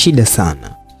lilikuwa ni shida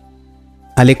sana.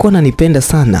 Alikuwa ananipenda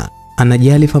sana,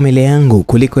 anajali familia yangu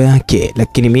kuliko yake,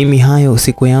 lakini mimi hayo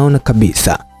sikuyaona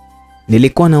kabisa.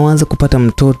 Nilikuwa nawaza kupata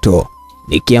mtoto,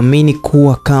 nikiamini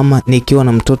kuwa kama nikiwa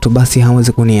na mtoto basi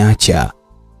hawezi kuniacha.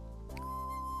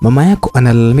 Mama yako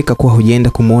analalamika kuwa hujaenda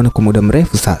kumuona kwa muda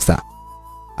mrefu sasa.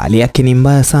 Hali yake ni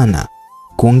mbaya sana.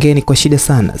 Kuongea ni kwa shida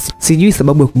sana. Sijui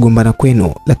sababu ya kugombana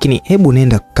kwenu, lakini hebu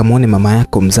nenda kamuone mama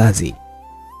yako mzazi.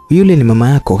 Yule ni mama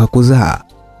yako kakuzaa.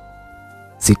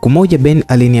 Siku moja Ben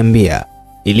aliniambia,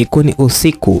 ilikuwa ni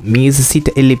usiku, miezi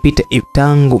 6 ilipita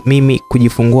tangu mimi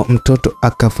kujifungua, mtoto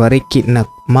akafariki na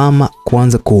mama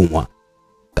kuanza kuumwa.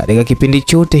 Katika kipindi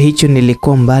chote hicho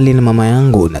nilikuwa mbali na mama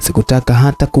yangu na sikutaka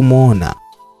hata kumuona.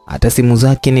 Hata simu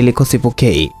zake nilikuwa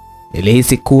sipokei.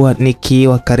 Nilihisi kuwa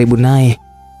nikiwa karibu naye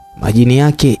majini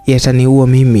yake yataniua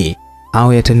mimi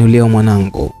au yataniulia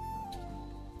mwanangu.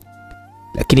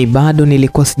 Lakini bado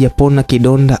nilikuwa sijapona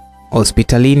kidonda.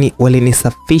 Hospitalini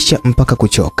walinisafisha mpaka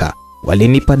kuchoka.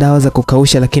 Walinipa dawa za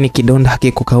kukausha, lakini kidonda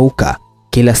hakikukauka.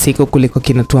 Kila siku kulikuwa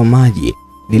kinatoa maji.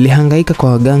 Nilihangaika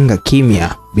kwa waganga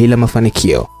kimya bila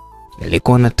mafanikio.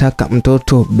 Nilikuwa nataka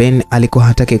mtoto. Ben alikuwa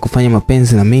hataki kufanya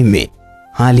mapenzi na mimi.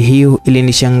 Hali hiyo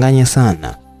ilinishanganya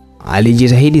sana.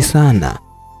 Alijitahidi sana,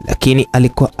 lakini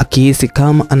alikuwa akihisi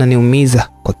kama ananiumiza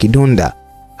kwa kidonda.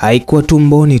 Haikuwa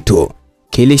tumboni tu,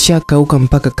 kilishakauka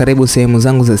mpaka karibu sehemu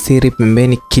zangu za siri,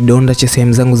 pembeni kidonda cha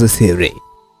sehemu zangu za siri.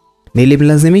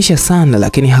 Nilimlazimisha sana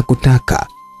lakini hakutaka.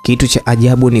 Kitu cha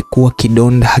ajabu ni kuwa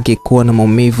kidonda hakikuwa na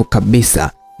maumivu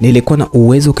kabisa. Nilikuwa na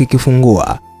uwezo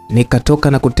kukifungua,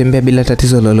 nikatoka na kutembea bila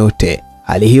tatizo lolote.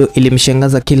 Hali hiyo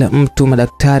ilimshangaza kila mtu,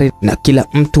 madaktari na kila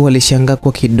mtu walishangaa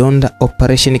kwa kidonda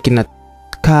operation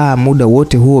kinakaa muda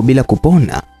wote huo bila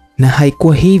kupona. Na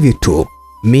haikuwa hivyo tu,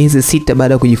 miezi 6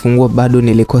 baada ya kujifungua bado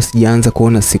nilikuwa sijaanza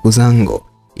kuona siku zangu.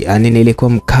 Yaani nilikuwa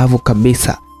mkavu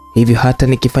kabisa. Hivyo hata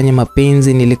nikifanya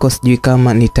mapenzi nilikuwa sijui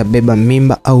kama nitabeba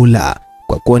mimba au la,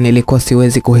 kwa kuwa nilikuwa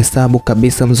siwezi kuhesabu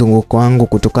kabisa mzunguko wangu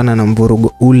kutokana na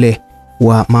mvurugo ule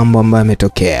wa mambo ambayo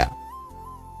yametokea.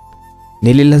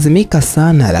 Nililazimika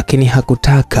sana lakini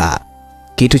hakutaka.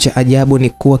 Kitu cha ajabu ni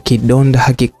kuwa kidonda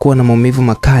hakikuwa na maumivu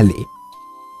makali.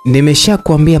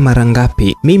 Nimeshakwambia mara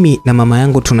ngapi, mimi na mama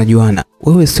yangu tunajuana.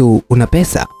 Wewe si una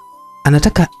pesa?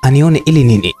 Anataka anione ili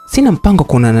nini? Sina mpango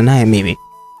kuonana naye mimi.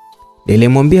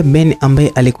 Nilimwambia Ben ambaye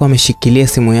alikuwa ameshikilia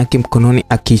simu yake mkononi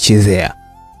akiichezea.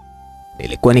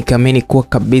 Nilikuwa nikiamini kuwa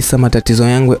kabisa matatizo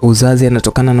yangu ya uzazi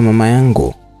yanatokana na mama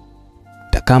yangu.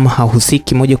 Hata kama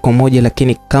hahusiki moja kwa moja,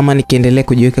 lakini kama nikiendelea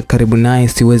kujiweka karibu naye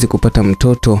siwezi kupata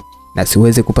mtoto na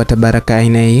siwezi kupata baraka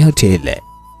aina yoyote ile.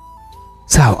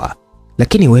 Sawa,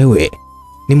 lakini wewe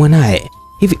ni mwanae.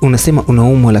 Hivi unasema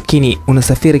unaumwa lakini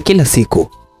unasafiri kila siku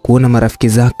kuona marafiki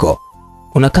zako.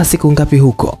 Unakaa siku ngapi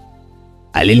huko?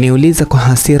 Aliniuliza kwa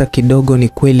hasira kidogo. Ni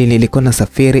kweli nilikuwa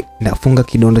nasafiri, nafunga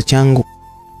kidonda changu,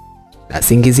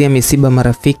 nasingizia misiba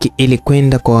marafiki ili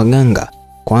kwenda kwa waganga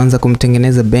kwanza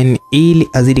kumtengeneza Ben ili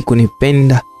azidi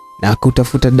kunipenda na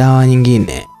kutafuta dawa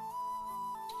nyingine.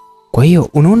 Kwa hiyo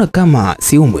unaona kama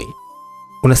siumwi?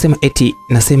 Unasema eti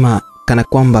nasema kana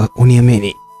kwamba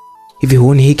uniamini. Hivi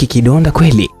huoni hiki kidonda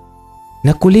kweli?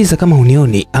 Nakuuliza kama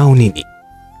unioni au nini?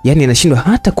 Yaani nashindwa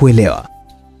hata kuelewa.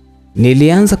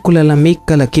 Nilianza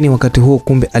kulalamika, lakini wakati huo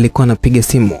kumbe alikuwa anapiga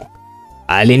simu.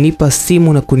 Alinipa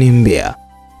simu na kuniambia,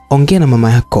 ongea na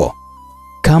mama yako.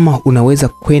 Kama unaweza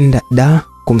kwenda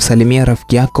kumsalimia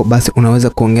rafiki yako, basi unaweza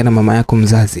kuongea na mama yako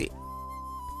mzazi.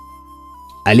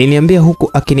 Aliniambia huku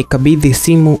akinikabidhi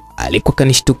simu. Alikuwa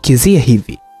kanishtukizia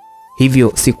hivi.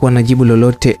 Hivyo sikuwa na jibu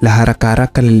lolote la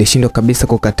haraka. Nilishindwa kabisa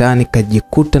kukataa,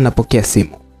 nikajikuta napokea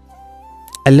simu.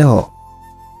 Hello,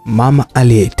 mama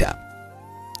aliita.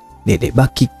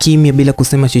 Nilibaki kimya bila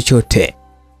kusema chochote.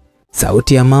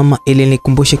 Sauti ya mama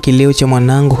ilinikumbusha kilio cha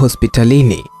mwanangu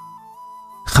hospitalini.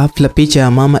 Ghafla picha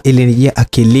ya mama ilinijia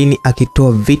akilini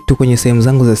akitoa vitu kwenye sehemu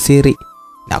zangu za siri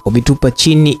na kuvitupa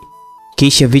chini,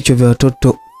 kisha vichwa vya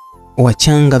watoto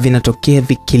wachanga vinatokea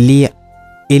vikilia.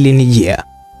 Ilinijia.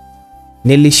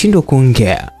 Nilishindwa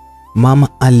kuongea. Mama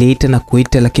aliita na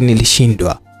kuita lakini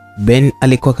nilishindwa. Ben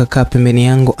alikuwa kakaa pembeni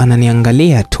yangu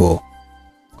ananiangalia tu.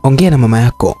 Ongea na mama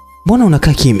yako. Mbona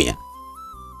unakaa kimya?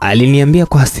 Aliniambia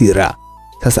kwa hasira.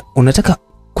 Sasa unataka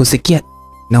kusikia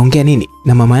naongea nini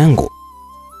na mama yangu?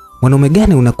 Mwanaume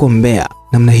gani unakuwa mbea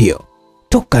namna hiyo?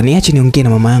 Toka niache niongee na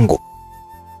mama yangu.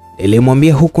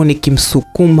 Nilimwambia huko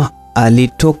nikimsukuma.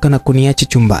 Alitoka na kuniacha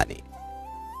chumbani.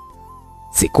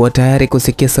 Sikuwa tayari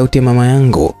kusikia sauti ya mama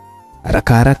yangu.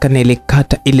 Haraka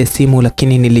nilikata ile simu,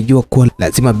 lakini nilijua kuwa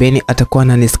lazima Ben atakuwa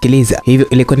ananisikiliza. Hivyo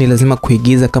ilikuwa ni lazima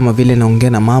kuigiza kama vile naongea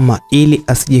na mama ili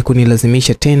asije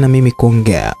kunilazimisha tena mimi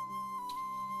kuongea.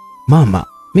 Mama,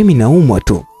 mimi naumwa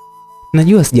tu.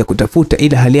 Najua sijakutafuta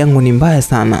ila hali yangu ni mbaya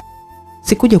sana.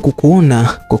 Sikuja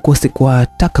kukuona kwa kuwa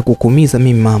sikuwataka kukuumiza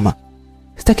mimi mama.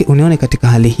 Sitaki unione katika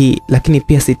hali hii, lakini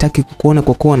pia sitaki kukuona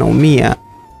kwa kuwa naumia.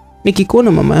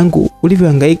 Nikikuona mama yangu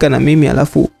ulivyohangaika na mimi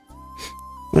alafu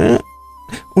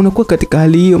unakuwa katika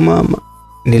hali hiyo mama.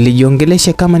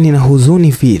 Nilijiongelesha kama nina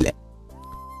huzuni vile.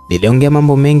 Niliongea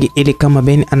mambo mengi ili kama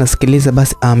Ben anasikiliza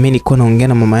basi aamini kuwa naongea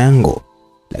na mama yangu.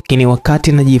 Lakini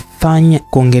wakati najifanya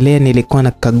kuongelea nilikuwa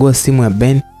nakagua simu ya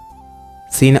Ben.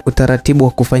 Sina utaratibu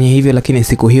wa kufanya hivyo, lakini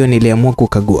siku hiyo niliamua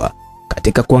kukagua.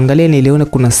 Katika kuangalia niliona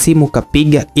kuna simu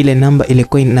kapiga. Ile namba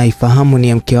ilikuwa inaifahamu ni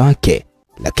ya mke wake.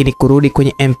 Lakini kurudi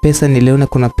kwenye M-Pesa niliona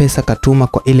kuna pesa katuma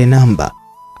kwa ile namba.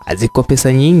 Hazikuwa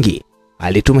pesa nyingi.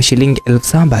 Alituma shilingi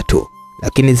 7,000 tu,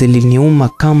 lakini ziliniuma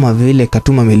kama vile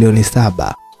katuma milioni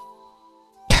 7.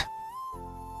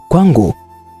 Kwangu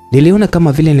niliona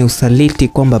kama vile ni usaliti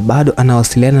kwamba bado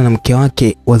anawasiliana na mke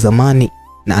wake wa zamani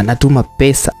na anatuma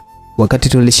pesa wakati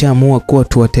tulishaamua kuwa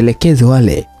tuwatelekeze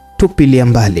wale, tupilia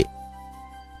mbali.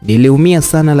 Niliumia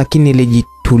sana, lakini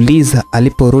nilijituliza.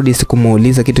 Aliporudi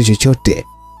sikumuuliza kitu chochote.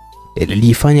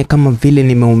 Nilijifanya kama vile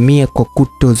nimeumia kwa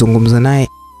kutozungumza naye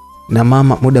na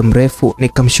mama muda mrefu,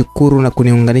 nikamshukuru na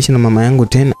kuniunganisha na mama yangu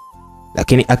tena.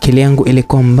 Lakini akili yangu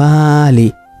ilikuwa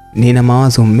mbali, nina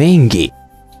mawazo mengi.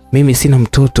 Mimi sina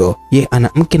mtoto, ye ana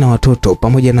mke na watoto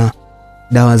pamoja na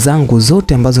dawa zangu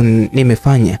zote ambazo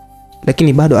nimefanya,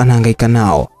 lakini bado anahangaika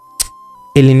nao.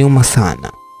 Iliniuma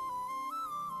sana.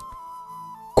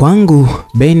 Kwangu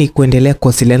Beni kuendelea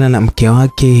kuwasiliana na mke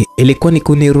wake ilikuwa ni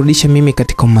kunirudisha mimi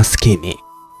katika umaskini.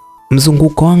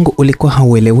 Mzunguko wangu ulikuwa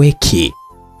haueleweki.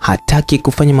 Hataki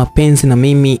kufanya mapenzi na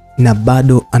mimi na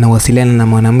bado anawasiliana na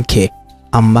mwanamke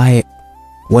ambaye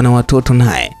wana watoto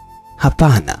naye.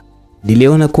 Hapana,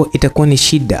 niliona kuwa itakuwa ni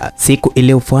shida. Siku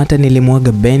iliyofuata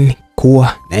nilimwaga Ben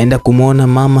kuwa naenda kumwona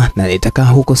mama na nitakaa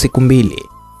huko siku 2.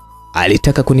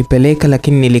 Alitaka kunipeleka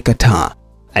lakini nilikataa.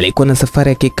 Alikuwa na safari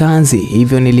ya kikazi,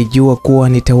 hivyo nilijua kuwa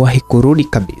nitawahi kurudi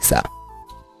kabisa.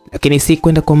 Lakini si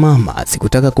kwenda kwa mama,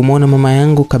 sikutaka kumwona mama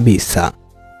yangu kabisa.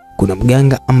 Kuna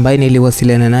mganga ambaye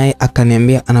niliwasiliana naye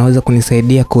akaniambia anaweza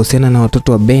kunisaidia kuhusiana na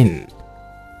watoto wa Ben.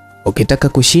 Ukitaka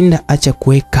kushinda acha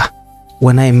kuweka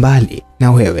wanae mbali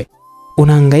na wewe.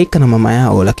 Unahangaika na mama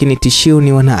yao lakini tishio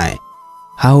ni wanae.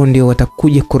 Hao ndio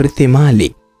watakuja kurithi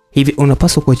mali. Hivi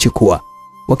unapaswa kuchukua.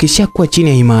 Wakishakuwa chini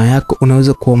ya himaya yako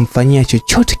unaweza kumfanyia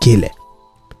chochote kile.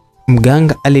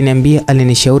 Mganga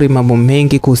alinishauri mambo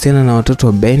mengi kuhusiana na watoto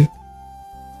wa Ben.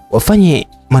 Wafanye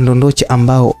mandondocha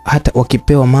ambao hata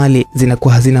wakipewa mali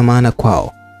zinakuwa hazina maana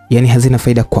kwao, yani hazina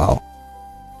faida kwao.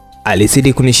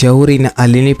 Alizidi kunishauri na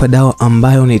alinipa dawa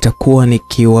ambayo nitakuwa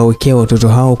nikiwawekea watoto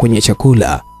hao kwenye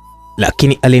chakula.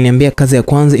 Lakini aliniambia kazi ya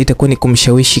kwanza itakuwa ni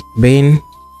kumshawishi Ben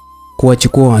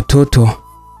kuwachukua watoto.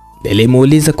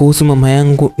 Nilimuuliza kuhusu mama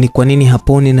yangu ni kwa nini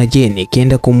haponi, na je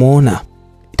nikienda kumuona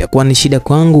itakuwa ni shida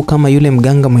kwangu kama yule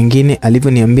mganga mwingine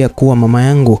alivyoniambia kuwa mama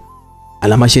yangu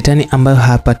ana mashetani ambayo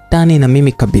hapatani na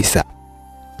mimi kabisa.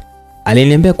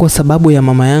 Aliniambia kwa sababu ya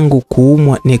mama yangu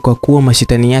kuumwa ni kwa kuwa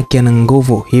mashetani yake yana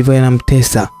nguvu, hivyo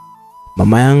yanamtesa.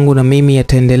 Mama yangu na mimi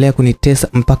yataendelea kunitesa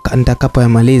mpaka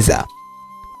nitakapoyamaliza.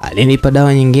 Alinipa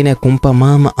dawa nyingine ya kumpa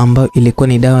mama ambayo ilikuwa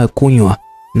ni dawa ya kunywa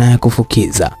na ya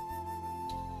kufukiza.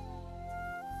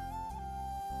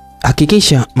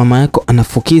 Hakikisha mama yako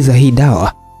anafukiza hii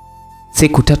dawa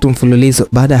siku 3 mfululizo.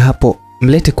 Baada ya hapo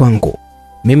mlete kwangu.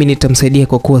 Mimi nitamsaidia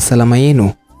kwa kuwa salama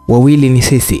yenu wawili ni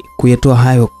sisi kuyatoa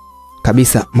hayo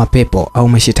kabisa mapepo au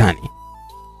mashetani.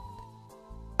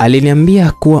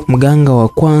 Aliniambia kuwa mganga wa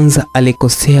kwanza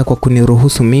alikosea kwa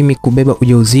kuniruhusu mimi kubeba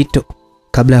ujauzito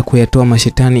kabla ya kuyatoa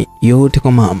mashetani yote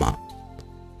kwa mama.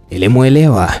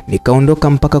 Nilimuelewa, nikaondoka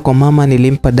mpaka kwa mama,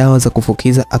 nilimpa dawa za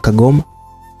kufukiza akagoma.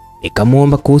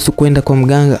 Nikamuomba kuhusu kwenda kwa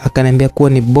mganga, akaniambia kuwa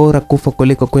ni bora kufa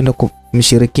kuliko kwenda kwa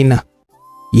mshirikina.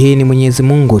 Yeye ni Mwenyezi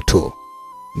Mungu tu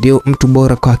ndio mtu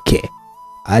bora kwake.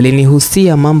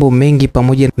 Alinihusia mambo mengi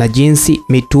pamoja na jinsi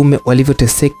mitume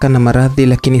walivyoteseka na maradhi,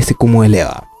 lakini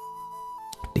sikumuelewa.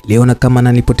 Niliona kama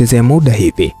ananipotezea muda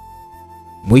hivi.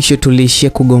 Mwisho tuliishia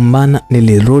kugombana.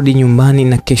 Nilirudi nyumbani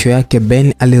na kesho yake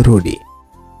Ben alirudi.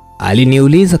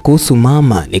 Aliniuliza kuhusu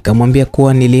mama, nikamwambia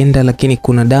kuwa nilienda lakini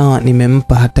kuna dawa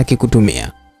nimempa hataki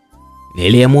kutumia.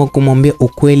 Niliamua kumwambia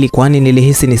ukweli kwani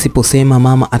nilihisi nisiposema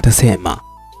mama atasema.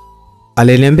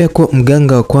 Aliniambia kuwa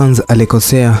mganga wa kwanza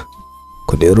alikosea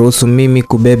kuniruhusu mimi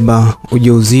kubeba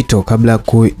ujauzito kabla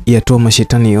kuyatoa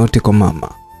mashetani yote kwa mama.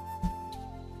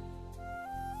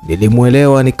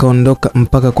 Nilimuelewa, nikaondoka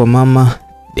mpaka kwa mama.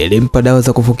 Nilimpa dawa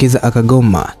za kufukiza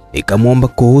akagoma. Nikamuomba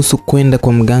kuhusu kwenda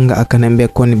kwa mganga, akaniambia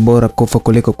kuwa ni bora kufa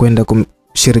kuliko kwenda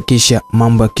kumshirikisha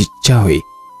mambo ya kichawi.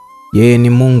 Yeye ni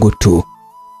Mungu tu.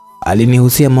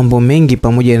 Alinihusia mambo mengi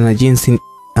pamoja na jinsi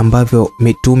ambavyo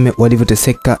mitume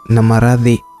walivyoteseka na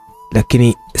maradhi,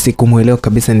 lakini sikumuelewa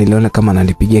kabisa. Niliona kama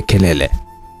ananipigia kelele.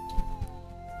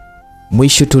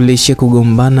 Mwisho tuliishia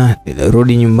kugombana.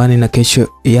 Nilirudi nyumbani na kesho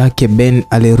yake Ben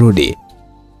alirudi.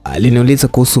 Aliniuliza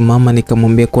kuhusu mama,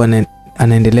 nikamwambia kuwa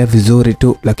anaendelea vizuri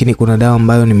tu, lakini kuna dawa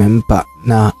ambayo nimempa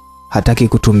na hataki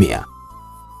kutumia.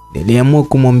 Niliamua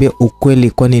kumwambia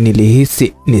ukweli kwani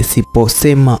nilihisi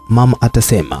nisiposema mama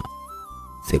atasema.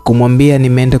 Sikumwambia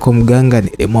nimeenda kwa mganga,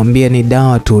 nilimwambia ni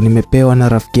dawa tu nimepewa na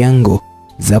rafiki yangu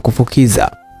za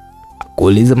kufukiza.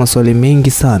 Akuuliza maswali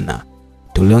mengi sana.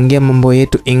 Tuliongea mambo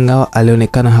yetu, ingawa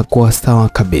alionekana hakuwa sawa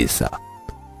kabisa.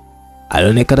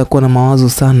 Alionekana kuwa na mawazo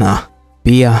sana.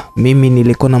 Pia mimi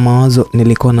nilikuwa na mawazo,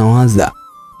 nilikuwa nawaza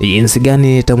ni jinsi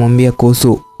gani nitamwambia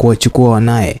kuhusu kuwachukua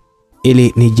wanae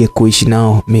ili nije kuishi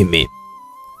nao mimi.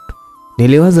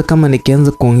 Niliwaza kama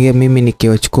nikianza kuongea mimi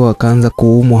nikiwachukua wakaanza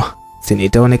kuumwa, si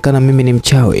nitaonekana mimi ni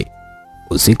mchawi.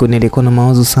 Usiku nilikuwa na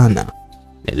mawazo sana.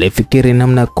 Nilifikiri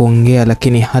namna kuongea,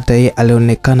 lakini hata yeye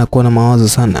alionekana kuwa na mawazo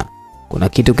sana. kuna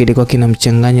kitu kilikuwa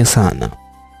kinamchanganya sana.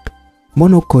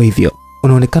 Mbona uko hivyo?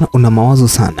 Unaonekana una mawazo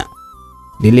sana.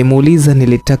 Nilimuuliza,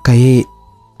 nilitaka yeye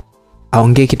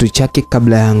aongee kitu chake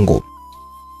kabla yangu.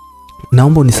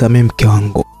 Naomba unisamehe mke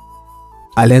wangu.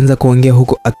 Alianza kuongea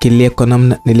huko akilia kwa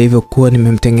namna nilivyokuwa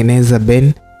nimemtengeneza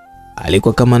Ben.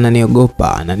 Alikuwa kama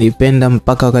ananiogopa, ananipenda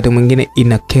mpaka wakati mwingine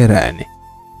inakera yani.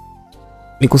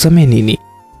 Nikusamehe nini?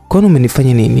 Kwani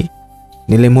umenifanya nini?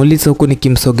 Nilimuuliza huku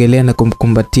nikimsogelea na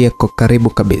kumkumbatia kwa karibu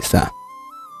kabisa.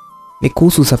 Ni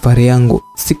kuhusu safari yangu.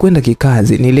 Sikwenda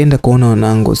kikazi, nilienda kuona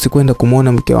wanangu. Sikwenda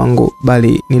kumuona mke wangu,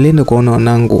 bali nilienda kuona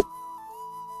wanangu.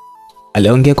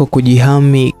 Aliongea kwa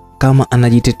kujihami kama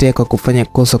anajitetea kwa kufanya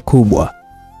kosa kubwa.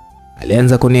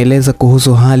 Alianza kunieleza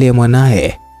kuhusu hali ya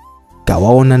mwanae.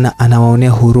 Kawaona na anawaonea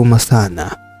huruma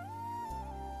sana.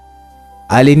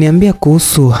 Aliniambia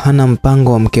kuhusu hana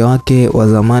mpango wa mke wake wa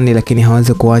zamani, lakini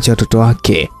hawezi kuacha watoto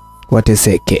wake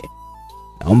wateseke.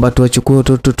 Naomba tuwachukue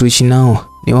watoto tuishi nao,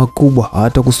 ni wakubwa,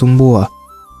 hawatakusumbua.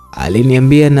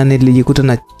 Aliniambia na nilijikuta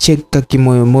na cheka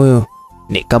kimoyomoyo,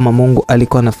 ni kama Mungu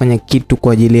alikuwa anafanya kitu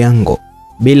kwa ajili yangu.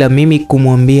 Bila mimi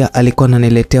kumwambia alikuwa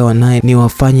ananiletea wanae ni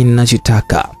wafanye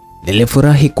ninachotaka.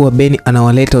 Nilifurahi kuwa Ben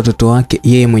anawaleta watoto wake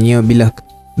yeye mwenyewe bila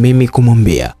mimi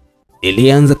kumwambia.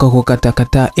 Nilianza kwa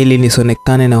kukataa ili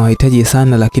nisonekane na wahitaji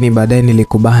sana, lakini baadaye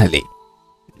nilikubali.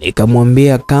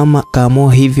 Nikamwambia kama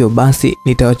kaamua hivyo basi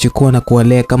nitawachukua na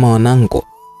kuwalea kama wanangu.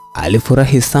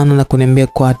 Alifurahi sana na kuniambia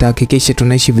kwa atahakikisha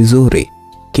tunaishi vizuri.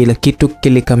 Kila kitu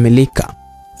kilikamilika.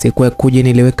 Siku ya kuja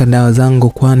niliweka dawa zangu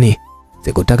kwani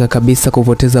sikutaka kabisa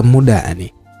kupoteza muda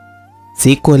yani.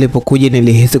 Siku alipokuja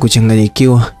nilihisi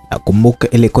kuchanganyikiwa. Nakumbuka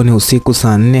ilikuwa ni usiku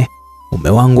saa 4. Mume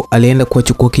wangu alienda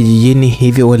kuwachukua kijijini,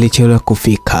 hivyo walichelewa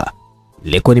kufika.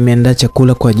 Nilikuwa nimeandaa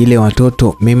chakula kwa ajili ya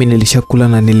watoto. Mimi nilishakula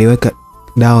na niliweka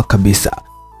dawa kabisa.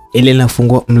 Ile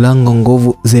nafungua mlango,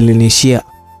 nguvu zilinishia.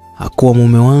 Hakuwa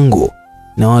mume wangu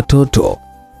na watoto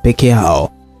peke yao,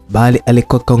 bali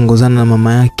alikuwa kaongozana na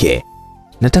mama yake.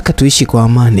 Nataka tuishi kwa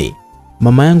amani.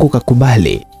 Mama yangu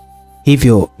kakubali.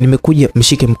 Hivyo nimekuja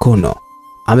mshike mkono.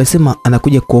 Amesema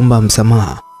anakuja kuomba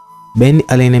msamaha. Ben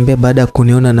aliniambia baada ya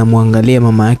kuniona na muangalia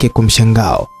mama yake kwa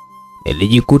mshangao.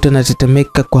 Nilijikuta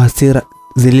natetemeka kwa hasira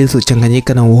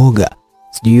zilizochanganyika na uoga.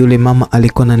 Sijui yule mama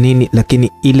alikuwa na nini,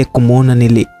 lakini ile kumuona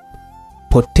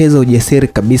nilipoteza ujasiri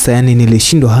kabisa, yani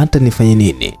nilishindwa hata nifanye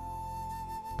nini.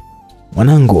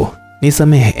 Mwanangu,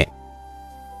 nisamehe.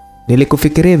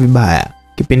 Nilikufikiria vibaya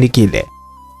kipindi kile.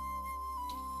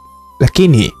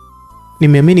 Lakini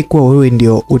nimeamini kuwa wewe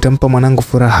ndio utampa mwanangu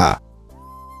furaha.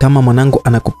 Kama mwanangu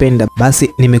anakupenda basi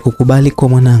nimekukubali kwa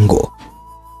mwanangu.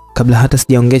 Kabla hata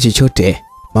sijaongea chochote,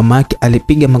 mama yake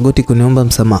alipiga magoti kuniomba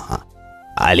msamaha.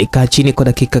 Alikaa chini kwa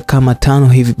dakika kama 5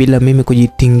 hivi bila mimi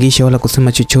kujitingisha wala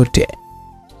kusema chochote.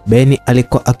 Ben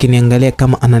alikuwa akiniangalia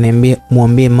kama ananiambia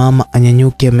muambie mama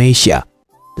anyanyuke maisha,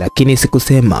 lakini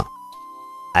sikusema.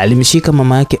 Alimshika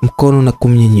mama yake mkono na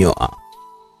kumnyonyoa.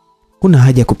 Kuna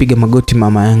haja kupiga magoti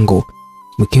mama yangu.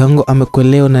 Mke wangu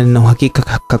amekuelewa na nina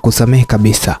uhakika kakusamehe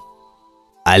kabisa.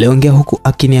 Aliongea huku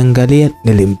akiniangalia.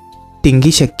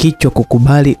 Nilimtingisha kichwa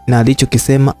kukubali na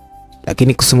alichokisema,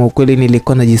 lakini kusema ukweli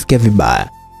nilikuwa najisikia vibaya.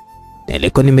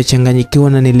 Nilikuwa nimechanganyikiwa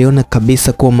na niliona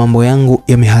kabisa kuwa mambo yangu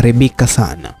yameharibika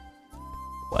sana.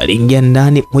 Waliingia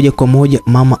ndani moja kwa moja.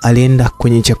 Mama alienda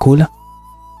kwenye chakula.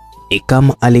 Ni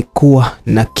kama alikuwa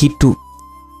na kitu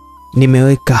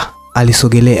nimeweka.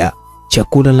 Alisogelea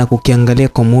chakula na kukiangalia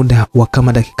kwa muda wa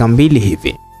kama dakika 2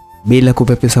 hivi bila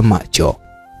kupepesa macho.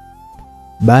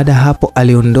 Baada hapo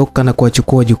aliondoka na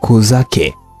kuwachukua wajukuu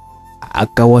zake.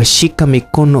 Akawashika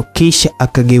mikono kisha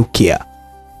akageukia.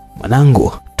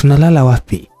 Mwanangu, tunalala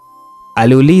wapi?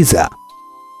 Aliuliza.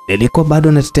 Nilikuwa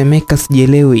bado natetemeka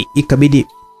sijielewi, ikabidi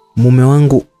mume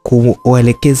wangu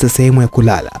kuwaelekeza sehemu ya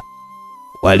kulala.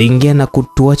 Waliingia na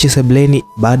kutuacha sebuleni.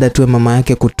 Baada tu ya mama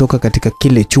yake kutoka katika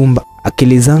kile chumba,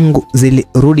 akili zangu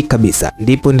zilirudi kabisa.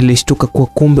 Ndipo nilishtuka kuwa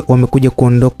kumbe wamekuja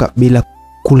kuondoka bila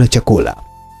kula chakula.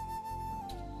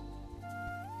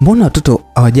 Mbona watoto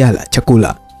hawajala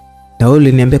chakula? Na wao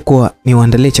waliniambia kuwa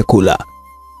niwaandalie chakula.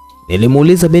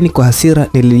 Nilimuuliza Ben kwa hasira.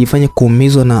 Nilijifanya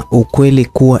kuumizwa na ukweli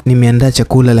kuwa nimeandaa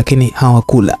chakula lakini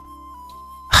hawakula.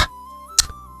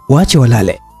 Waache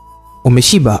walale.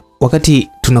 Umeshiba? Wakati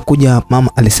tunakuja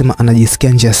mama alisema anajisikia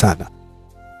njaa sana.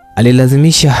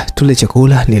 Alilazimisha tule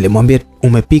chakula. Nilimwambia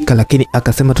umepika, lakini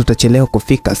akasema tutachelewa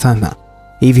kufika sana,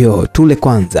 hivyo tule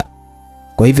kwanza.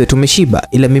 Kwa hivyo tumeshiba,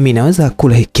 ila mimi naweza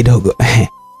kula kidogo.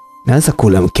 Naweza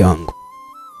kula mke wangu.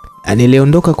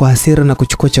 Niliondoka kwa hasira na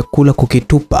kuchukua chakula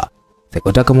kukitupa.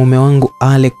 Sikutaka mume wangu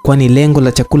ale, kwani lengo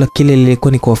la chakula kile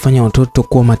lilikuwa ni kuwafanya watoto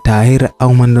kuwa matahira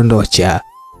au mandondocha.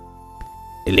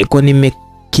 Nilikuwa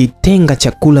kukitenga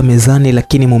chakula mezani,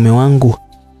 lakini mume wangu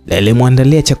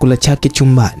alimwandalia chakula chake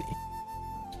chumbani.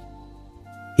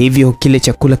 Hivyo kile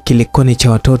chakula kilikuwa ni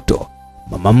cha watoto.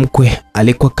 Mama mkwe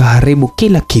alikuwa kaharibu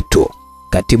kila kitu,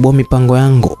 katibua mipango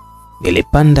yangu.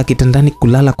 Nilipanda kitandani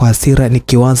kulala kwa hasira,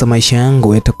 nikiwaza maisha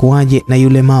yangu yatakuwaje na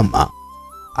yule mama.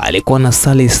 Alikuwa na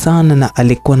sali sana na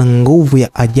alikuwa na nguvu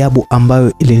ya ajabu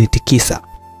ambayo ilinitikisa.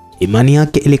 Imani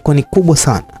yake ilikuwa ni kubwa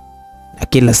sana, na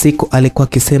kila siku alikuwa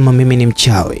akisema mimi ni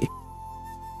mchawi.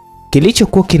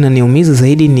 Kilichokuwa kinaniumiza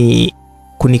zaidi ni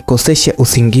kunikosesha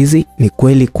usingizi. Ni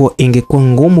kweli kuwa ingekuwa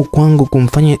ngumu kwangu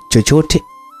kumfanya chochote,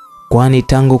 kwani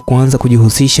tangu kuanza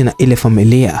kujihusisha na ile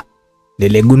familia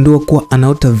niligundua kuwa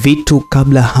anaota vitu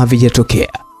kabla havijatokea.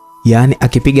 Yaani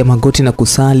akipiga magoti na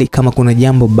kusali kama kuna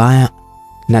jambo baya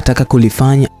nataka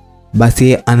kulifanya, basi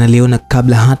yeye analiona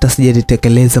kabla hata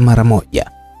sijalitekeleza mara moja.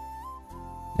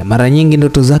 Na mara nyingi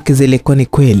ndoto zake zilikuwa ni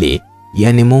kweli.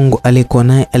 Yaani Mungu alikuwa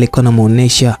naye, alikuwa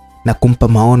anamuonesha na kumpa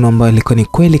maono ambayo yalikuwa ni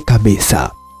kweli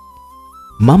kabisa.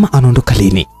 Mama anaondoka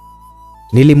lini?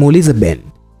 Nilimuuliza Ben.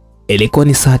 Ilikuwa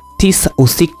ni saa 9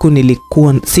 usiku,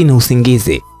 nilikuwa sina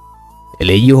usingizi.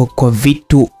 Nilijua kwa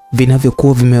vitu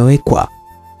vinavyokuwa vimewekwa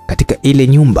katika ile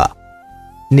nyumba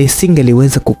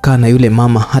nisingeliweza kukaa na yule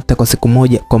mama hata kwa siku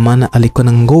moja, kwa maana alikuwa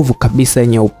na nguvu kabisa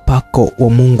yenye upako wa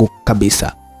Mungu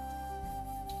kabisa.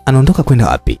 Anaondoka kwenda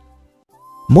wapi?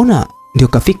 Mbona ndio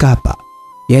kafika hapa?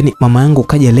 Yaani mama yangu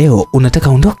kaja leo, unataka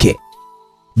aondoke?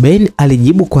 Ben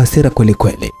alijibu kwa hasira kweli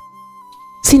kweli.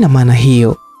 Sina maana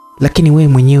hiyo, lakini wewe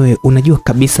mwenyewe unajua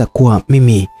kabisa kuwa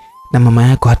mimi na mama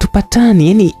yako hatupatani,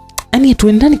 yani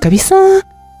hatuendani kabisa.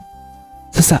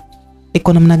 Sasa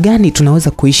iko namna gani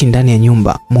tunaweza kuishi ndani ya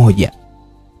nyumba moja?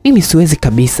 Mimi siwezi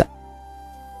kabisa.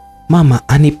 Mama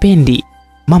hanipendi,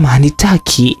 mama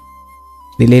hanitaki.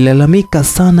 Nililalamika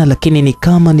sana, lakini ni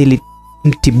kama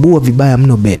nilimtibua vibaya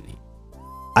mno Ben.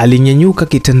 Alinyanyuka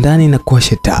kitandani na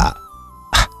kuwasha taa.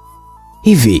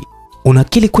 Hivi una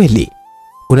akili kweli?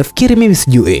 Unafikiri mimi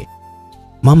sijui?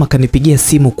 Mama kanipigia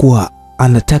simu kuwa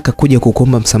anataka kuja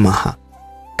kukuomba msamaha.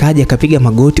 Kaja kapiga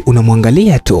magoti,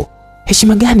 unamwangalia tu.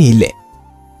 Heshima gani ile?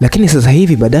 Lakini sasa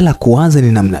hivi badala kuanza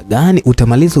ni namna gani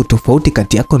utamaliza utofauti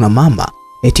kati yako na mama,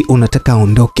 eti unataka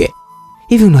aondoke.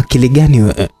 Hivi una akili gani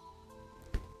wewe?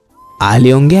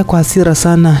 Aliongea kwa hasira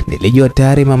sana. Nilijua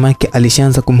tayari mamake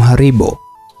alishaanza kumharibu.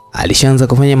 Alishaanza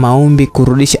kufanya maombi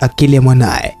kurudisha akili ya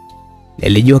mwanae.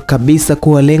 Nilijua kabisa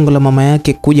kuwa lengo la mama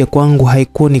yake kuja kwangu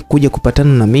haikuwa ni kuja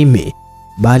kupatana na mimi,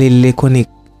 bali lilikuwa ni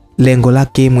lengo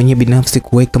lake mwenyewe binafsi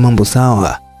kuweka mambo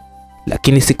sawa.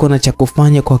 Lakini sikuwa na cha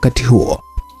kufanya kwa wakati huo.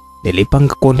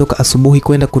 Nilipanga kuondoka asubuhi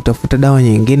kwenda kutafuta dawa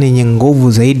nyingine yenye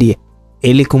nguvu zaidi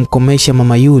ili kumkomesha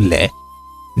mama yule.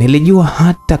 Nilijua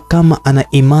hata kama ana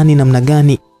imani namna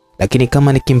gani, lakini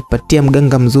kama nikimpatia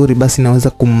mganga mzuri basi naweza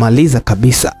kummaliza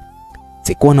kabisa.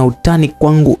 Sikuwa na utani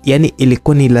kwangu, yani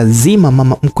ilikuwa ni lazima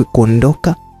mama mkwe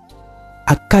kuondoka,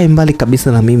 akae mbali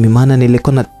kabisa na mimi, maana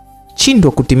nilikuwa na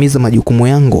shindwa kutimiza majukumu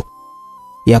yangu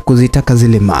ya kuzitaka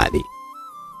zile mali.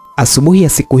 Asubuhi ya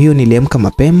siku hiyo niliamka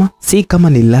mapema, si kama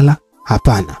nilala,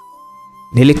 hapana.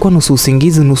 Nilikuwa nusu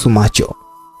usingizi nusu macho.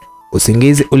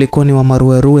 Usingizi ulikuwa ni wa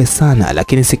maruerue sana,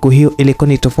 lakini siku hiyo ilikuwa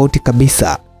ni tofauti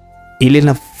kabisa. Ile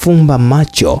nafumba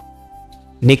macho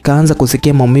nikaanza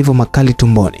kusikia maumivu makali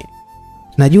tumboni.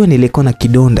 Najua nilikuwa na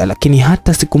kidonda, lakini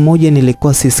hata siku moja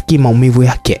nilikuwa sisikii maumivu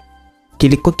yake.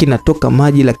 Kilikuwa kinatoka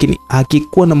maji, lakini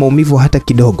hakikuwa na maumivu hata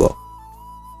kidogo.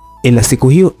 Ila siku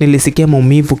hiyo nilisikia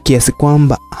maumivu kiasi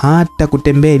kwamba hata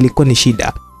kutembea ilikuwa ni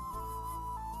shida.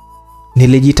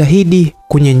 Nilijitahidi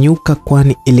kunyanyuka,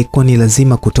 kwani ilikuwa ni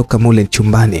lazima kutoka mule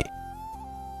chumbani.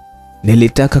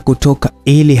 Nilitaka kutoka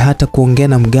ili hata kuongea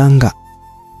na mganga,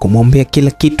 kumwombea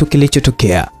kila kitu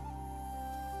kilichotokea.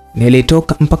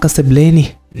 Nilitoka mpaka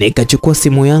sebleni, nikachukua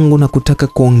simu yangu na kutaka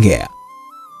kuongea.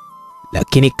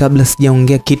 Lakini kabla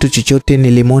sijaongea kitu chochote,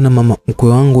 nilimwona mama mkwe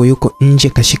wangu yuko nje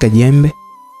kashika jembe.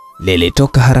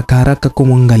 Nilitoka haraka haraka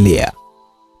kumwangalia.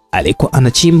 Alikuwa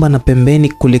anachimba na pembeni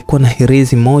kulikuwa na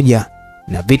hirizi moja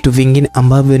na vitu vingine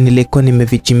ambavyo nilikuwa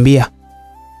nimevichimbia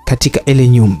katika ile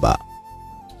nyumba.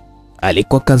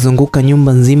 Alikuwa kazunguka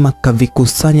nyumba nzima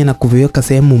kavikusanya na kuviweka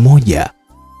sehemu moja.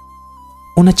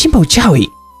 Unachimba uchawi?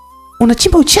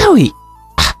 Unachimba uchawi?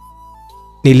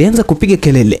 Nilianza kupiga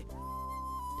kelele.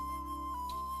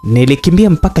 Nilikimbia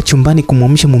mpaka chumbani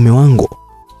kumwamsha mume wangu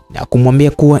na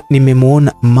kumwambia kuwa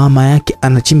nimemuona mama yake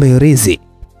anachimba hirizi.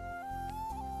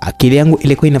 Akili yangu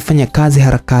ilikuwa inafanya kazi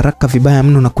haraka haraka vibaya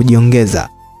mno na kujiongeza.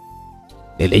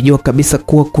 Nilijua kabisa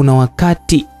kuwa kuna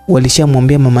wakati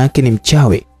walishamwambia mama yake ni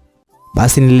mchawi.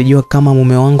 Basi nilijua kama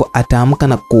mume wangu ataamka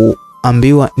na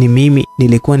kuambiwa ni mimi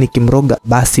nilikuwa nikimroga,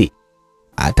 basi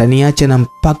ataniacha, na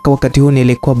mpaka wakati huu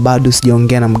nilikuwa bado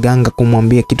sijaongea na mganga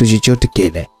kumwambia kitu chochote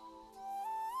kile.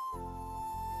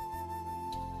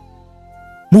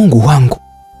 Mungu wangu,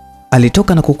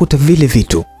 alitoka na kukuta vile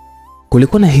vitu.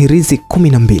 Kulikuwa na hirizi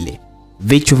 12,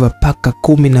 vichwa vya paka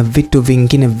 10 na vitu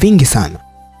vingine vingi sana.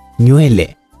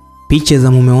 Nywele, picha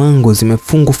za mume wangu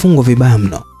zimefungwa vibaya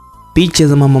mno, picha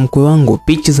za mama mkwe wangu,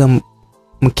 picha za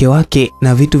mke wake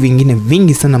na vitu vingine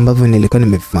vingi sana ambavyo nilikuwa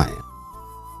nimefanya.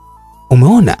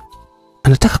 Umeona?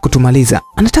 Anataka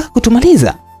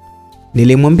kutumaliza.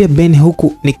 Nilimwambia Ben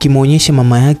huku nikimuonyesha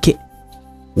mama yake,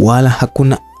 wala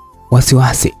hakuna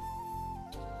wasiwasi.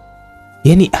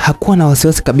 Yaani hakuwa na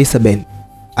wasiwasi kabisa. Ben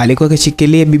alikuwa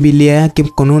akishikilia Biblia yake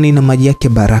mkononi na maji yake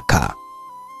baraka.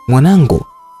 Mwanangu,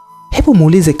 hebu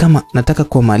muulize kama nataka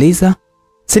kumaliza.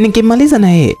 Si nikimaliza na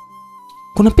yeye.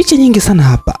 Kuna picha nyingi sana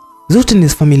hapa, zote ni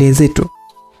familia zetu.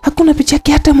 Hakuna picha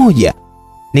yake hata moja.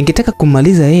 Ningetaka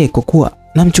kumaliza yeye kwa kuwa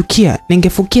namchukia,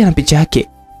 ningefukia na picha yake.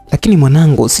 Lakini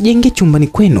mwanangu, sijaingia chumbani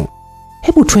kwenu.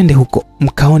 Hebu twende huko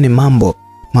mkaone mambo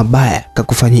mabaya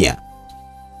kakufanyia.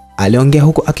 Aliongea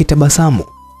huko akitabasamu.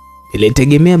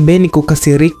 Nilitegemea Ben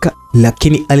kukasirika,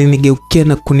 lakini alinigeukia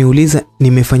na kuniuliza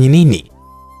nimefanya nini.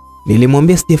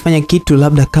 Nilimwambia sijafanya kitu,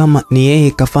 labda kama ni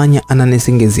yeye kafanya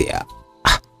ananisingizia.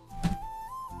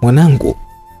 Mwanangu,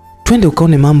 twende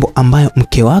ukaone mambo ambayo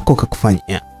mke wako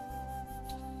kakufanyia.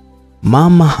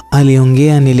 Mama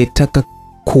aliongea. Nilitaka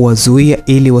kuwazuia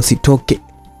ili wasitoke,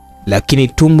 lakini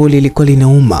tumbo lilikuwa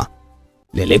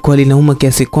linauma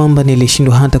kiasi kwamba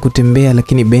nilishindwa hata kutembea,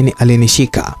 lakini Ben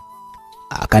alinishika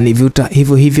akanivuta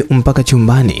hivyo mpaka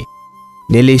chumbani.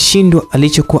 Nilishindwa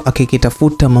alichokuwa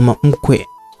akikitafuta mama mkwe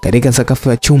katika sakafu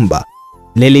ya chumba.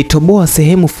 Nilitoboa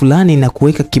sehemu fulani na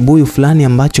kuweka kibuyu fulani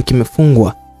ambacho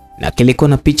kimefungwa na kilikuwa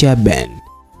na picha ya Ben.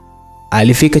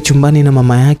 Alifika chumbani na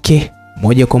mama yake.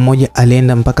 Moja kwa moja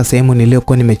alienda mpaka sehemu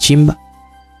niliyokuwa nimechimba.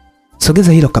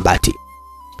 Sogeza hilo kabati,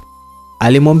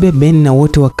 alimwambia Ben, na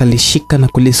wote wakalishika na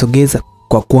kulisogeza.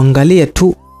 Kwa kuangalia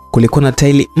tu kulikuwa na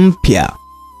taili mpya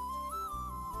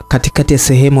katikati ya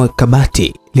sehemu ya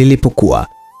kabati lilipokuwa.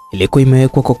 Ilikuwa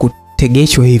imewekwa kwa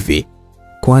kutegeshwa hivi,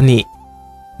 kwani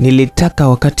nilitaka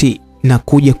wakati na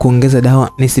kuja kuongeza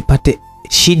dawa nisipate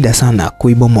shida sana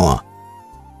kuibomoa.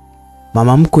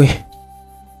 Mama mkwe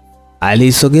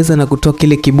alisogeza na kutoa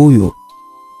kile kibuyu,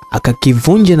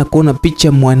 akakivunja na kuona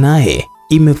picha mwanae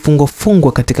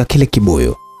imefungwa katika kile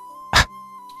kibuyu.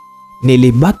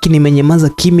 Nilibaki nimenyamaza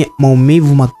kimya,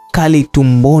 maumivu makali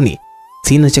tumboni.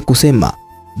 Sina cha kusema.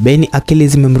 Ben akili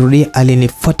zimemrudia,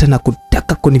 alinifuata na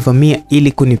kutaka kunivamia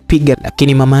ili kunipiga,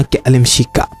 lakini mama yake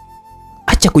alimshika.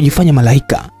 Acha kujifanya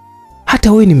malaika.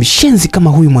 Hata wewe ni mshenzi kama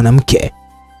huyu mwanamke.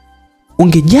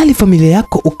 Ungejali familia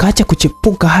yako ukaacha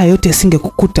kuchepuka, haya yote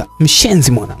yasingekukuta.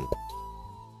 Mshenzi mwanangu.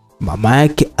 Mama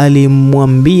yake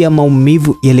alimwambia.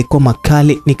 Maumivu yalikuwa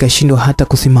makali, nikashindwa hata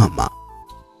kusimama.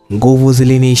 Nguvu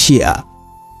ziliniishia,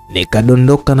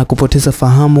 nikadondoka na kupoteza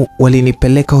fahamu.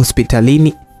 Walinipeleka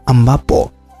hospitalini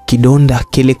ambapo kidonda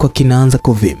kilikuwa kinaanza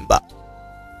kuvimba.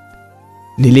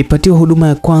 Nilipatiwa huduma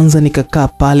ya kwanza, nikakaa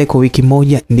pale kwa wiki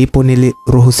moja ndipo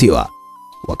niliruhusiwa.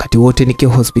 Wakati wote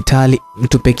nikiwa hospitali,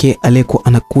 mtu pekee aliyekuwa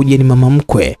anakuja ni mama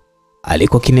mkwe.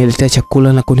 Alikuwa kiniletea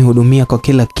chakula na kunihudumia kwa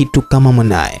kila kitu kama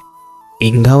mwanae.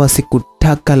 Ingawa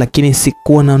sikutaka, lakini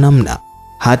sikuwa na namna.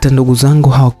 Hata ndugu zangu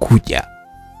hawakuja.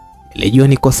 Nilijua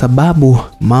ni kwa sababu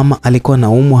mama alikuwa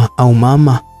naumwa au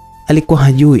mama alikuwa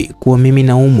hajui kuwa mimi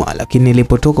naumwa, lakini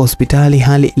nilipotoka hospitali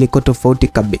hali ilikuwa tofauti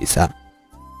kabisa.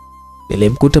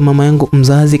 Nilimkuta mama yangu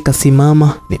mzazi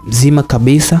kasimama, ni mzima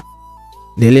kabisa.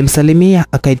 Nilimsalimia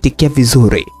akaitikia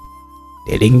vizuri.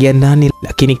 Niliingia ndani,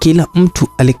 lakini kila mtu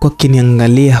alikuwa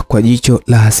kiniangalia kwa jicho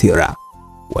la hasira.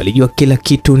 Walijua kila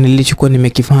kitu nilichokuwa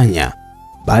nimekifanya.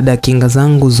 Baada ya kinga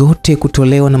zangu zote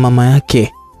kutolewa na mama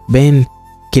yake Ben,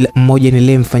 kila mmoja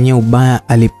nilimfanyia ubaya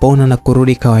alipona na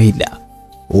kurudi kawaida.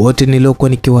 Wote niliokuwa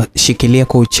nikiwashikilia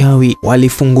kwa uchawi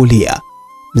walifungulia.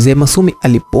 Mzee Masumi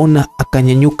alipona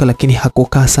akanyanyuka, lakini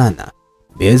hakukaa sana.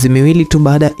 Miezi miwili tu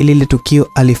baada ya ile tukio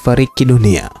alifariki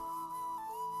dunia.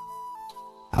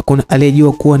 Hakuna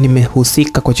aliyejua kuwa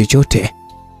nimehusika kwa chochote.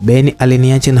 Ben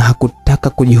aliniacha na hakutaka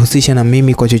kujihusisha na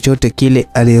mimi kwa chochote kile.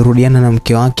 Alirudiana na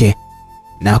mke wake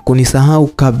na kunisahau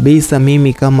kabisa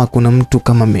mimi kama kuna mtu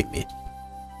kama mimi.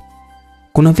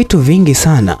 Kuna vitu vingi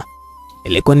sana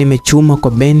ilikuwa nimechuma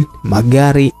kwa Ben,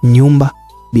 magari, nyumba,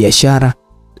 biashara,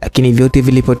 lakini vyote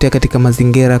vilipotea katika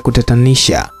mazingira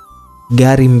kutatanisha.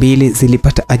 Gari 2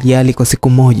 zilipata ajali kwa siku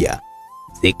moja,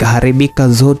 zikaharibika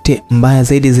zote. Mbaya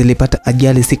zaidi zilipata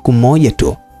ajali siku moja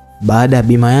tu baada ya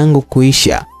bima yangu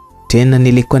kuisha. Tena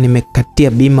nilikuwa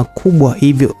nimekatia bima kubwa,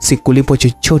 hivyo sikulipo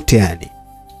chochote yani.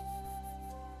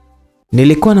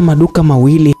 Nilikuwa na maduka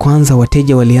mawili. Kwanza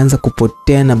wateja walianza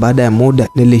kupotea na baada ya muda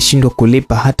nilishindwa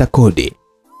kulipa hata kodi.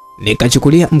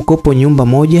 Nikachukulia mkopo nyumba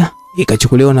moja,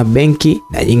 ikachukuliwa na benki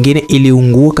na nyingine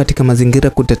iliungua katika mazingira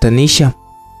kutatanisha.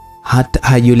 Hata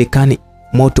hajulikani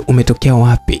moto umetokea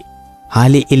wapi.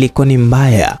 Hali ilikuwa ni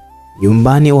mbaya.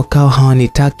 Nyumbani wakao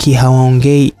hawanitaki,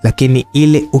 hawaongei, lakini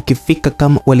ile ukifika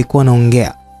kama walikuwa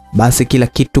wanaongea, basi kila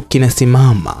kitu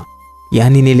kinasimama.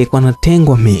 Yaani nilikuwa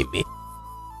natengwa mimi.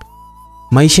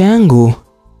 Maisha yangu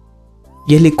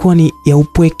yalikuwa ni ya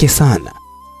upweke sana,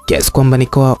 kiasi kwamba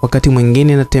nikawa wakati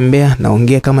mwingine natembea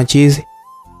naongea kama chizi.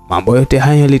 Mambo yote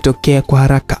hayo yalitokea kwa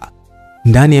haraka.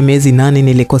 Ndani ya miezi 8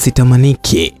 nilikuwa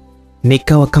sitamaniki.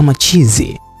 Nikawa kama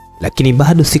chizi, lakini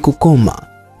bado sikukoma.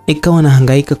 Nikawa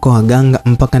nahangaika kwa waganga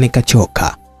mpaka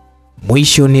nikachoka.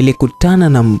 Mwisho nilikutana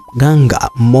na mganga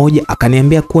mmoja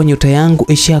akaniambia kuwa nyota yangu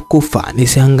ishakufa,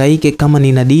 nisihangaike, kama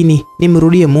nina dini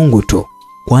nimrudie Mungu tu,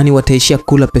 kwani wataishia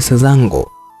kula pesa zangu.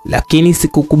 Lakini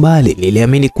sikukubali.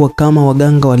 Niliamini kuwa kama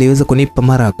waganga waliweza kunipa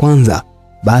mara ya kwanza,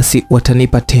 basi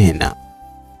watanipa tena.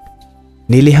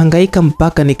 Nilihangaika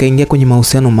mpaka nikaingia kwenye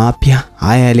mahusiano mapya.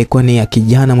 Haya yalikuwa ni ya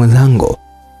kijana mwenzangu.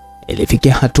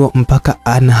 Ilifikia hatua mpaka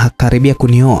anakaribia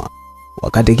kunioa.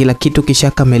 Wakati kila kitu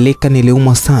kishakamilika,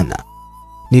 niliumwa sana.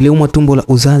 Niliumwa tumbo la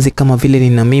uzazi kama vile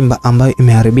nina mimba ambayo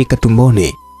imeharibika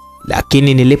tumboni.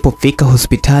 Lakini nilipofika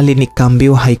hospitali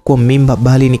nikaambiwa haikuwa mimba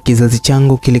bali ni kizazi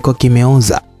changu kilikuwa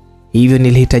kimeoza. Hivyo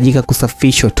nilihitajika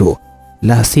kusafishwa tu,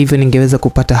 la sivyo ningeweza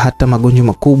kupata hata magonjwa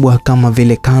makubwa kama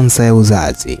vile kansa ya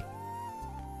uzazi.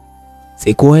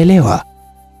 Sikuelewa,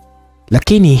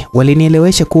 lakini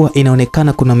walinielewesha kuwa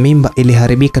inaonekana kuna mimba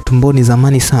iliharibika tumboni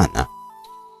zamani sana.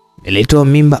 Nilitoa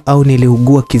mimba au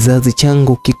niliugua kizazi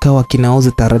changu kikawa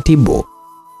kinaoza taratibu.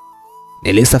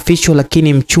 Nilisafishwa,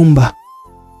 lakini mchumba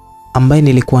ambaye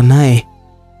nilikuwa naye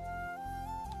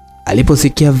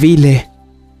aliposikia vile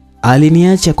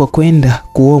aliniacha kwa kwenda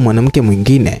kuoa mwanamke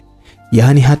mwingine.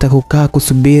 Yaani hata kukaa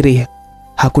kusubiri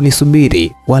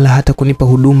hakunisubiri, wala hata kunipa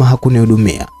huduma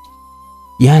hakunihudumia.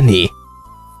 Yaani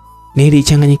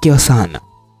nilichanganyikiwa sana.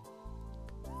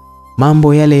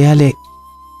 Mambo yale yale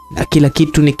na kila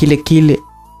kitu ni kile kile,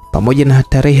 pamoja na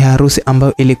tarehe ya harusi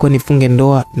ambayo ilikuwa nifunge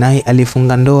ndoa, naye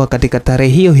alifunga ndoa katika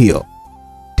tarehe hiyo hiyo,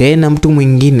 tena mtu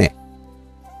mwingine.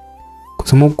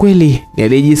 Kusema ukweli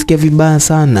nilijisikia vibaya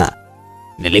sana.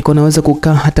 Nilikuwa naweza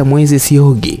kukaa hata mwezi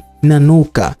siogi,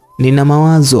 nanuka, nina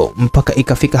mawazo, mpaka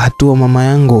ikafika hatua mama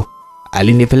yangu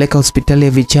alinipeleka hospitali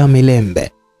ya vichaa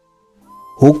Milembe.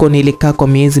 Huko nilikaa kwa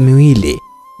miezi 2.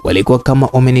 Walikuwa kama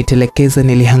wamenitelekeza.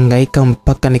 Nilihangaika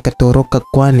mpaka nikatoroka,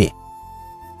 kwani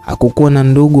hakukuwa na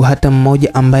ndugu hata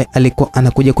mmoja ambaye alikuwa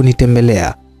anakuja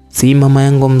kunitembelea. Si mama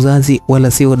yangu mzazi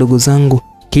wala si wadogo zangu,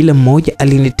 kila mmoja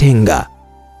alinitenga.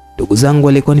 Ndugu zangu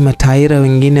walikuwa ni mataira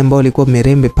wengine ambao walikuwa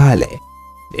Mirembe pale.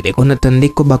 Nilikuwa na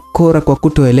tandiko bakora kwa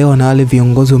kutoelewa na wale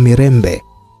viongozi wa Mirembe.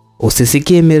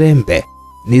 Usisikie Mirembe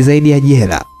ni zaidi ya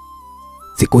jela.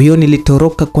 Siku hiyo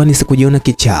nilitoroka, kwani sikujiona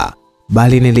kichaa,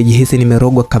 bali nilijihisi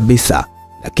nimerogwa kabisa.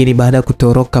 Lakini baada ya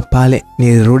kutoroka pale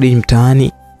nilirudi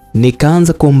mtaani,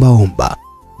 nikaanza kuombaomba.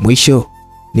 Mwisho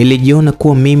nilijiona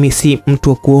kuwa mimi si mtu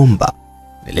wa kuomba.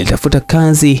 Nilitafuta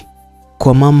kazi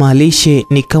kwa mama lishe,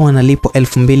 nikawa nalipwa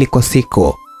 2000 kwa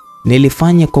siku.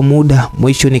 Nilifanya kwa muda,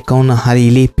 mwisho nikaona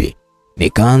halilipi.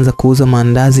 Nikaanza kuuza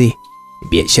maandazi,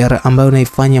 biashara ambayo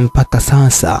naifanya mpaka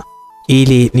sasa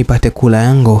ili nipate kula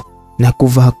yangu na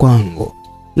kuvaa kwangu.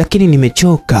 Lakini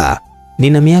nimechoka.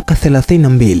 Nina miaka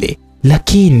 32,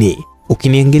 lakini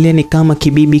ukiniangalia ni kama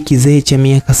kibibi kizee cha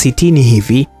miaka 60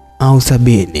 hivi au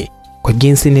 70, kwa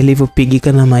jinsi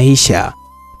nilivyopigika na maisha.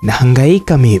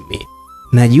 Nahangaika mimi,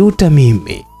 najuta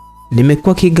mimi,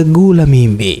 nimekuwa kigagula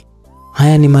mimi.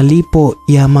 Haya ni malipo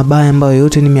ya mabaya ambayo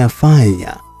yote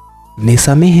nimeyafanya.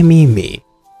 Nisamehe mimi.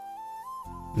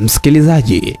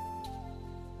 Msikilizaji,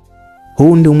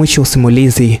 huu ndio mwisho wa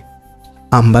simulizi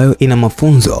ambayo ina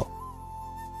mafunzo,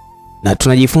 na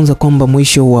tunajifunza kwamba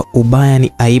mwisho wa ubaya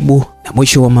ni aibu na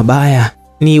mwisho wa mabaya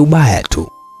ni ubaya tu.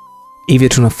 Hivyo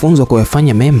tunafunzwa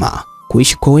kuyafanya mema,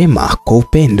 kuishi kwa wema, kwa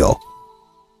upendo,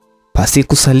 pasi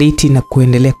kusaliti, na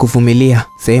kuendelea kuvumilia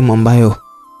sehemu ambayo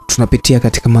tunapitia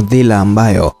katika madhila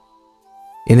ambayo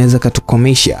yanaweza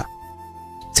katukomisha.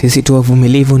 Sisi tu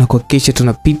wavumilivu na kuhakikisha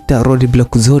tunapita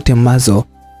roadblock zote ambazo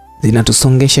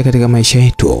zinatusongesha katika maisha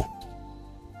yetu.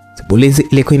 Simulizi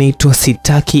ilikuwa inaitwa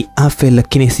Sitaki afe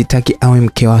lakini sitaki awe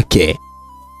mke wake.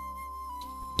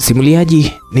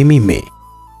 Msimuliaji ni mimi,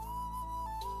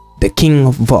 The King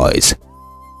of Voice,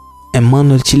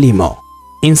 Emmanuel Chilimo.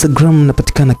 Instagram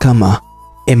napatikana kama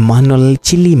Emmanuel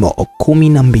Chilimo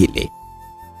 12,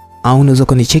 au unaweza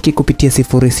kunicheki kupitia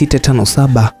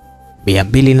 0657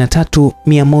 203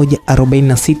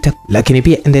 146. Lakini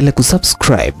pia endelea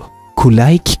kusubscribe,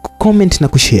 kulike, kucomment na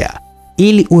kushare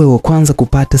ili uwe wa kwanza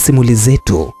kupata simulizi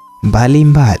zetu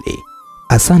mbalimbali.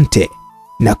 Asante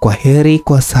na kwaheri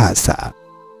kwa sasa.